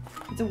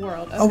 It's a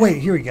world. Okay. Oh wait,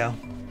 here we go.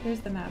 Here's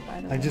the map, by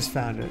the way. I just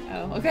found it.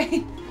 Oh,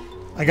 okay.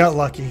 I got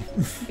lucky.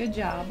 Good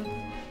job.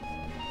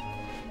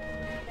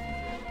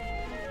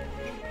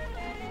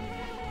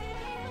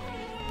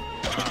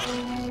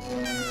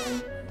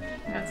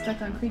 I got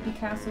stuck on Creepy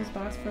Castle's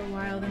boss for a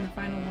while, then the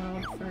final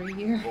world for a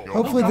year.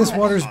 Hopefully Oh, this gosh.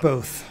 waters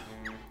both.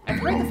 I've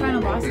heard the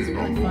final boss is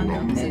really fun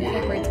though, because it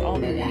incorporates all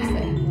the moves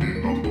that you learned.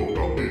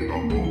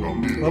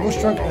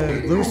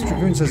 Lewis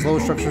Dragoon says lower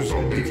structures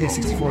in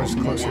DK64 is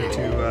closer to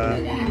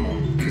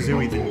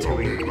Kazooie than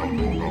Tooie.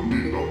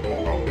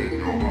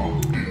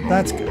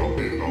 That's good.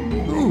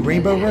 Ooh,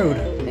 Rainbow Road.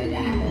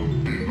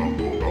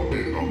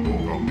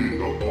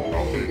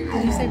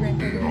 Did you say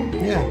Rainbow Road?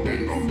 Yeah.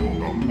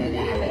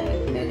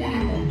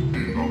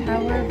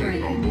 Power of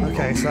Rain.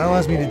 Okay, so that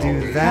allows me to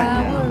do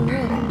that Power now. of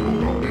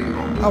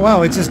Rain. Oh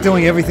wow, it's just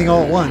doing everything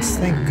all at once.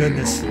 Thank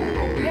goodness.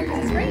 Yeah,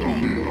 because it's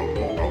raining.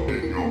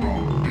 We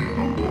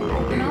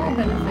can all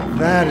benefit from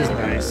That is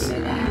nice.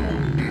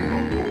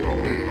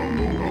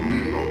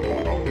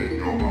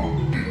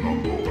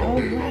 Oh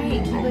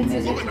right, Keyblade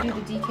says you have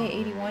to do the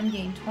DK81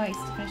 game twice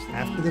to finish the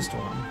After game. the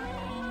storm.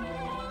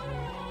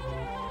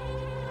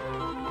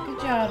 Good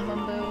job,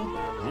 Mumbo.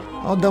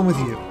 All done with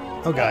you.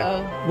 Oh god.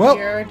 Uh-oh, Well,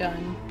 you're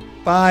done.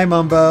 bye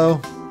Mumbo.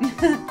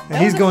 That And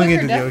he's was a going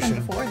quicker into the death than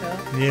ocean. before,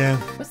 though. Yeah.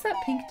 What's that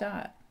pink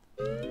dot?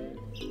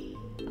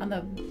 On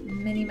the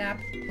mini map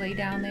way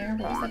down there?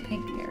 What was that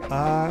pink area?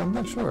 I'm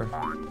not sure.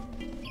 I'm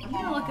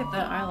gonna look at the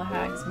Isle of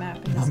Hags map.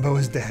 In this. Mumbo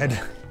is dead.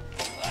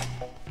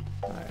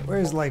 Alright,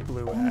 where's light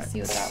blue I want at? to see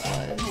what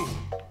that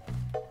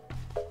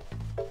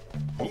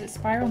was. Is it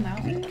Spiral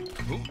Mountain?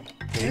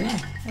 Yeah.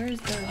 Where's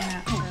the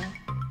map?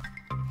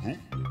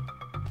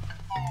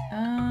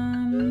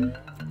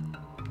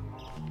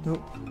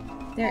 Nope.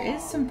 There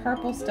is some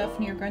purple stuff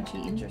near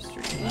Grunchy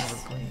Industries.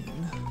 Green.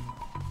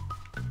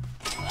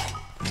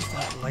 Where's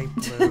that light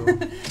blue?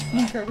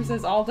 And Kroger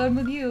says, all done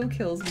with you,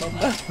 kills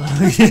Mumbo.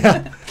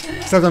 Yeah.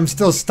 Except I'm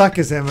still stuck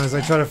as him as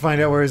I try to find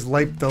out where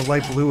the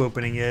light blue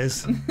opening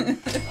is.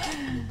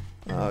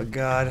 Oh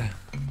god.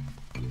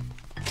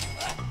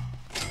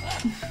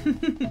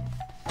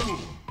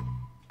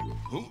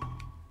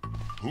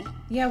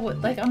 Yeah,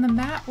 like on the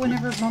map,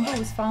 whenever Mumbo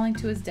was falling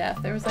to his death,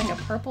 there was like a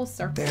purple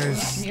circle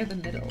There's- near the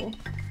middle.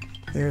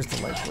 There's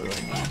the light blue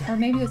I need. Or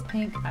maybe it was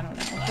pink, I don't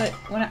know. But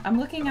when I'm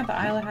looking at the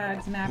Isle of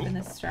Hags map in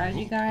this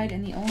strategy guide,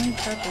 and the only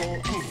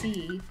purple I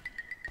see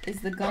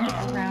is the gunk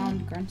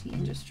around Grunty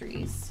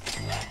Industries.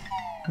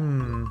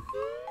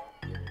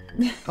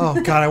 Oh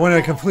god, I went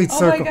in a complete Oh my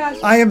circle. gosh.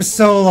 I am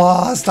so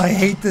lost. I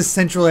hate this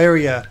central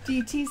area.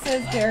 DT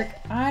says, Derek,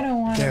 I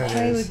don't want There to it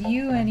play is. with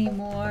you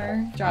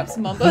anymore. Drops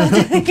Mumbo.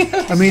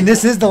 I mean,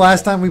 this is the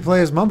last time we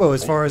play as Mumbo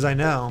as far as I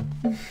know.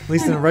 At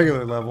least in a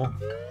regular level.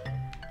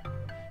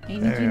 Amy,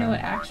 There do you you know go.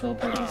 what actual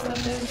purple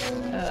stuff is?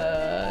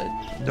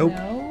 Nope.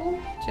 No?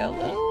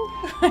 Jello?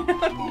 I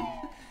don't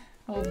know.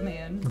 Oh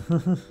man.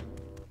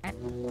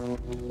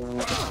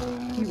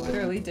 You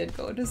literally did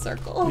go into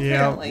circle, Yeah.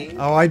 apparently.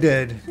 Oh, I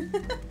did.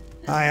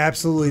 I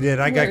absolutely did.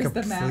 I got Where's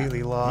the map?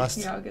 completely lost.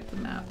 Here, I'll get the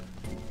map.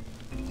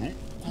 Let's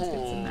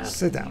get some maps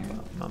Sit in down, here.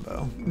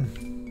 Mumbo.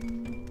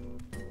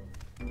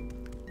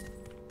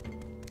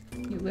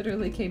 You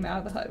literally came out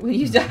of the hut when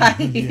you died.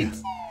 Yeah.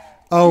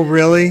 Oh,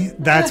 really?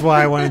 That's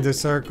why I went into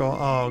circle.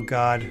 Oh,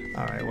 God.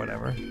 All right,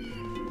 whatever.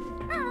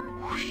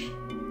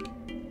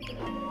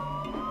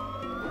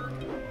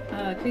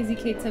 Crazy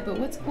Kate said, but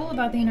what's cool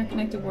about the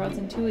interconnected worlds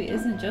in Tooie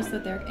isn't just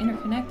that they're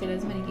interconnected,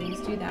 as many games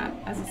do that.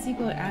 As a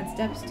sequel, it adds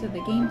depth to the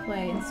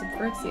gameplay and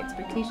subverts the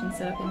expectations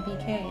set up in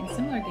BK and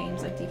similar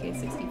games like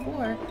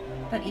DK64,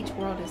 that each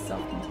world is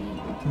self-contained.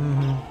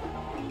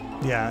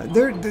 Mm-hmm. Yeah,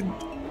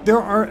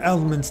 there are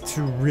elements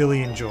to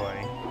really enjoy.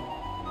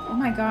 Oh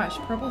my gosh,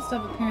 purple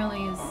stuff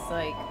apparently is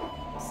like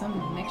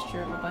some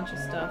mixture of a bunch of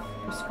stuff.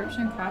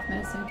 Prescription cough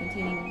medicine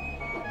containing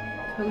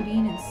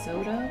codeine and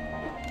soda.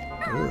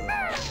 Ugh.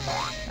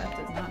 That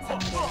does not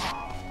sound good.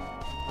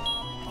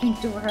 I think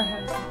Dora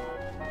has it.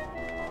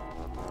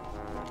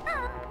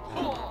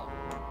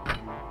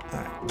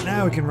 Alright,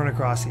 now we can run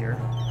across here.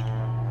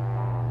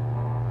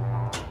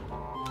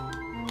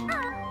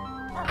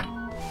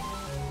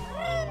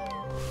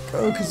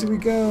 Go,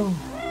 Kazooie, go!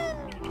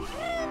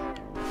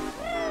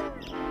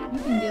 You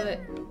can do it.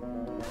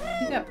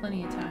 You got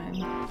plenty of time.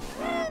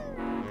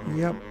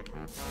 Yep.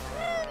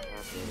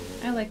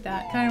 I like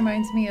that. Kind of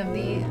reminds me of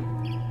the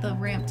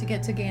ramp to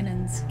get to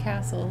Ganon's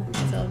castle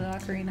in Zelda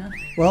Ocarina.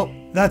 Well,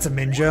 that's a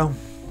Minjo.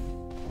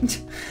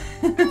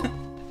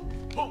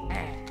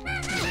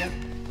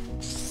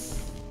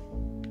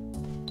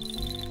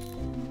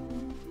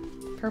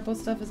 Purple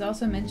stuff is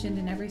also mentioned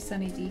in every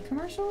Sunny D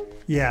commercial?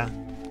 Yeah.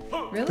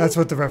 Really? That's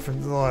what a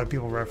lot of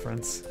people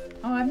reference.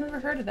 Oh, I've never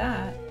heard of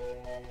that.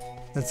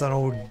 That's an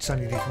old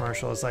Sunny D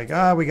commercial. It's like,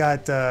 we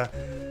got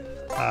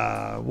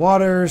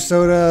water,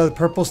 soda,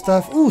 purple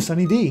stuff. Ooh,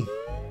 Sunny D.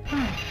 Huh,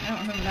 I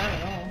don't remember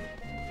that at all.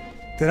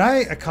 Did I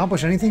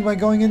accomplish anything by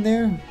going in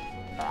there?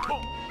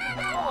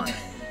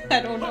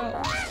 I don't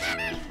know.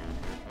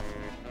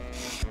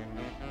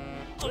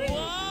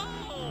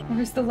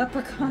 Where's the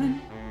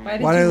leprechaun? Why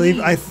did Why'd you I leave?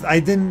 leave? I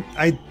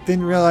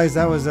didn't realize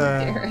that was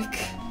a.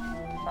 Eric.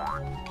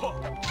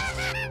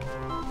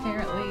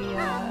 Apparently,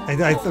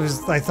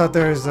 I thought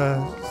there was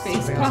a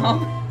face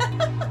palm.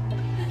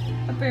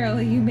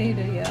 Apparently, you made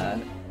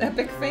a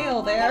epic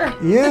fail there.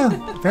 Yeah,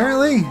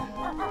 apparently.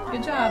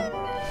 Good job.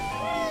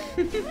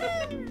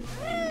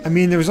 I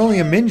mean, there was only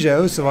a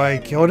Minjo, so I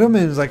killed him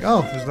and was like,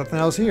 oh, there's nothing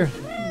else here.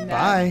 No.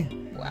 Bye.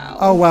 Wow.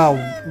 Oh wow,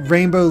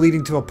 rainbow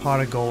leading to a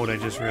pot of gold. I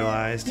just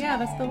realized. Yeah,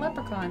 that's the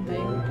leprechaun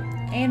thing.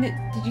 And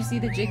did you see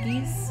the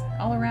jiggies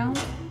all around?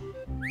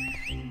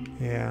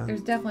 Yeah.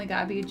 There's definitely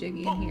gotta be a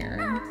jiggy in here.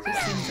 It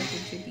just seems like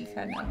a jiggy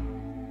kind of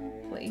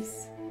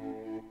place.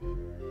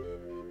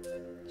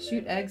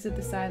 Shoot eggs at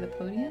the side of the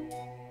podium?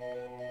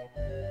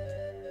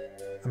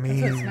 I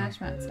mean. That's what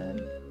Smash Matt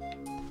said.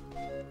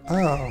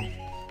 Oh.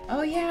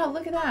 Oh yeah,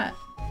 look at that.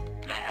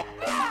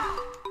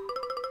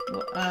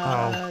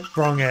 Well,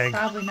 wrong egg.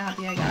 Probably not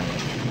the egg I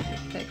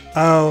would pick.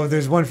 Oh,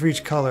 there's one for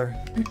each color.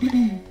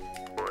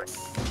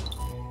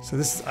 So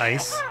this is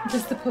ice.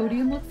 Does the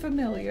podium look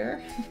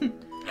familiar?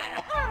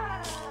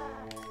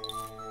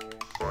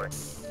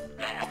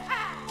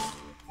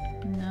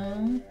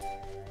 No.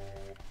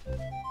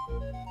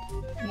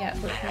 Yeah,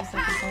 but there's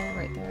like a hole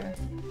right there.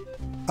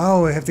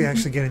 Oh, I have to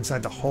actually get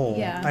inside the hole.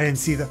 Yeah. I didn't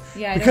see the.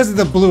 Yeah, because of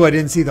the blue, I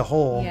didn't see the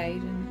hole. Yeah, you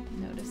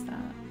didn't notice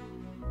that.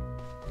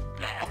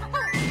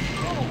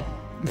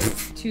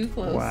 Too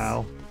close.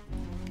 Wow.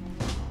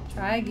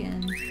 Try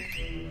again.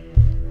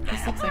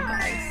 This looks like the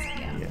ice.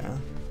 Yeah. Yeah.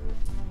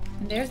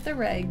 And there's the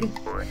reg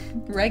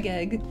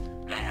egg.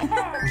 There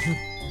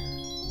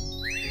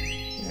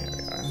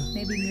we are.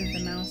 Maybe move the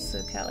mouse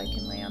so Callie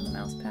can lay on the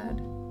mouse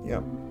pad.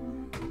 Yep.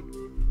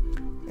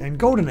 And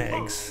golden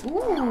eggs.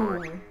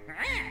 Ooh.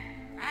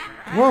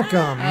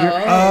 Welcome.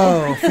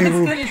 Oh.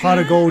 Favorite pot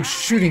of gold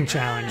shooting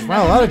challenge.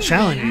 Wow, a lot of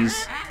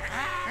challenges.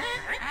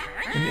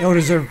 An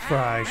ill-deserved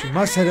prize. You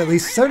must hit at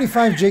least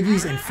 75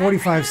 jiggies in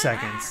 45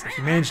 seconds. If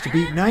you manage to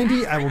beat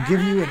 90, I will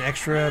give you an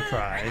extra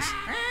prize.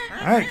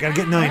 Alright, gotta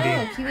get 90.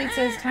 Oh, Keywade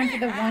says time for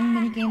the one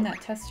minigame that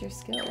tests your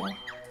skills.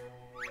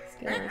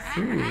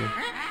 Ooh.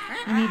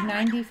 You need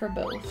 90 for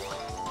both.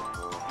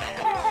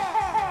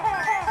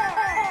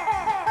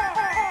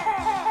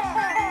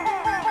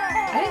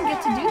 I didn't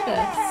get to do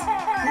this.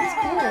 It was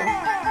cool.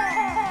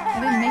 I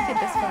didn't make it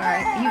this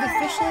far. You've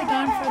officially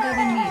gone further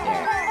than me,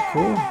 Derek.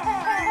 Cool.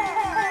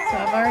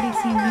 So I've already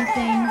seen new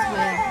things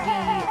with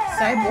the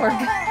cyborg,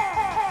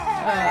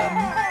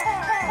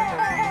 whatever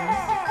his name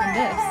is, and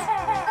this.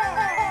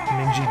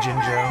 Minji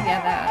Jinjo.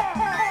 Yeah,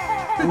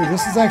 that. Ooh,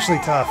 this is actually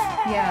tough.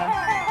 Yeah.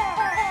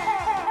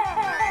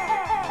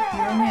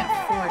 You're only at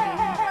 40.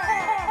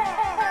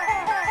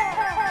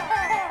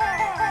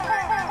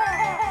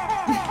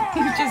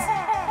 You just...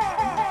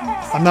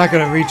 I'm not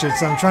gonna reach it,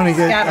 so I'm trying to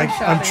get. I'm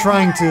Scattershotting.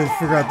 trying to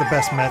figure out the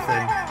best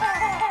method.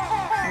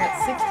 You're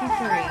at 63.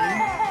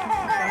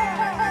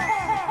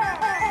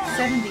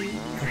 70.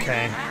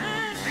 Okay.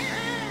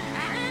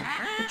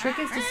 The trick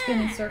is to spin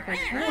in circles.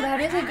 Oh,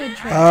 that is a good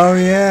trick. Oh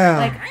yeah.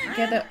 Like,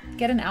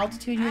 get an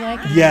altitude you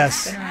like and Yes.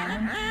 spin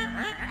around.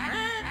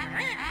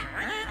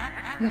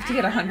 You have to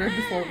get 100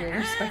 before we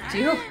respect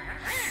you.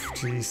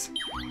 Jeez.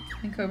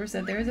 And Cobra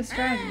said, there is a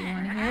strategy. You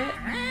want to hear it?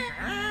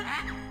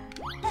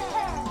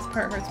 This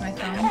part hurts my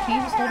thumb. Can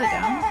you just hold it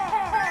down?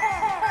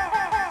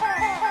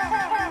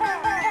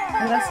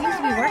 Oh, that seems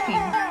to be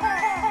working.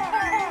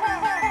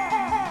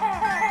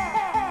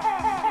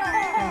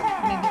 Or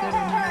maybe go to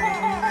another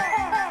level.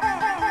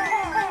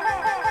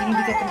 You need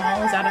to get them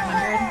all. Is that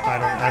 100?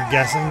 I'm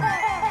guessing.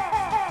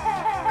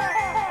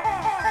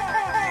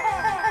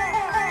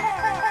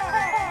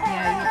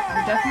 Yeah,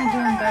 you're definitely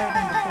doing better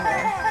than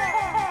before.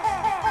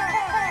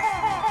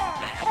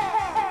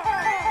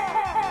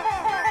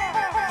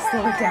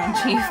 Slow it down,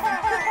 Chief.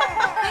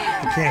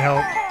 I can't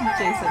help.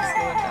 Jay said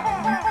slow it down.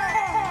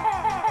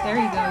 There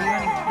you go. You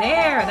want to...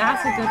 There!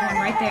 That's a good one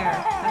right there.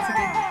 That's a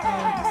good...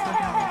 Oh, you slowed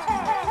down a little too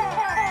much.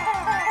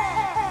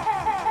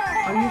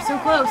 Oh, you're so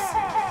close.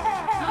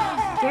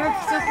 Derek,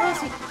 so close.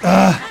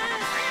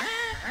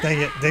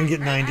 Dang it. Didn't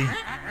get 90.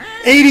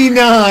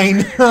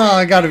 89! Oh,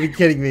 I gotta be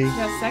kidding me. You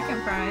got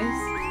second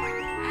prize.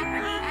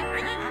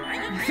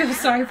 I feel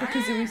sorry for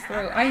Kazooie's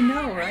throat. I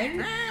know,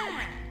 right?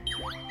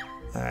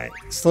 Alright,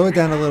 slow it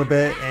down a little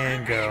bit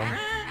and go.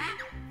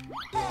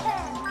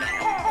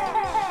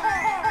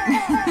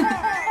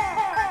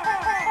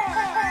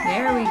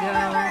 There we go.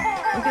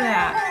 Look at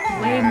that.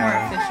 Way more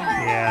efficient.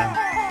 Yeah.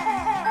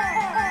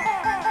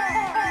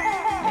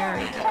 There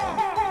we go.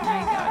 Now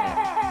you got it.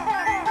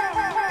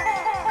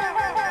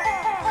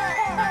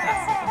 Not that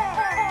simple.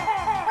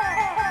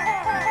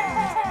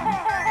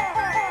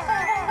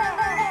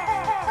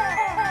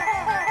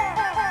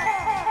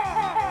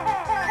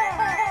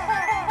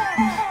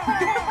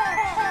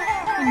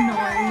 The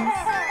noise.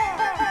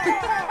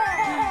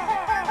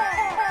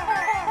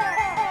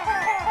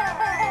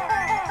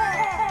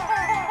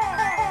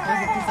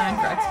 Designed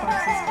for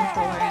Xbox's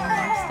controller and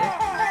analog stick.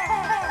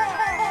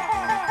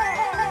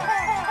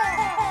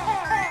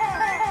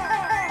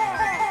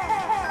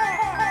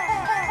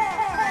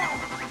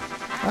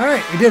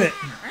 Alright, we did it.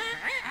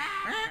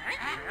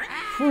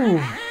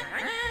 Whew.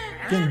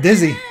 Getting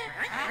dizzy.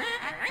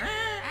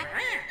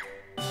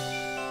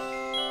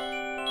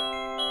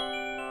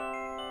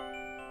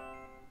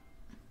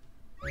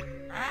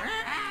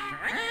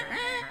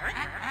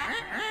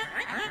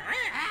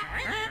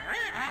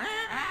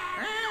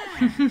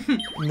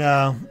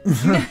 No.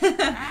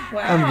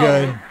 Wow. I'm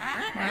good.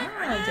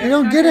 Wow, You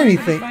don't get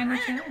anything.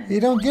 anything. You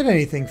don't get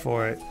anything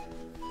for it.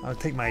 I'll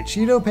take my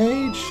Cheeto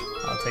page.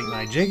 I'll take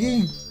my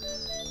Jiggy.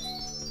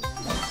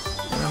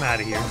 And I'm out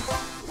of here.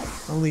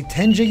 Only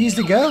 10 Jiggies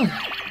to go.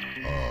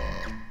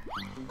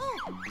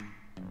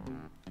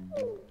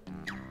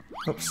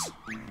 Oops.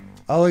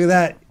 Oh, look at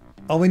that.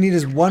 All we need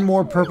is one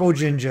more purple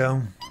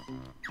Jinjo.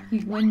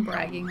 You win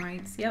bragging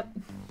rights. Yep.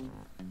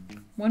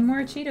 One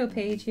more Cheeto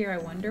page here. I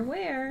wonder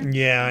where.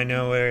 Yeah, I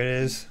know where it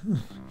is.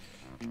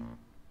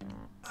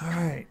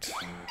 Alright.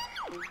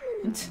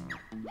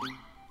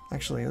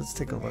 Actually, let's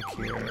take a look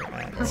here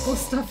at... Purple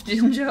stuffed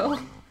Jinjo.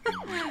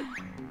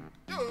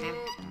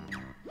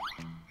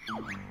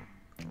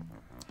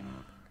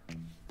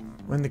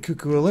 When the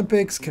Cuckoo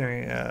Olympics,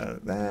 Canary,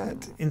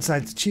 that,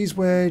 inside the cheese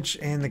wedge,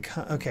 and the...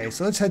 Okay,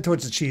 so let's head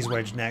towards the cheese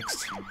wedge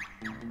next.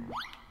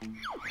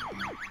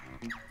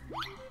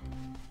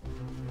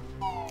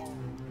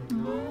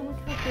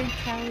 Big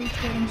Callie's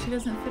getting. She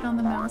doesn't fit on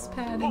the mouse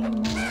pad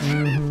anymore.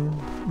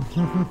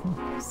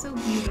 Mm-hmm. So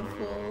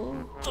beautiful.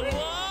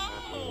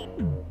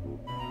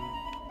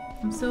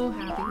 I'm so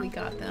happy we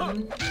got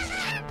them.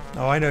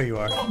 Oh, I know you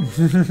are.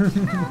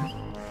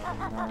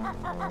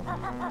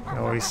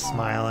 Always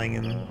smiling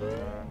and...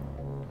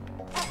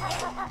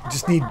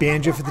 Just need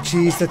Banjo for the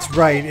cheese. That's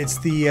right. It's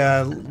the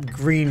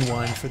green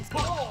one for the...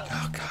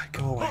 Oh, God,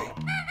 go away.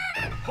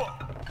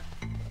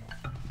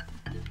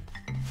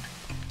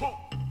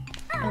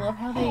 I love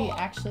how they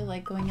actually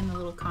like going in the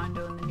little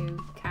condo in the new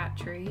cat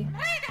tree.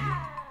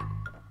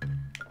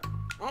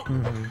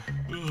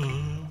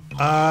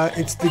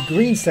 It's the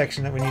green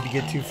section that we need to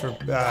get to for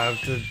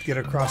to get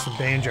across from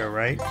Banjo,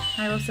 right?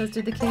 Hilo says,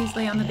 did the kitties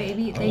lay on the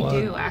baby? They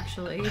do,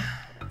 actually.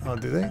 Oh,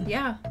 do they?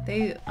 Yeah,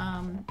 they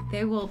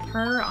will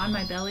purr on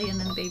my belly and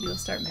then the baby will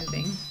start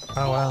moving.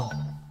 Oh, wow.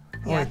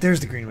 Oh, Yeah. wait, there's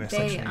the green west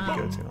They, section I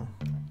need to go to.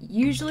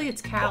 Usually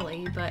it's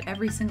Callie, but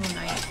every single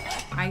night,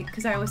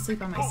 because I always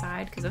sleep on my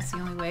side, because that's the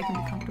only way I can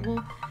be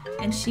comfortable,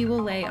 and she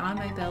will lay on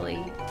my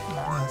belly,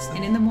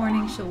 and in the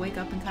morning she'll wake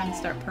up and kind of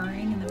start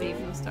purring, and the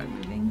baby will start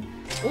moving.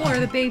 Or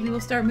the baby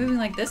will start moving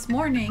like this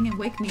morning and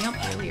wake me up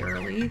really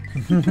early.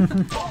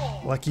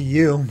 Lucky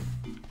you.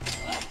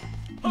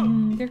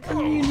 They're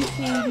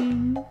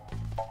communicating. Where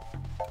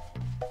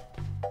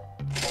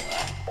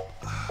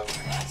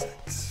is it?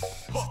 Is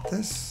it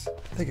this?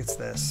 I think it's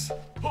this.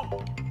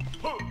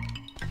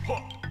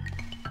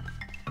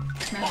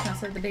 Smash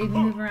said the baby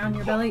move around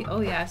your belly.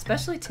 Oh yeah,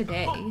 especially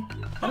today.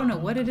 I don't know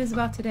what it is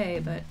about today,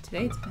 but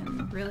today it's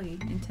been really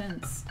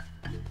intense.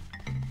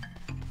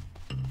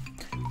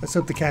 Let's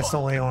hope the cats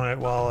don't lay on it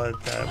while it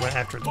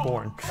after it's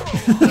born.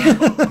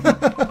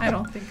 I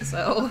don't think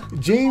so.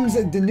 James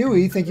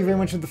Denui, thank you very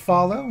much for the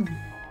follow.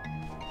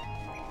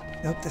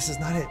 Nope, this is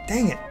not it.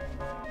 Dang it.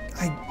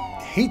 I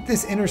hate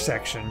this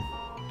intersection.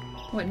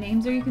 What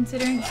names are you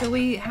considering? So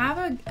we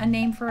have a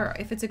name for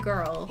if it's a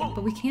girl,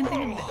 but we can't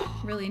think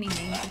of really any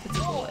names if it's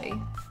a boy.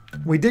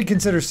 We did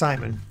consider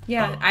Simon.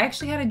 Yeah, I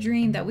actually had a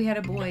dream that we had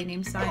a boy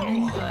named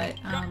Simon, but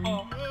I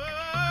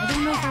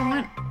don't know if I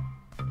want.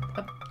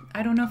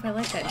 I don't know if I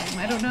like that name.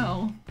 I don't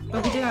know,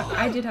 but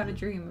I did have a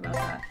dream about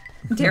that.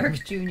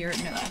 Derek Jr.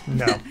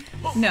 No.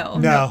 No,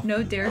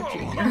 Derek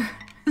Jr.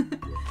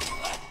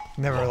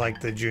 Never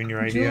liked the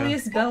junior idea.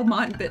 Julius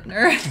Belmont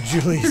Bittner.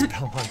 Julius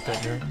Belmont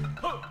Bittner.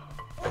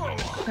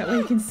 That way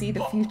you can see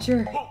the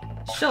future.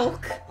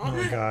 Shulk. Oh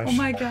my gosh. Oh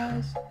my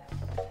gosh.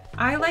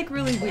 I like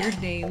really weird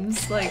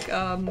names, like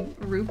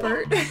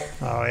Rupert.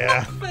 Oh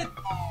yeah. But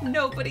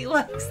nobody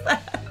likes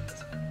that.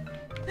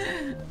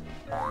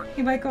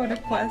 He might go on a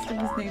quest if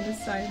his name is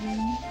Simon.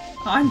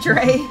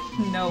 Andre?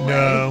 No way.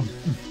 No.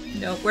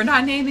 Nope, we're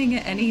not naming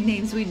it any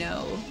names we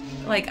know.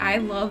 Like, I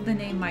love the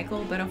name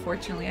Michael, but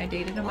unfortunately I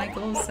dated a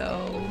Michael,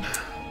 so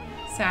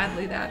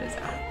sadly that is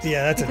out.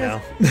 Yeah, that's a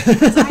no.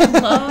 Because I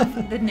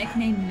love the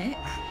nickname Mick,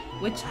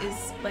 which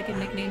is like a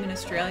nickname in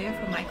Australia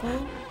for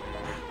Michael.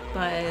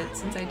 But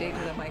since I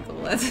dated a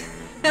Michael,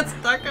 that's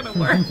not gonna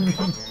work.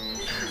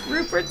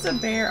 Rupert's a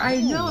bear.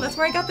 I know, that's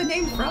where I got the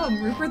name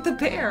from. Rupert the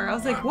bear. I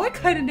was like, what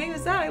kind of name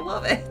is that? I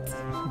love it.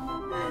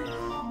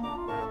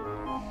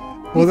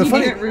 Well, if you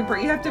name it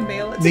Rupert, you have to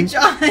mail it to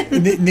John.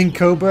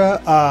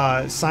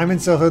 Nincobra, Simon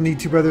said he'll need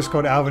two brothers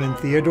called Alvin and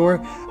Theodore.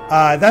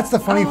 That's the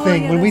funny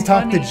thing. Yeah, when we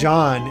talked to funny.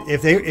 John,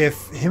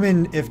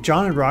 if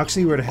John and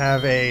Roxy were to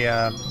have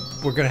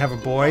were gonna have a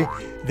boy,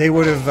 they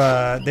would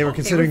have they were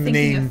considering the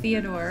name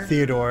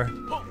Theodore.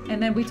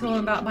 And then we told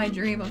him about my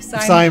dream of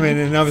Simon. Simon,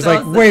 and I was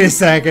like, wait a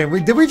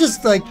second, did we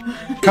just like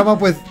come up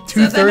with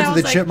 2/3 of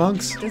the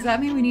chipmunks? Does that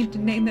mean we need to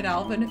name it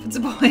Alvin if it's a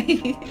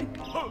boy?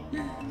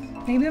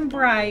 Name him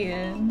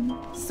Brian,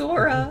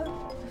 Sora,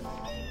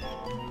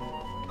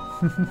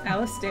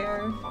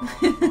 Alistair.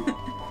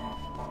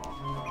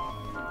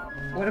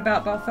 What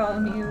about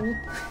Bartholomew?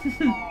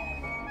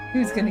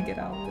 Who's gonna get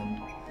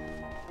Alvin?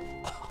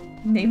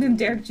 Name him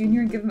Derek Jr.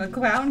 and give him a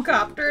clown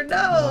copter?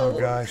 No! Oh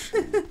gosh.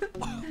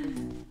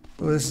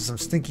 Oh, this is some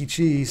stinky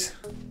cheese.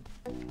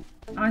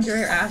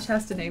 Andre or Ash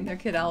has to name their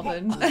kid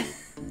Alvin.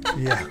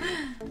 Yeah.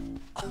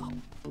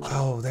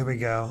 Oh, there we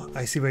go.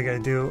 I see what I gotta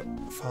do.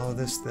 Follow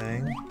this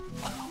thing.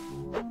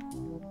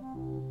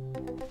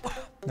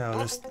 No,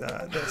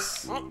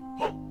 this.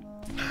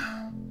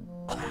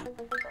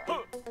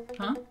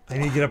 Huh? I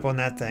need to get up on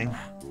that thing.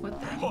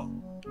 What thing?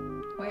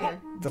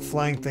 Where? The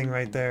flying thing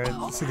right there.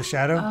 See the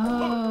shadow?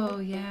 Oh,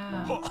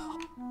 yeah.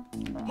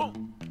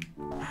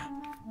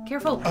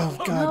 Careful. Oh,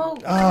 God. No.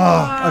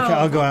 Oh, okay.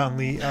 I'll go out and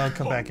leave. I'll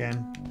come back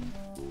in.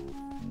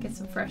 Get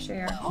some fresh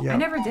air. Yep. I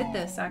never did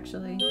this,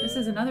 actually. This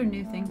is another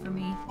new thing for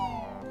me.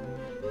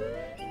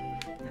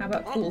 How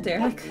about Cool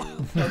Derek?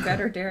 Or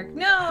Better Derek?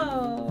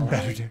 No!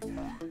 Better Derek.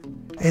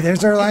 Hey,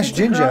 there's our last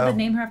Jinjo. Jinjo.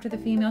 Name her after the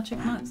female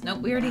chipmunks. Nope,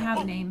 we already have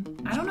a name.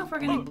 I don't know if we're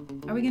gonna...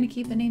 Are we gonna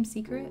keep the name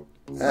secret?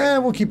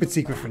 We'll keep it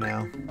secret for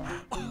now.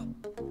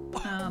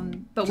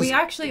 But we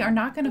actually are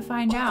not gonna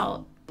find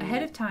out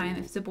ahead of time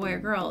if it's a boy or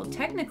girl.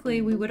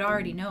 Technically, we would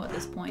already know at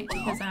this point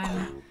because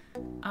I'm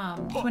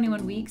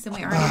 21 weeks and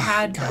we already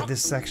had... God,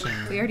 this section.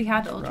 We already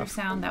had the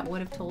ultrasound that would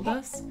have told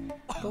us,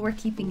 but we're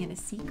keeping it a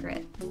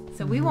secret.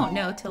 So we won't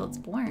know till it's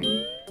born.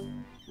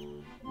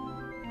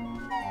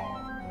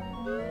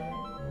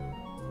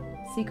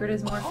 Secret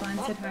is more fun,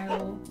 said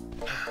Hyrule.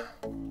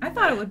 I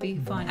thought it would be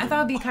fun. I thought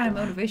it would be kind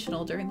of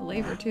motivational during the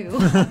labor, too.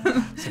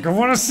 It's like, I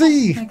want to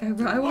see! Like,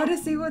 I want to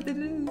see what it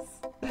is.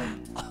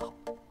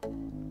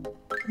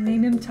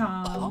 Name him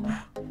Tom.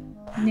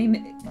 Name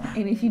it...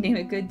 And if you name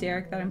it Good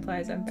Derek, that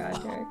implies I'm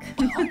Bad Derek.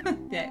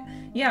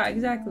 Yeah,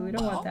 exactly. We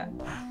don't want that.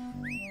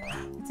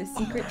 It's a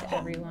secret to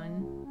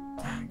everyone.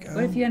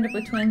 What if you end up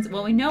with twins?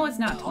 Well, we know it's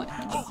not twins,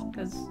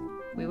 because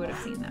we would have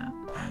seen that.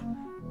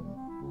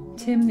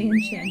 Tim the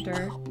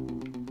Enchanter.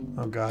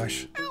 Oh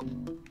gosh.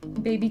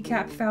 Baby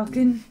Cap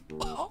Falcon.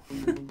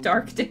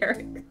 Dark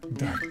Derek.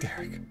 Dark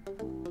Derek.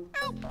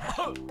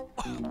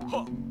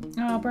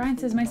 Oh, Brian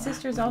says my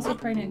sister's also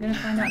pregnant. Gonna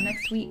find out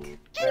next week.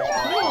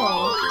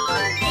 Oh,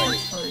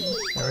 that's fun.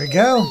 There we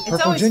go. It's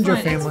Purple always Ginger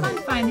fun. family. It's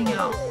fun finding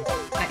out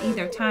at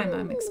either time.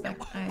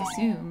 I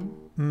assume.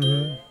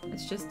 Mm-hmm.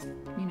 It's just,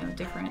 you know,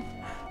 different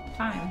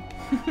time.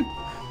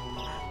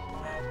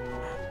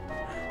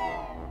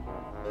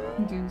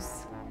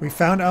 Goose. We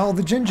found all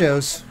the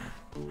Jinjos.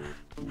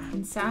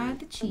 Inside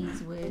the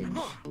cheese wedge.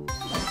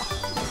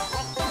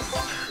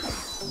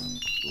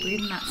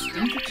 Breathing that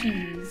stink of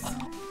cheese.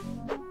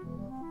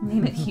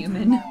 Name it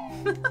human.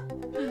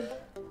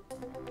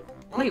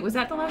 Wait, was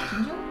that the last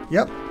Jinjo?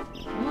 Yep.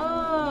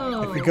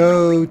 Whoa. If we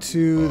go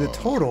to the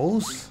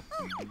totals.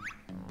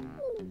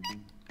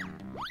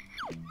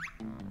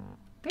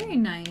 Very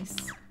nice.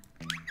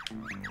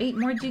 8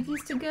 more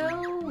Jiggies to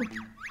go.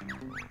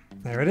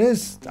 There it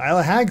is. Isle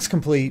of Hags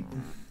complete.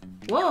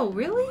 Whoa,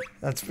 really?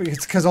 It's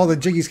because all the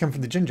Jiggies come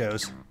from the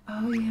Jinjos.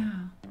 Oh, yeah.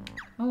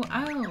 Oh,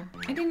 I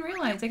didn't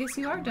realize. I guess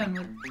you are done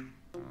with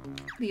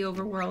the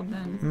overworld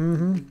then.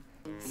 Mm-hmm.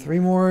 3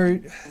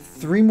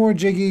 more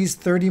Jiggies,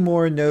 30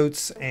 more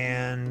notes,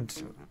 and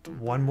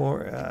one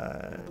more.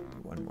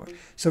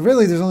 So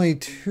really, there's only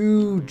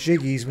 2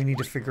 Jiggies we need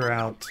to figure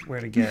out where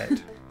to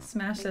get.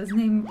 Smash says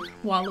name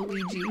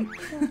Waluigi.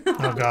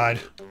 Oh God.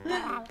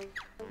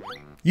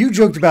 You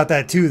joked about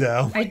that too,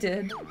 though. I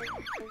did.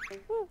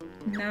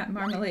 Matt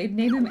Marmalade,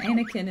 name him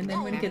Anakin, and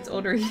then when he gets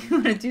older, you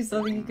want to do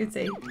something, you could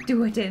say,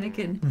 "Do it,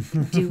 Anakin,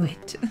 do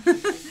it."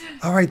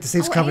 All right, the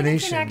saves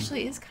combination. Anakin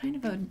actually is kind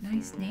of a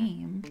nice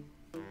name.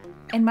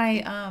 And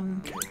my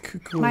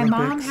Cuckoo My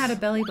mom Olympics. had a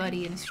belly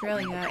buddy in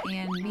Australia,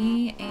 and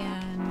me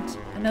and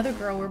another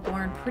girl were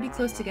born pretty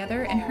close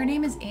together, and her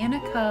name is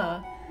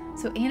Annika.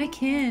 So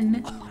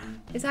Anakin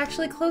is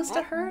actually close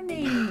to her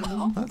name.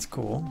 That's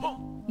cool.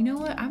 You know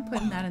what? I'm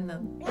putting that in the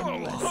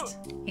list.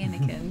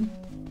 Anakin.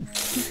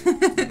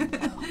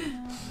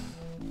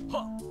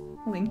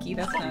 Linky,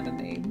 that's not a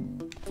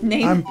name.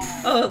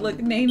 Oh, look,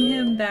 name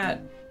him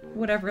that,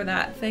 whatever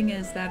that thing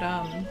is that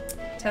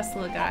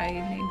Tesla guy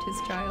named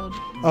his child.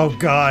 Oh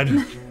God.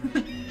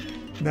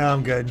 No,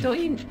 I'm good.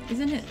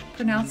 Isn't it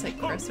pronounced like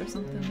Chris or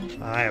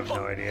something? I have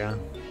no idea.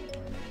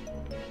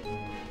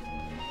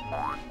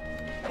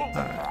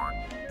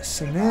 Alright.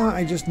 So now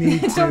I just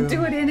need to... Don't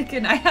do it,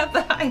 Anakin. I have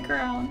the high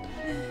ground.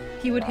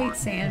 He would hate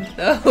sand,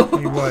 though.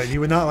 He would. He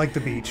would not like the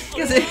beach.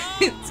 Because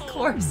it's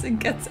coarse and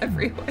gets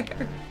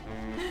everywhere.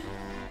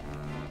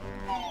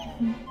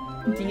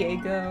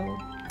 Diego.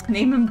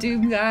 Name him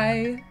Doom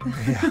Guy.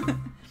 Yeah.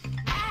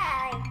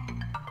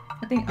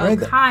 I think,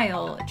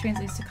 Kyle. It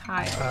translates to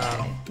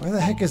Kyle. Where the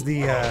heck is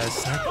the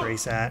sack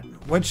race at?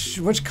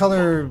 Which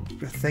color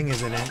thing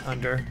is it in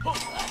under?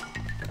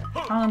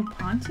 Call him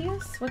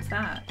Pontius? What's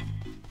that?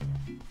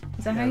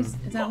 Is that how you, is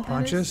that what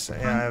Pontius? that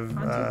is? Yeah, I've,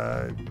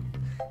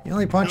 the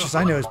only Pontius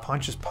I know is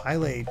Pontius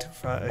Pilate.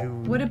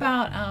 What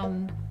about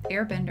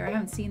Airbender? I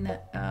haven't seen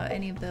that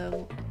any of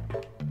the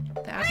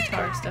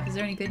Avatar stuff. Is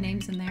there any good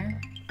names in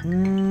there?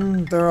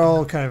 They're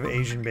all kind of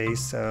Asian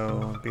based, so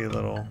it'll be a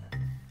little...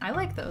 I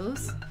like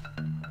those.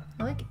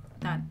 I like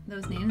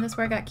those names. That's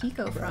where I got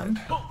Kiko from.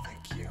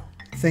 Thank you.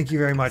 Thank you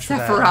very much for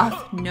that.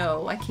 Sephiroth.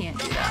 No, I can't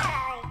do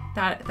that.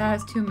 That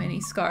has too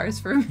many scars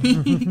for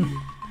me.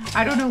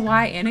 I don't know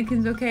why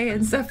Anakin's okay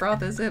and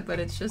Sephiroth isn't, but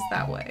it's just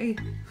that way.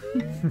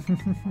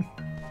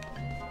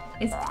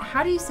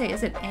 How do you say?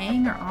 Is it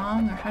Aang or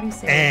Ong, or how do you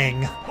say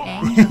Aang. it?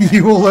 Aang. Okay.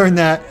 You will learn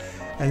that,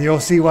 and you'll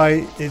see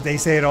why they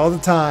say it all the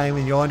time,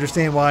 and you'll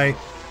understand why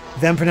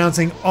them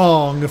pronouncing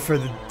Ong for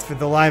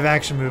the live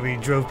action movie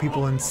drove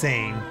people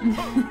insane.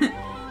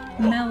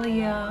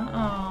 Melia.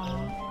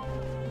 Aww.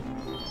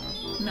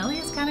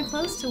 Melia's kind of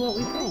close to what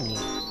we picked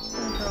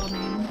for a girl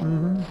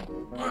name.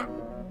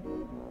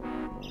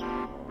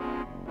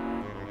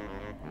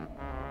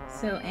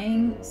 So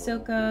Aang,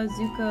 Sokka,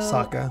 Zuko,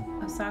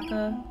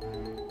 Osaka,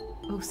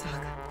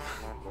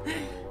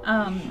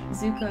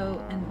 Zuko,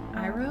 and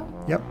Iroh.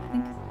 Yep. I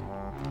think.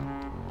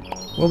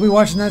 We'll be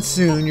watching that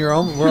soon. We're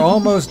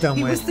almost done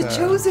He with. was the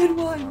chosen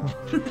one.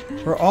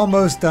 We're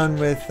almost done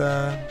with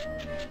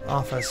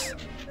Office,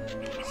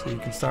 so you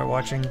can start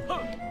watching.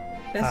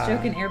 Best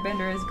joke in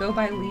Airbender is go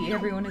by Lee.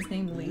 Everyone is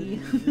named Lee.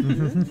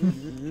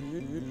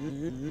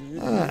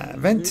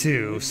 Event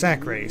 2,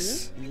 Sack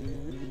Race.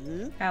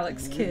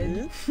 Alex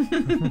Kidd.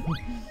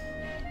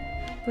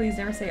 Please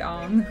never say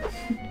Ong.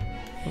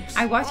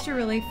 I watched a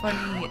really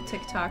funny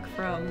TikTok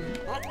from,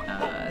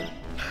 oh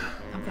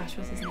gosh,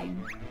 what's his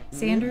name?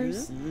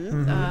 Sanders?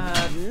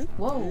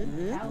 Whoa.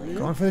 Allie.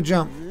 Going for the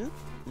jump.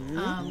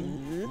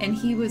 And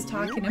he was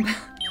talking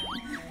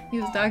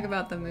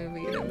about the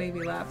movie, and it made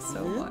me laugh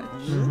so much.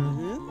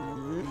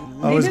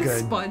 That was Named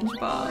good.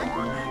 SpongeBob.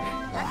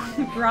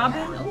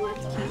 Robin? Oh,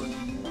 that's cute.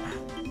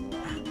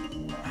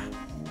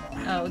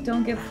 Oh,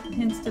 don't give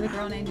hints to the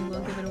girl name, you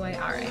will give it away.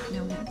 Alright,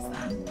 no hints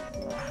then.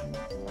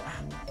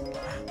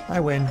 I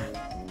win.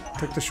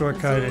 Took the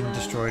shortcut and Azula.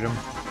 destroyed him.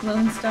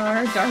 Lone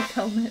Star, Dark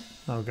Helmet.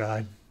 Oh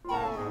God.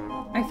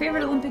 My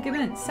favorite Olympic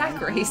event,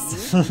 sack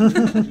race.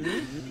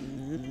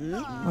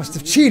 Must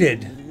have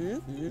cheated.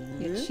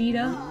 Yeah,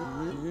 Cheetah.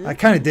 I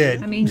kind of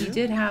did. I mean, you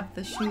did have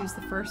the shoes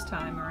the first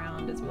time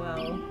around as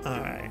well.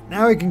 Alright,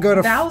 now we can go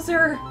to...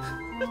 Bowser!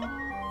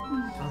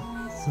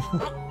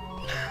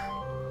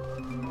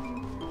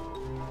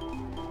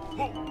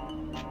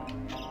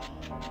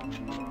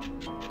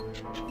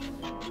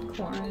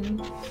 Corn.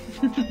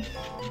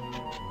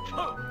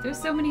 There's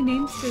so many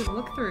names to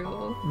look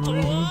through.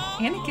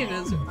 Anakin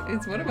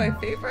is one of my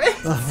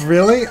favorites.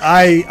 Really?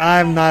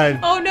 I'm not...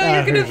 Oh no,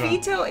 you're gonna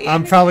veto Anakin.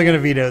 I'm probably gonna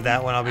veto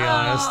that one, I'll be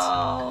honest.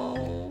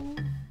 Oh,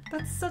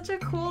 that's such a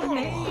cool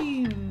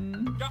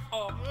name.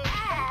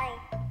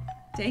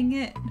 Dang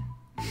it.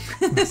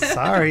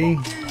 Sorry.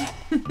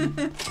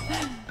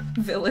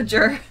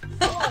 Villager.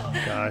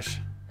 Gosh.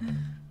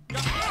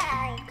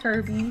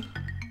 Kirby.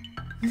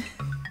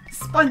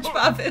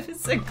 SpongeBob if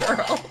it's a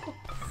girl.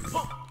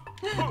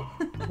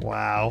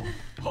 Wow.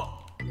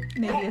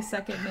 Maybe a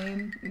second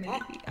name. Maybe.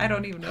 I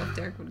don't even know if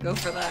Derek would go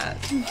for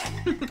that.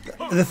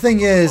 The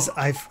thing is,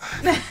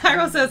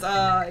 Hyrule says,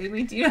 you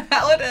mean, do you know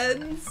how it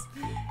ends?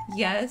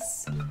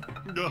 Yes.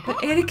 But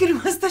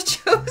Anakin was the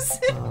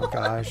chosen Oh one.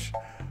 gosh.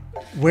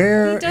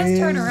 Where He does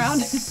turn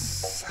around.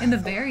 is... In the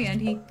very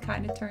end, he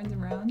kind of turns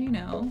around, you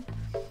know.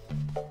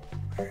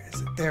 Where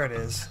is it? There it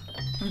is.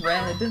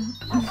 Red.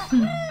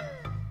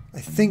 I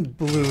think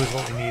blue is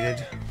what we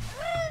needed.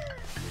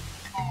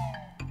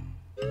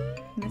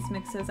 Miss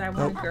Mix says, I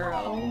want a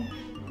girl.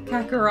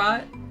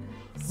 Kakarot.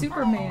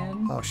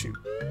 Superman. Oh shoot.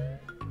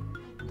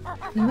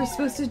 We were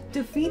supposed to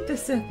defeat the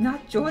Sith,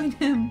 not join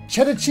him.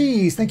 Cheddar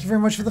Cheese, thank you very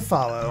much for the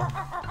follow.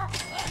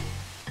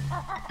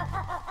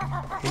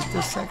 Hate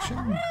this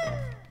section.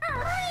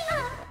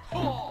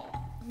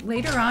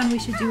 Later on, we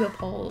should do a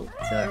poll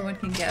so everyone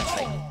can guess,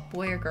 like,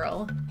 boy or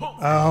girl.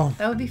 Oh.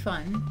 That would be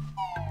fun.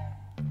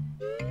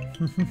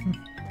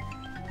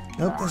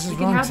 Nope, this is We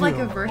can wrong have too. like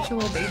a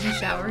virtual baby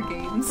shower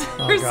games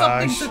Oh, or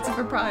something gosh. since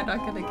we're probably not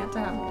gonna get to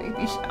have a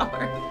baby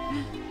shower.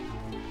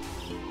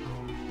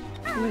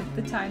 With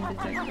the time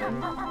detector.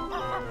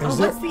 Is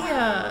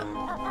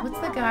What's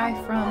the guy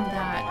from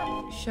that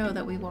show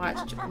that we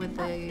watched with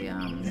the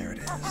There it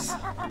is.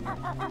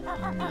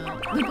 no,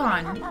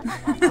 Lupin.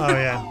 Oh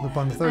yeah,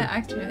 Lupin the Third.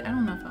 Actually, I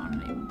don't know if I want to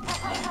name him.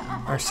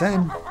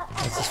 Arsene.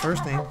 That's his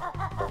first name.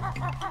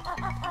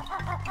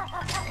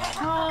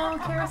 Oh,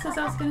 Kara says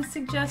I was gonna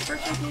suggest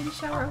virtual baby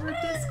shower over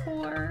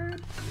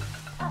Discord.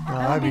 Oh, would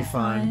that'd be be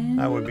fun. fun.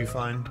 That would be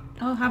fun.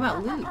 Oh, how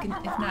about Luke, if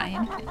not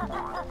Anakin?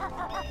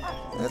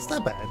 That's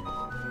not bad.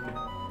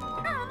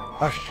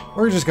 Okay,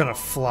 we're just gonna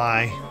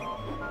fly.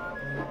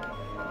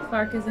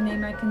 Clark is a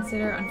name I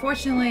consider.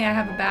 Unfortunately, I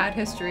have a bad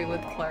history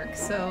with Clark,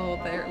 so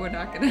we're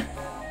not gonna.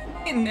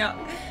 No,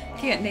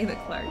 can't name it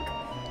Clark.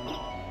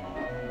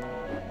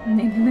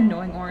 Name him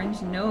Annoying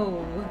Orange?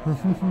 No.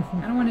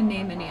 I don't want to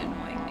name any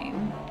annoying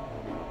name.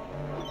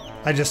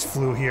 I just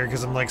flew here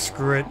because I'm like,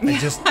 screw it. I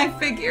just I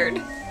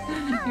figured.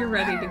 You're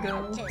ready to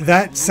go.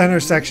 that center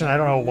section. I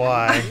don't know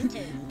why.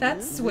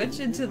 That switch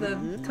into the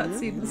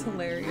cutscene was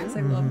hilarious.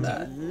 I love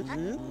that.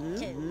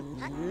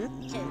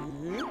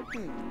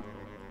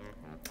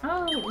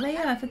 Oh,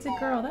 Leia, if it's a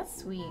girl, that's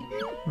sweet.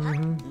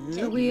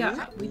 But we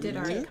did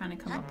already kind of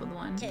come up with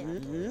one.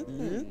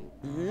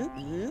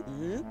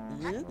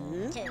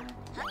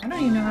 I don't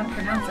even know how to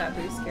pronounce that,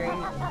 but it's scary.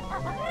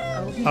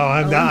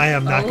 I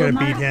am not gonna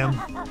beat him.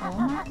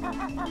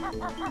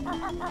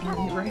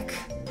 Andy, Rick,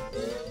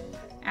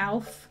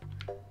 Alf,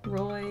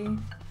 Roy.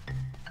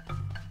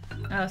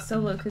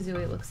 Solo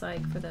Kazooie it looks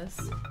like for this.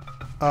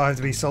 Oh, I have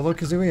to be solo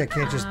Kazooie? I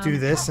can't just do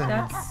this and...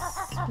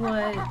 That's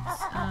what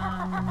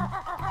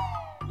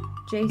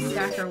Jay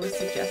Stacker was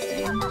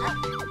suggesting.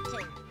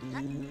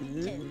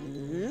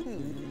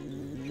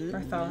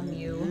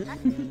 Bartholomew.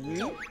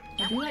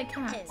 I do like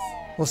cats.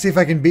 We'll see if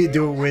I can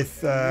do it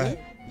with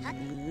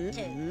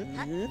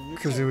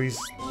Kazooie's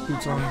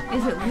boots on.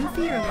 Is it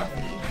Luffy or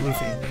Luffy?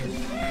 Luffy.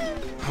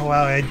 Oh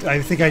wow,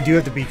 I think I do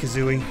have to beat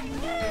Kazooie.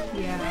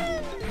 Yeah.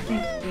 I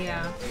think,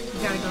 yeah.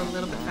 You gotta go a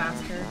little bit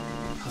faster.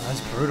 Oh,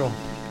 that's brutal.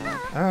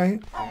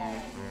 Alright.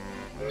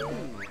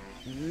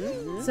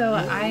 So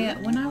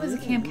when I was a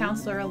camp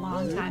counselor a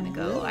long time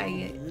ago,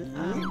 I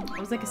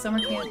was like a summer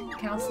camp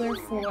counselor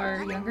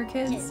for younger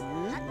kids,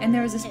 and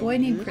there was this boy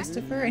named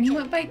Christopher, and he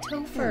went by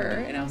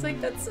Topher, and I was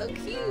like, that's so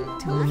cute,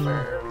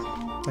 Topher.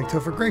 Like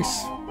Topher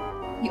Grace.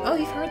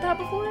 You've heard that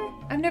before?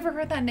 I've never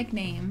heard that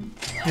nickname.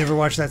 You ever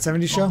watched that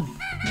 70s show?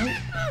 Nope.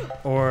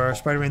 Or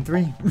Spider-Man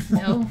 3?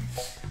 No.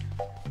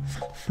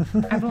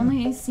 I've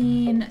only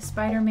seen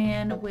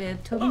Spider-Man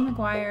with Tobey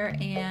Maguire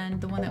and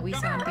the one that we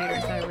saw in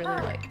theaters that I really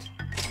liked.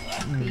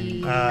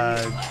 The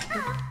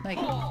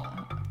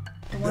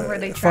one where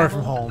they Far travel.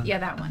 From Home. Yeah,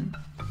 that one.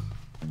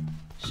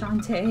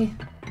 Shantae.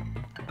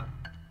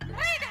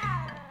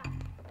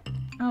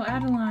 Oh,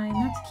 Adeline,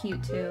 that's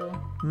cute too.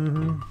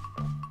 Mm-hmm.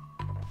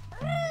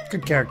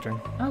 Good character.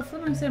 Oh,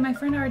 Flumo said my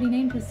friend already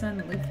named his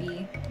son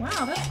Luffy.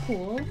 Wow, that's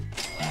cool.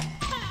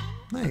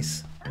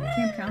 Nice.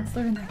 Camp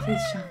counselor, in that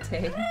case,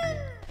 Shantae.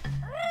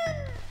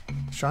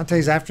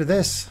 Shantae's after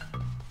this.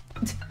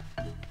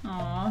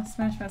 Aw,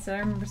 Smash Mouth said, I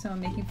remember someone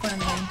making fun of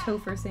the name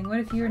Topher, saying, what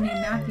if you were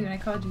named Matthew and I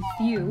called you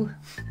Few?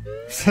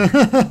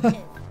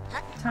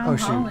 Tom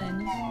shoot.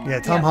 Holland. Yeah,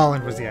 Tom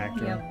Holland was the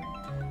actor. Yep.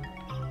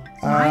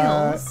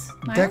 Miles.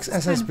 Dex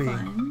Miles is SSB. kinda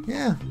fun.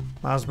 Yeah,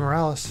 Miles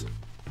Morales.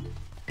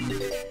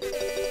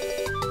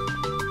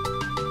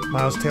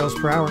 Miles Tails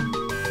per hour.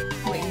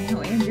 Wait,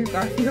 no, Andrew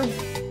Garfield.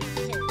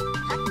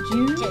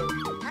 June?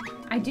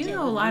 I do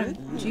know a lot of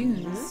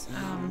Junes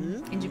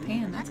in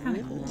Japan. That's kind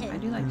of cool. I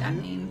do like that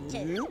name.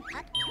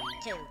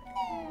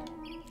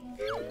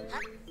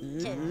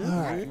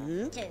 Alright.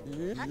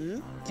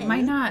 It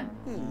might not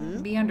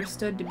be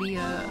understood to be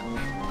a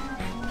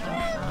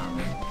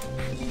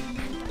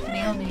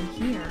male name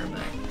here,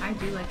 but I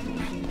do like the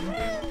name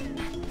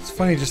June. It's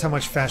funny just how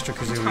much faster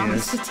Kazooie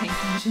Thomas is. the Tank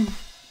Engine.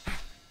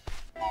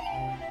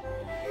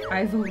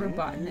 Ivo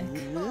Robotnik.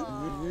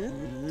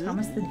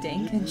 Thomas the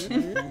Dank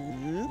Engine.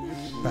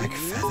 Bag of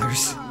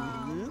feathers.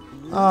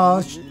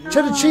 Oh,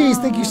 Cheddar Cheese,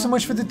 thank you so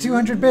much for the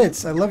 200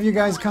 bits. I love you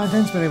guys'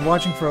 content's been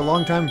watching for a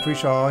long time.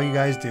 Appreciate all you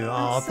guys do.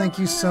 Oh, thank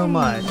you so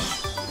much.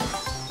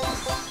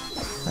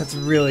 That's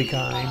really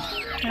kind.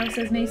 Howard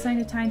says, May sign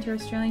to tie into your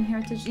Australian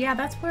heritage. Yeah,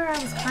 that's where I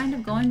was kind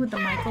of going with the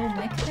Michael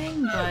Mick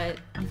thing, but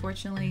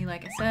unfortunately,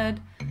 like I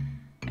said,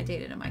 I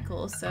dated a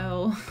Michael,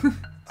 so...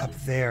 Up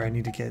there, I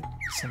need to get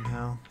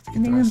somehow. To get the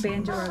Name him rest.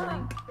 Banjo or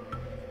Link.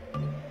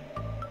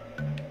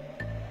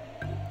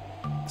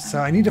 So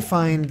I need to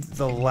find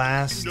the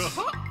last.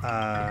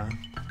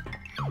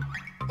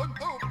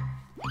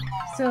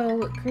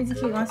 So, Crazy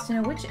Kate wants to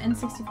know which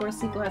N64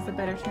 sequel has the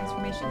better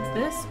transformations,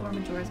 this or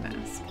Majora's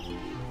Mask?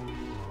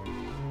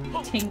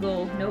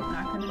 Tingle. Nope,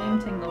 not gonna name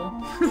Tingle.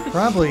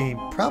 Probably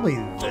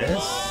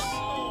this.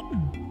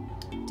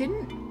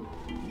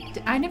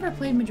 I never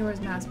played Majora's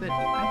Mask, but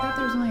I thought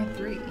there was only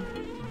 3.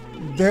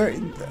 There,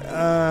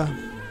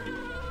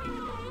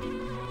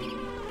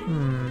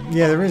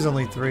 yeah, there is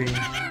only 3.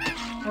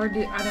 Or are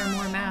there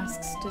more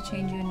masks to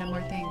change you into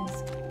more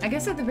things? I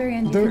guess at the very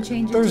end you can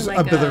change into there's like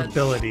other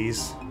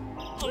abilities.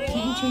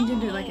 Can't you change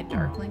into like a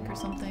Dark Link or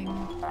something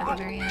at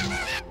the very end?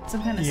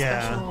 Some kind of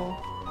special...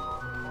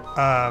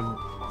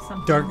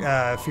 something.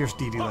 Dark, Fierce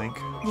DD Link.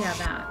 Yeah,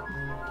 that.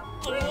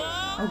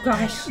 Oh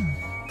gosh.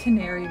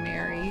 Canary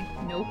Mary.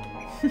 Nope.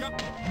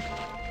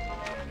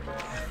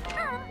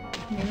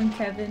 Name him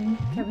Kevin.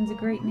 Kevin's a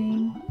great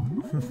name.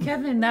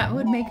 Kevin, that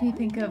would make me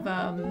think of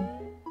Home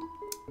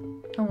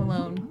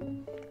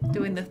Alone.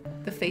 Doing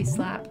the face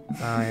slap.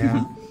 Oh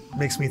yeah.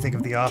 Makes me think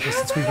of The Office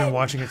since we've been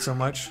watching it so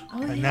much.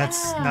 Oh, and yeah.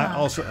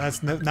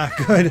 that's not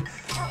good.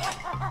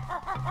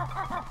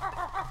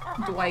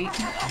 Dwight.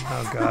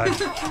 Oh god.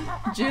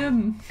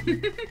 Jim.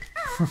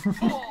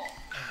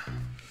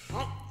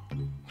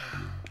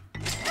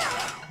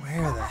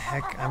 Where the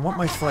heck? I want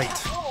my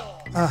flight.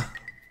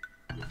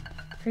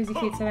 Crazy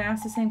Kate said I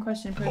asked the same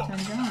question to Proton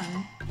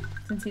John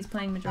since he's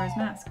playing Majora's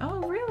Mask.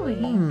 Oh really?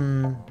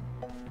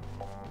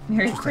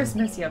 Merry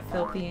Christmas, you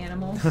filthy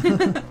animal.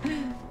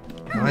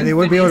 They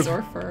would be able to.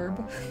 Or Ferb.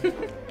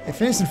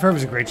 Phineas and Ferb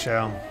is a great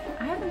show.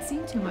 I haven't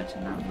seen too much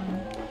of that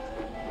one.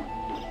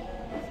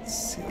 Let's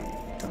see.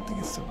 I don't think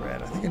it's the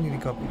red. I think I need to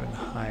go up even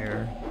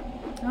higher.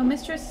 Oh,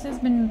 Mistress has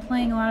been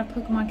playing a lot of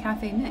Pokemon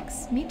Cafe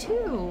Mix. Me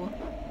too.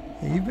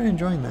 Yeah, you've been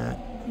enjoying that.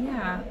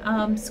 Yeah.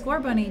 Score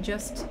Bunny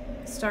just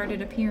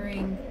started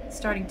appearing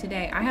starting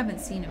today. I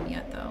haven't seen him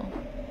yet though,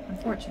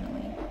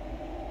 unfortunately.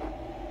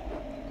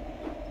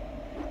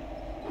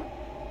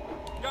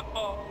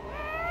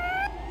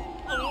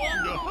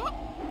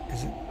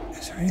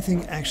 Is there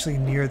anything actually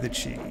near the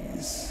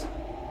cheese?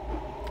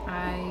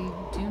 I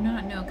do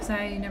not know because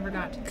I never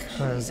got to the cheese.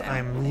 Because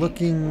I'm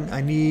looking.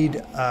 I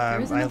need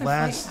my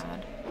last. Flight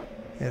pad.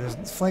 Yeah, there's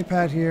a flight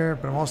pad here,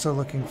 but I'm also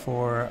looking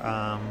for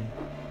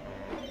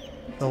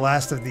the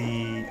last of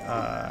the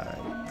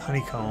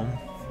honeycomb.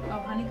 Oh,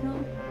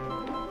 honeycomb?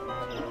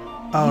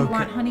 Oh, you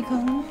want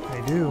honeycomb?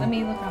 I do. Let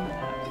me look on the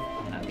map,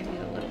 and I'll give you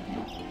a little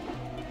hint.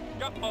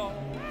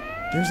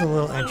 There's a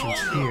little entrance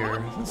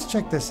here. Let's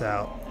check this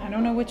out. I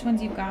don't know which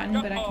ones you've gotten,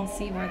 but I can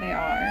see where they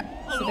are.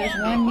 So there's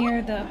one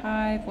near the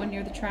hive, one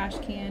near the trash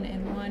can,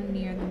 and one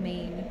near the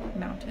main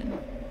mountain.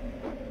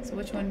 So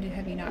which one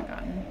have you not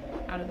gotten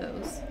out of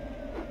those?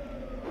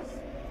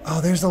 Oh,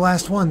 there's the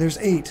last one. There's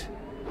 8.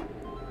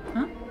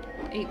 Huh?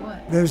 8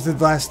 what? There's the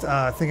last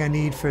thing I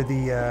need for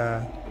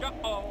the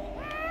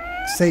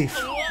safe.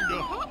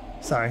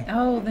 Sorry.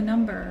 Oh, the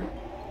number.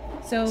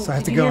 So I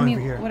have did to you go hear over me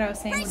here. what I was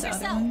saying with the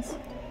other ones?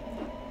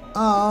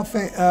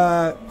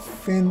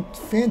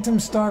 Phantom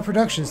Star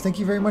Productions. Thank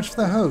you very much for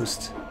the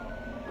host.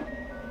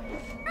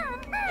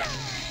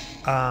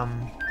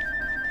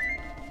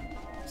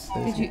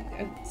 Did you?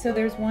 So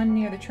there's one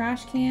near the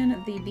trash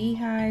can, the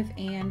beehive,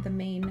 and the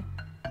main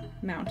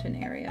mountain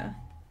area.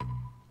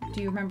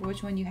 Do you remember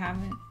which one you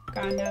haven't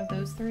gotten out of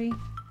those 3?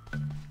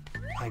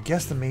 I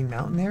guess the main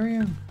mountain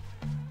area?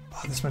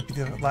 Oh, this might be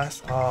the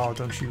last. Oh,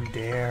 don't you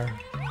dare.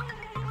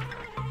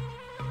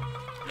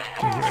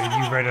 Gonna get rid of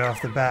you right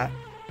off the bat.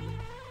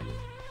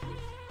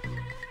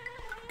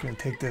 Gonna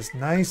take this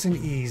nice and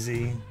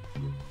easy.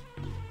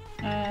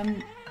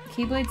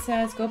 Keyblade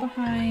says go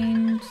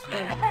behind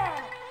the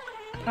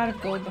pot of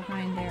gold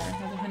behind there. It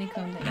has a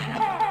honeycomb that you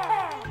have.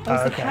 Oh,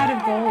 it's the pot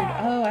of gold.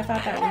 Oh, I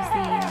thought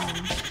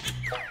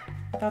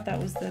that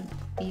was the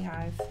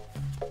beehive.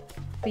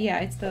 But yeah,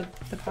 it's the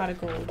pot of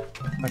gold.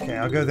 Okay,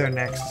 I'll go there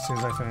next as soon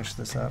as I finish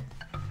this up.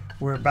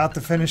 We're about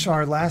to finish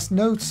our last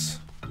notes.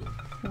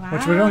 Wow.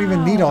 Which we don't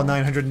even need all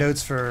 900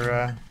 notes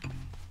for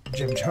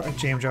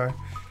Jam Jar.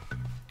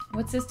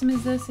 What system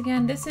is this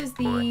again? This is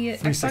the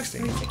 360. Xbox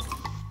 360.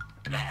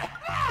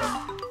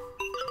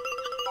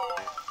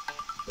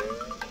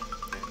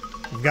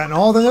 We've gotten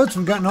all the notes,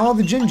 we've gotten all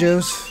the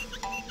Jinjos.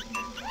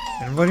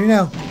 And what do you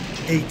know?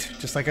 8,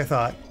 just like I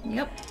thought.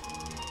 Yep.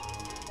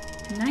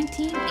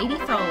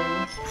 1984.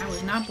 I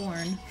was not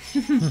born.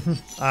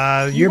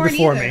 Year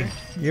before either. me.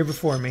 Year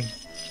before me.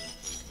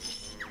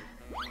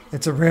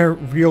 It's a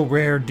real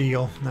rare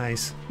deal.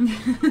 Nice.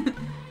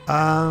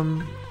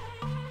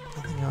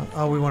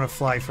 Oh, we want to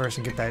fly first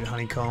and get that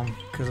honeycomb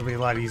because it'll be a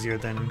lot easier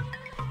than.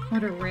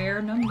 What a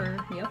rare number.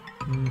 Yep.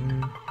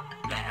 Mm-hmm.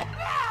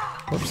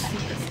 Whoops.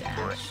 Super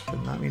stash.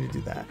 Did not mean to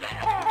do that.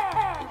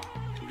 Wow.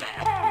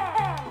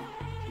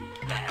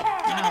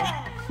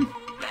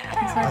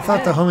 I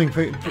thought the homing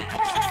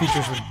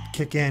features would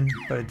kick in,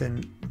 but it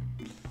didn't.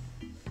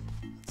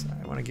 So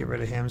I want to get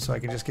rid of him so I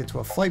can just get to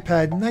a flight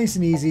pad, nice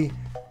and easy.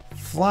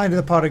 Fly to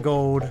the pot of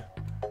gold,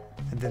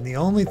 and then the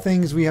only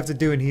things we have to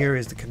do in here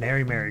is the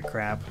Canary Mary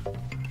crap,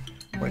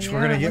 which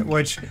we're gonna get.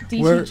 Which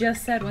DC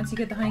just said once you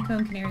get the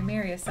honeycomb Canary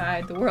Mary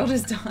aside, the world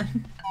is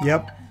done.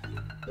 Yep.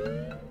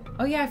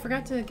 Oh yeah, I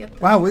forgot to get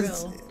the Wow,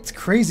 grill. it's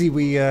crazy.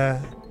 We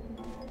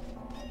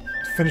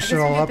finish I it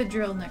guess all we up. get the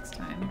drill next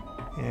time.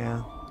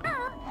 Yeah.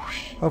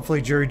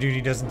 Hopefully jury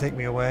duty doesn't take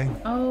me away.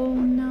 Oh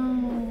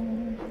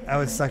no. I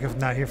would suck if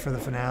not here for the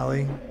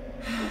finale.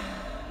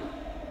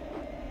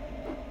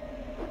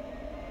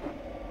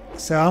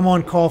 So I'm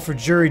on call for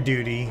jury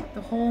duty.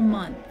 The whole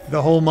month.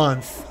 The whole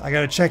month. I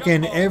gotta check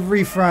in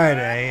every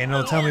Friday and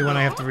it'll tell me when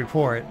I have to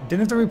report. Didn't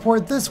have to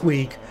report this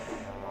week,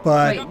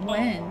 but... Wait,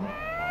 when?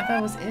 I thought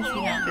it was if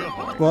you have to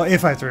report. Well,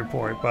 if I have to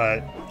report,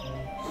 but...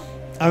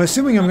 I'm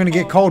assuming I'm gonna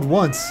get called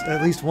once,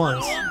 at least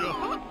once.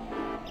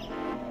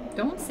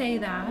 Don't say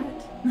that.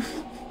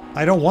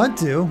 I don't want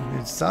to.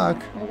 It'd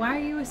suck. Well, why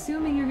are you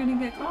assuming you're gonna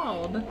get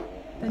called?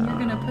 Then you're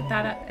gonna put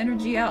that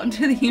energy out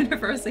into the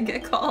universe and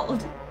get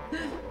called.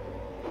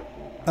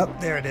 Oh,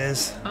 there it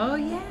is. Oh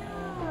yeah,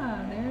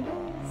 there it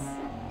is.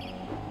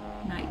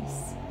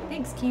 Nice.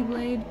 Thanks,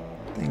 Keyblade.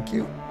 Thank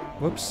you.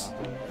 Whoops.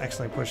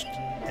 Actually, I pushed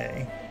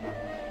A.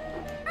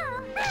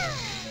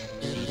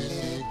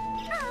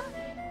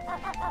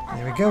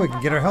 There we go. We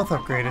can get our health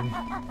upgraded.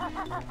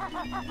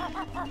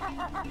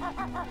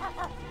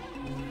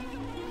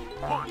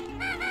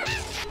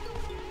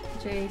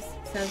 Jace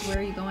says, where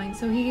are you going?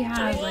 So he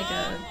has like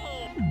a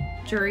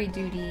jury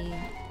duty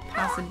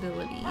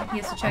possibility. He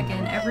has to check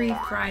in every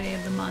Friday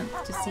of the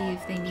month to see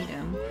if they need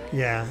him.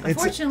 Yeah.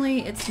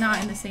 Unfortunately, it's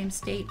not in the same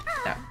state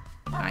that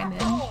I'm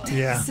in.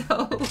 Yeah.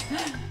 So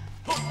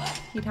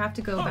he'd have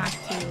to go back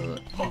to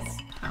his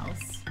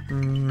house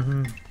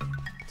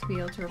to be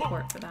able to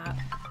report for that.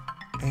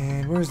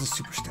 And where's the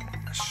super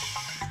stash?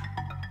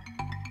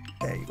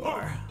 There you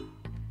are.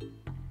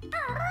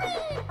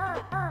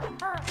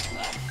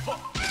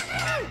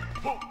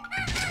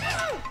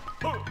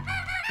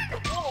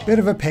 Bit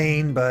of a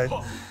pain, but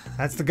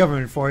that's the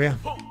government for you.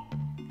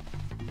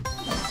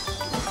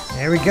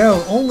 There we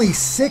go. Only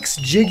 6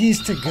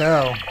 jiggies to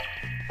go.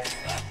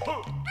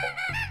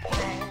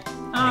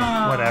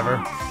 Whatever.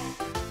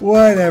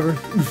 Whatever.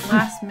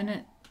 Last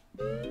minute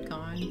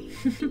gone.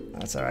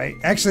 That's alright.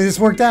 Actually, this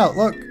worked out.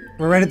 Look,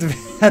 we're right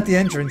at the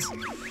entrance.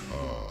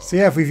 So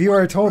yeah, if we view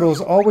our totals,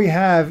 all we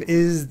have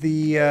is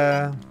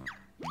the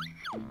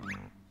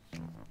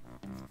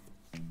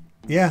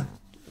yeah,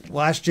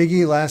 last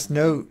jiggy, last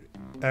note,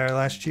 or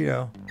last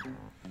Cheeto.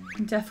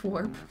 Death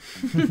warp.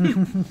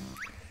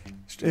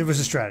 It was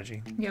a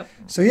strategy. Yep.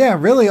 So yeah,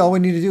 really all we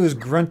need to do is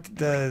grunt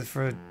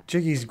for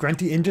Jiggy's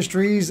Grunty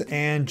Industries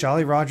and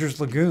Jolly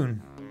Roger's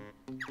Lagoon.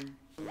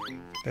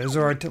 Those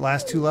are our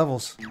last 2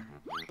 levels.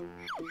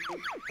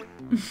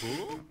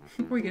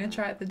 We're gonna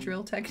try the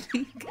drill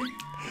technique,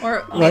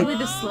 or maybe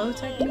the slow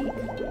technique.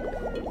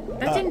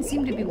 That didn't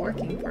seem to be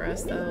working for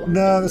us though.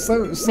 No, the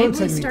slow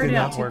technique did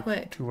not work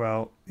quick. too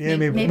well. Yeah,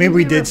 maybe we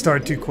we were, did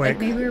start too quick. Like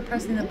maybe we were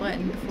pressing the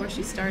button before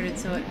she started,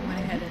 so it went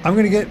ahead. And... I'm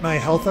gonna get my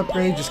health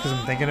upgrade just because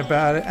I'm thinking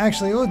about it.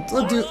 Actually, we'll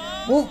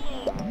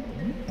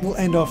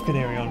end off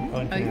Canary on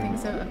Canary. Oh, you think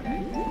so?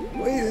 Okay.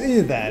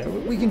 Either that,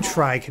 we can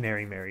try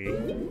Canary Mary.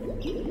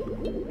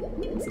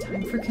 It's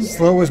time for Canary.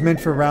 Slow was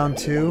meant for round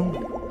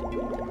 2.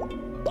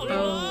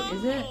 Oh,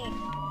 is it?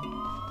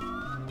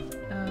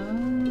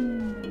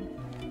 Oh.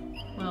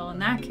 Well, in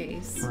that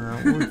case.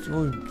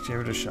 We'll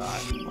give it a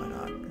shot. Why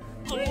not?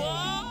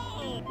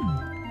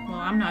 Well,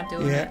 I'm not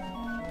doing it.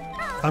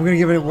 I'm gonna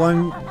give it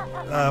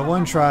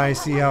one try,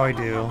 see how I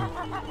do.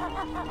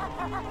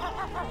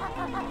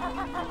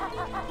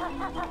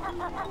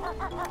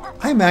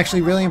 I'm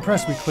actually really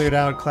impressed we cleared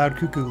out Cloud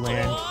Cuckoo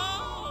Land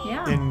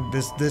in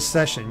this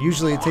session.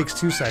 Usually it takes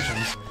 2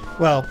 sessions.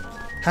 Well,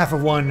 half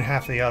of one,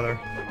 half the other.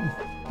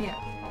 Yeah.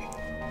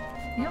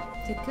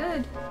 Yep, did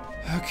good.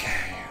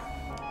 Okay.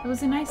 It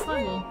was a nice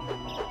level.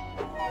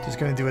 Just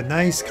gonna do a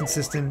nice,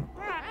 consistent...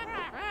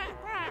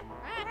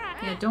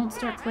 Yeah, don't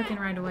start clicking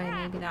right away.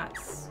 Maybe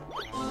that's...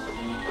 I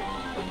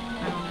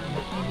don't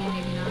know.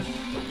 Maybe not.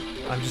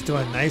 I'm just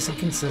doing nice and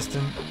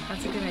consistent.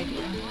 That's a good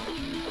idea.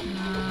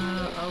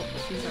 Oh,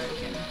 she's already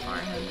getting far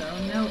ahead though.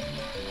 Nope.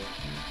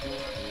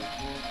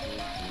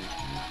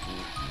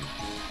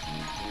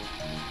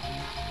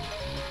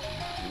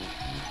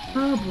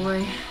 Oh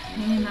boy.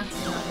 Man,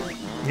 that's about it.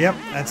 Yep,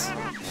 that's...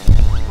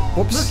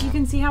 Whoops. Look, you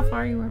can see how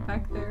far you were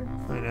back there.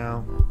 I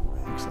know.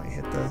 I actually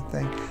hit the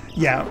thing.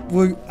 Yeah,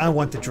 I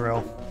want the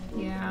drill.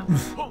 Yeah. It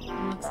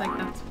looks like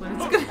that's what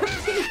it's gonna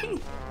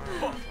be.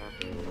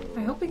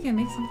 I hope we can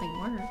make something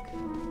work.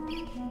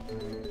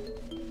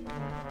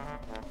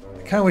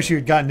 I kind of wish you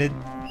had gotten it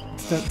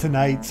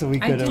tonight so we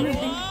could have...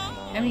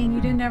 I mean,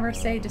 you didn't ever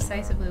say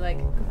decisively, like,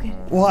 go get it.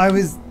 Well,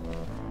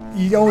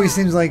 you always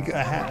seems like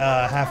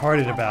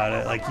half-hearted about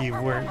it, like you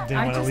didn't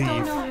want to leave.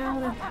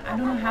 I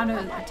don't know how to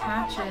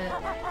attach it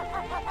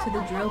to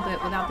the drill bit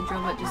without the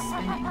drill bit just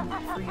spinning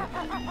free of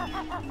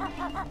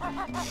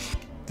it.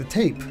 The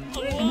tape.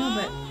 I know,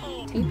 but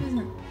tape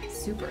isn't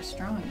super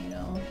strong, you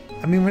know.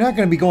 I mean, we're not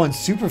going to be going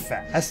super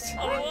fast.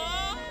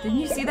 Didn't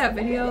you see that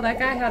video? That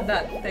guy had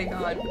that thing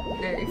on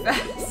very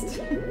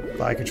fast.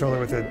 Buy a controller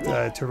with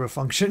a turbo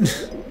function.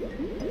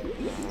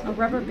 A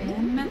rubber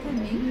band method?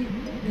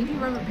 Maybe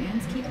rubber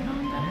bands keep it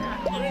on better?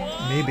 I don't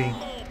know. Maybe.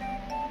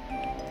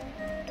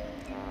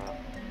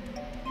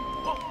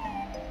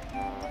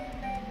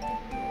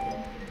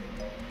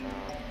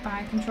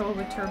 controller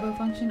with turbo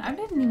function. I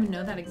didn't even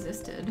know that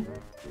existed.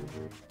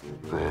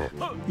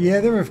 Yeah,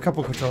 there were a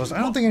couple controllers. I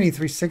don't think any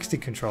 360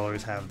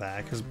 controllers have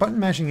that, because button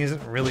mashing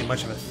isn't really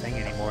much of a thing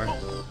anymore.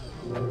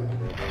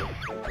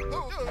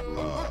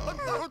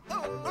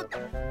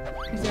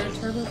 Is there a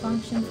turbo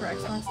function for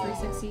Xbox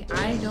 360?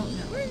 I don't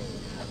know.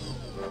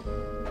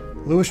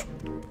 Lewis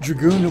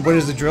Dragoon, what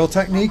is the drill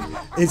technique?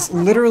 It's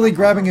literally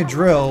grabbing a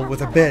drill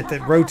with a bit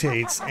that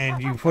rotates,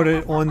 and you put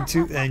it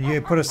onto, and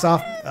you put a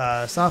soft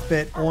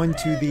bit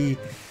onto the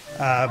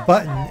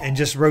button and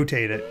just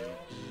rotate it.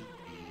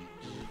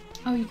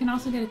 Oh, you can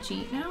also get a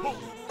cheat now?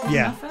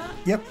 Yeah.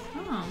 Yep.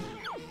 Oh.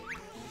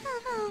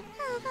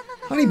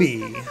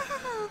 Honeybee.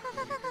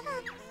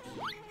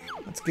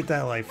 Let's get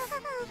that life.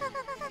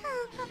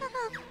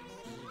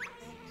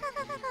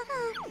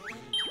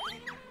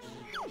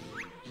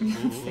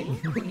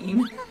 Fake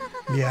queen.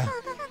 Yeah.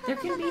 There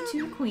can be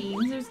two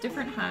queens. There's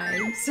different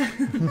hives.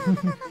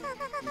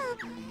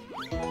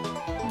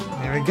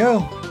 There we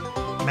go.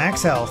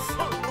 Max health.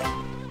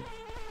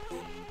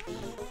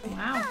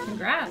 Wow,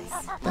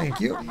 congrats. Thank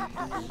you.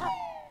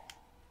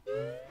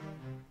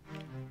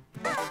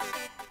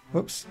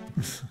 Whoops.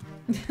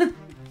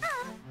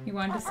 You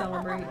wanted to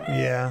celebrate.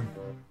 Yeah.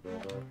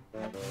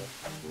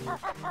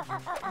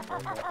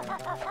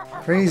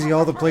 Crazy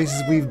all the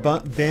places we've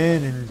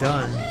been and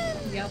done.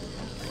 Yep.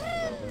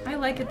 I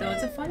like it though.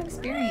 It's a fun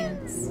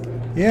experience.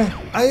 Yeah,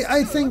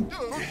 I think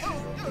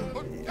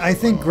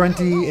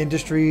Grunty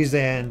Industries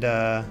and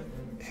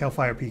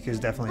Hailfire Peak is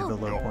definitely the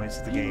low points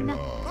of the game.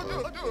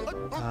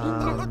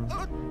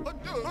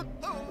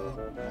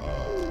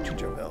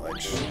 Chucho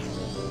Village.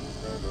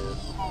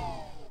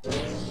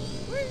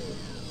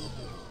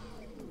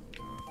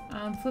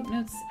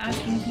 Footnotes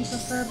asking if you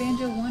prefer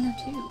Banjo 1 or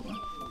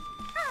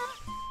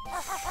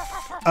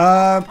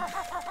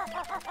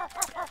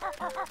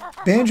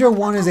 2. Banjo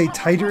 1 is a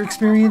tighter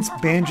experience.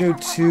 Banjo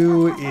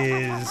 2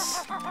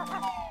 is...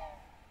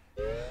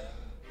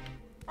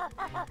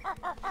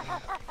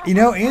 You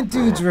know, Ant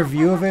Dude's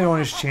review of it on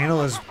his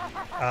channel is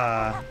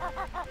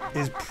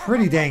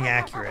pretty dang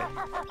accurate.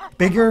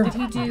 Bigger... Did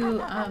he do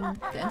the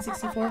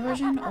N64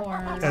 version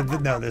or...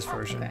 no, this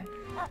version. Okay.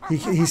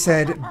 He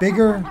said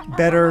bigger,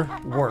 better,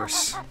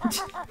 worse.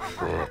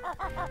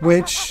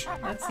 Which...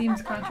 That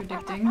seems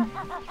contradicting.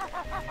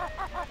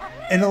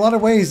 In a lot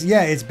of ways,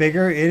 yeah, it's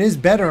bigger. It is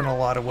better in a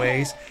lot of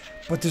ways.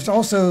 But there's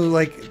also,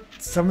 like,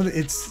 some of the...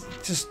 It's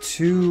just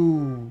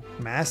too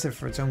massive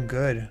for its own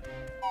good.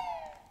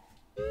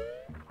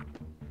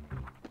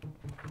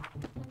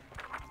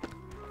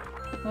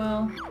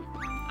 Well,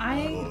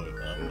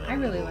 I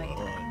really liked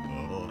it.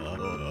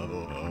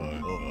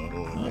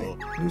 Right.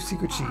 New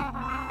secret sheet.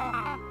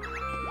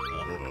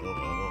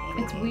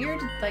 It's weird,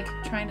 like,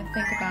 trying to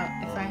think about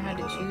if I had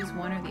to choose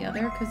one or the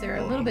other, because they're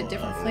a little bit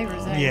different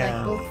flavors. I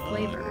like both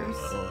flavors.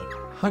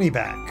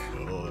 Honeyback.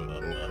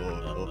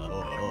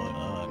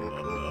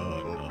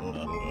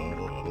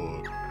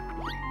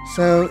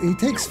 So he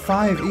takes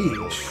 5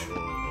 each.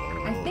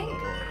 I think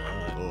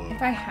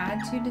if I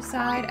had to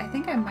decide, I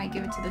think I might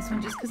give it to this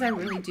one just because I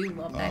really do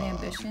love that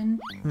ambition.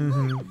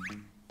 Mm-hmm.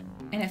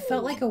 And it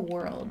felt like a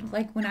world.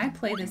 Like, when I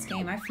play this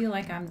game, I feel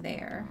like I'm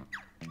there.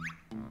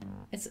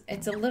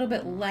 It's a little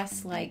bit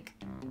less like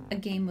a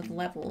game with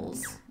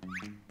levels,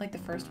 like the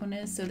first one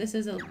is. So this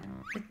is a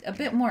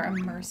bit more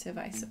immersive,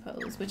 I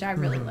suppose, which I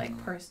really like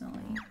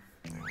personally.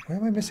 Where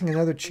am I missing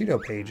another Cheeto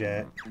page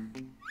at?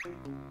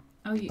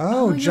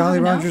 Oh, Jolly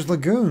Roger's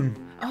Lagoon.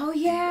 Oh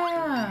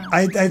yeah.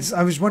 I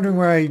was wondering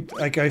where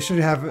I should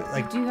have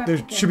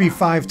there should be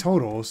 5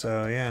 total.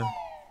 So yeah.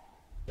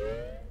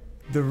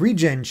 The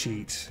regen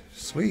cheat,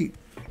 sweet.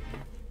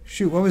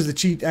 Shoot, what was the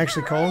cheat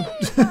actually called?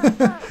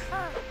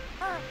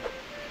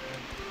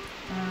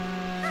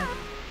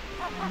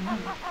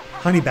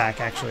 Honeyback,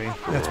 actually.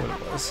 That's what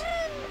it was.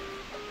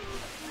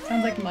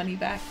 Sounds like money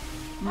back.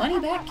 Money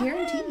back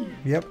guarantee.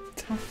 Yep.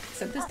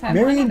 Except this time.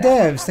 Marion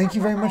Devs, thank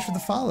you very much for the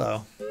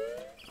follow.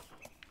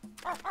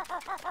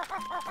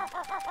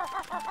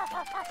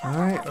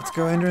 Alright, let's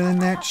go enter in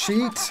that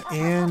sheet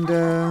and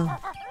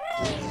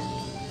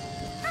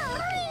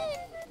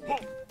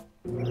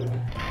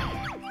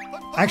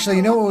actually,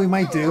 you know what we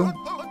might do?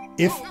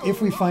 If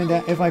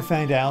I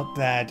find out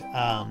that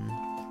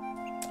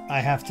I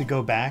have to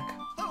go back,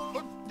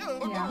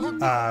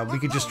 we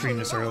could just stream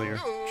this earlier.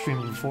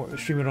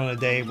 Stream it on a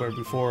day where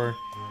before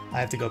I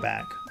have to go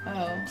back.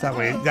 Oh. So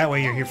that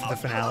way you're here for the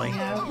finale.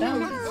 Yeah, that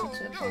would be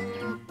such a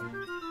fun.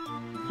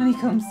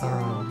 Honeycomb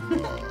cereal.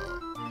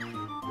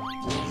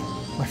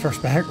 My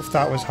first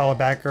thought was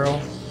Hollaback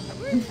Girl.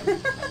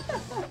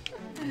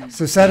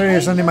 So Saturday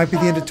or Sunday might be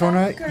the end of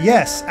Torna?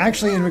 Yes,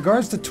 actually, in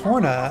regards to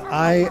Torna,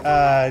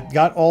 I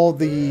got all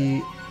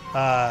the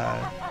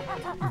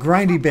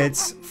grindy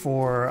bits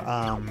for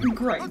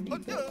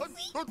Grindy bits.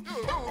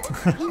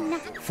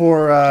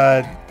 for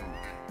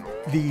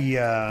the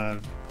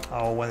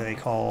what are they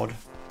called?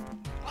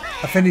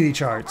 Affinity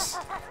charts.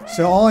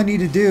 So all I need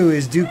to do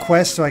is do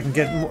quests so I can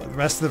get the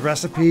rest of the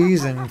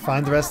recipes and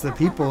find the rest of the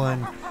people,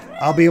 and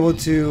I'll be able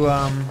to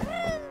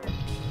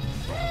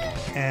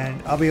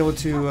I'll be able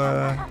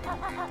to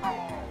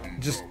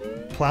just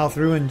plow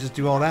through and just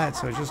do all that.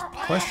 So it's just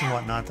quests and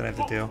whatnot that I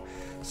have to do.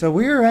 So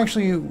we are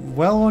actually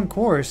well on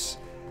course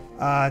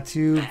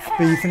to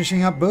be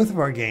finishing up both of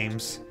our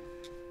games.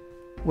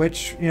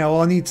 Which, you know,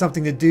 I'll need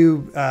something to do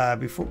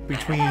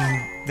between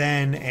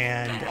then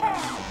and...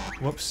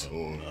 whoops.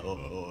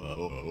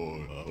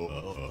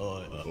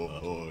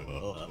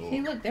 Hey,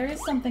 look, there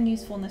is something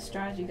useful in the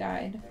strategy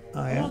guide.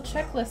 Oh, A yeah? little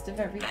checklist of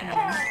everything Oh,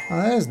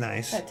 that is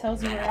nice. that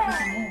tells you where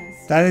everything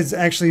is. That is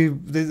actually...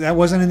 that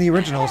wasn't in the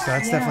original, so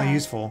that's definitely Yeah.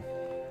 useful.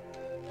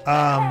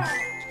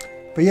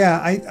 But yeah,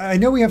 I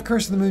know we have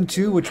Curse of the Moon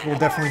 2, which we'll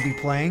definitely be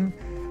playing.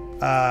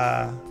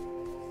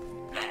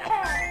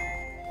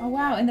 Oh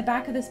wow, in the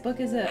back of this book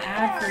is an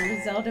ad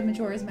for Zelda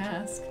Majora's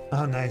Mask,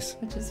 Oh, nice.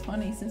 which is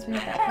funny since we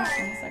had that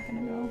question a second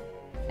ago.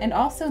 And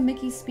also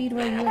Mickey's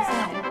Speedway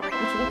USA, which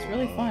looks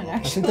really fun, actually.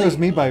 I think that was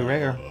made by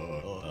Rare.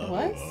 It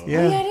was? Yeah.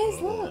 Oh, yeah, it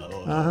is, look.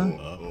 Uh-huh.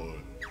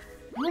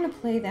 I want to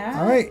play that.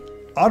 Alright,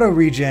 auto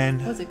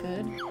regen. Was it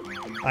good?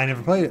 I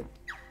never played it.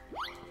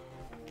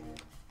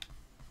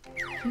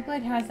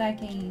 Keyblade has that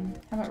game.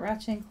 How about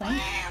Ratchet and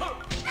Clank?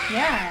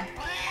 Yeah.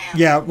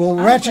 Yeah, well,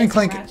 I Ratchet and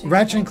played Clank. some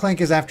Ratchet and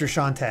Clank is after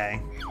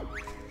Shantae.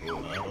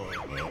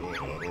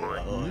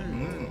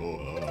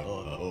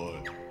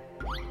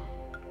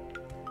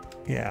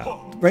 Yeah,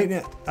 right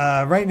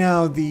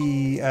now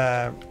the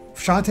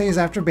Shantae is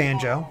after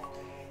Banjo,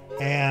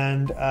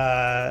 and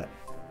Hello,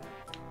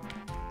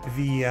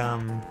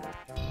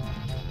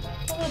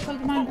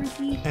 Pokemon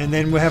Groupie. and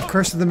then we have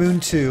Curse of the Moon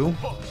 2,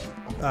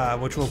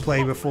 which we'll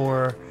play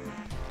before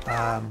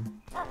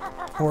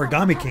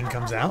Origami King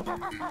comes out,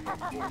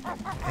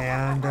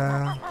 and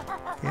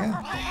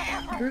yeah.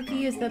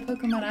 Grookey is the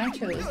Pokemon I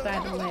chose, by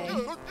the way.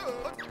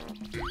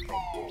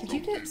 Did you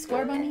get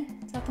Score Bunny?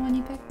 Is that the one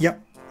you picked? Yep.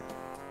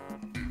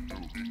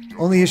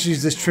 Only issue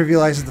is this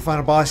trivializes the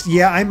final boss.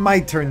 Yeah, I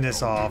might turn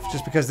this off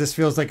just because this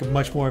feels like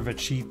much more of a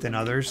cheat than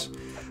others.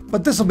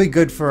 But this will be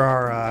good for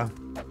our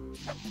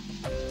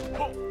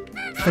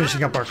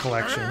finishing up our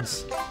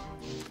collections.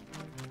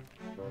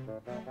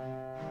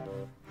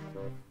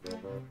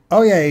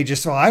 Oh yeah,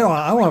 Aegis. So I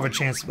won't have a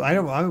chance. I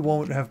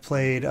won't have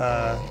played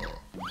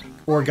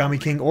Origami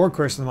King or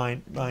Curse of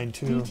the Mind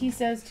 2. DT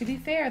says, to be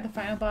fair, the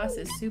final boss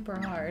is super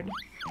hard.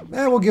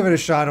 We'll give it a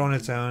shot on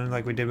its own,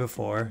 like we did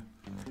before.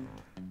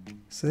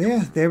 So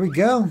yeah, there we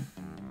go.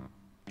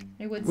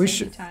 It would We save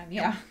you should- time,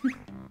 yeah.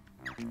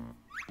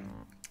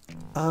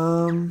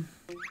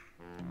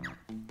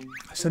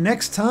 So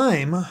next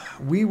time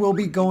we will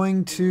be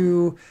going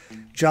to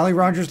Jolly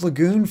Roger's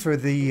Lagoon for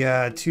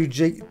the two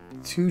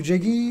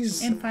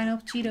jiggies. And final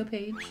Cheeto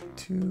page.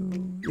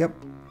 2,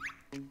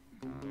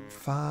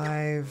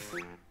 5,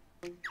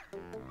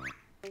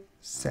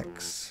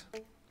 6,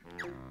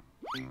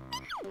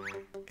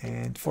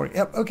 and 40.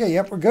 Yep. Okay.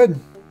 Yep. We're good.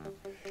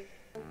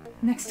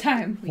 Next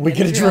time We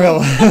get a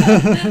drill.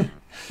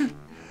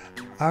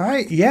 All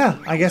right. Yeah.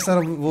 I guess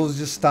we'll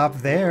just stop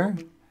there.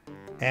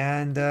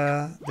 And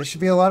this should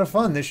be a lot of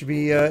fun. This should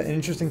be an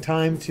interesting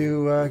time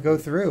to go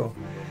through.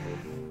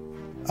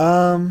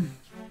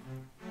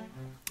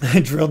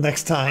 Drill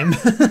next time.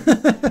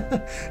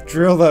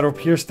 Drill that'll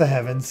pierce the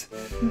heavens.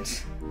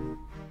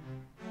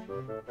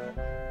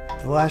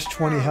 The last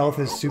 20 health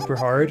is super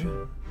hard.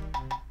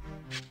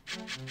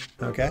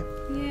 Okay.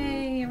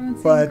 Yay,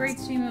 everyone's But- saying great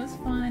stream, it was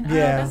fun.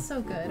 Yeah. Oh, that's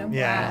so good. I'm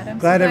Yeah. glad. I'm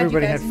Glad so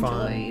everybody you had guys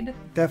fun. enjoyed.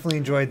 Definitely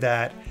enjoyed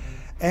that.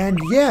 And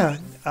yeah,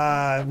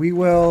 we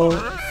will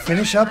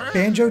finish up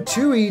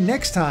Banjo-Tooie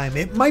next time.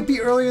 It might be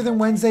earlier than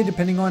Wednesday,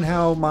 depending on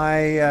how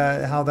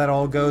how that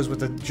all goes with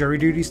the jury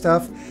duty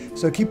stuff.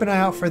 So keep an eye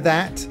out for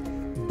that.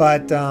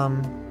 But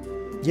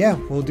yeah,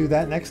 we'll do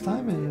that next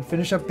time and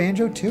finish up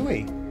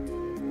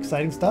Banjo-Tooie.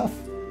 Exciting stuff.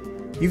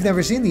 You've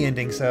never seen the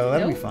ending, so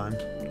that'll be Nope. fun.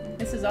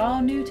 This is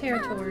all new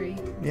territory.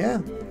 Yeah.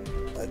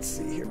 Let's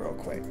see here real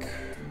quick.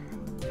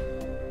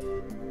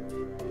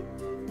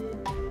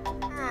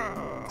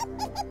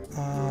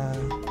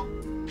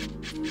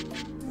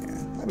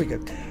 Yeah, that'll be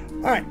good.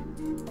 All right.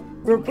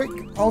 Real quick,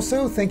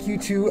 also, thank you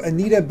to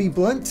Anita B.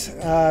 Blunt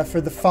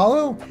for the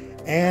follow.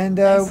 And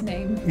Nice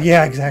name.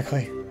 yeah,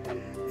 exactly.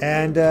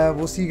 And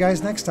we'll see you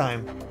guys next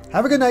time.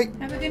 Have a good night.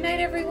 Have a good night,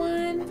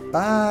 everyone.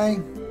 Bye.